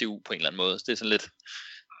mod MCU på en eller anden måde. Så det er sådan lidt,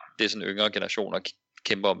 det er sådan yngre generationer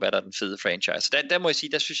kæmper om, hvad der er den fede franchise. Så der må jeg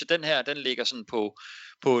sige, der synes jeg, den her, den ligger sådan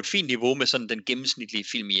på et fint niveau med sådan den gennemsnitlige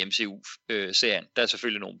film i MCU-serien. Der er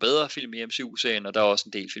selvfølgelig nogle bedre film i MCU-serien, og der er også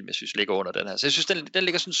en del film, jeg synes, ligger under den her. Så jeg synes, den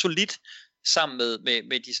ligger sådan solidt sammen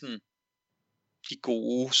med de sådan de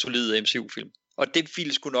gode, solide MCU-film. Og det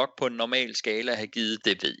ville sgu nok på en normal skala have givet,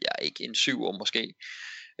 det ved jeg ikke, en 7 måske.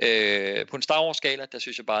 På en Star Wars skala, der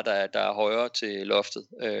synes jeg bare, der er højere til loftet.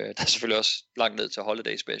 Der er selvfølgelig også langt ned til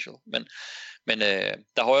Holiday Special, men der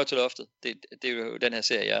er højere til loftet. Det er jo den her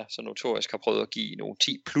serie, jeg så notorisk har prøvet at give nogle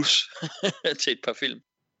 10 plus til et par film.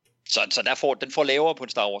 Så den får lavere på en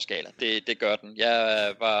Star Wars skala. Det gør den.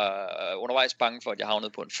 Jeg var undervejs bange for, at jeg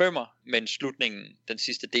havnede på en 5'er, men slutningen, den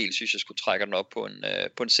sidste del, synes jeg skulle trække den op på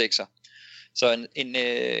en 6'er. Så en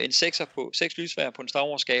 6'er på 6 lysvær på en Star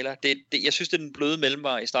Wars skala. Jeg synes, det er den bløde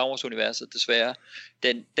mellemvej i Star Wars universet, desværre.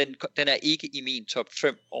 Den er ikke i min top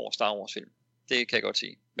 5 over Star Wars film. Det kan jeg godt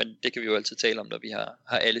sige. Men det kan vi jo altid tale om, når vi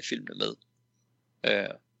har alle filmene med.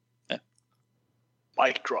 Ja.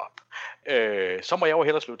 Mic drop. Så må jeg jo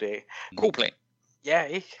hellere slutte af. God plan. Ja,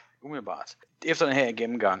 ikke? Umiddelbart. Efter den her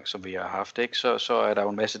gennemgang, som vi har haft, ikke, så er der jo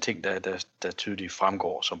en masse ting, der tydeligt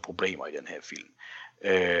fremgår som problemer i den her film.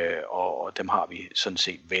 Og dem har vi sådan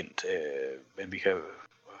set vendt, men vi kan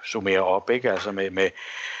summere op, ikke? Altså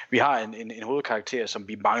vi har en hovedkarakter, som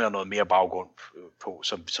vi mangler noget mere baggrund på,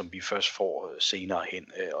 som vi først får senere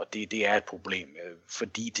hen, og det er et problem,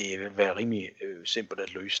 fordi det vil være rimelig simpelt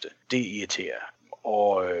at løse det. Det irriterer.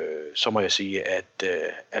 Og så må jeg sige,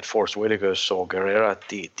 at Force Awakens og Guerrera,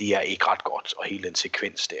 det er ikke ret godt, og hele den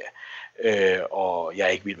sekvens der. Og jeg er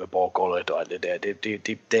ikke vild med Borg Gullet og alt det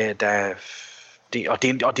der. Og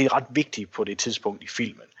det er ret vigtigt på det tidspunkt i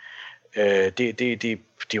filmen.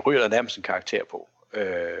 Det ryger der nærmest en karakter på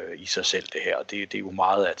i sig selv, det her. Det er jo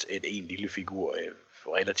meget, at en lille figur,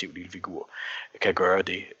 relativt lille figur, kan gøre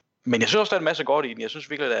det. Men jeg synes også, der er en masse godt i den. Jeg synes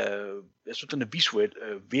virkelig, den er visuelt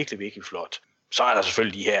virkelig, virkelig flot. Så er der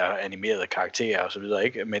selvfølgelig de her animerede karakterer og så videre,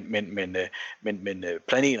 ikke? Men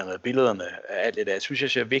planeterne, billederne, alt det der, jeg synes,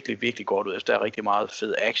 jeg ser virkelig, virkelig godt ud. Der er rigtig meget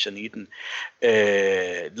fed action i den.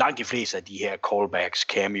 Langt de fleste af de her callbacks,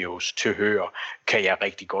 cameos, tilhør, kan jeg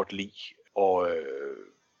rigtig godt lide. Og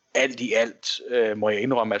alt i alt må jeg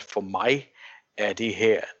indrømme, at for mig er det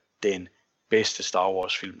her den bedste Star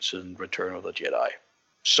Wars film siden Return of the Jedi.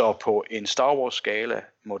 Så på en Star Wars skala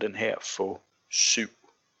må den her få 7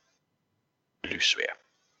 lyssvær.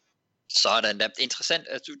 Sådan, det er interessant.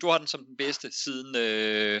 Altså, du har den som den bedste siden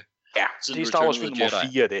ja, siden det er Star Wars film nummer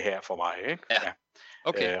 4 det her for mig, ikke? Ja.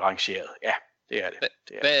 Okay. Rangeret. Ja, det er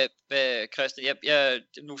det. Hvad Christian, jeg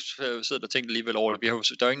nu sidder der og tænker alligevel over det.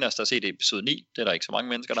 Der er jo ingen af os, der har set episode 9. Det er der ikke så mange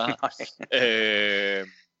mennesker, der har.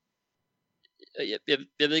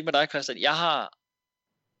 Jeg ved ikke med dig, Christian. Jeg har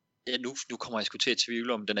nu kommer jeg sgu til at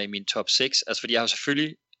tvivle om den er i min top 6. Altså fordi jeg har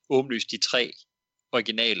selvfølgelig åbenlyst de 3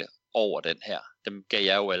 originale over den her. Dem gav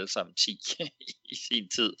jeg jo alle sammen 10 i sin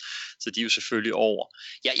tid. Så de er jo selvfølgelig over.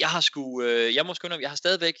 Jeg har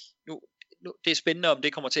stadigvæk nu, det er spændende, om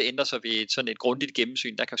det kommer til at ændre sig ved sådan et grundigt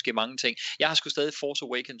gennemsyn. Der kan ske mange ting. Jeg har sgu stadig Force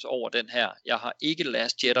Awakens over den her. Jeg har ikke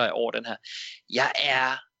Last Jedi over den her. Jeg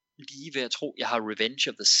er lige ved at tro, jeg har Revenge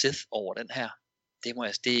of the Sith over den her. Det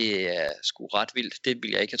er sgu ret vildt. Det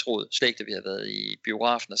ville jeg ikke have troet. Slet ikke, da vi har været i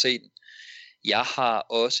biografen og set den. Jeg har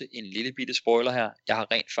også en lille bitte spoiler her. Jeg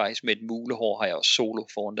har rent faktisk med et mulehår, har jeg også Solo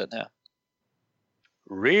foran den her.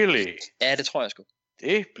 Really? Ja, det tror jeg sgu.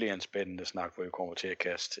 Det bliver en spændende snak, hvor vi kommer til at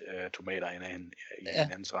kaste tomater i en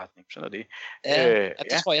andens retning. Sådan er det.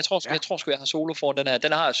 Jeg tror sgu, jeg har Solo foran den her.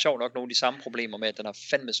 Den har sjovt nok nogle af de samme problemer med, at den har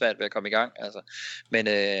fandme svært ved at komme i gang. Altså. Men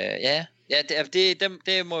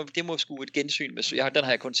det må sgu et gensyn med. Den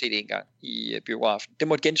har jeg kun set en gang i biografen. Det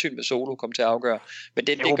må et gensyn med Solo komme til at afgøre. Men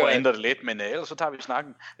det håber jeg ændrer det lidt, men ellers så tager vi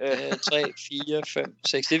snakken. 3, 4, 5,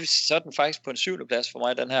 6. Så er den faktisk på en 7. plads for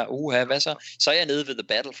mig, den her. Hvad så? Så er jeg nede ved The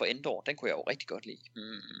Battle for Endor. Den kunne jeg jo rigtig godt lide.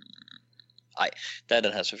 Nej, der er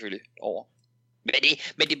den her selvfølgelig over.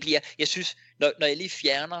 Men det bliver, jeg synes, når jeg lige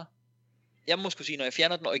fjerner, jeg må sgu sige, når jeg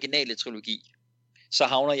fjerner den originale trilogi, så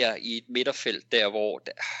havner jeg i et midterfelt der, hvor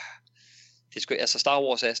Star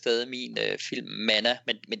Wars er stadig min film Manna,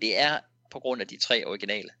 men det er på grund af de 3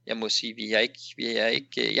 originale. Jeg må sige,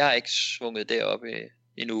 jeg har ikke svunget deroppe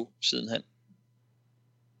endnu sidenhen.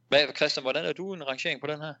 Christian, hvordan er du en rangering på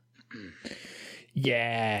den her?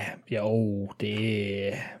 Ja,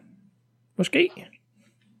 det måske.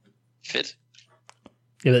 Fedt.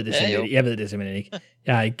 Jeg ved det simpelthen ikke.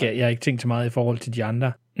 Jeg har ikke tænkt så meget i forhold til de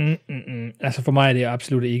andre. Altså for mig er det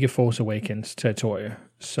absolut ikke Force Awakens territorie.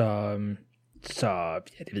 Så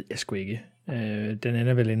det ved jeg sgu ikke. Den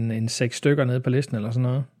ender vel en 6 stykker nede på listen eller sådan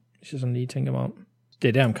noget, hvis jeg sådan lige tænker mig om. Det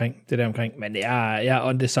er deromkring. Men jeg er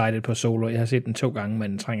undecided på Solo. Jeg har set den 2 gange,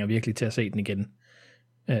 men trænger virkelig til at se den igen.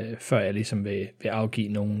 Før jeg ligesom vil afgive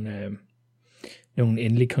nogen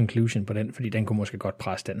endelig conclusion på den, fordi den kunne måske godt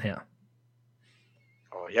presse den her.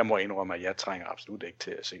 Og jeg må indrømme, at jeg trænger absolut ikke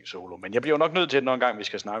til at se Solo, men jeg bliver jo nok nødt til det nogle gange, vi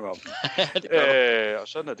skal snakke om den. Og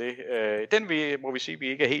sådan er det. Den må vi sige, vi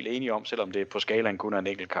ikke er helt enige om, selvom det på skalaen kun er en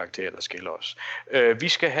enkelt karakter, der skiller os. Vi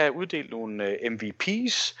skal have uddelt nogle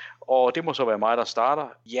MVP's, og det må så være mig, der starter.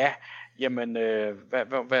 Ja, jamen,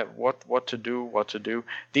 what to do.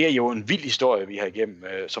 Det er jo en vild historie, vi har igennem,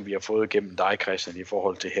 som vi har fået igennem dig, Christian, i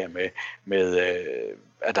forhold til her med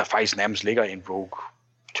at der faktisk nærmest ligger en Rogue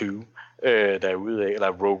 2 derude, eller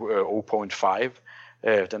Rogue 0.5.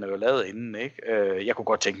 Den er jo lavet inden, ikke? Jeg kunne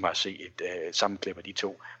godt tænke mig at se et sammenklip af de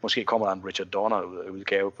 2. Måske kommer der en Richard Donner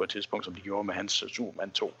udgave på et tidspunkt, som de gjorde med hans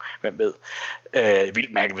Superman 2. Hvem ved?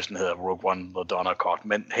 Vildt mærkeligt, hvis den hedder Rogue One, The Donner Cut.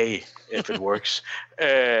 Men hey, if it works.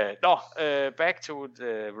 Back to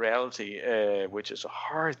the reality, which is a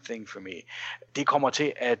hard thing for me. Det kommer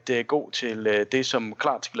til at gå til det, som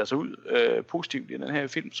klart skiller sig ud positivt i den her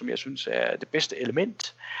film, som jeg synes er det bedste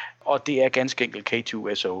element. Og det er ganske enkelt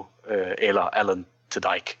K2SO, eller Alan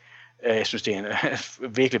Tudyk. Jeg synes, det er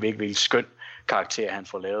en virkelig, virkelig skøn karakter, han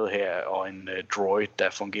får lavet her, og en droid, der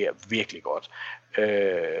fungerer virkelig godt.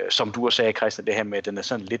 Som du også sagde, Christian, det her med, at den er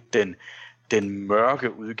sådan lidt den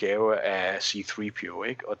mørke udgave af C-3PO,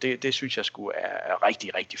 ikke? Og det synes jeg sgu er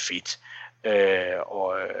rigtig, rigtig fedt.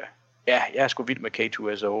 Ja, jeg er sgu vild med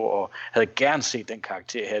K2SO, og havde gerne set den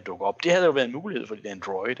karakter her dukke op. Det havde jo været en mulighed, fordi det er en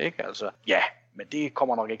droid, ikke? Altså, ja, men det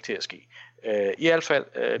kommer nok ikke til at ske. I hvert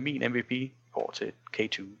fald, min MVP går til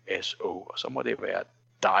K2SO, og så må det være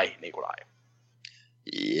dig, Nikolaj.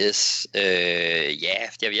 Yes,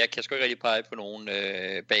 jeg kan sgu ikke rigtig pege på nogen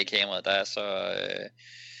bag kameraet, der er så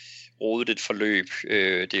rodet et forløb.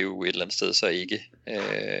 Det er jo et eller andet sted så ikke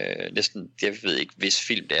næsten, jeg ved ikke, hvis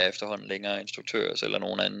film det er efterhånden længere instruktørs eller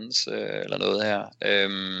nogen andens eller noget her.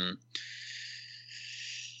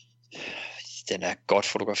 Den er godt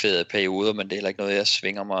fotograferet i perioder, men det er heller ikke noget, jeg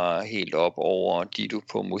svinger mig helt op over ditto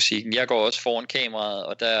på musikken. Jeg går også foran kameraet,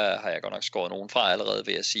 og der har jeg godt nok skåret nogen fra allerede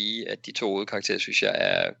ved at sige, at de 2 hovedkarakterer, synes jeg,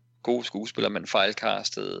 er gode skuespillere, men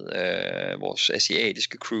fejlcastet. Vores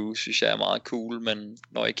asiatiske crew, synes jeg er meget cool, men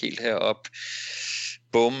når ikke helt herop.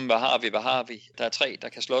 Bum, hvad har vi? Der er 3, der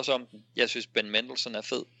kan slås om den. Jeg synes, Ben Mendelsohn er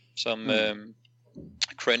fed, som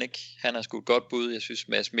Krennic. Han er sgu et godt bud. Jeg synes,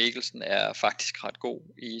 Mads Mikkelsen er faktisk ret god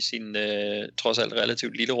i sin trods alt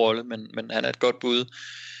relativt lille rolle, men han er et godt bud.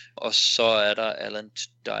 Og så er der Alan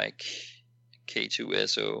Tudyk,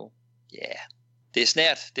 K2SO. Ja, yeah. Det er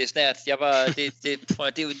snært. Det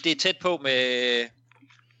er tæt på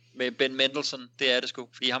med Ben Mendelsohn. Det er det sgu,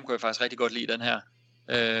 fordi ham kunne jeg faktisk rigtig godt lide den her.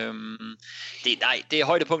 Det er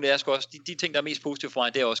højdepunktet er sgu også. De ting, der er mest positive for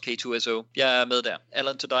mig, det er også K2SO. Jeg er med der.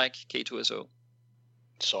 Alan Tudyk, K2SO.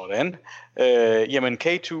 Sådan. Jamen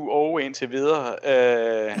K2O indtil videre.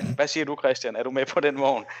 Hvad siger du, Christian? Er du med på den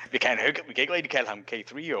vogn? Vi kan ikke rigtig kalde ham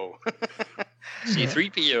K3O.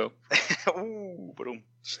 C3PO. Badum.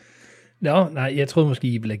 Nå, nej, jeg troede måske,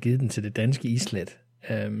 I ville have givet den til det danske islet.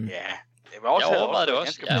 Ja, det var også, jeg overvejede det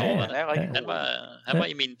også. Han var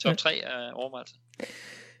i min top 3 af overvejelser.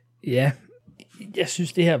 Ja, jeg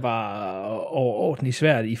synes, det her var overordentligt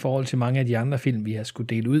svært i forhold til mange af de andre film, vi har skulle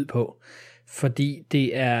dele ud på. Fordi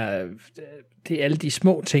det er alle de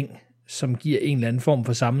små ting, som giver en eller anden form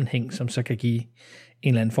for sammenhæng, som så kan give en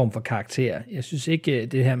eller anden form for karakter. Jeg synes ikke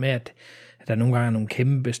det her med, at der nogle gange er nogle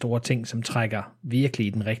kæmpe store ting, som trækker virkelig i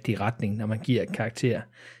den rigtige retning, når man giver karakter.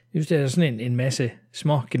 Jeg synes, det er sådan en masse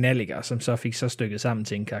små gnalliger, som så fik så stykket sammen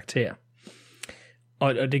til en karakter.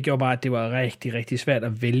 Og det gjorde bare, at det var rigtig, rigtig svært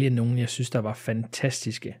at vælge nogen, jeg synes, der var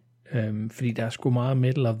fantastiske. Fordi der er sgu meget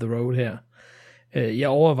middle of the road her. Jeg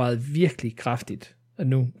overvejede virkelig kraftigt, og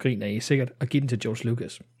nu griner I sikkert, at give den til George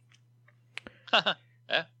Lucas.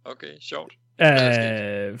 Ja, okay, sjovt.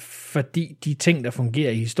 Fordi de ting, der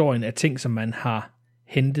fungerer i historien, er ting, som man har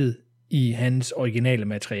hentet i hans originale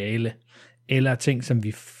materiale, eller ting, som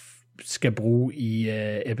vi skal bruge i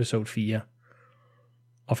episode 4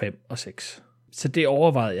 og 5 og 6. Så det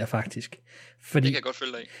overvejede jeg faktisk. Fordi det kan jeg godt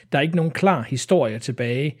følge dig i. Der er ikke nogen klar historie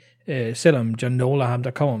tilbage, selvom John Nolan er ham,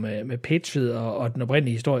 der kommer med pitchet og den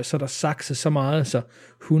oprindelige historie, så er der sakset så meget, så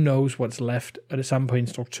who knows what's left, og det samme på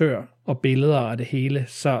instruktør og billeder og det hele,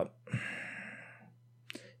 så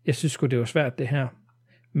jeg synes sgu, det var svært det her.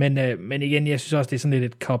 Men igen, jeg synes også, det er sådan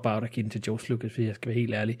lidt et cop-out at give den til George Lucas, hvis jeg skal være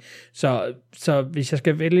helt ærlig. Så hvis jeg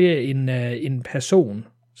skal vælge en person,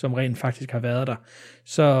 som rent faktisk har været der,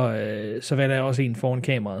 så vælger jeg også en foran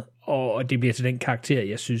kameraet. Og det bliver til den karakter,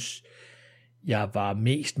 jeg synes, jeg var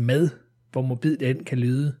mest med, hvor mobil den kan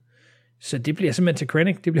lyde. Så det bliver simpelthen til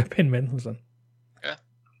Krennic, det bliver Ben Mendelsohn. Ja,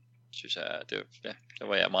 synes jeg, det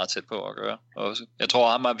var jeg meget tæt på at gøre også. Jeg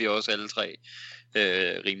tror, ham har vi også alle 3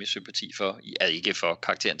 rimelig sympati for, ikke for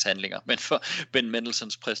karakterens handlinger, men for Ben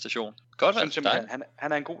Mendelsohns præstation. Godt valgt.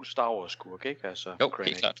 Han er en god Star Wars skurk, ikke? Altså, jo,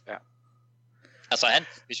 Krennic. Helt klart. Ja. Altså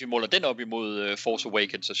hvis vi måler den op imod Force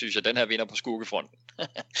Awakens, så synes jeg, den her vinder på skurkefronten.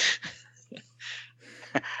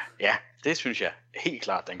 Ja, det synes jeg helt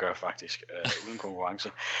klart, den gør faktisk, uden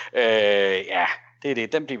konkurrence. Ja, det er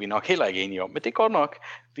det. Den bliver vi nok heller ikke enige om, men det er godt nok.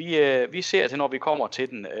 Vi ser det, når vi kommer til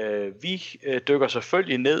den. Vi dykker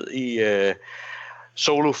selvfølgelig ned i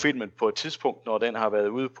Solo-filmen på et tidspunkt, når den har været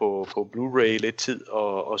ude på Blu-ray lidt tid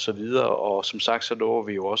og så videre, og som sagt, så lover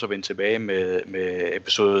vi jo også at vende tilbage med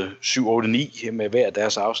episode 7, 8, 9, med hver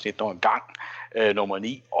deres afsnit, når en gang nummer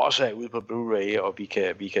 9 også er ude på Blu-ray, og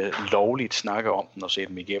vi kan lovligt snakke om den og se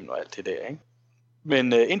dem igennem og alt det der, ikke?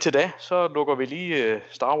 Men indtil da, så lukker vi lige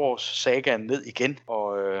Star Wars-sagaen ned igen,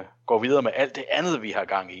 og går videre med alt det andet, vi har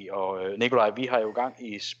gang i. Og Nikolaj, vi har jo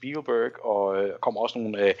gang i Spielberg, og kommer også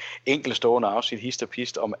nogle enkeltstående afsnit, hist og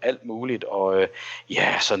pist om alt muligt. Og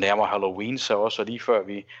ja, så nærmer Halloween så også, og lige før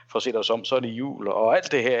vi får set os om, så er det jul og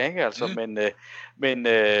alt det her, ikke? Altså, men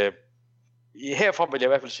herfra vil jeg i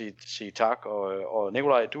hvert fald sige tak. Og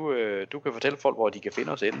Nikolaj, du kan fortælle folk, hvor de kan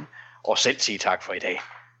finde os inde, og selv sige tak for i dag.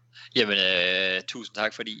 Jamen, tusind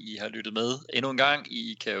tak, fordi I har lyttet med endnu en gang.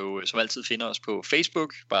 I kan jo som altid finde os på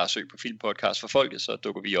Facebook. Bare søg på Filmpodcast for Folket, så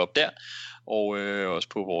dukker vi op der. Og også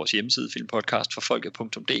på vores hjemmeside,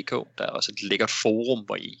 filmpodcastforfolket.dk. Der er også et lækkert forum,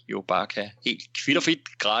 hvor I jo bare kan helt kvitterfrit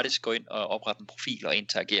gratis gå ind og oprette en profil og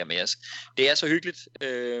interagere med os. Det er så hyggeligt,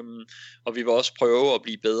 og vi vil også prøve at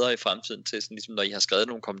blive bedre i fremtiden til, sådan ligesom når I har skrevet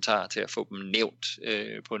nogle kommentarer, til at få dem nævnt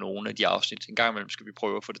på nogle af de afsnit. En gang imellem skal vi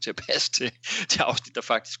prøve at få det til at passe til afsnit, der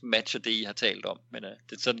faktisk matcher det, I har talt om. Men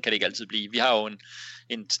sådan kan det ikke altid blive. Vi har jo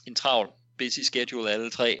en travl busy schedule alle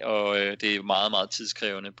 3, og det er meget, meget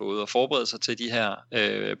tidskrævende både at forberede sig til de her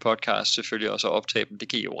podcasts, selvfølgelig også at optage dem. Det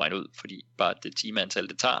kan I jo regne ud, fordi bare det timeantal,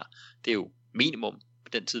 det tager, det er jo minimum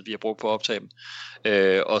den tid, vi har brugt på at optage dem.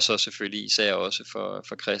 Og så selvfølgelig især også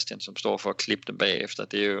for Christian, som står for at klippe dem bagefter.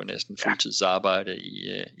 Det er jo næsten fuldtidsarbejde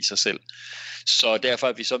i sig selv. Så derfor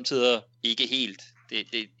er vi samtidig ikke helt...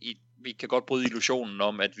 Vi kan godt bryde illusionen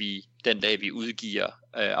om, at vi den dag, vi udgiver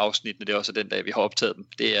afsnittene, det er også den dag, vi har optaget dem.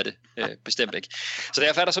 Det er det bestemt ikke. Så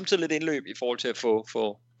derfor er der samtidig lidt indløb i forhold til at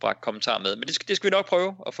få bragt kommentarer med. Men det skal vi nok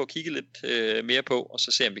prøve at få kigget lidt mere på, og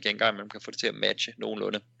så se, om vi kan engang kan få det til at matche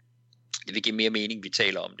nogenlunde. Det vil give mere mening, vi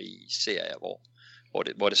taler om det i serier,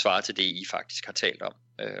 hvor det svarer til det, I faktisk har talt om.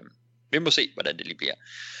 Vi må se, hvordan det lige bliver.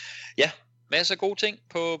 Ja, masser af gode ting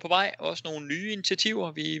på vej, også nogle nye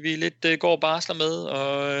initiativer, vi lidt går og barsler med,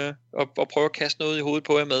 og prøver at kaste noget i hovedet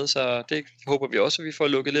på jer med, så det håber vi også, at vi får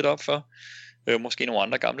lukket lidt op for. Måske nogle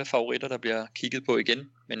andre gamle favoritter, der bliver kigget på igen,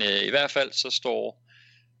 men i hvert fald så står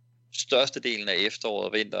størstedelen af efteråret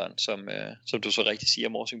og vinteren, som du så rigtig siger,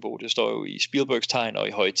 Morsingbo, det står jo i Spielbergs tegn og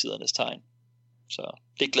i højtidernes tegn. Så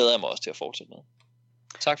det glæder jeg mig også til at fortsætte med.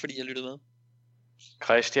 Tak fordi I har lyttet med.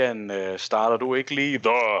 Christian, starter du ikke lige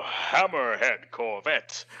The Hammerhead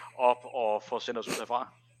Corvette op og får sendt os ud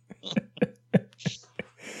herfra?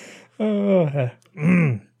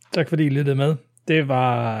 Tak fordi I lyttede med. Det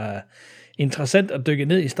var interessant at dykke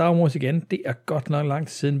ned i Star Wars igen. Det er godt nok lang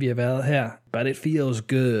tid siden, vi har været her. But it feels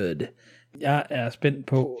good. Jeg er spændt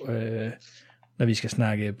på, når vi skal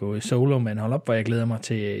snakke både Solo, men hold op, hvor jeg glæder mig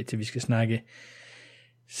til vi skal snakke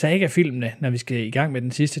saga-filmene, når vi skal i gang med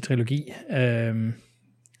den sidste trilogi.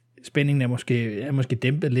 Spændingen er måske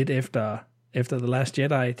dæmpet lidt efter The Last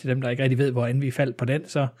Jedi. Til dem, der ikke rigtig ved, hvor vi faldt på den,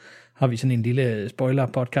 så har vi sådan en lille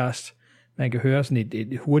spoiler-podcast. Man kan høre sådan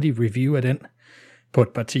et hurtigt review af den på et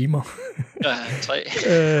par timer. Ja, 3.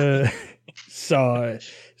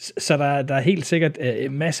 Så der er helt sikkert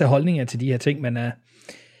en masse holdninger til de her ting, men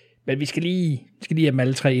vi skal lige have dem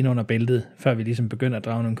alle 3 ind under bæltet, før vi ligesom begynder at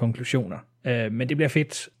drage nogle konklusioner. Men det bliver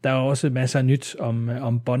fedt. Der er også masser af nyt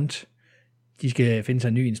om Bond. De skal finde sig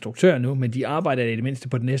en ny instruktør nu, men de arbejder i det mindste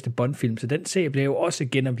på den næste Bond-film, så den serie bliver jo også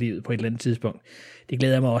genoplivet på et eller andet tidspunkt. Det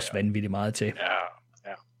glæder jeg mig også vanvittigt meget til. Ja.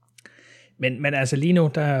 Men altså lige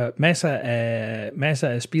nu, der er masser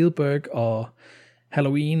af Spielberg og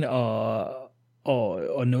Halloween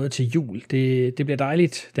og noget til jul. Det bliver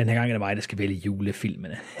dejligt. Den her gang er det mig, der skal vælge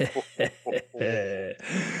julefilmene.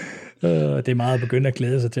 Det er meget at begynde at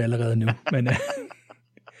glæde sig til allerede nu.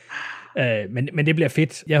 Men det bliver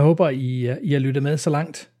fedt. Jeg håber, I har lyttet med så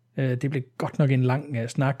langt. Det bliver godt nok en lang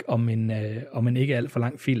snak om en ikke alt for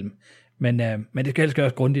lang film. Men det skal helst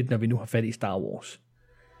gøres grundigt, når vi nu har fat i Star Wars.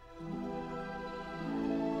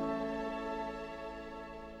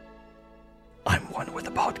 I'm one with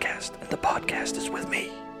the podcast, and the podcast is with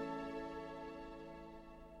me.